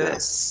gonna do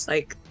it.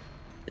 Like,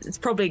 it's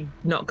probably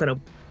not gonna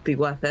be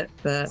worth it,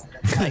 but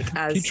like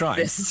as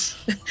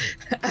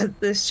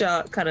this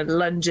shark kind of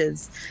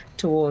lunges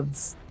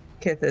towards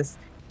Kithis,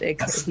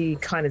 he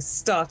kind of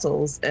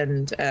startles,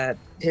 and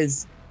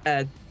his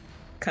kind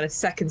of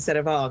second set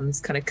of arms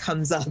kind of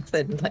comes up,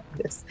 and like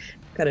this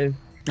kind of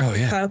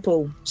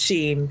purple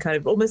sheen, kind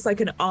of almost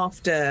like an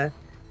after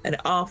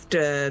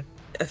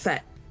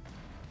effect,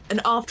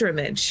 an after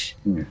image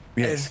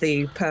of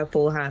the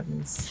purple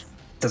hands.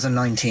 Does a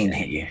 19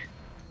 hit you?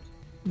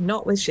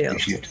 Not with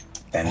shield.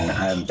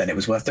 Then it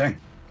was worth doing.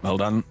 Well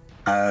done.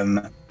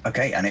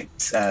 Okay, and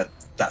it's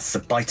that's the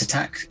bite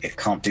attack. It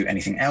can't do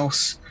anything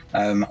else.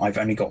 I've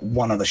only got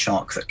one other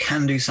shark that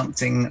can do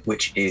something,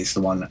 which is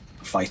the one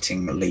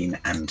fighting Lean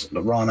and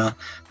Lorana.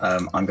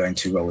 I'm going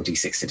to roll a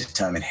d6 to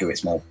determine who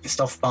it's more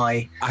pissed off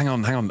by. Hang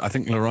on. I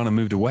think Lorana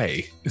moved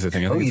away. Is the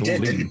thing? I think you it's all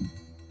did, Lean. didn't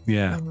you?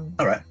 Yeah.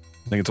 All right.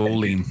 I think it's all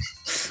Lean.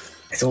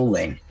 It's all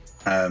Lean.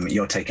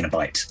 You're taking a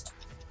bite.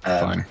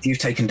 Fine. You've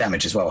taken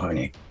damage as well, haven't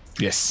you?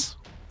 Yes.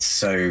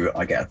 So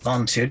I get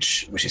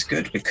advantage, which is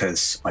good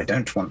because I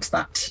don't want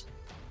that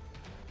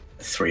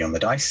 3 on the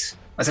dice.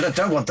 I said I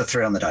don't want the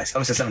 3 on the dice. Oh,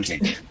 it's a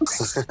 17.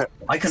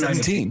 I can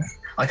 17?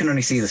 I can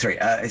only see the 3.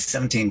 It's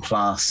 17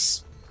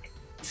 plus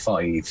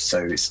 5,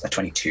 so it's a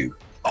 22.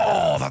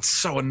 Oh, that's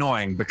so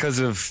annoying. Because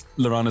of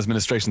Lorana's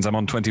ministrations, I'm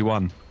on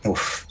 21.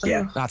 Oof,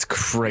 yeah. That's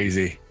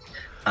crazy.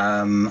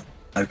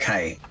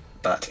 Okay,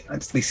 but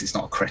at least it's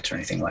not a crit or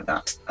anything like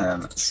that.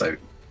 So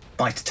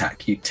bite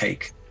attack, you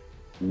take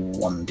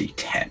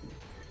 1d10.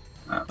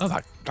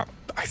 I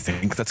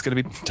think that's going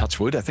to be touch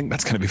wood. I think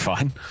that's going to be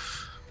fine.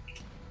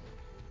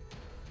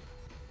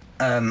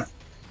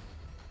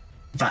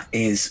 That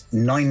is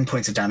 9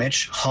 points of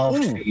damage,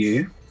 halved for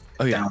you,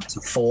 down to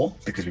 4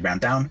 because we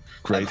round down.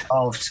 Great.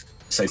 Halved,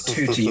 so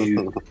 2 to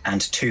you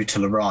and 2 to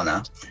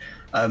Lorana.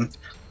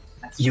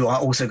 You are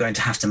also going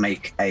to have to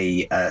make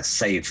a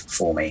save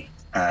for me.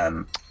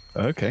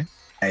 Okay.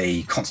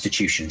 A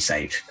Constitution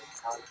save.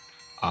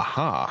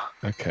 Aha.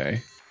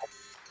 Okay.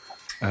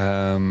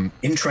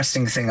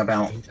 Interesting thing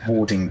about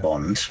Warding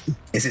Bond,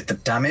 is it the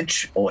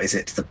damage or is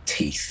it the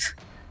teeth?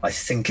 I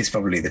think it's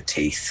probably the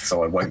teeth,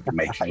 so I won't be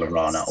making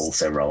Lorana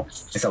also roll.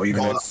 Is that what you're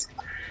going to do?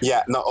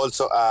 Yeah, no,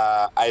 also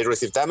I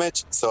receive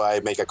damage, so I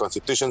make a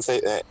concentration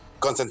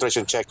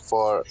check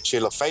for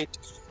Shield of Fate.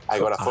 I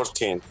got a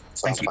 14,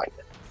 so that's fine.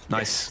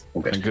 Nice.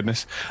 Thank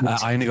goodness.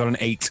 I only got an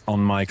 8 on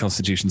my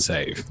Constitution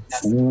save.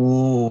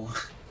 Ooh.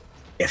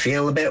 You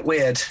feel a bit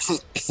weird.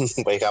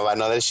 We have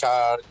another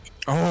shark.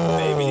 Oh.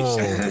 Baby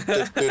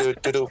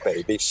shark.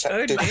 Baby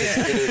shark.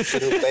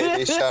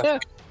 Baby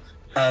shark.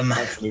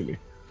 Absolutely.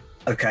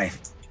 Okay.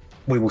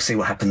 We will see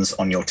what happens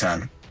on your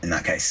turn in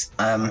that case.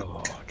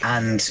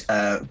 And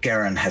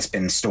Garen has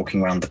been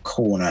stalking around the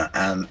corner,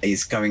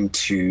 is going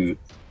to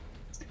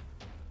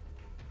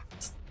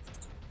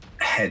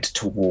head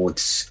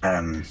towards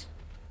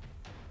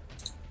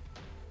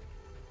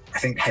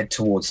head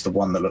towards the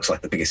one that looks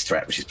like the biggest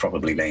threat, which is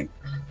probably Lean.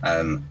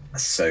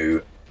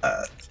 So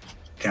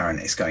Garen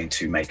is going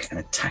to make an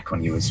attack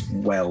on you as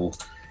well,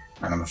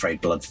 and I'm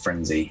afraid Blood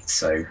Frenzy.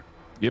 So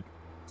yep,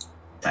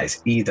 that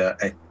is either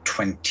a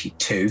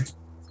 22,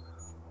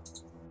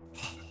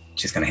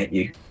 which is going to hit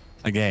you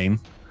again.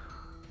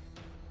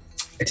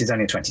 It is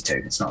only a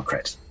 22. It's not a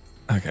crit.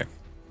 Okay.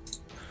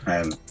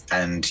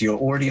 And you're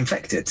already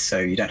infected, so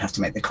you don't have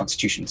to make the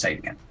Constitution save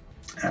again.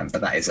 But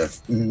that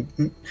is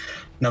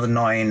another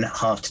 9,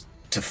 halved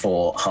to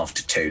 4, halved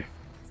to 2.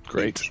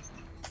 Great.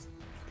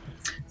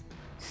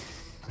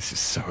 This is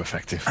so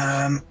effective.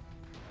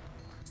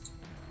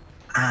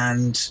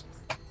 And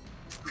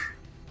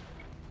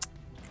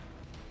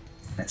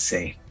let's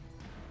see.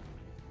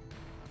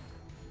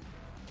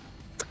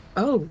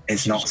 Oh,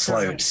 it's not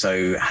slowed,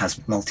 so has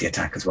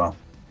multi-attack as well.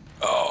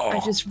 Oh, I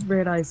just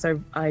realized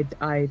I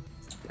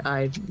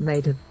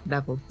made a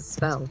level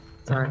spell.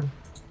 Sorry.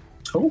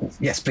 Oh,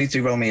 yes, please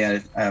do roll me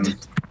a.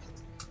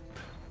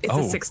 It's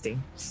a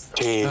 16.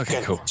 Chicken,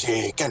 okay, cool.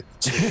 Chicken.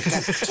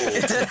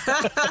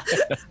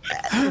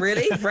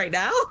 Really? Right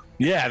now?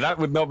 Yeah, that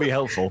would not be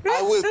helpful.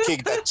 I will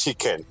kick that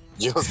chicken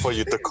just for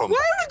you to come Why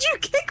back. would you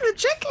kick the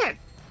chicken?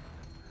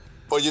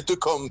 For you to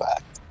come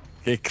back.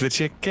 Kick the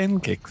chicken,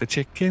 kick the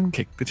chicken,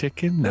 kick the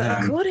chicken.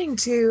 According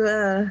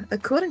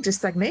to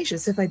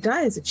Stagnacious, if I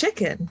die as a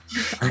chicken,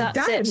 I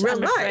That's die it, in real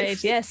I'm life.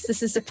 afraid. Yes,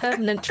 this is a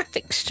permanent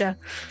fixture.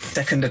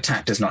 Second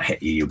attack does not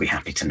hit you. You'll be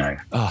happy to know.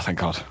 Oh, thank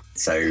God.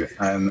 So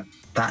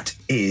that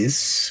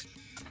is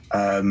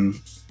the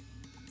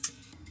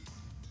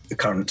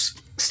current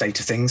state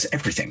of things.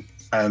 Everything.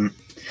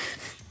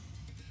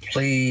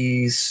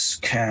 Please,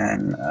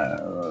 can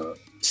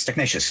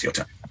Stagnacious, your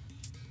turn.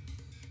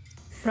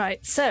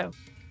 Right, so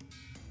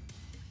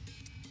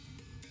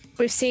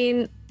we've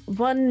seen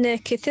 1 near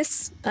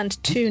Kithis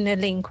and 2 near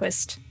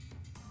Linquist.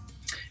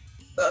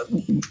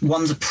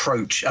 One's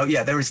approach. Oh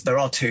yeah, there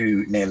are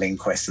 2 near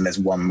Linquist and there's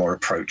 1 more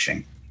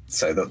approaching.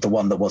 So the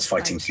one that was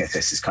fighting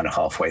Kithis is kind of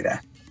halfway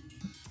there.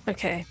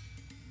 Okay.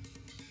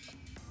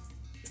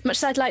 As much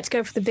as I'd like to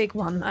go for the big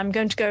one, I'm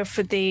going to go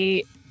for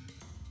the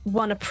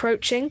one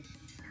approaching,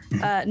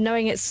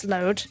 knowing it's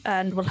slowed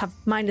and will have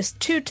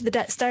 -2 to the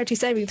dexterity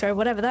saving throw,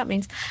 whatever that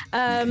means.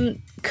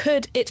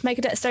 Could it make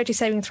a dexterity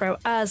saving throw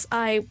as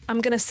I'm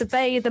going to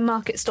survey the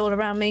market stall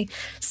around me,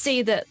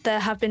 see that there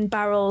have been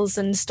barrels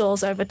and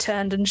stalls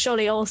overturned and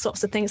surely all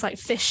sorts of things like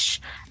fish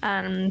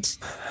and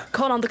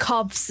corn on the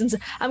cobs, and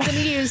I'm going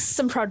to use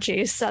some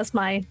produce as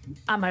my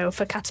ammo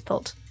for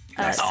catapult.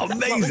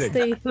 Amazing!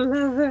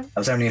 That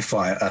was only a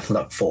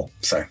 4,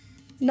 so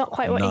Not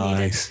quite what you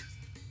needed.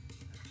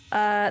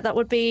 That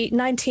would be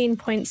 19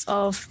 points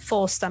of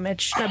force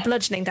damage. No,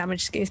 bludgeoning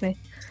damage, excuse me.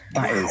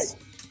 that is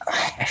a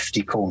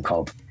hefty corn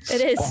cob.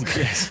 It is.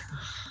 Yes.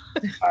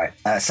 All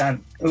right,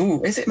 Sam.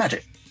 Ooh, is it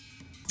magic?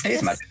 It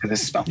is magic for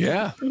this spell.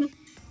 Yeah.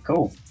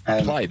 Cool.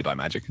 Applied by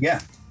magic.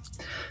 Yeah.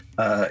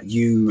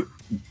 You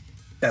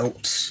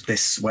belt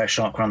this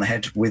were-shark around the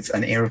head with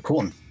an ear of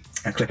corn.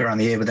 And clip it around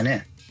the ear with an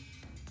ear.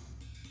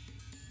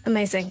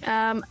 Amazing.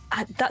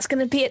 That's going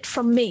to be it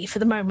from me for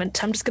the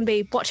moment. I'm just going to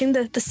be watching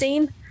the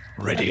scene.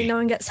 Ready. Hoping no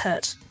one gets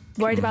hurt.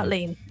 Worried about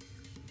Lean.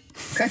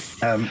 Okay.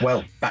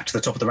 Well, back to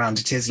the top of the round.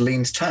 It is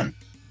Lean's turn.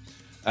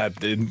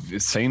 The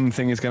same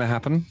thing is going to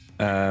happen.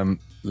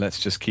 Let's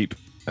just keep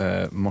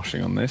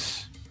moshing on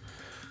this.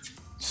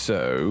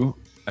 So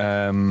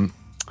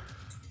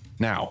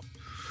now,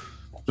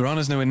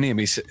 Lorana's nowhere near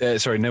me.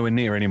 Nowhere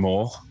near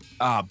anymore.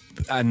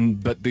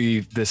 But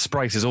the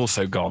sprite is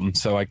also gone,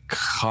 so I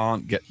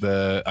can't get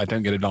I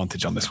don't get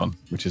advantage on this one,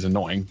 which is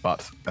annoying,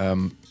 but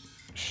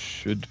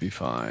should be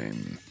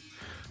fine.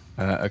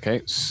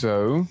 Okay,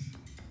 so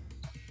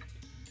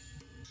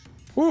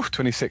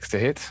 26 to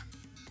hit.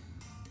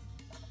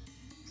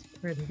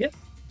 Really good.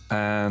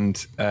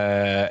 And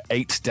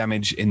 8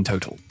 damage in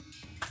total.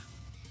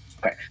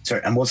 Okay,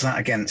 sorry, and was that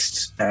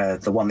against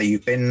the one that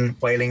you've been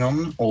wailing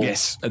on? Or?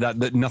 Yes,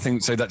 that nothing.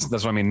 So that's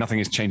what I mean. Nothing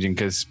is changing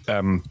because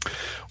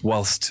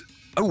whilst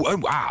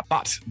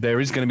but there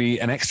is going to be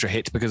an extra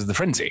hit because of the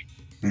frenzy.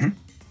 Mm-hmm.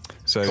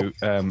 So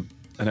cool.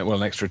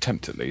 An extra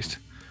attempt at least.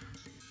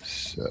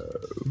 So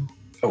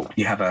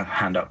you have a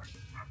hand up.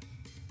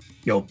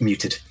 You're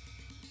muted.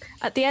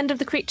 At the end of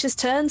the creature's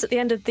turns, at the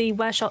end of the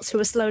wereshots who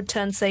are slowed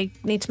turns, they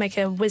need to make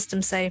a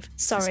wisdom save.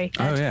 Sorry.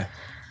 Oh yeah.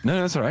 No,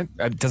 that's all right.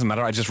 It doesn't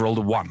matter. I just rolled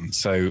a 1,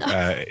 so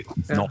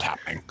it's not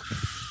happening.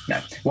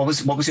 No. What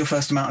was your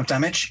first amount of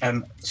damage?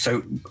 So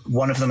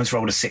one of them has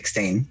rolled a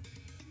 16.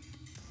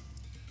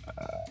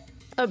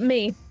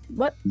 Me.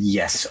 What?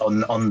 Yes,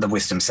 on the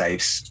wisdom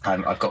saves.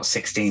 I've got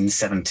 16,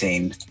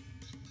 17.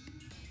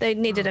 They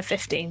needed a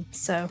 15,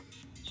 so.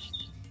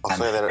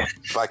 Also, they're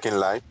back in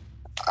line.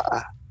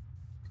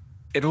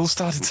 It all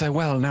started so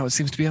well, now it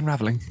seems to be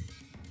unraveling.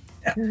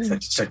 Yeah.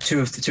 So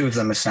two of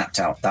them have snapped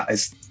out. That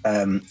is,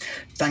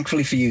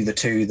 thankfully for you, the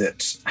two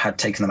that had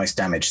taken the most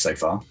damage so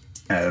far.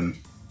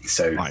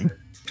 So fine.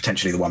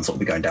 Potentially the ones that will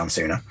be going down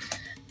sooner.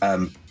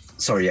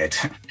 Sorry, Ed.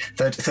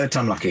 Third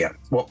time lucky. Yeah.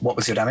 What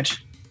was your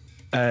damage?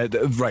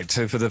 Right.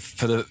 So for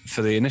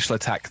the initial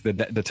attack,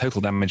 the total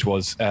damage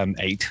was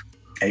 8.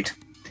 8.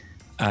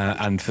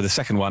 And for the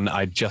second one,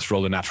 I just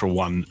rolled a natural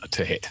 1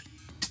 to hit.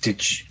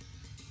 Did you?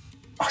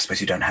 I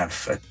suppose you don't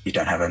have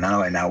an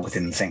ally now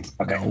within the thing.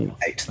 Okay, no,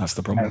 8. That's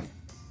the problem. No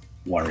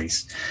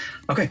worries.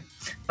 Okay.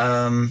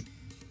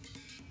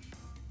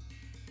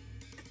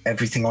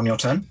 Everything on your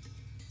turn?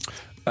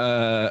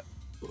 They're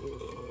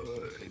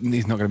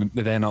not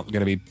going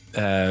to be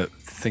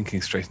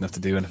thinking straight enough to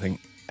do anything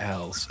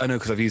else. Oh no,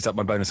 because I've used up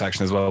my bonus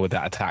action as well with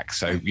that attack.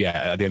 So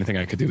yeah, the only thing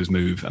I could do was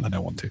move, and I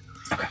don't want to.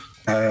 Okay.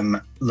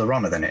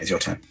 Lorana, then it is your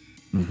turn.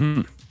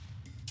 Mm-hmm.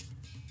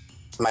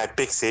 My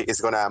pixie is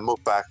gonna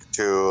move back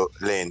to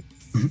Lynn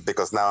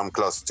because now I'm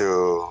close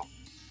to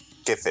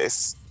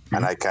Kithis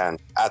and I can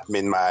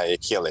admin my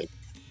healing.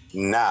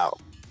 Now,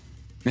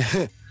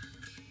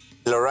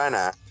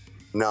 Lorana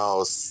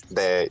knows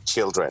the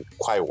children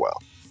quite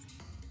well.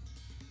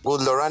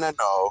 Would Lorana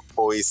know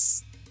who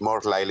is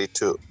more likely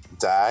to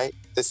die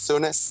the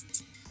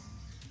soonest?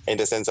 In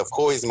the sense of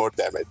who is more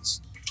damaged?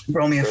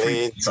 Roll me a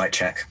free insight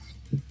check.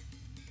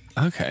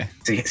 Okay.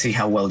 See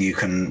how well you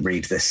can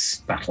read this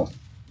battle.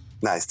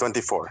 Nice,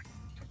 24.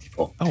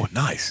 Oh,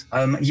 nice.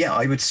 Yeah,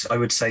 I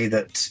would say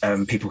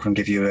that people can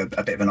give you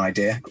a bit of an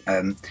idea.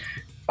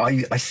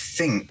 I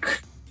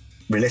think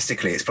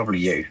realistically, it's probably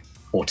you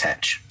or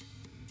Tetch.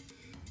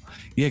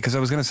 Yeah, because I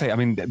was going to say, I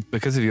mean,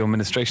 because of your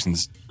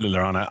ministrations,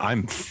 Lorana,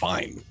 I'm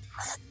fine.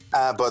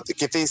 But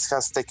Kithis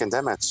has taken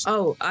damage.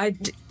 Oh, I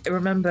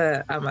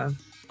remember I'm a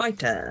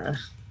fighter.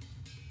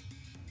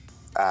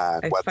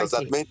 What does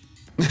that mean?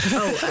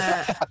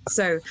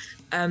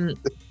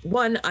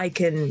 One, I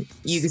can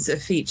use a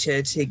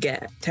feature to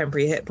get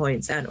temporary hit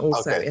points, and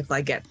also if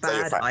I get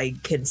bad, I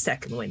can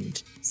second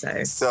wind.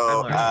 So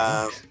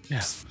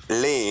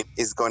Lynn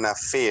is gonna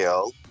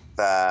feel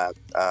that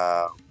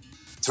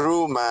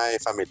through my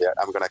familiar,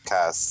 I'm gonna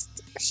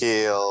cast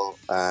heal,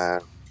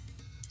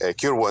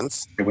 cure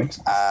wounds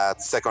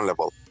at second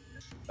level.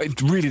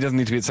 It really doesn't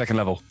need to be at second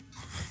level.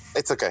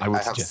 It's okay. I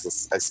have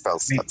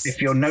spells.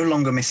 If you're no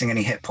longer missing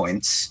any hit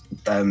points,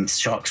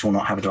 sharks will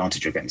not have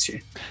advantage against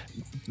you.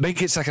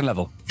 Make it second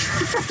level.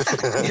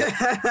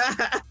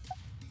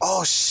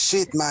 Oh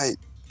shit, my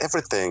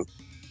everything.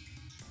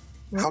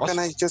 How can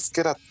I just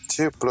get a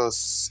 2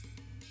 plus?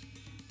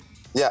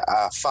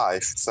 Yeah,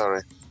 5.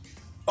 Sorry.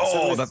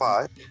 Oh, that's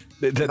 5.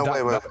 Wait.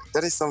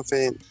 There is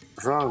something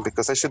wrong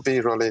because I should be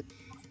rolling.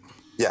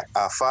 Yeah,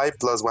 5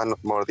 plus 1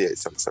 more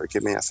d8. Sorry,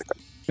 give me a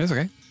second. It's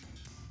okay.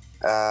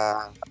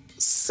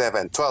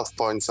 12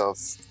 points of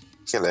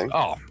healing.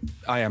 Oh,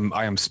 I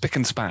am spick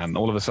and span.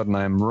 All of a sudden,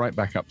 I am right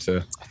back up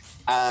to.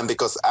 And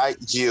because I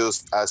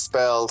used a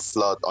spell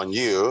slot on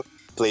you,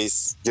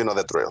 please, you know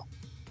the drill.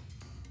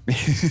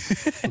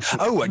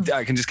 Oh,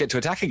 I can just get to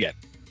attack again.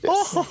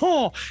 Yes.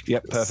 Oh,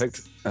 yep,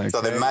 perfect. Okay.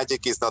 So the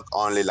magic is not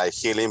only like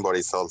healing, but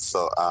it's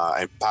also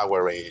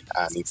empowering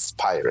and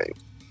inspiring.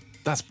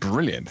 That's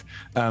brilliant.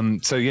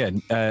 So yeah,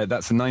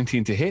 that's a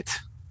 19 to hit.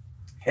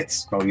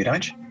 Hits. Roll your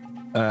damage.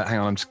 Hang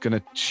on, I'm just going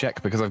to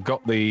check because I've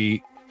got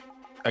the...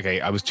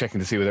 Okay, I was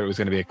checking to see whether it was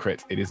going to be a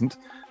crit. It isn't.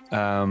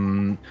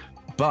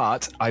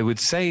 But I would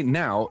say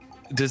now,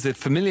 does the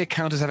familiar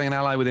count as having an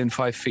ally within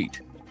 5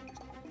 feet?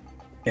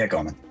 Yeah, go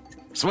on then.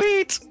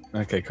 Sweet.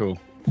 Okay, cool.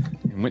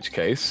 In which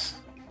case,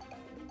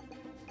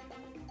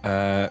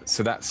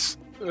 so that's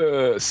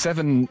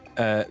 7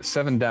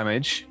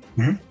 damage,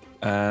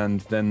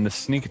 and then the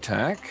sneak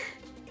attack.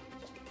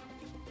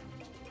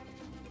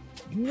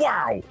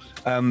 Wow,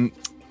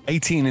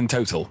 18 in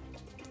total.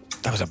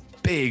 That was a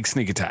big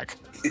sneak attack.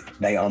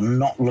 They are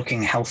not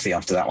looking healthy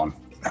after that one.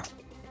 No.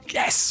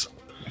 Yes.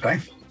 Okay.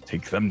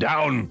 Take them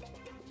down.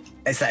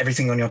 Is that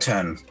everything on your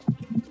turn,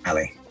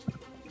 Ali?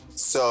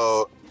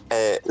 So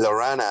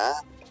Lorana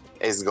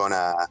is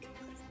gonna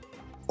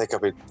take a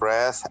big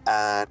breath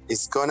and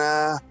is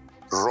gonna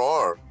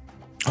roar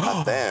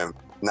at them.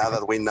 Now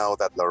that we know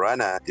that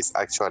Lorana is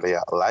actually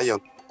a lion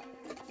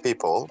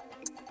people,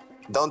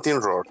 don't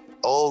roar.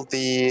 All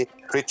the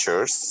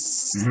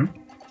creatures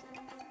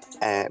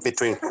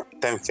between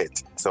 10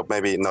 feet, so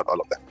maybe not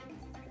all of them.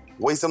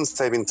 Wisdom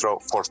saving throw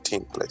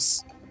 14,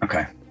 please.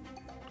 Okay.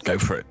 Go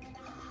for it.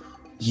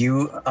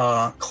 You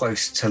are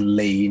close to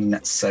Lean,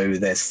 so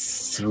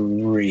there's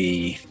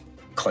 3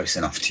 close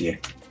enough to you.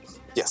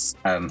 Yes.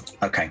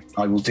 Okay,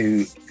 I will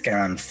do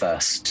Garan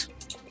first.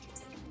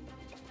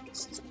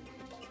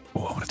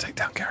 Oh, I want to take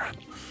down Garan.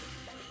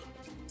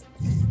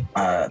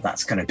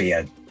 That's going to be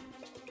a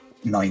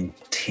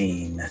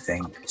 19, I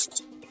think.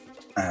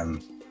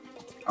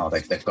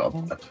 They've got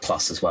a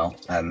plus as well.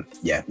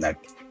 Yeah, no.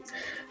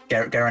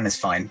 Garan is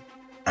fine.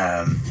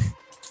 The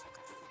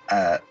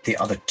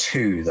other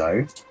 2,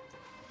 though.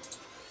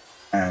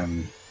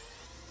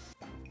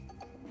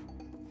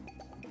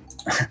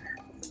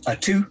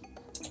 2.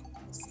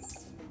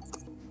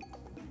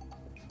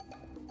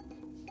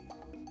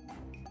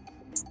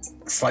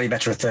 Slightly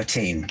better, a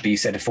 13, but you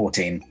said a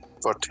 14.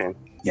 14.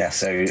 Yeah,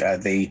 so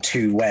the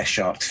 2 were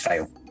sharks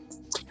fail.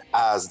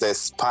 As the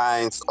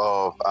spines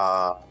of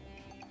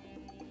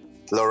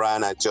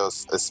Lorana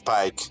just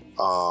spike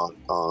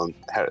on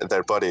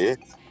their body,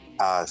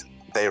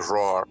 they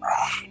roar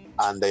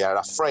and they are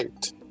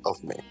afraid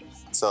of me.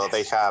 So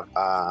they have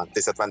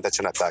disadvantage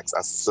on attacks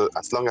as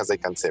long as they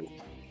can see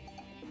me.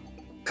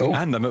 Cool.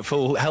 And I'm at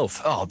full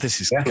health. Oh, this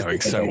is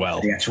going so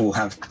well. They actually will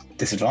have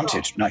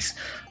disadvantage. Nice.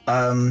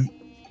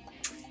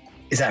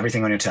 Is that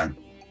everything on your turn?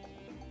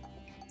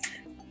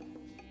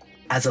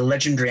 As a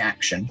legendary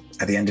action,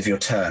 at the end of your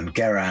turn,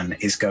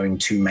 Garan is going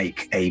to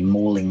make a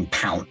mauling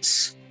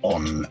pounce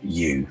on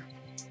you.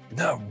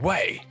 No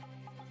way.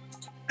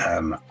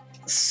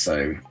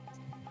 So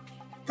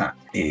that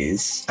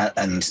is,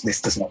 and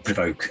this does not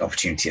provoke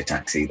opportunity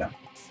attacks either.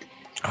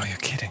 Oh, you're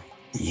kidding.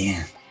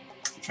 Yeah.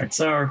 Right,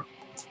 so.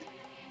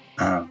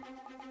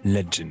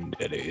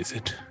 Legendary, is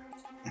it?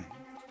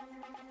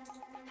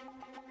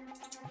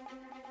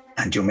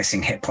 And you're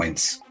missing hit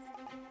points.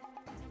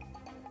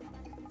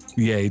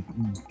 Yeah.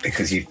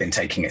 Because you've been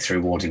taking it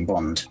through Warding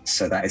Bond.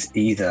 So that is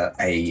either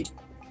a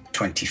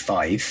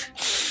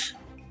 25.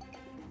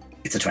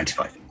 It's a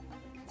 25.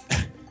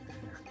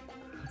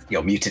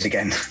 You're muted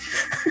again.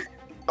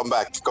 Come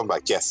back,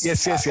 yes.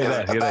 Yes, you're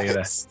there. You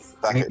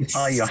need to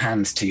tie your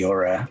hands to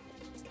your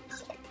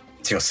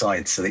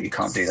side so that you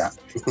can't do that.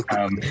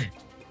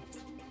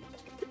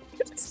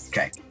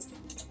 Okay.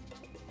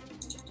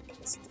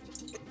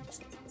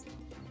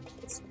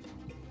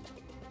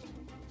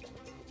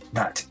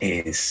 That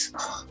is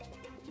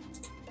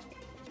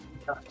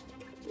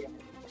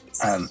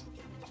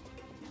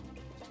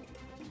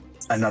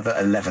another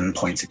 11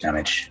 points of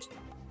damage.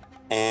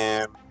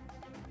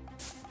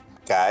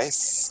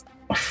 Guys,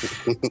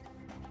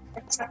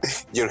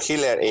 your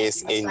healer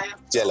is in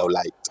yellow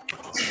light.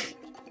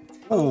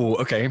 Oh,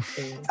 okay.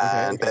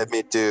 And let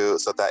me do,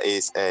 so that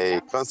is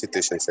a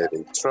Constitution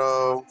saving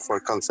throw for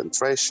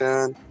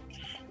concentration.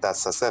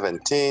 That's a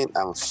 17.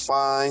 I'm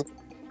fine.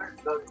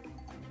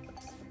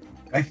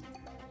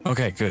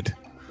 Okay, good.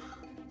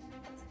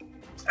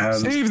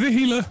 Save the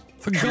healer,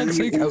 for God's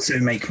sake. Also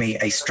make me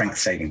a strength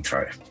saving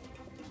throw.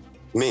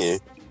 Me?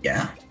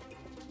 Yeah.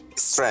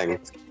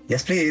 Strength?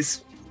 Yes,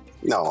 please.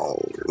 No.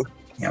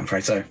 Yeah, I'm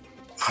afraid so.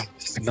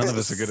 None of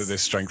us are good at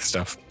this strength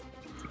stuff.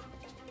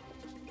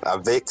 A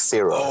big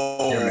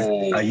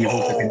 0. You've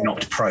also been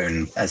knocked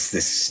prone as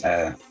this,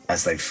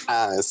 as they've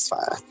it's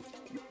fine.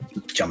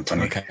 Jumped on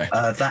you. Okay.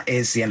 That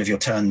is the end of your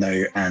turn,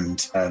 though,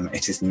 and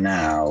it is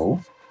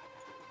now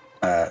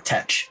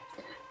Tetch.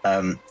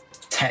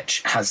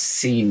 Tetch has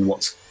seen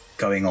what's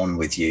going on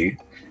with you,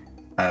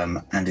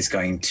 and is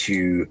going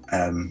to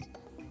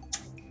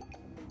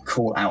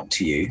call out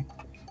to you.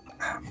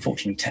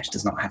 Unfortunately, Tetch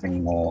does not have any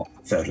more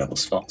 3rd level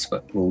slots,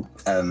 but will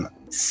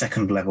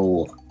 2nd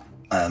level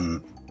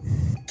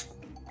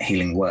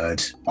healing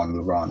word on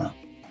Lorana.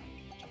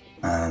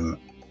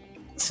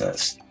 So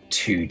it's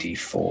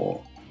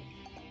 2d4.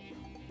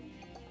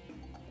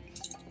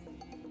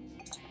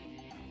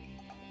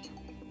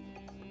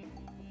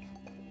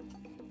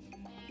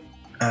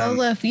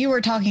 Lola, if you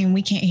were talking,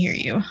 we can't hear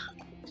you.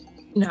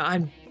 No,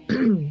 I'm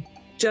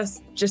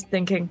just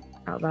thinking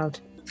out loud.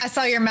 I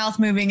saw your mouth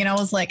moving and I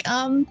was like,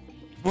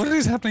 What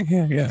is happening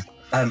here? Yeah.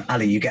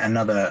 Ali, you get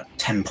another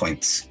 10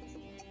 points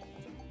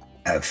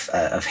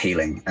of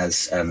healing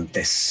as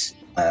this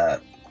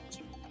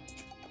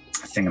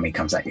thingamy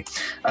comes at you.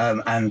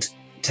 And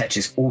Tetch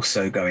is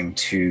also going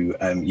to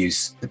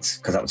use,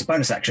 because that was a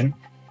bonus action,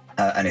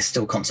 and is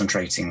still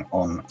concentrating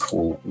on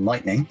Call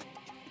Lightning.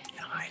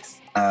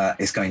 Nice.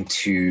 Is going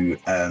to,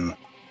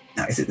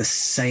 now is it the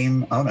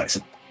same? Oh no, it's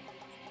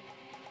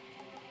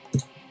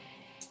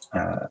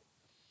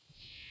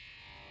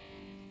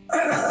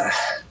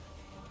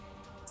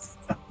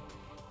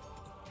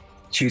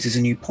chooses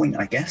a new point,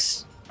 I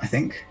guess. I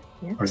think,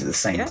 or is it the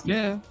same?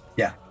 Yeah.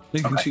 Yeah.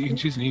 You can, Okay. you can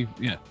choose a new.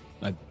 Yeah.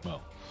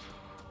 Well.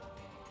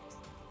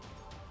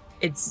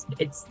 It's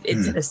a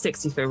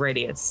 60-foot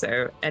radius,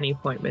 so any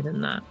point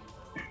within that.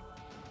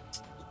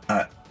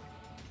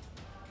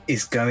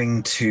 Is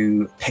going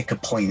to pick a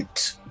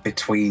point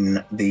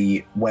between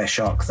the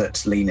wereshark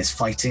that Lean is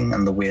fighting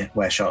and the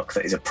wereshark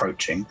that is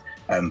approaching,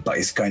 but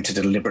is going to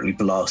deliberately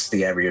blast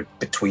the area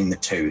between the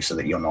two so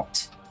that you're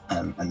not,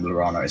 and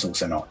Lorana is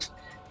also not.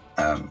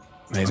 Amazing.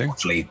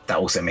 Unfortunately, that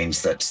also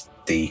means that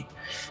the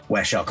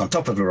wereshark on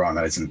top of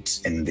Lorana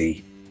isn't in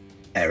the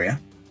area,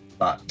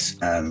 but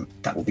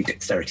that will be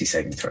dexterity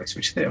saving throws,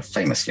 which they are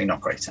famously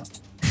not great at.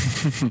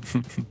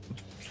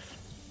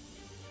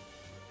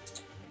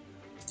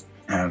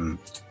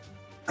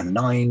 A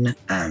 9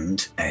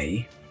 and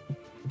a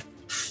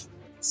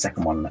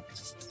second one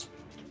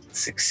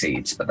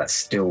succeeds, but that's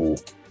still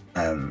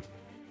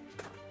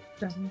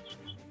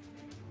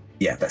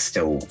that's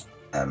still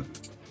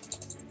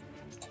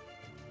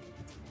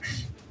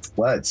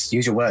words.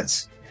 Use your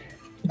words.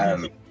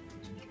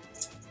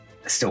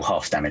 Still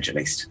half damage at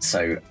least.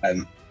 So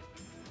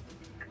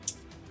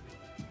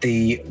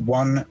the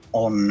one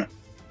on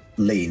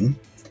Lean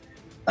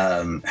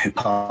who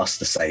passed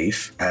the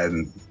save,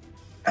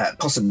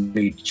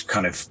 possibly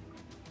kind of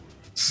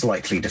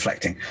slightly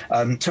deflecting,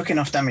 took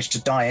enough damage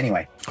to die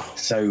anyway.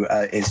 So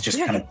is just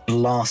kind of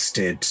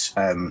blasted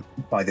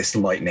by this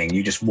lightning.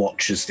 You just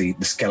watch as the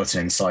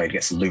skeleton inside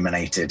gets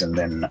illuminated, and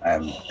then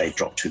they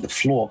drop to the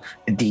floor.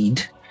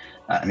 Indeed,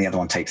 and the other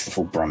one takes the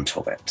full brunt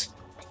of it.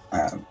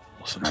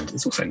 Awesome. And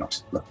it's also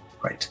not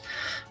great.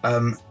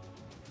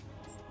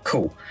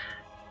 Cool.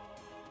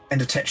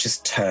 End of Tetch's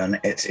turn.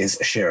 It is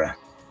Ashira.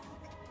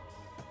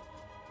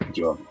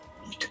 You're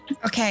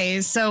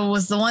Okay, so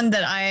was the one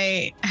that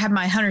I had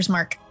my hunter's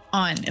mark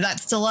on,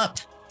 that's still up?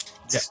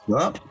 Still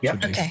up?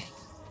 Yep.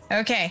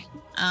 Okay.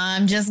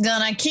 I'm just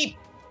gonna keep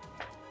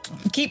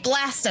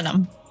blasting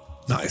them.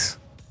 Nice.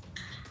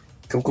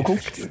 Cool.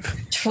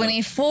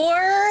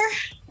 24.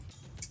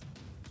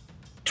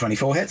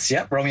 24 hits.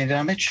 Yep. Roll me the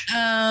damage.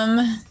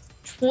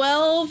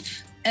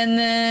 12, and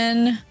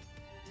then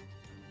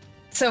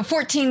so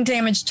 14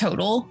 damage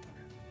total.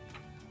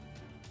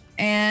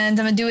 And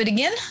I'm gonna do it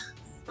again.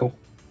 Cool.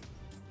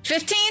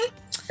 15.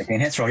 15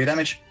 hits. Roll your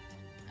damage.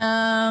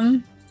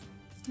 Let's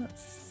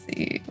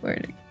see where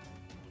to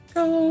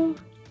go.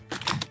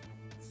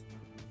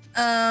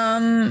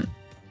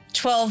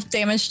 12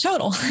 damage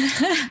total.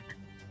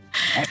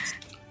 Nice.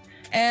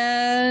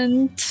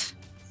 And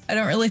I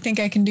don't really think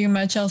I can do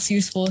much else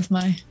useful with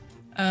my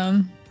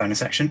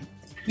bonus action.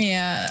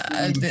 Yeah,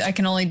 I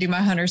can only do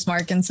my hunter's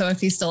mark, and so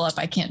if he's still up,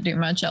 I can't do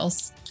much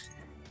else.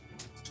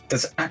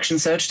 Does action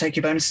surge take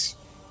your bonus?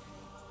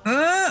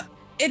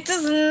 It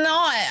does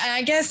not.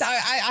 I guess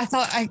I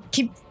thought, I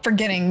keep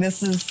forgetting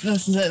this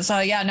is it. So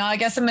yeah, no, I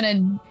guess I'm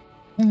gonna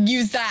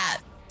use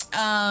that.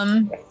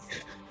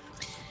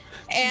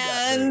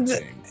 And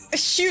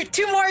shoot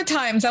 2 more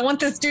times. I want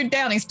this dude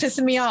down. He's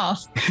pissing me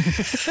off.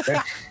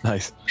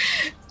 Nice.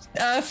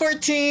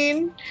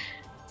 14.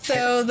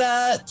 So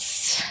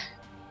that's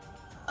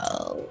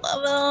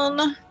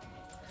 11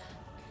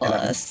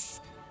 plus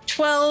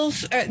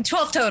 12.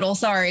 12 total.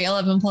 Sorry,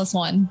 11 plus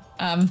 1.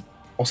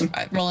 Awesome.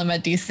 Rolling my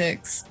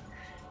d6.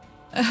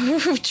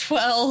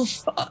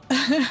 12.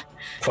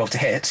 12 to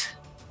hit.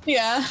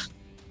 Yeah.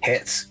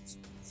 Hits.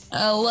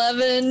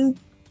 11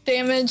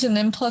 damage, and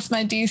then plus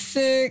my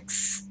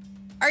d6.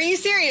 Are you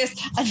serious?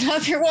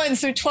 Another one,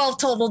 so 12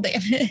 total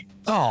damage.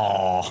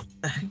 Oh.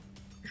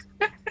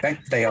 Okay.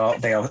 They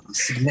are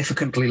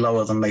significantly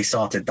lower than they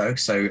started though,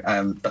 so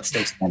but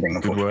still standing.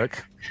 Good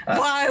work.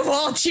 Why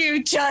won't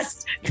you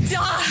just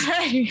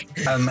die?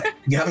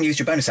 You haven't used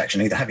your bonus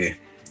action either, have you?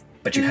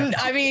 But you have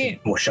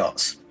 4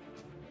 shots.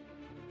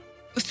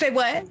 Say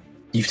what?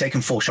 You've taken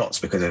 4 shots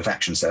because of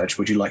action surge.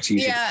 Would you like to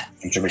use Yeah,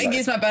 it to I reload?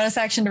 use my bonus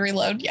action to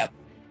reload. Yep.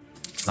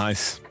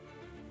 Nice.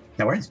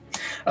 No worries.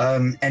 Are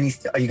you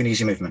going to use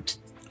your movement?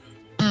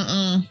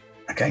 Mm-mm.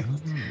 Okay.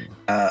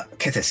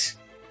 Kithis,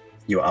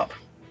 you are up.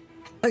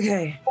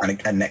 Okay.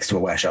 And next to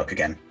a wereshark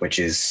again, which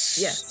is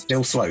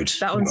still slowed.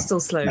 That one's still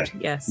slowed. No,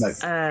 Yes. No,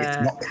 it's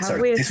not.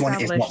 Sorry, this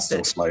one is not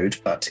still slowed,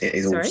 but it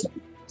is also.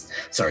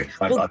 Sorry,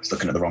 I was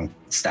looking at the wrong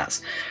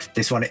stats.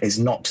 This one is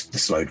not the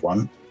slowed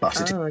one, but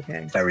it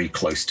is very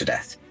close to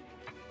death.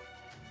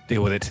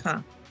 Deal with it. Huh.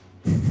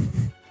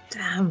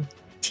 Damn.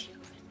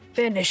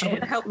 Finish I him.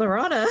 want to help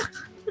Lorana.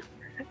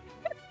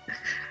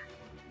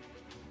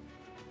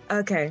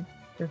 Okay,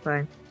 we're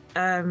fine.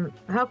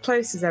 How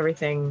close is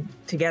everything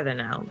together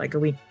now? Like, are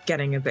we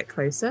getting a bit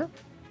closer?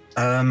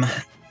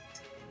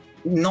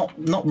 Not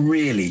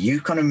really.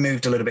 You kind of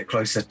moved a little bit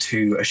closer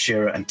to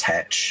Ashira and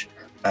Tetch.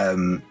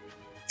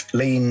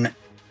 Lean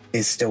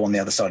is still on the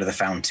other side of the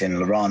fountain.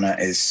 Lorana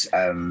is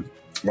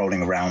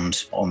rolling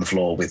around on the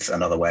floor with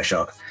another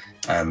wereshark.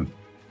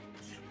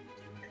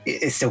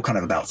 It's still kind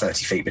of about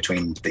 30 feet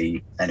between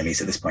the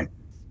enemies at this point.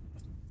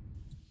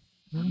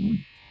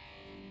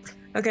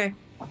 Okay,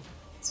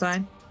 it's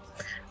fine.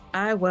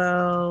 I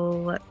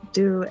will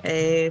do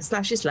a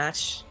slashy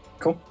slash.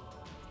 Cool.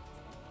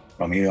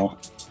 Roll me your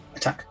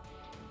attack.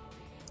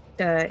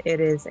 It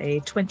is a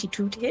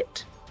 22 to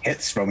hit.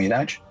 Hits. Roll me your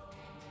damage.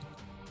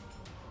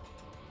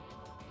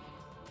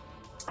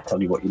 I'll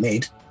tell you what you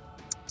need.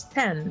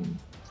 10.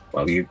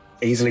 Well, you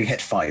easily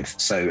hit 5,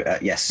 so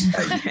yes.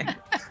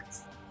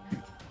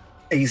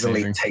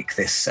 Easily Amazing. take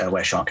this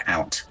wereshark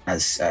out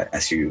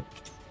as you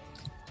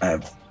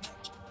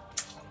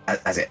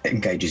as it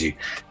engages you.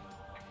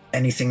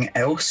 Anything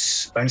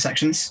else? Bonus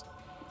actions?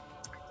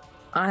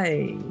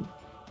 I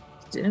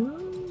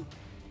do.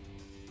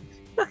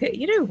 Okay,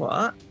 you know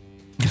what?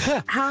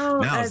 How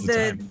Now's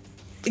the time.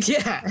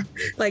 Yeah,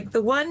 like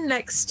the one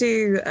next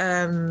to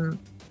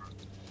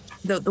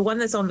the one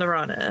that's on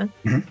Lorana.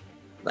 Mhm.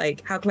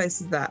 Like, how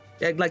close is that?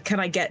 Like, can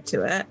I get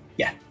to it?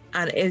 Yeah.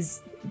 And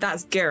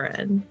that's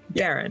Garen?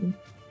 Garen.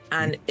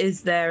 And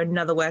is there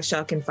another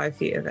wereshark in 5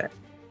 feet of it?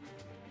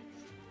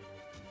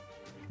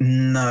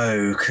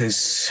 No,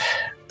 because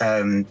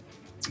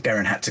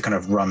Garen had to kind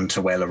of run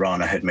to where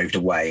Lorana had moved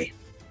away.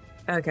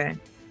 Okay.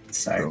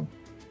 So Cool.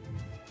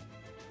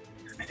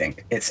 I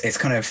think it's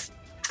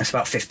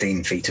about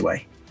 15 feet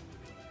away.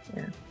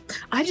 Yeah.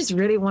 I just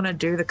really want to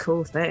do the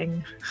cool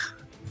thing.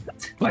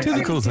 What is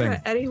the cool Do thing?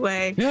 it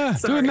anyway. Yeah, do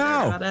Sorry it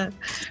now. about it.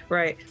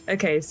 Right.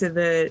 Okay. So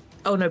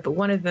but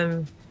one of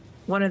them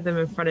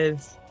in front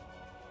of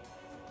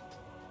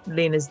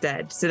Lena's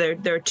dead. So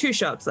there are 2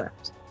 sharks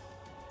left.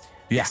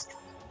 Yeah.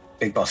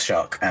 Big boss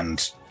shark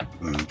and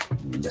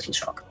little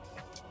shark.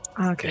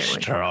 Okay. wait.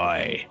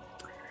 Destroy.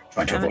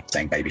 Trying to avoid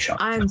saying baby shark.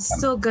 I'm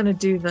still gonna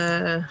do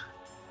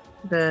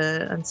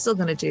I'm still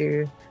gonna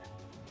do.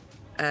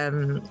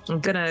 I'm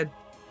gonna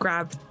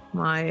grab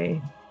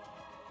my.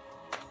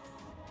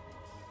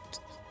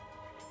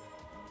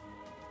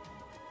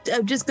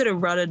 I'm just gonna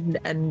run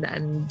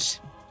and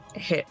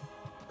hit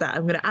that.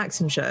 I'm gonna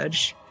action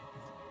surge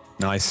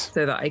Nice.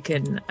 so that I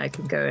can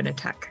go and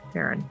attack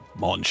Garen.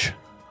 Munch.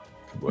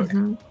 Good work.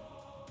 Mhm.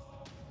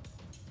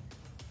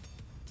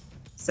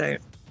 So,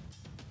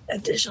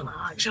 additional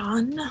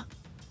action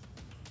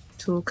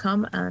to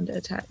come and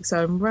attack.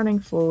 So I'm running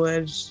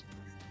forward,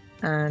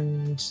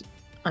 and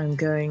I'm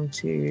going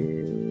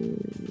to.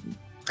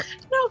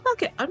 No,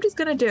 fuck it. I'm just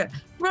going to do it.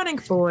 Running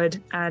forward,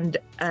 and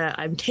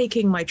I'm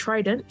taking my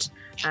trident,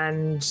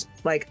 and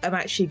I'm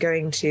actually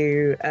going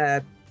to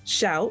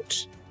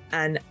shout.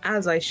 And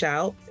as I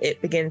shout,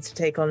 it begins to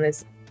take on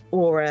this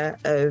aura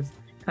of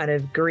kind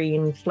of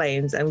green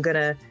flames. I'm going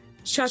to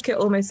chuck it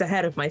almost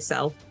ahead of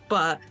myself,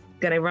 but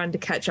going to run to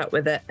catch up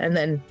with it and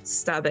then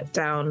stab it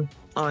down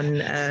on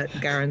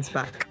Garen's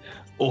back.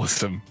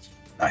 Awesome.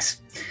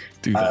 Nice.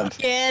 Do that.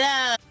 Get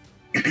out.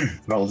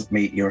 Roll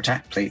me your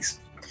attack, please.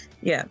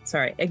 Yeah,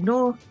 sorry.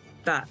 Ignore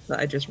that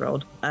I just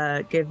rolled.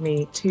 Give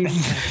me 2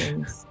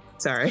 seconds.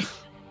 Sorry.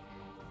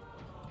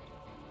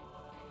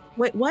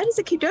 Wait, why does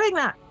it keep doing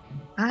that?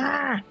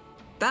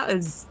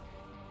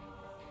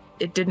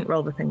 It didn't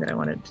roll the thing that I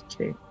wanted it to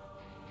do.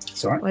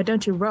 It's all right. Why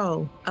don't you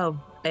roll? Oh,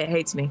 it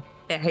hates me.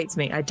 It hates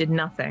me. I did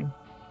nothing.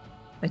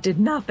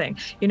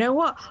 You know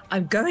what?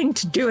 I'm going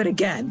to do it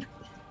again.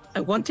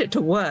 I want it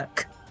to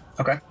work.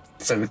 Okay.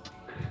 So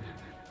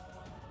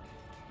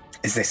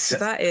is this So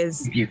that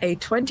is a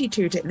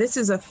 22 to. This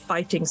is a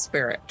fighting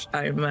spirit.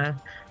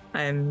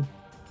 I'm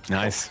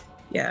Nice.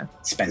 yeah.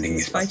 spending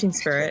It's fighting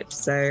spirit.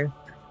 So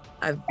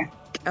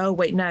oh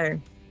wait, no.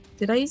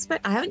 Did I use I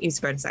haven't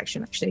used bonus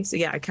action actually. So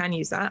yeah, I can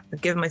use that. I've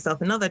given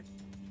myself another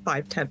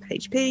 5 temp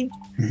HP.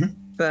 Mhm.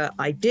 But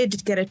I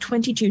did get a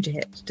 22 to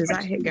hit. Does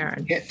that hit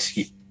Garen? Hit.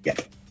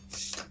 Yep.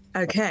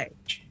 Okay.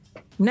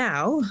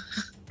 Now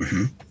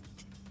Mhm.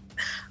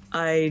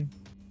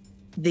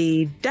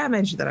 the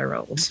damage that I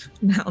rolled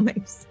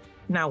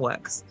now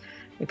works.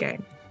 Okay.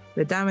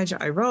 The damage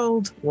I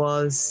rolled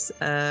was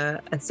a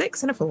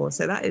 6 and a 4,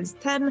 so that is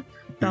 10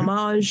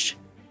 damage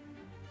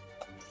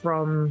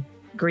from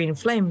Green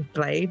Flame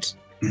Blade,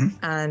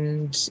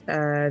 and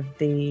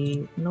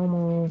the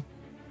normal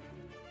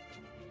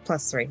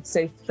 +3,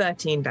 so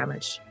 13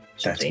 damage.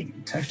 should be.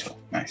 13 total.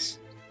 Nice.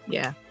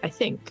 Yeah, I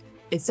think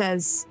it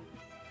says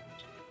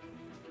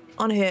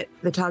on a hit,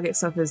 the target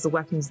suffers the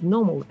weapon's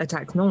normal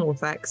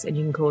effects, and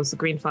you can cause the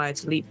green fire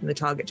to leap from the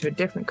target to a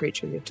different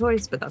creature of your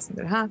choice, but that's not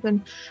going to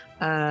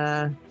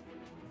happen.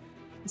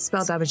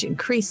 Spell damage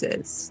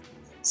increases.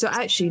 So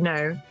actually,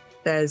 no,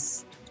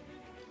 there's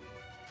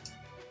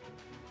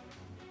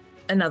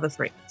another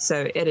 3.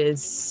 So it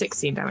is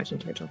 16 damage in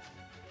total.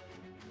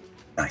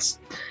 Nice.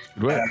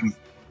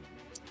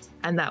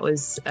 And that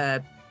was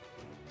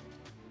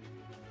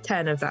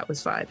 10 of that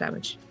was fire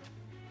damage.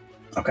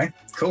 Okay,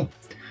 cool.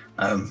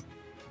 I'm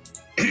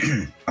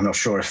not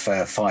sure if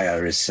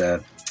fire is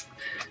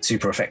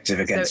super effective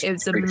against. So it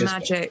was a creatures.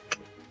 magic.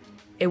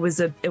 It was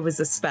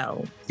a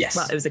spell. Yes.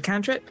 Well, it was a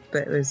cantrip,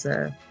 but it was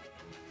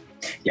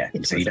Yeah,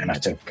 so you don't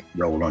have to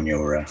roll on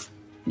your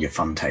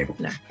fun table.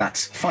 No.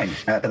 That's fine.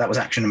 But that was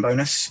action and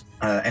bonus.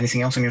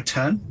 Anything else on your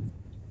turn?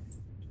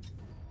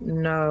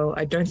 No,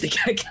 I don't think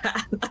I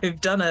can.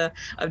 I've done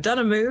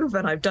a move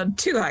and I've done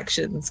 2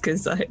 actions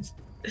because I've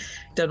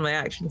done my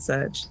action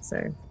surge.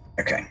 So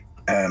Okay.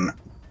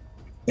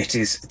 It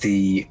is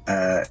the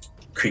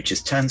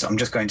creature's turn. So I'm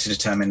just going to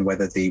determine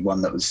whether the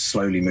one that was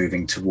slowly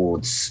moving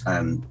towards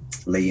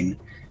Lean,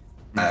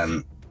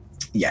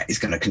 is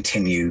going to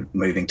continue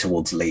moving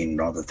towards Lean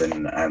rather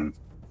than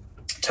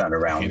turn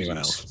around Anyone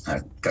else?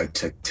 and go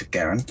to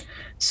Garen.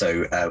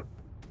 So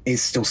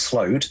is still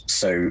slowed,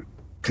 so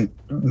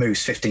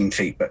moves 15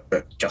 feet,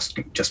 but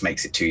just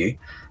makes it to you.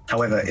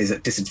 However, is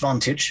at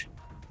disadvantage,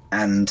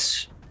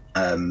 and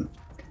and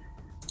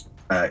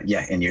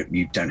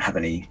you don't have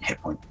any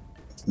hit point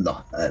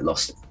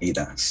lost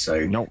either. So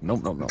no.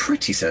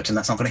 Pretty certain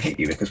that's not going to hit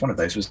you because one of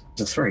those was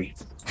a 3.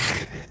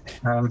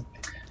 That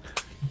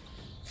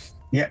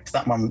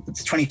one,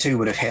 22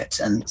 would have hit,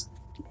 and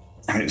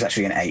it was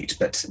actually an 8,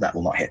 but that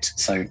will not hit.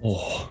 So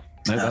no,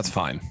 that's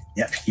fine.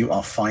 Yep, you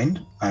are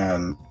fine.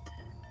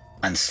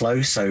 And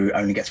slow, so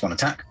only gets 1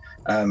 attack.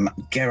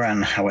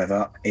 Geran,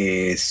 however,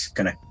 is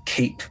going to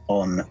keep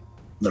on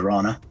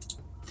Lorana,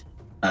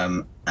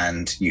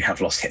 and you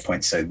have lost hit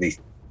points, so the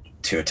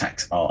 2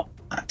 attacks are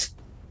at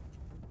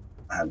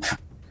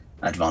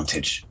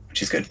advantage,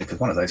 which is good because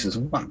one of those was a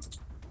 1.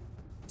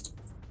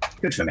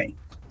 Good for me,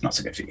 not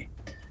so good for you.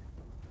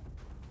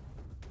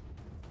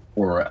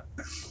 Or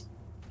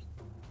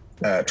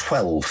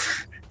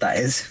 12, that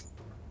is.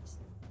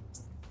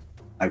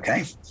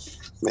 Okay.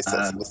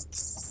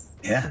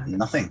 Yeah,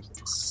 nothing.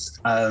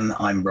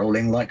 I'm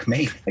rolling like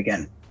me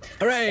again.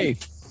 Hooray!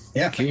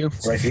 Yeah, thank you.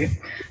 Hooray for you.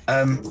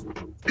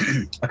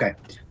 Okay.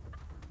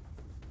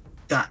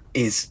 That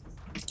is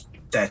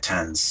their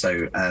turns.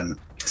 So,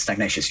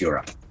 Stagnacious, you're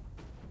up.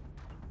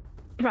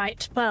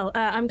 Right. Well,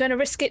 I'm going to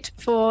risk it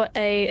for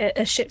a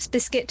ship's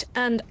biscuit,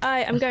 and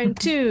I am going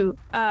to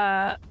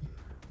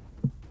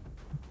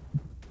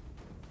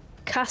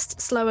cast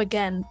Slow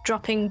again,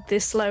 dropping the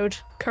slowed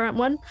current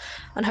one,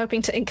 and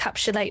hoping to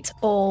encapsulate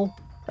all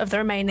of the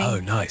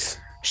remaining nice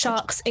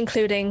sharks,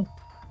 including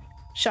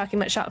Sharky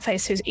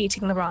McSharkface, who's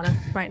eating Lorana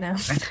right now.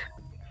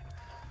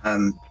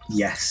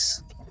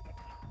 Yes.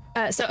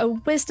 So a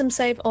wisdom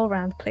save all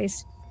round,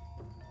 please.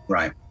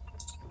 Right.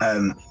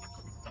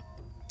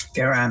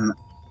 Geran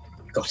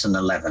got an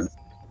 11.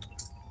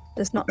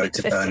 Does not go beat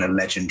to 50. burn a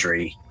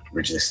legendary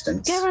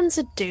resistance. Geran's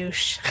a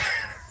douche.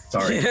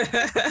 Sorry.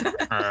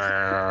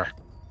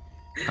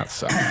 That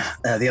sucks.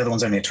 The other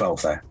one's only a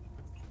 12, though.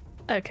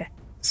 Okay,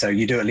 So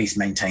you do at least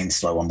maintain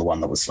slow on the one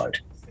that was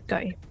slowed.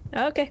 got you.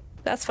 Okay,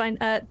 that's fine.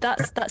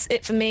 That's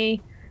it for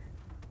me.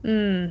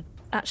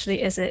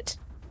 Actually, is it?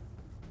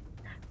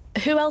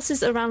 Who else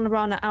is around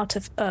Lorana out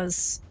of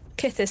us?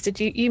 Kithis, did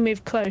you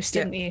moved close,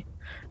 didn't you?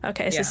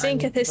 Okay, so Yeah,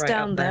 seeing I'm Kithis right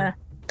down up there,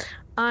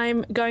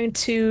 I'm going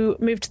to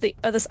move to the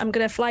other. I'm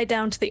going to fly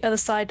down to the other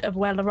side of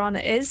where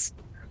Lorana is,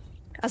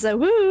 as a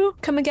woo,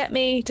 come and get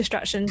me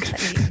distraction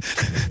technique.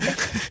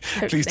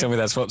 Please tell me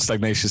that's what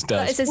Stagnacious does.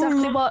 That is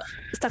exactly what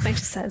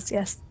Stagnacious says.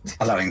 Yes.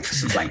 Allowing for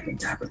some flanking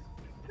to happen.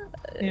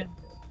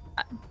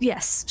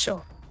 Yes,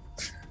 sure.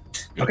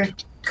 Okay,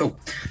 cool.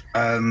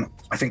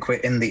 I think we're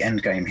in the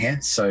end game here.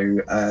 So,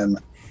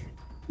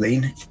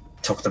 Lean,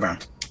 top of the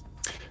round.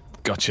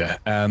 Gotcha.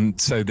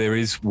 So there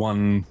is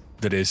one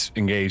that is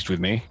engaged with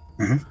me.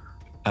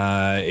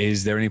 Mm-hmm.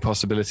 Is there any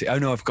possibility? Oh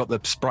no, I've got the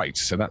sprite,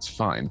 so that's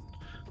fine.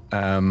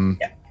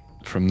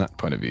 From that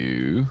point of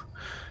view,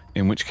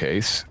 in which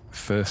case,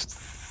 first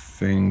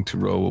thing to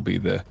roll will be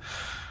the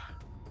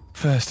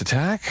first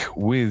attack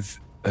with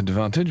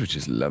advantage, which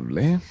is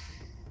lovely.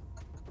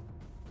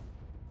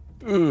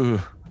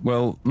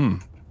 Well,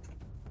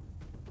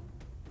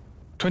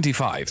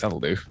 25, that'll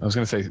do. I was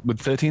going to say, would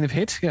 13 have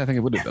hit? Yeah, I think it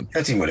would have done.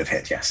 13 would have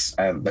hit, yes.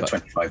 But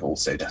 25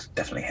 also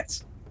definitely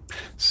hits.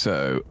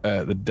 So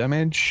the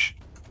damage.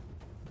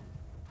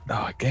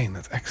 Oh, again,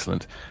 that's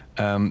excellent.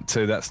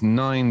 So that's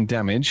 9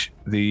 damage.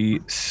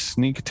 The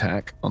sneak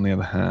attack, on the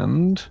other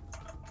hand.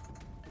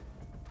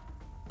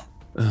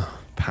 Oh,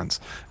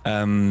 pants.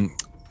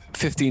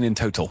 15 in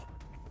total.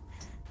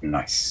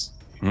 Nice.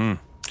 And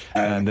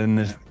then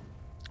the.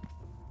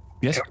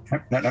 Yes?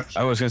 No.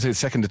 I was going to say the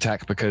second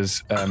attack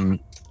because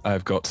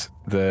I've got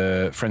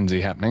the frenzy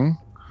happening.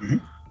 Mm-hmm.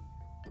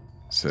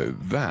 So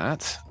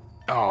that.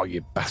 Oh,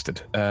 you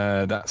bastard.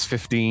 That's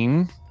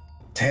 15.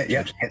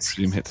 Yeah, hits.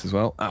 Hits as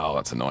well. Oh,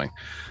 that's annoying.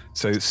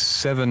 So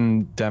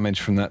 7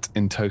 damage from that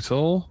in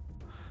total.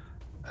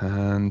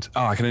 And.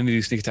 Oh, I can only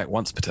do sneak attack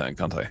once per turn,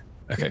 can't I?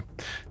 Okay.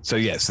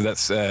 So, so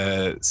that's.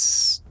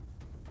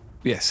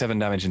 7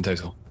 damage in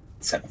total.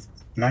 7.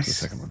 Nice. The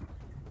second one.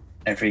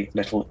 Every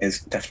little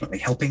is definitely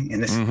helping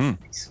in this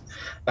case.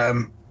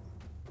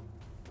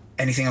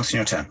 Anything else in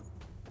your turn?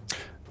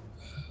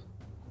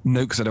 No,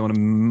 because I don't want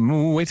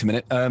to. Wait a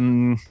minute.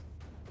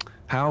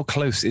 How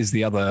close is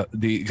the other?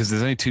 Because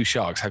there's only 2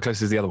 sharks. How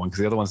close is the other one?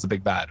 Because the other one's the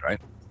big bad,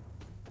 right?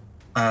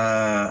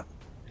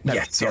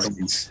 Yes,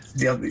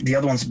 the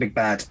other one's a big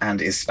bad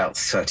and is about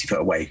 30 foot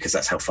away because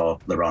that's how far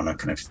Lorana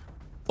kind of.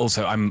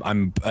 Also,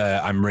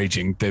 I'm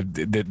raging.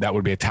 That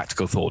would be a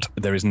tactical thought.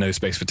 There is no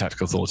space for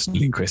tactical thoughts in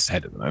Linquist's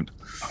head at the moment.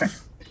 Okay.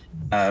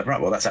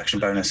 Right. Well, that's action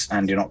bonus,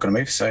 and you're not going to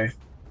move. So,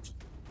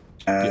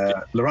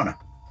 Lorana,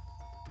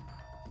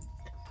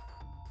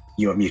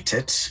 you are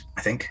muted.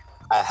 I think.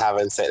 I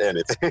haven't said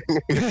anything.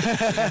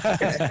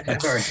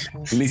 Sorry.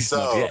 At least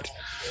not yet.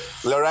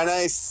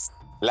 Lorana is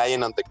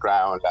lying on the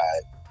ground,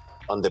 like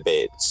on the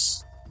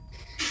beach,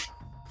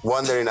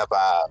 wondering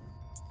about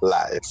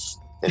life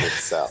in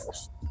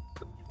itself.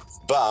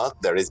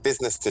 But there is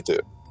business to do.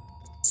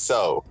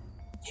 So,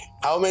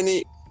 how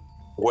many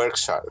work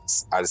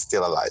sharks are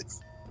still alive?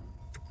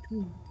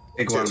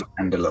 Big one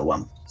and a little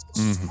one.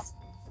 Mm-hmm.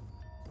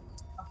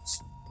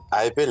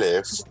 I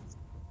believe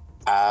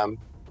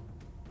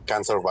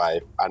can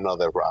survive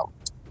another round.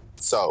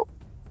 So,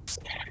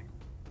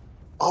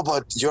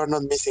 but you're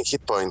not missing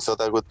hit points, so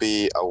that would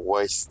be a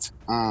waste.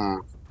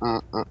 You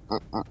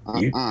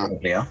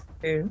probably are.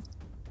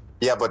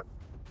 Yeah, but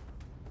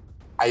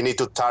I need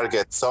to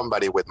target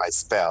somebody with my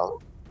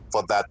spell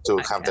for that to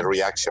have the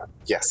reaction.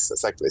 Yes,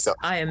 exactly. So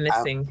I am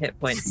missing hit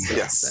points.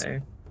 Yes. So.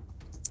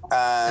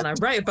 And I'm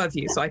right above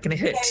you, so I can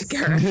hit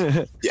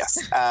Garrett. Yes.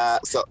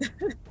 So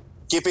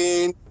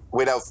keeping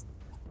without,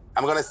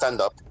 I'm gonna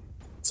stand up.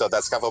 So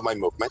that's half of my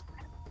movement,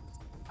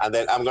 and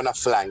then I'm gonna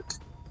flank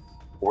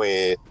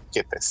with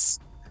Kittis.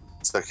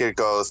 So here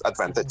goes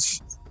advantage,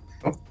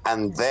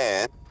 and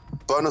then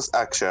bonus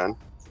action,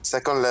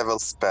 2nd level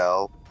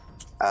spell,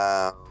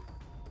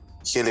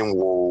 healing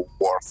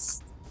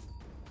worth.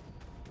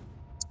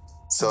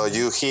 So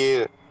you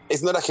hear,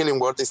 it's not a healing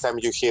word this time.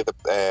 You hear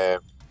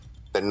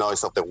the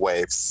noise of the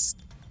waves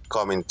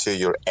coming to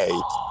your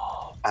aid,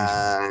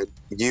 and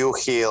you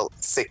heal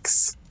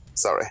 6.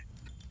 Sorry.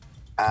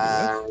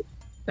 And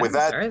with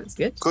that, that's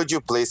good. Could you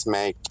please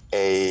make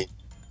a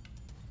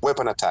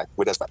weapon attack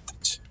with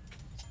advantage?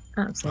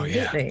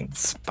 Absolutely. Oh yeah.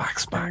 Back.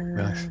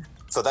 Nice.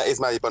 So that is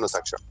my bonus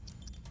action.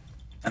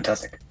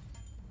 Fantastic.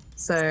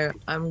 So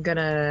I've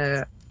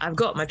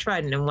got my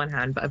trident in one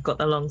hand, but I've got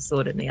the long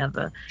sword in the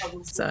other.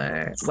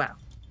 So,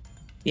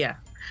 yeah.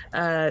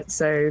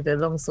 So the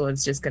long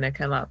sword's just going to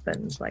come up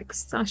and like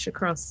slash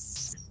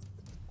across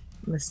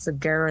Mr.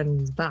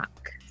 Garen's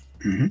back.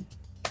 Mm-hmm.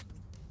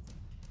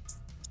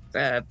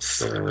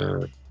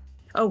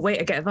 Oh wait,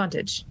 I get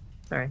advantage.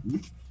 Sorry.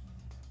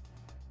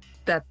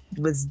 That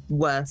was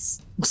worse.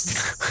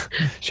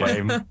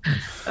 Shame.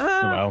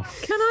 Well.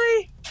 Can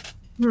I?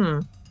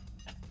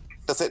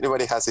 Does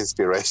anybody has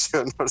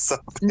inspiration or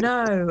something?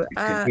 No.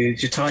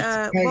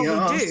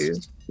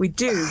 We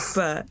do,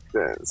 but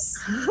yes.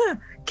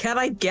 Can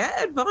I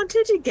get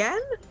advantage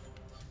again?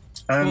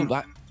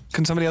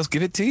 Can somebody else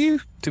give it to you?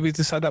 Did we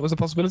decide that was a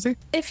possibility?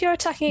 If you're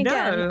attacking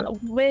again,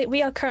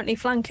 we are currently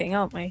flanking,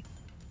 aren't we?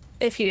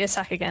 If you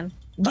attack again.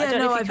 But I don't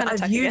know if you can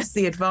attack I've used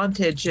the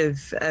advantage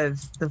of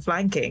the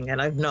flanking, and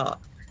I've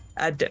not.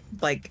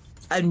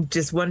 I'm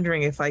just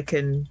wondering if I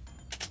can.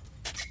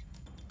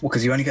 Well,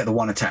 because you only get the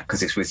one attack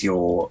because it's with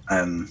your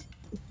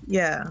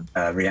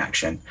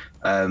reaction.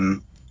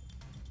 Hang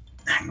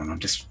on, I'm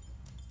just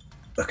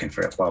looking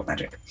for it. Wild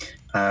magic.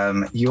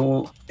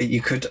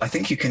 You could. I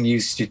think you can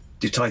use your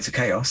Tides of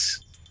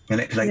Chaos.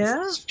 Manipulate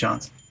the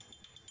chance.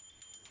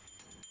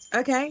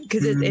 Okay,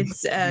 because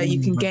it's you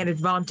can gain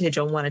advantage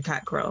on one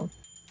attack roll.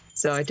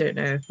 So I don't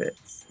know if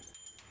it's.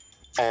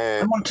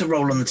 I want to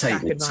roll on the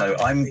table, so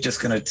I'm just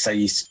going to say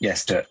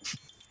yes to it.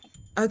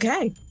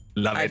 Okay.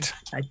 Love it.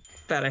 I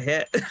better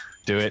hit.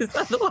 Do it.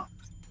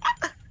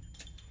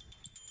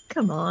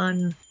 Come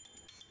on.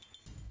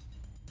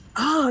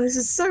 Oh, this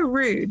is so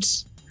rude.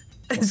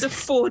 It's a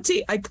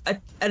 40,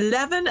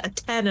 11, a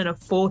 10, and a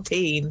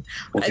 14.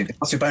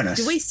 What's your bonus?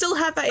 Do we still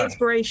have that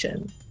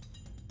inspiration?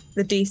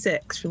 The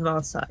D6 from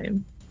last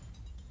time.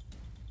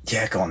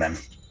 Yeah, go on then.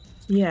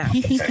 Yeah.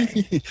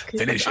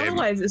 Finish him.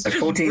 Otherwise, it's So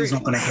 14 is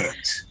not going to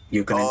hit.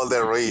 You're going all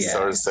the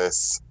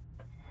resources.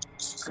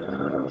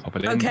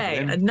 Okay,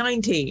 a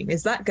 19.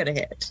 Is that going to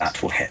hit?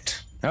 That will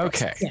hit.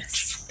 Okay.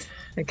 Yes.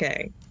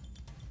 Okay.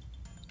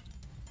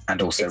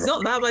 And also, it's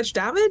not that much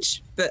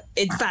damage, but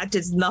in fact,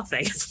 it's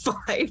nothing. It's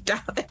 5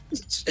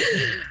 damage.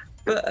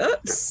 But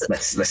oops.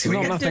 Let's see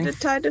what we did a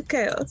Tide of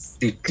Chaos.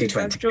 D20.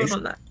 I've drawn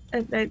on that.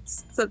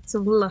 It's such a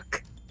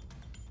luck.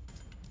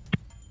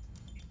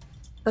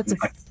 That's a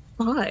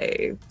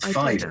 5.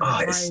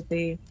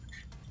 5.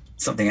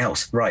 Something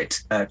else.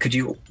 Right. Could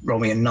you roll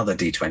me another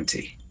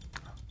D20?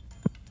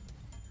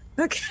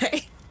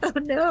 Okay. Oh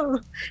no.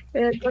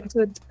 Yeah,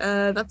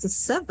 that's a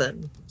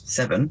 7.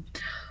 7.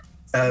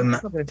 It's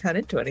not going to turn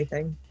into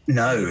anything.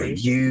 No,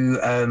 you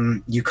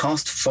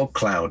cast fog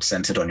cloud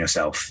centered on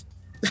yourself.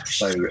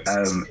 So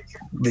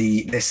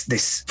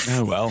this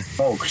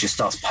fog just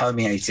starts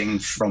permeating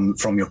from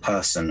your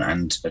person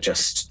and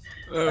just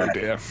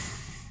dear.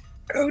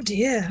 Oh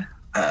dear.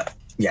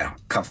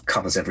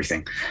 Covers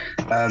everything.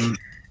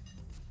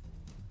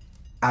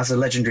 as a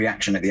legendary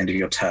action at the end of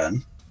your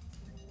turn,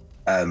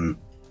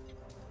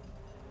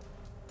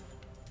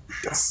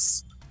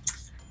 yes.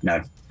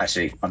 No,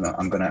 actually,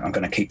 I'm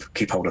gonna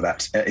keep hold of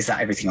that. Is that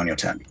everything on your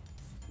turn?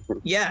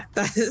 Yeah,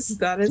 that is.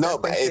 No,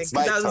 but everything. it's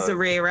my That was a turn.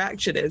 rare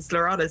action. It's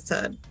Lorana's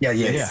turn. Yeah.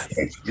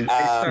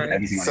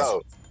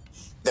 So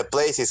the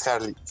place is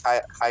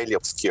highly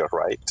obscure,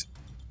 right?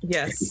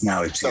 Yes.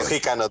 Now so he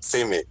cannot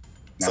see me.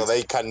 No. So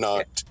they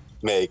cannot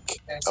make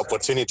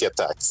opportunity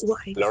attacks.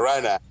 Why?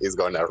 Lorana is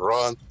gonna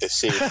run the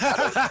shit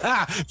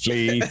out of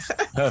Flee.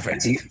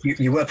 Perfect. So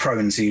you were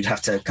prone, so you'd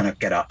have to kind of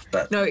get up.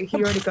 But No, he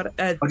already got it.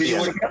 oh, did you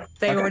already get up?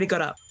 They Okay. already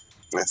got up.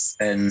 Yes.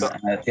 And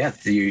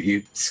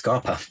you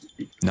Scarpa.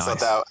 Nice. So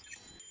that,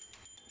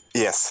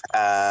 yes.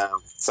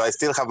 So I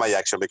still have my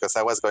action because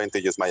I was going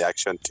to use my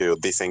action to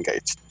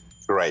disengage.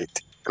 Great.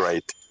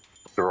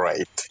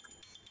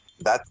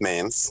 That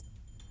means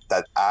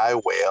that I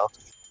will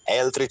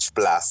Eldritch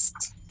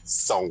Blast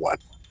someone.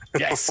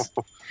 Yes.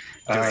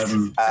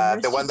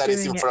 The one that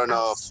is in front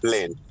of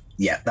Lynn.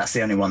 Yeah, that's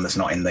the only one that's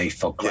not in the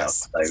fog cloud.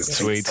 Yes. So,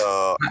 Sweet.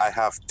 So I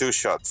have 2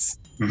 shots.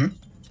 Mhm.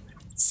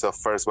 So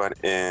first one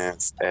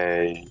is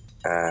a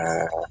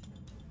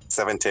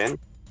 17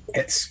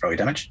 hits. Roll your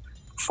damage.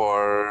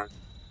 for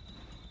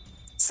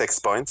 6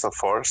 points of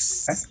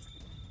force. Okay.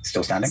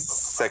 Still standing.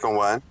 Second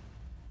one,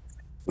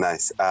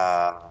 nice.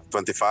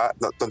 21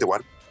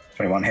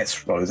 21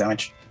 hits. Roll your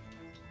damage.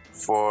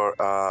 for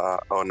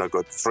oh no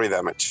good, 3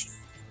 damage.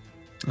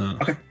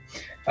 Okay.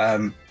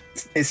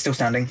 It's still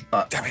standing,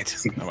 but Damn it.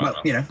 well,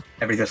 you know,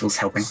 every little's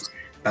helping.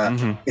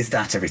 Is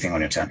that everything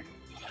on your turn?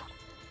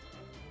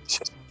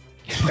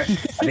 Okay.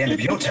 At the end of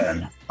your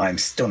turn, I'm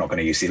still not going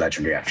to use the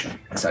legendary action.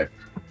 So,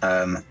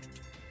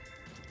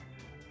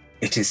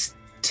 it is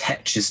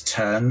Tetch's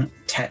turn.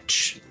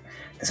 Tetch,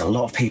 there's a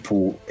lot of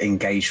people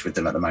engaged with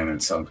them at the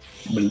moment, so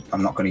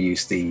I'm not going to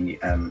use the.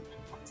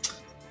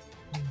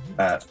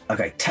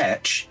 Okay,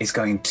 Tetch is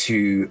going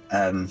to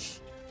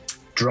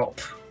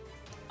drop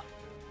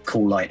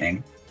Cool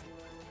Lightning,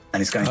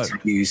 and is going to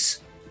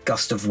use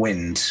Gust of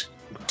Wind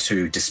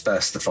to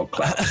disperse the fog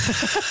cloud.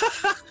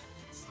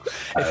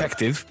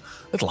 Effective.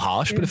 A little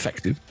harsh, but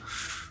effective.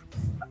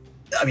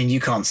 I mean, you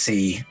can't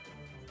see.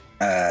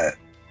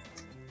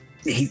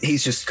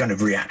 He's just kind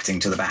of reacting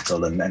to the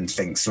battle and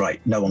thinks, right,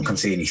 no one can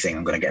see anything.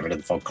 I'm going to get rid of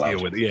the fog cloud.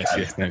 Deal with it.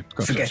 Yes, no,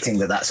 gotcha. Forgetting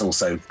that that's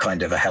also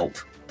kind of a help.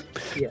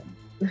 Yeah.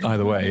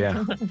 Either way,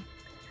 yeah.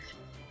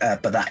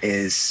 But that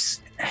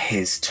is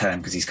his turn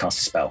because he's cast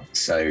a spell.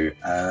 So,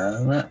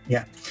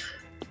 yeah.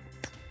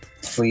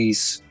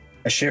 Please,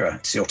 Ashira,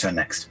 it's your turn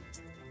next.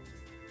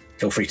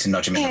 Feel free to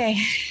nudge him in.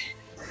 Okay.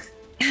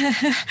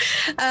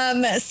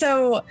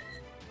 So,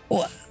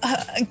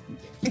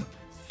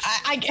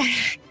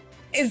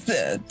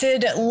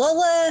 did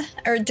Lola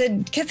or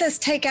did Kithis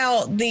take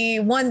out the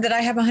one that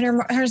I have a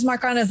hunter's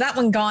mark on? Is that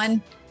one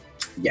gone?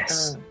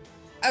 Yes.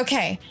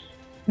 Okay.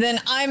 Then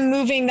I'm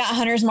moving that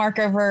hunter's mark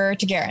over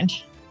to Garen.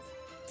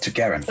 To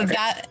Garen. So Okay.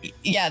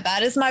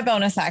 that is my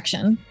bonus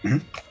action.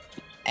 Mhm.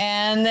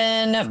 And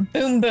then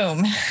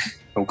boom.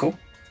 Cool.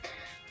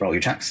 Roll your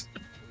attacks.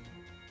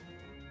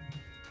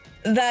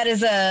 That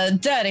is a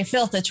dirty,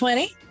 filthy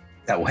 20.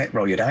 That will hit.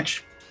 Roll your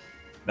damage.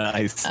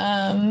 Nice.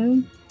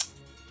 That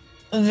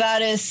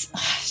is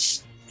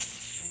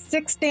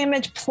 6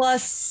 damage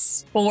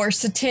plus 4,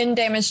 so 10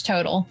 damage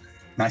total.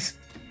 Nice.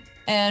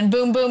 And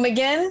boom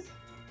again.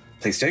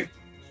 Please do.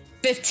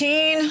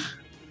 15.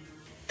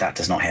 That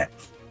does not hit.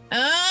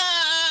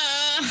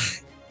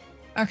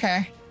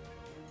 Okay.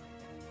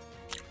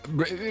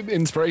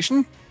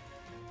 Inspiration?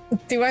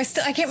 Do I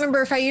still? I can't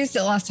remember if I used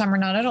it last time or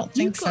not. I don't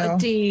think so.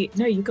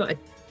 You got a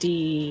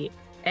D8.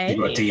 You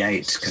got a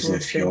D8 because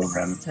of your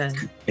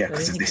yeah,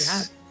 because of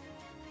this.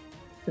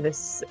 For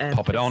this.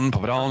 Pop it on.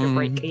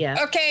 Break, yeah.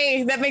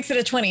 Okay, that makes it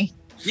a 20.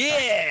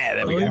 Yeah,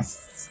 there we go.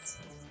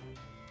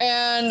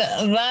 And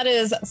that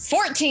is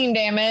 14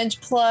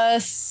 damage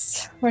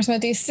plus. Where's my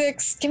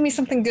D6? Give me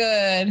something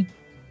good.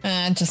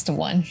 Just a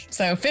 1.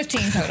 So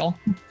 15 total.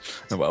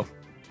 Oh well.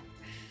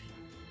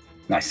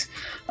 Nice.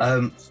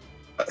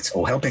 It's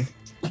all helping.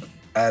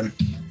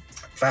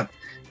 Fab.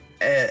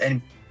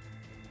 Any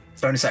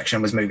bonus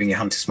action was moving your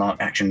hunter's mark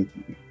action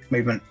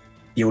movement.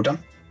 You all done?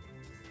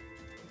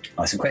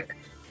 Nice and quick.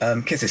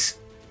 Kithis,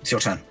 it's your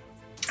turn.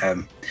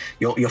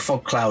 Your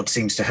fog cloud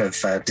seems to have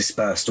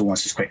dispersed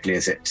almost as quickly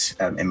as it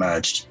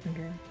emerged.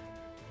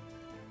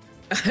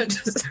 Okay.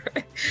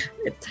 Sorry.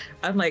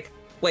 I'm like,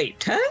 wait,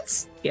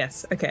 turns?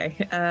 Yes. Okay.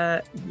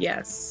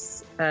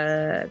 Yes.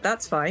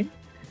 That's fine.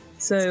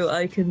 So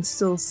I can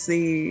still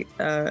see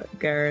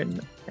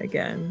Garen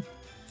again.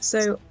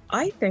 So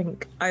I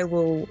think I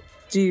will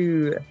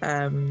do.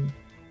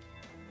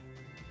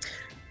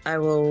 I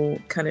will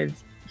kind of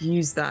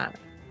use that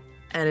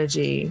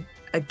energy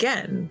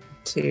again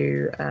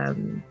to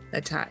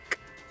attack.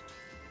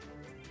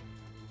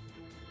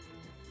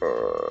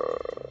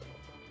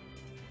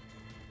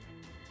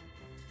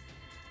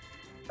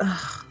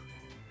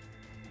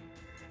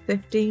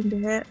 15 to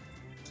hit.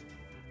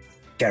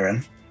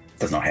 Garen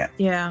does not hit.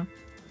 Yeah.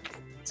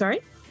 Sorry?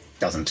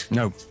 Doesn't.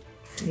 No.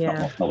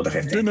 Yeah. Not with a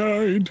 15.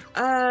 Denied.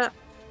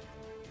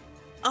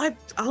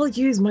 I'll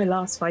use my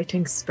last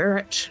fighting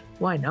spirit.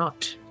 Why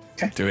not?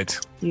 Okay. Do it.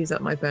 Use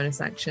up my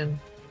bonus action.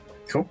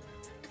 Cool.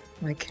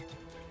 Like.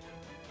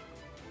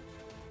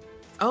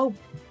 Oh,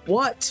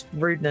 what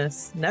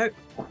rudeness? No.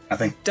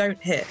 Nothing.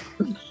 Don't hit.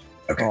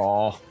 Okay.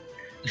 Aww.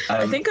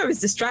 I think I was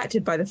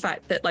distracted by the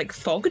fact that like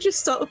fog just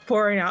started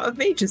pouring out of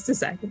me just a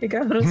second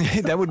ago.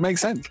 That would make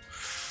sense.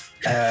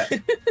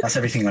 That's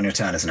everything on your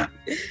turn, isn't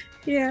it?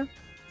 Yeah.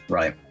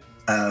 Right.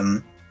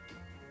 It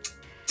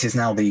is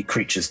now the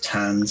creature's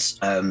turns.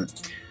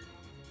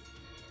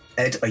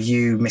 Ed, are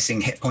you missing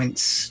hit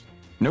points?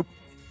 Nope.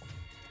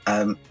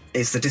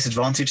 Is the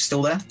disadvantage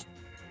still there?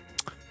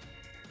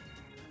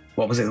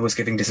 What was it that was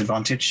giving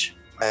disadvantage?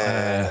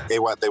 They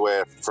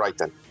were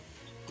frightened.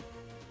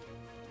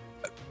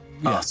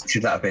 Yeah. So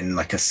should that have been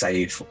like a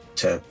save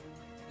to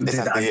It's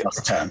at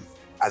the turn?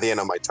 At the end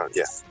of my turn,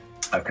 yes.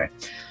 Okay.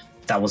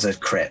 That was a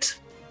crit.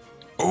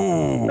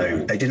 Oh. So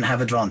they didn't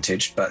have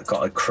advantage, but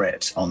got a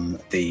crit on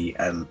the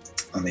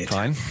attack.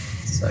 Fine.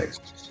 So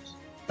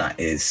that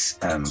is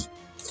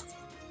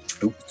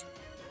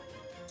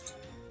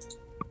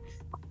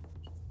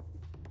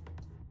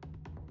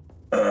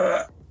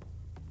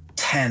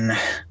 10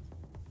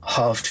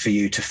 halved for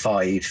you to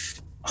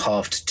 5,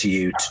 halved to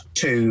you to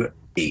 2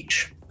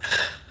 each.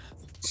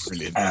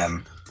 Brilliant.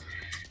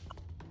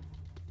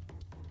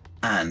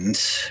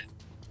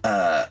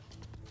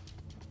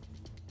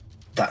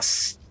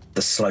 That's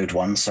the slowed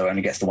one, so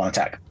only gets the one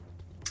attack.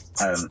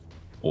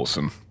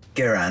 Awesome.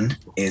 Giran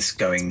is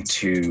going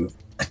to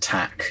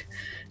attack.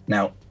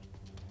 Now,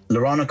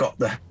 Lorana got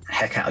the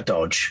heck out of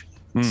dodge,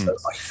 so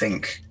I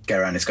think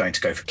Giran is going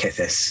to go for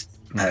Kithis.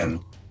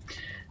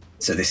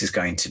 So this is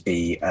going to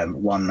be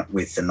one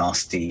with the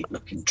nasty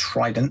looking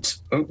trident,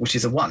 which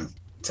is a 1.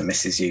 So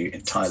misses you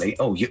entirely.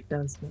 Oh,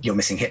 you're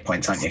missing hit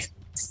points, aren't you?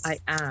 I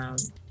am.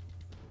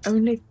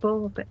 Only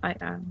 4, but I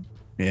am.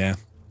 Yeah.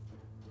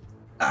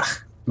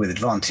 With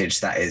advantage,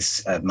 that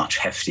is a much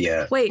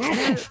heftier. Wait,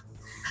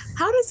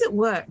 how does it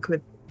work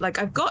with, like,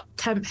 I've got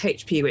temp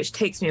HP, which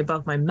takes me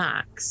above my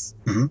max.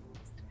 Mm-hmm.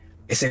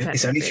 It's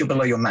only if you're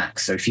below your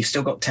max. So if you've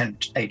still got 10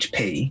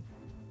 HP.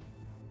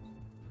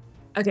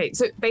 Okay,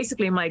 so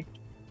basically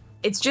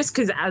it's just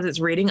because as it's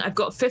reading, I've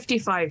got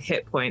 55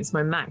 hit points.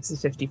 My max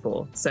is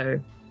 54, so.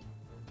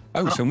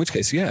 Oh, so in which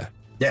case, yeah.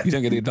 Yeah. You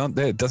don't get the advantage.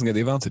 It doesn't get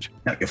the advantage.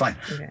 No, you're fine.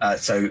 Okay.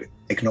 So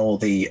ignore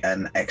the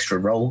extra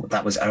roll.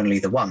 That was only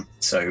the 1.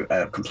 So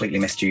completely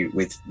missed you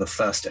with the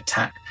first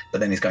attack, but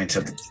then he's going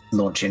to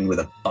launch in with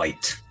a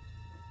bite.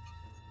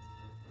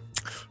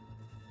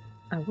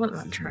 I want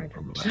that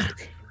trident.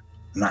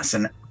 And that's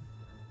a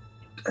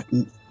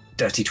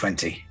dirty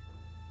 20.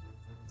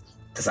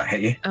 Does that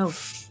hit you? Oh,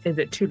 is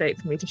it too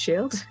late for me to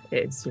shield?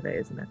 It's too late,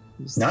 isn't it?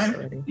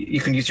 No, you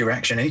can use your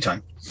action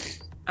anytime.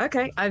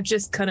 Okay, I've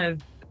just kind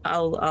of,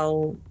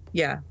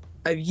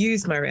 I've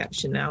used my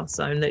reaction now,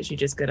 so I'm literally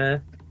just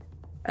gonna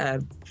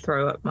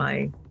throw up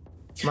my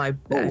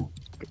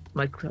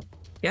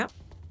yeah.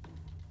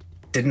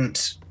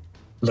 Didn't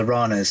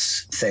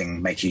Lorana's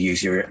thing make you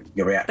use your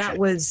reaction? That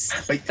was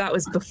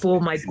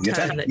before my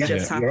turn that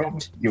just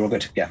happened. You're all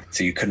good. Yeah,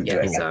 so you couldn't do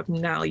it. So I've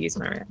now used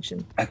my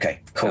reaction. Okay,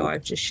 cool. So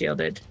I've just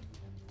shielded.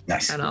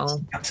 Nice. And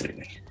I'll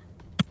absolutely.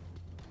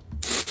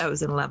 That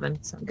was an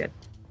 11, so I'm good.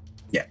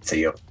 Yeah. So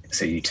you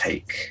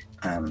take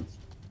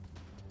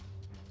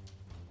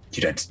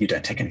you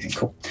don't take anything.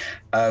 Cool.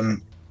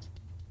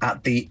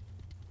 At the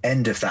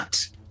end of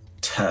that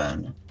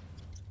turn,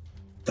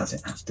 does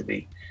it have to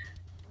be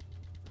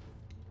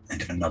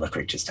end of another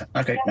creature's turn?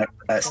 Okay. No.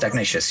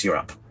 Stagnacious, you're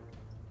up.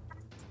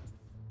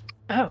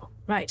 Oh,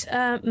 right.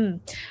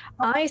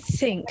 I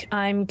think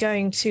I'm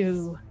going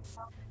to.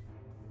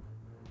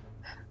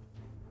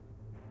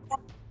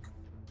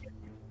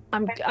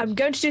 I'm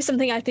going to do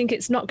something I think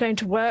it's not going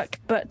to work,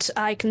 but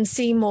I can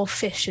see more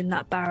fish in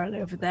that barrel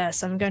over there,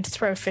 so I'm going to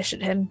throw a fish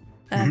at him.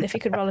 And if you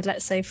could roll a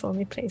dex save for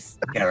me, please.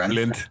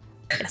 Brilliant.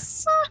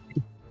 Yes.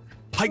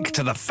 Pike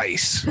to the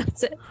face.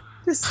 That's it.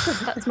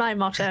 That's my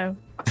motto.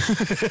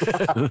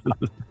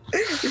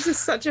 This is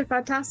such a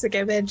fantastic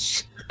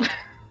image.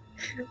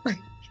 Like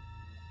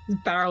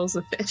barrels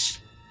of fish.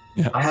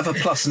 Yeah. I have a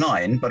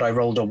 +9, but I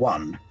rolled a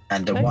 1,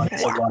 and a 1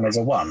 is a 1 is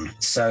a 1.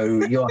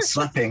 So you're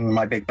slapping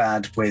my big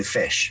bad with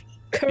fish.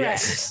 Correct.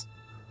 Yes.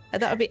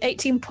 That would be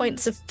 18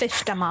 points of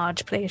fish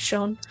damage, please,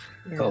 Sean.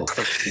 Cool. To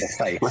the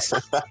face.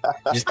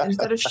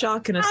 Instead of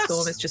shark in a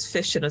storm, it's just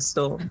fish in a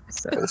storm.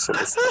 So.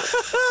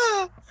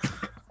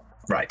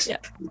 Right. Yeah.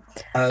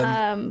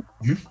 I'm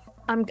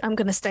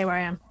going to stay where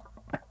I am.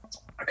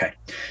 Okay.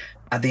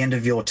 At the end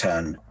of your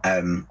turn,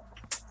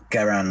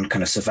 Giran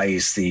kind of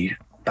surveys the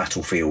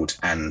battlefield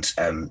and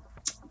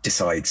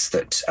decides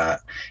that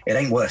it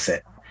ain't worth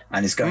it,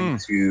 and is going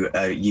to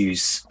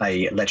use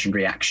a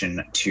legendary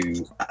action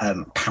to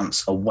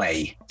pounce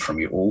away from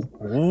you all.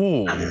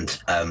 Ooh. And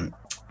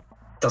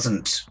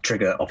doesn't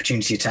trigger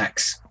opportunity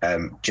attacks,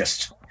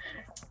 just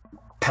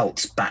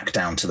pelts back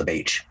down to the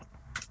beach.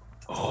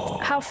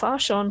 How far,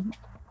 Sean?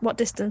 What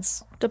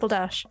distance? Double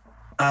dash?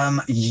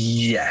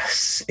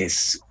 Yes,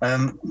 it's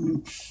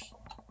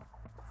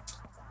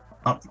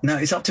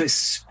it's up to its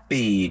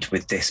speed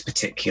with this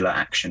particular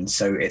action,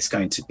 so it's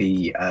going to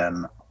be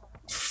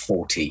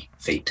 40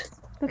 feet.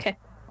 Okay.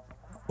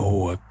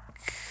 Oh,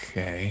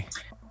 okay.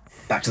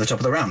 Back to the top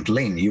of the round.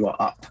 Lean, you are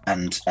up,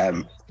 and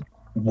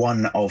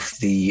one of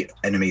the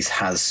enemies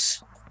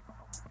has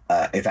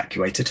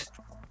evacuated.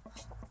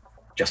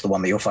 Just the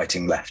one that you're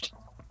fighting left.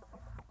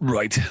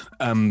 Right.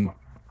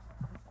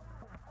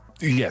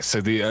 Yeah, so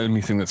the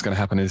only thing that's going to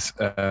happen is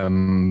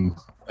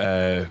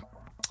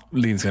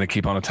Lean's going to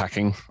keep on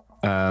attacking,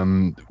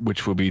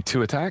 which will be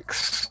 2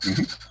 attacks.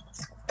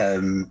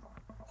 Mm-hmm.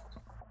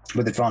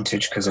 With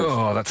advantage because of...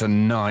 Oh, that's a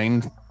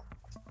 9.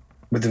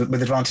 With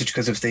advantage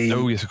because of the...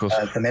 Oh, yes, of course.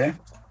 Familiar?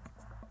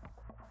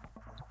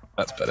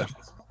 That's better.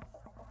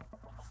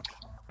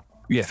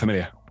 Yeah,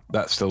 familiar.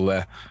 That's still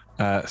there.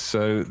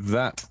 So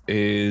that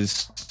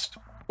is...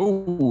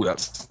 Oh,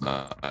 that's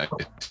nice.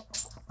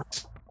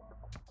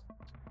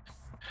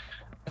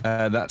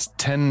 That's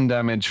 10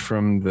 damage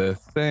from the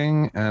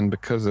thing, and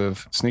because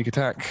of sneak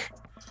attack,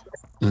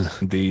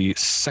 the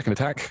second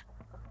attack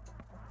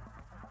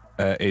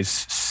is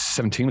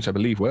 17, which I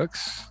believe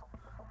works.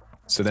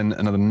 So then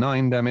another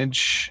 9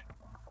 damage,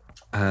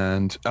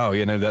 and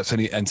that's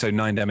only, and so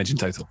 9 damage in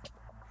total.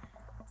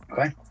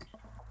 Okay.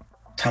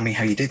 Tell me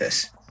how you do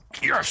this.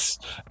 Yes.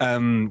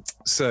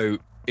 So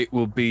it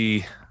will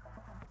be.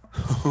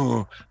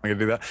 I'm going to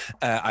do that.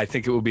 I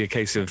think it will be a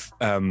case of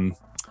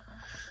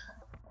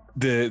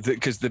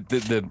because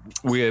the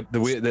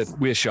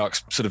weir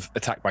sharks sort of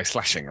attack by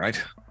slashing,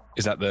 right?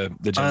 Is that the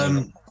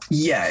general?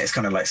 Yeah, it's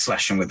kind of like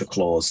slashing with the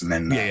claws and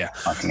then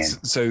biting in.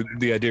 So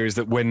the idea is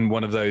that when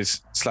one of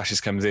those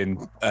slashes comes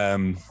in,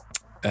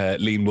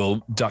 Lean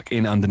will duck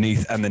in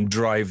underneath and then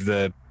drive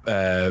the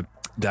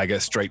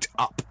dagger straight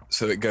up,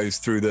 so it goes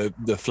through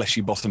the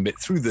fleshy bottom bit,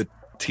 through the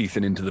teeth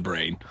and into the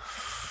brain.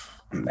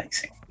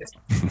 Amazing.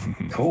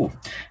 Cool.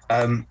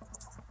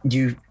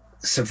 You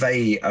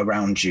survey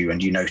around you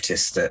and you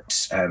notice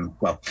that,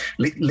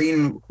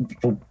 Lean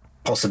will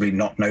possibly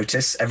not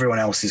notice. Everyone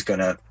else is going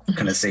to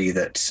kind of see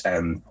that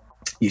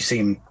you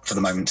seem, for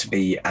the moment, to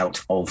be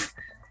out of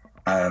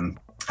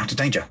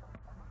danger.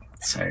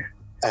 So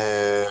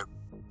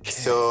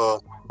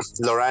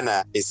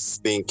Lorana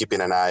is been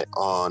keeping an eye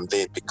on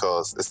Lean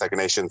because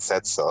Stagnation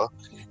said so,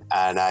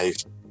 and I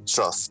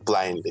trust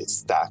blindly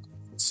Stag.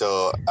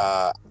 So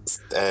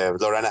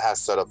Lorana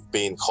has sort of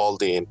been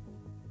holding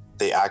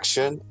the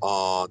action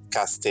on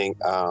casting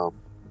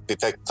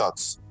Detect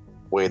Thoughts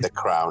with the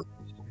crown.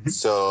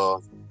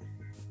 So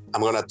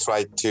I'm gonna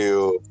try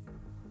to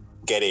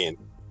get in.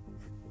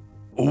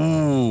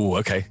 Ooh,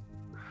 okay.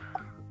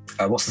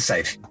 What's the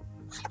save?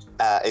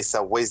 It's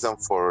a wisdom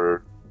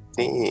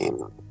 14.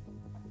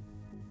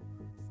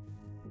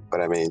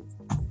 But I mean,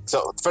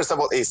 so first of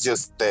all, it's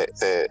just the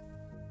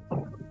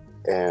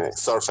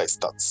surface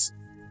thoughts.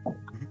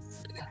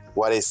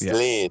 What is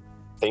Lean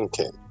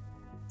thinking?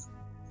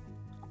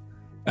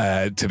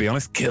 To be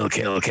honest, kill.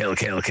 That's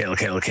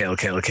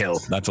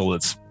all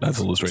that's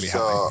really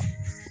happening.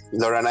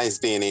 Lorana is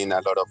being in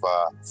a lot of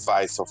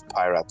fights of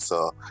pirates,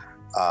 so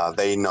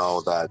they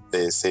know that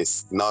this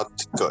is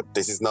not good.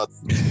 This is not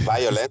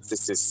violence.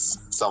 This is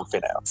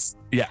something else.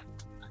 Yeah.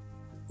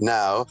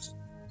 Now,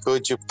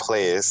 could you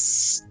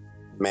please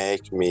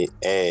make me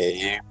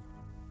a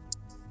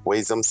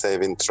wisdom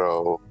saving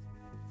throw?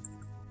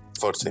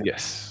 14.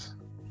 Yes.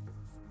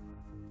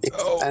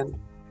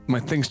 My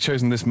thing's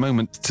chosen this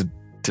moment to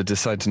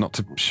decide to not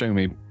to show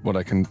me what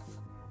I can.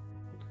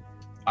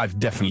 I've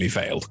definitely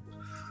failed.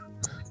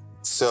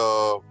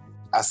 So,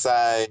 as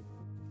I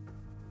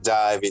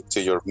dive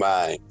into your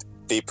mind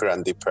deeper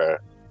and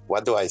deeper,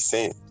 what do I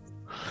see?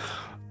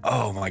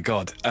 Oh my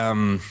god!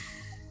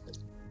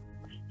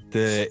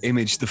 The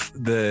image,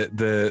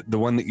 the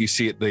one that you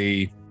see at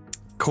the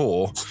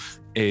core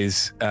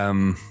is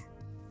a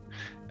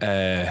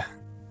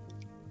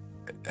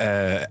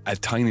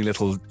tiny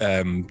little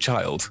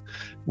child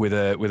with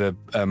a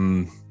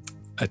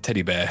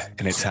teddy bear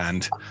in its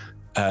hand,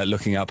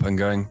 looking up and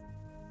going,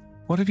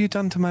 "What have you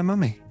done to my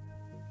mummy?"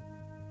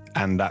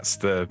 And that's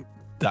the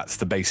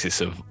basis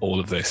of all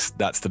of this.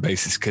 That's the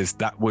basis, because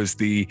that was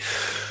the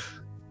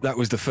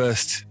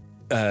first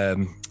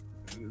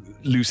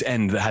loose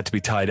end that had to be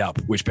tied up,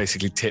 which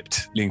basically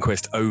tipped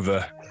Lindquist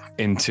over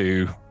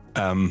into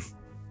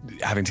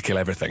having to kill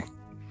everything.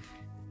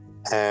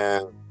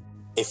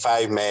 If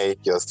I may,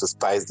 just to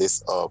spice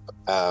this up,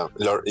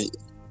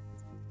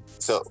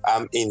 so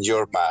I'm in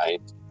your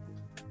mind,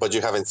 but you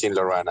haven't seen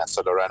Lorana.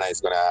 So Lorana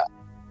is gonna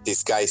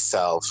disguise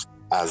self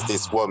as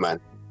this woman,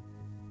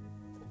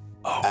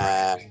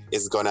 and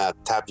is gonna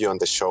tap you on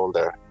the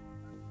shoulder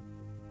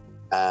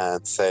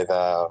and say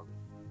that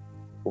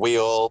we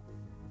all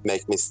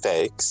make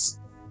mistakes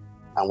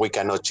and we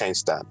cannot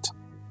change that,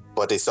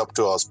 but it's up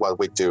to us what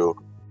we do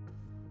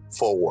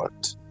forward.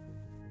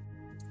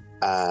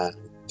 And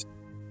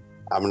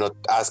I'm not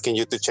asking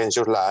you to change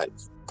your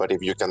life, but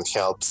if you can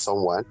help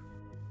someone,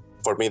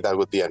 for me that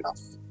would be enough.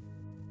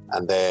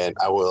 And then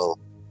I will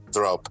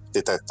drop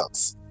Detect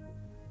Thoughts.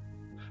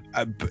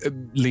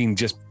 Lean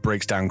just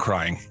breaks down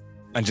crying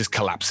and just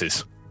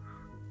collapses.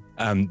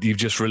 You've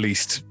just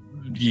released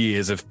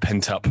years of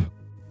pent-up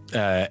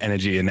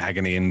energy and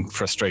agony and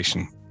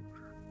frustration.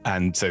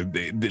 And so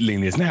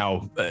Lean is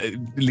now,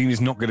 Lean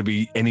is not going to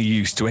be any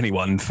use to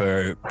anyone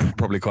for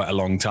probably quite a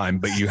long time,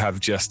 but you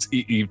have just,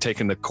 you've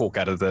taken the cork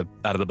out of the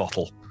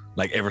bottle.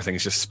 Like everything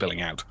is just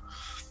spilling out.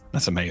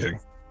 That's amazing.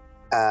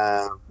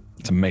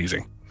 It's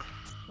amazing.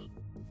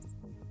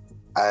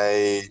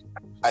 I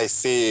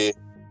see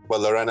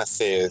what Lorena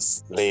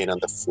sees Lean on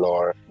the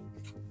floor,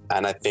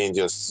 and I think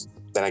just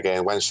then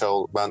again one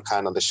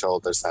hand on the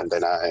shoulders, and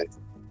then I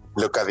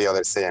look at the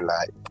other saying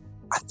like,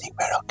 I think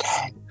we're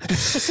okay.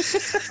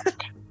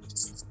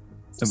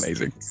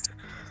 Amazing.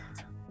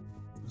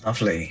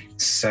 Lovely.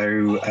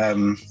 So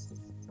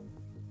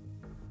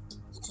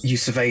you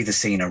survey the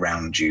scene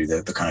around you,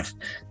 the kind of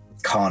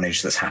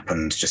carnage that's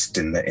happened just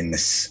in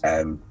this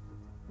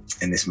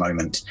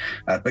moment,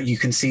 but you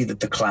can see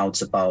that the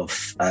clouds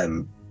above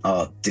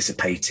are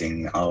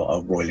dissipating,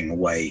 are roiling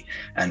away,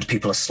 and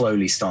people are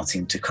slowly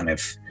starting to kind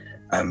of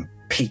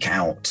peek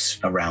out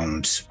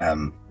around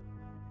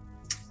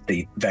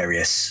the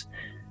various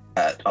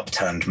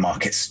upturned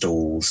market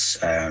stalls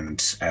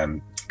and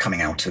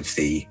coming out of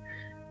the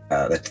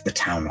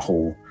town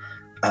hall.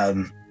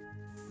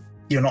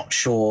 You're not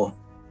sure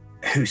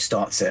who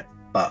starts it,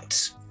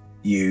 but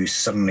you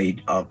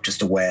suddenly are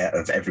just aware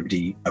of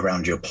everybody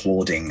around you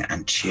applauding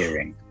and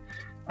cheering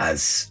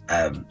as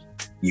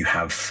you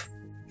have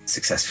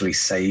successfully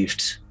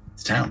saved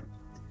the town.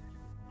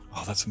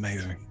 Oh, that's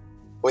amazing.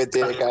 We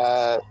did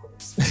it.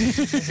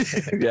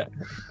 Yeah.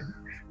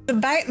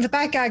 The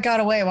bad guy got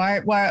away.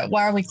 Why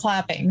are we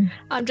clapping?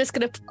 I'm just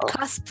going to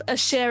clasp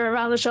Ashira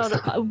around the shoulder.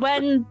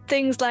 When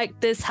things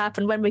like this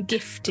happen, when we're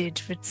gifted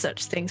with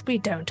such things, we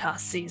don't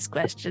ask these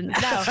questions.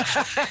 Now,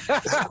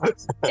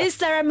 is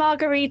there a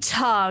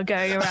margarita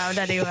going around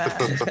anywhere?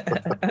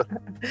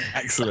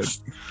 Excellent.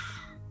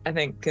 I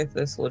think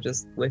Kithis will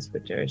just whisper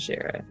to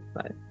Ashira,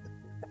 but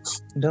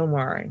don't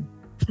worry.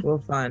 We'll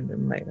find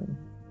him later.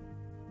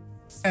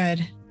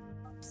 Good.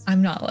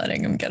 I'm not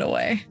letting him get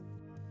away.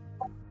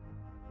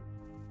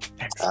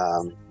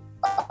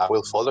 I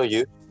will follow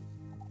you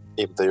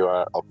if you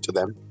are up to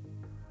them.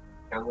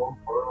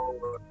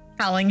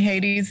 Howling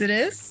Hades it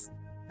is.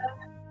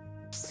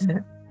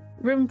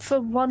 Room for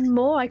one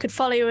more? I could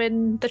follow you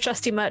in the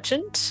trusty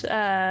merchant.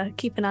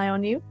 Keep an eye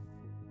on you.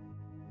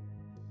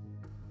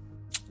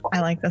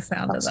 I like the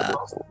sound of that.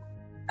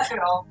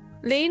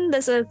 Lean,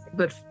 there's a...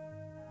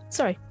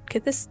 Sorry,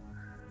 Kithis.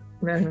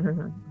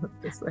 No.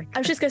 I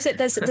was just going to say,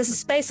 there's a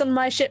space on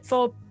my ship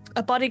for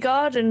a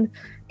bodyguard, and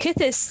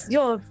Kithis,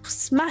 you're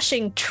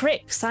smashing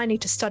tricks. I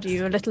need to study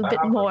you a little bit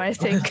more, I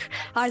think.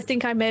 I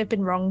think I may have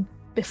been wrong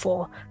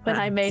before when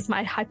I made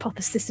my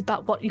hypothesis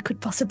about what you could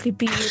possibly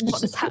be and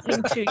what is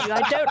happening to you.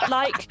 I don't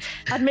like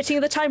admitting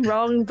that I'm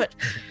wrong, but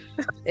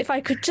if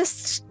I could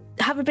just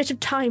have a bit of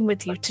time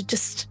with you to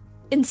just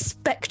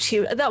inspect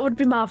you, that would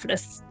be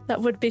marvelous.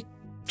 That would be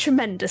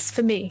tremendous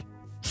for me.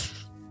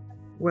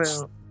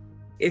 Well,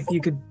 if you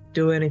could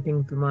do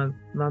anything for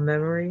my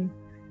memory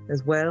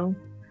as well,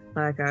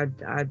 like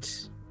I'd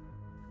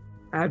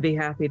be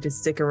happy to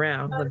stick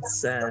around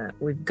once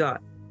we've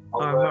got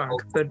our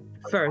mark. But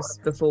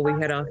first, before we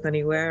head off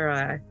anywhere,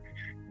 I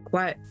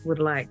quite would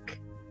like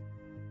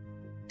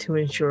to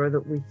ensure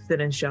that we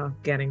finish off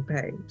getting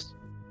paid.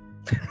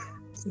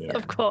 Yeah.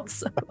 Of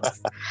course.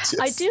 Yes.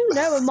 I do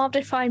know a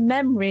modify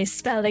memory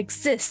spell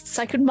exists.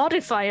 I could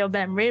modify your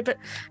memory, but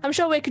I'm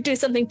sure we could do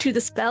something to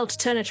the spell to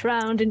turn it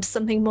around into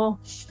something more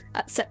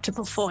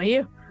acceptable for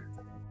you.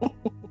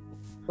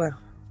 Well,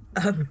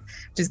 I'm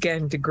just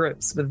getting to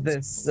grips with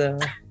this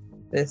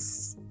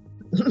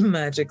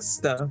magic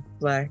stuff.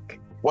 Like,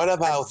 what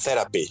about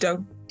therapy?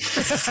 Don't.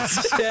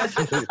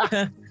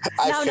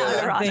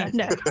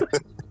 No.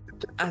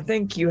 I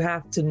think you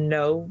have to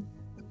know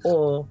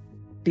or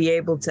be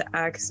able to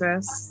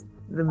access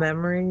the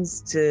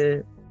memories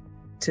to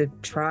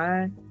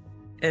try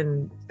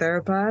and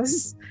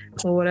therapize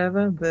or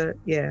whatever. But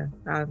yeah,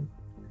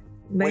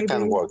 maybe we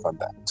can work on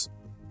that.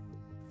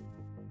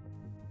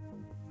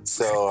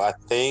 So I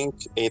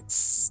think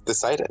it's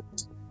decided.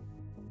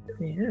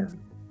 Yeah.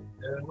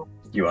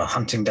 You are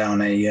hunting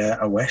down a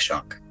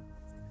wereshark.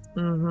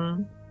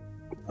 Mm-hmm.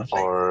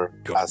 Or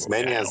as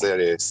many as there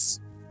is.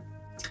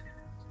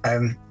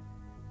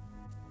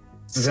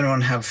 Does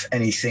anyone have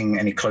any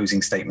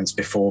closing statements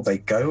before they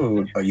go,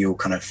 or are you all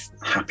kind of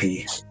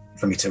happy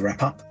for me to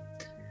wrap up?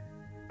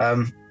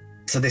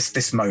 So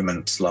this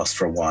moment lasts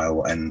for a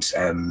while, and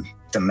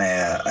the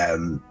mayor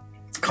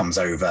comes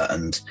over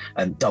and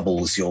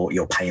doubles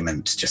your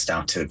payment just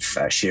out of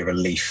sheer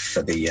relief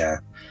for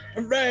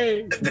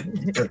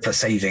for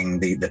saving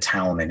the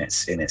town in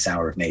its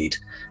hour of need.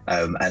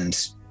 And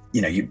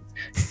you know,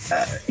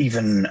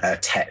 even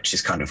Tetch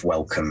is kind of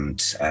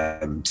welcomed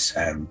as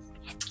kind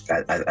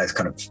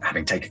of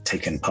having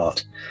taken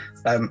part.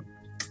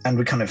 And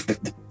we kind of,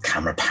 the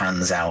camera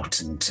pans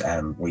out,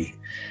 and we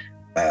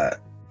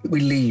we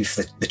leave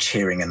the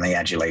cheering and the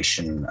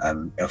adulation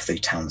of the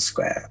town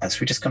square as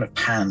we just kind of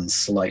pan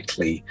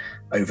slightly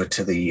over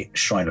to the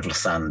Shrine of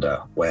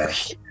Lathander, where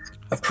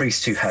a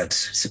priest who had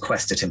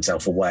sequestered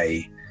himself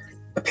away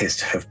appears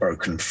to have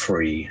broken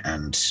free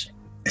and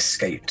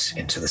escaped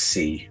into the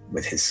sea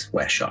with his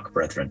wereshark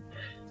brethren.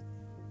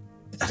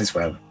 That is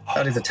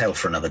a tale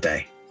for another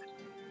day.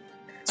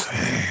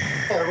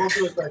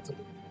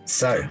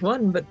 So,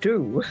 one but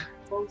two.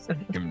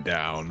 Him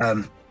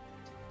down.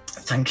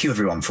 Thank you,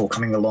 everyone, for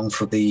coming along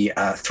for the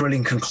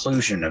thrilling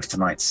conclusion of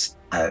tonight's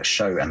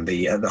show and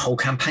the whole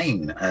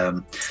campaign.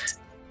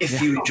 If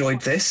you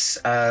enjoyed this,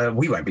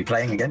 we won't be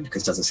playing again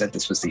because, as I said,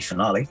 this was the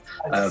finale.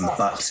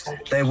 But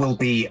there will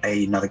be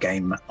another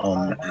game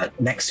on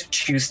next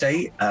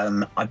Tuesday.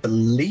 I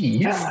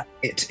believe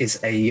it is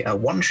a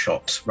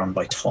one-shot run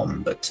by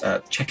Tom, but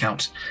check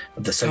out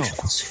the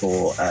socials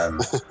for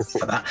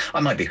that. I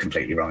might be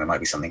completely wrong. It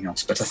might be something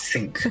else, but I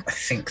think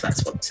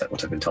that's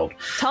what I've been told.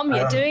 Tom,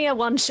 you're doing a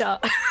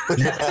one-shot.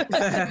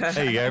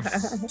 There you go.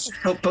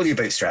 Pull your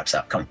bootstraps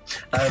up. Come.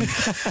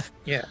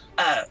 Yeah.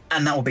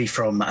 And that will be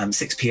from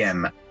 6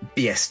 p.m.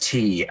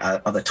 BST.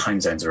 Other time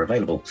zones are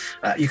available.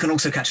 You can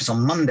also catch us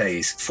on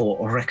Mondays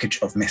for Wreckage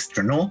of Myth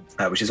Draenor,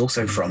 which is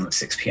also from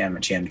 6 p.m.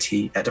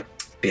 GMT.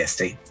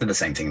 BST, they're the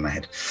same thing in my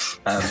head.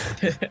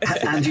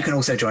 And you can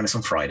also join us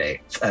on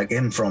Friday,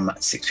 again from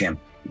 6 p.m.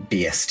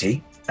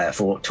 BST.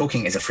 For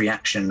Talking is a Free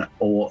Action,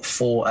 or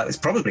for it's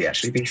probably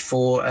actually be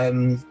for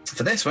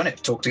this, won't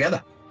it? Talk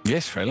Together.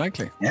 Yes, very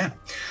likely. Yeah.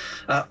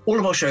 All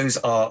of our shows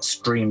are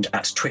streamed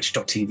at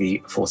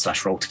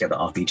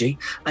twitch.tv/rolltogetherrpg,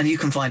 and you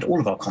can find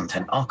all of our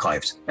content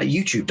archived at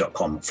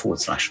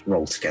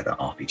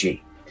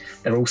youtube.com/rolltogetherrpg.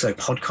 There are also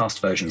podcast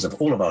versions of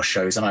all of our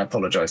shows, and I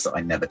apologize that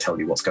I never tell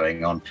you what's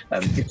going on.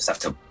 You just have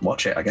to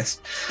watch it, I guess.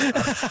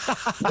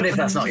 But if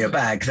that's not your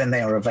bag, then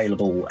they are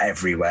available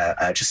everywhere.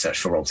 Just search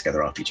for Roll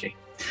Together RPG.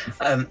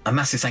 A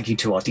massive thank you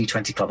to our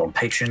D20 Club on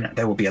Patreon.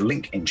 There will be a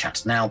link in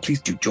chat now.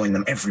 Please do join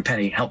them. Every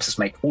penny helps us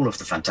make all of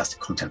the fantastic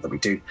content that we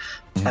do.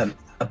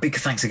 A big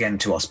thanks again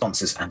to our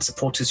sponsors and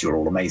supporters. You're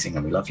all amazing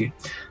and we love you.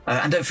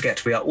 And don't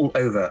forget, we are all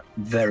over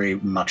very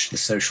much the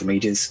social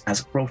medias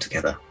as Roll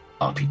Together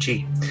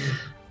RPG.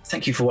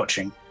 Thank you for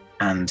watching,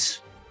 and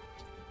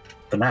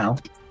for now,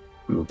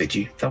 we will bid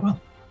you farewell.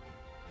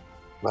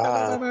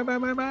 Bye.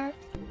 Bye.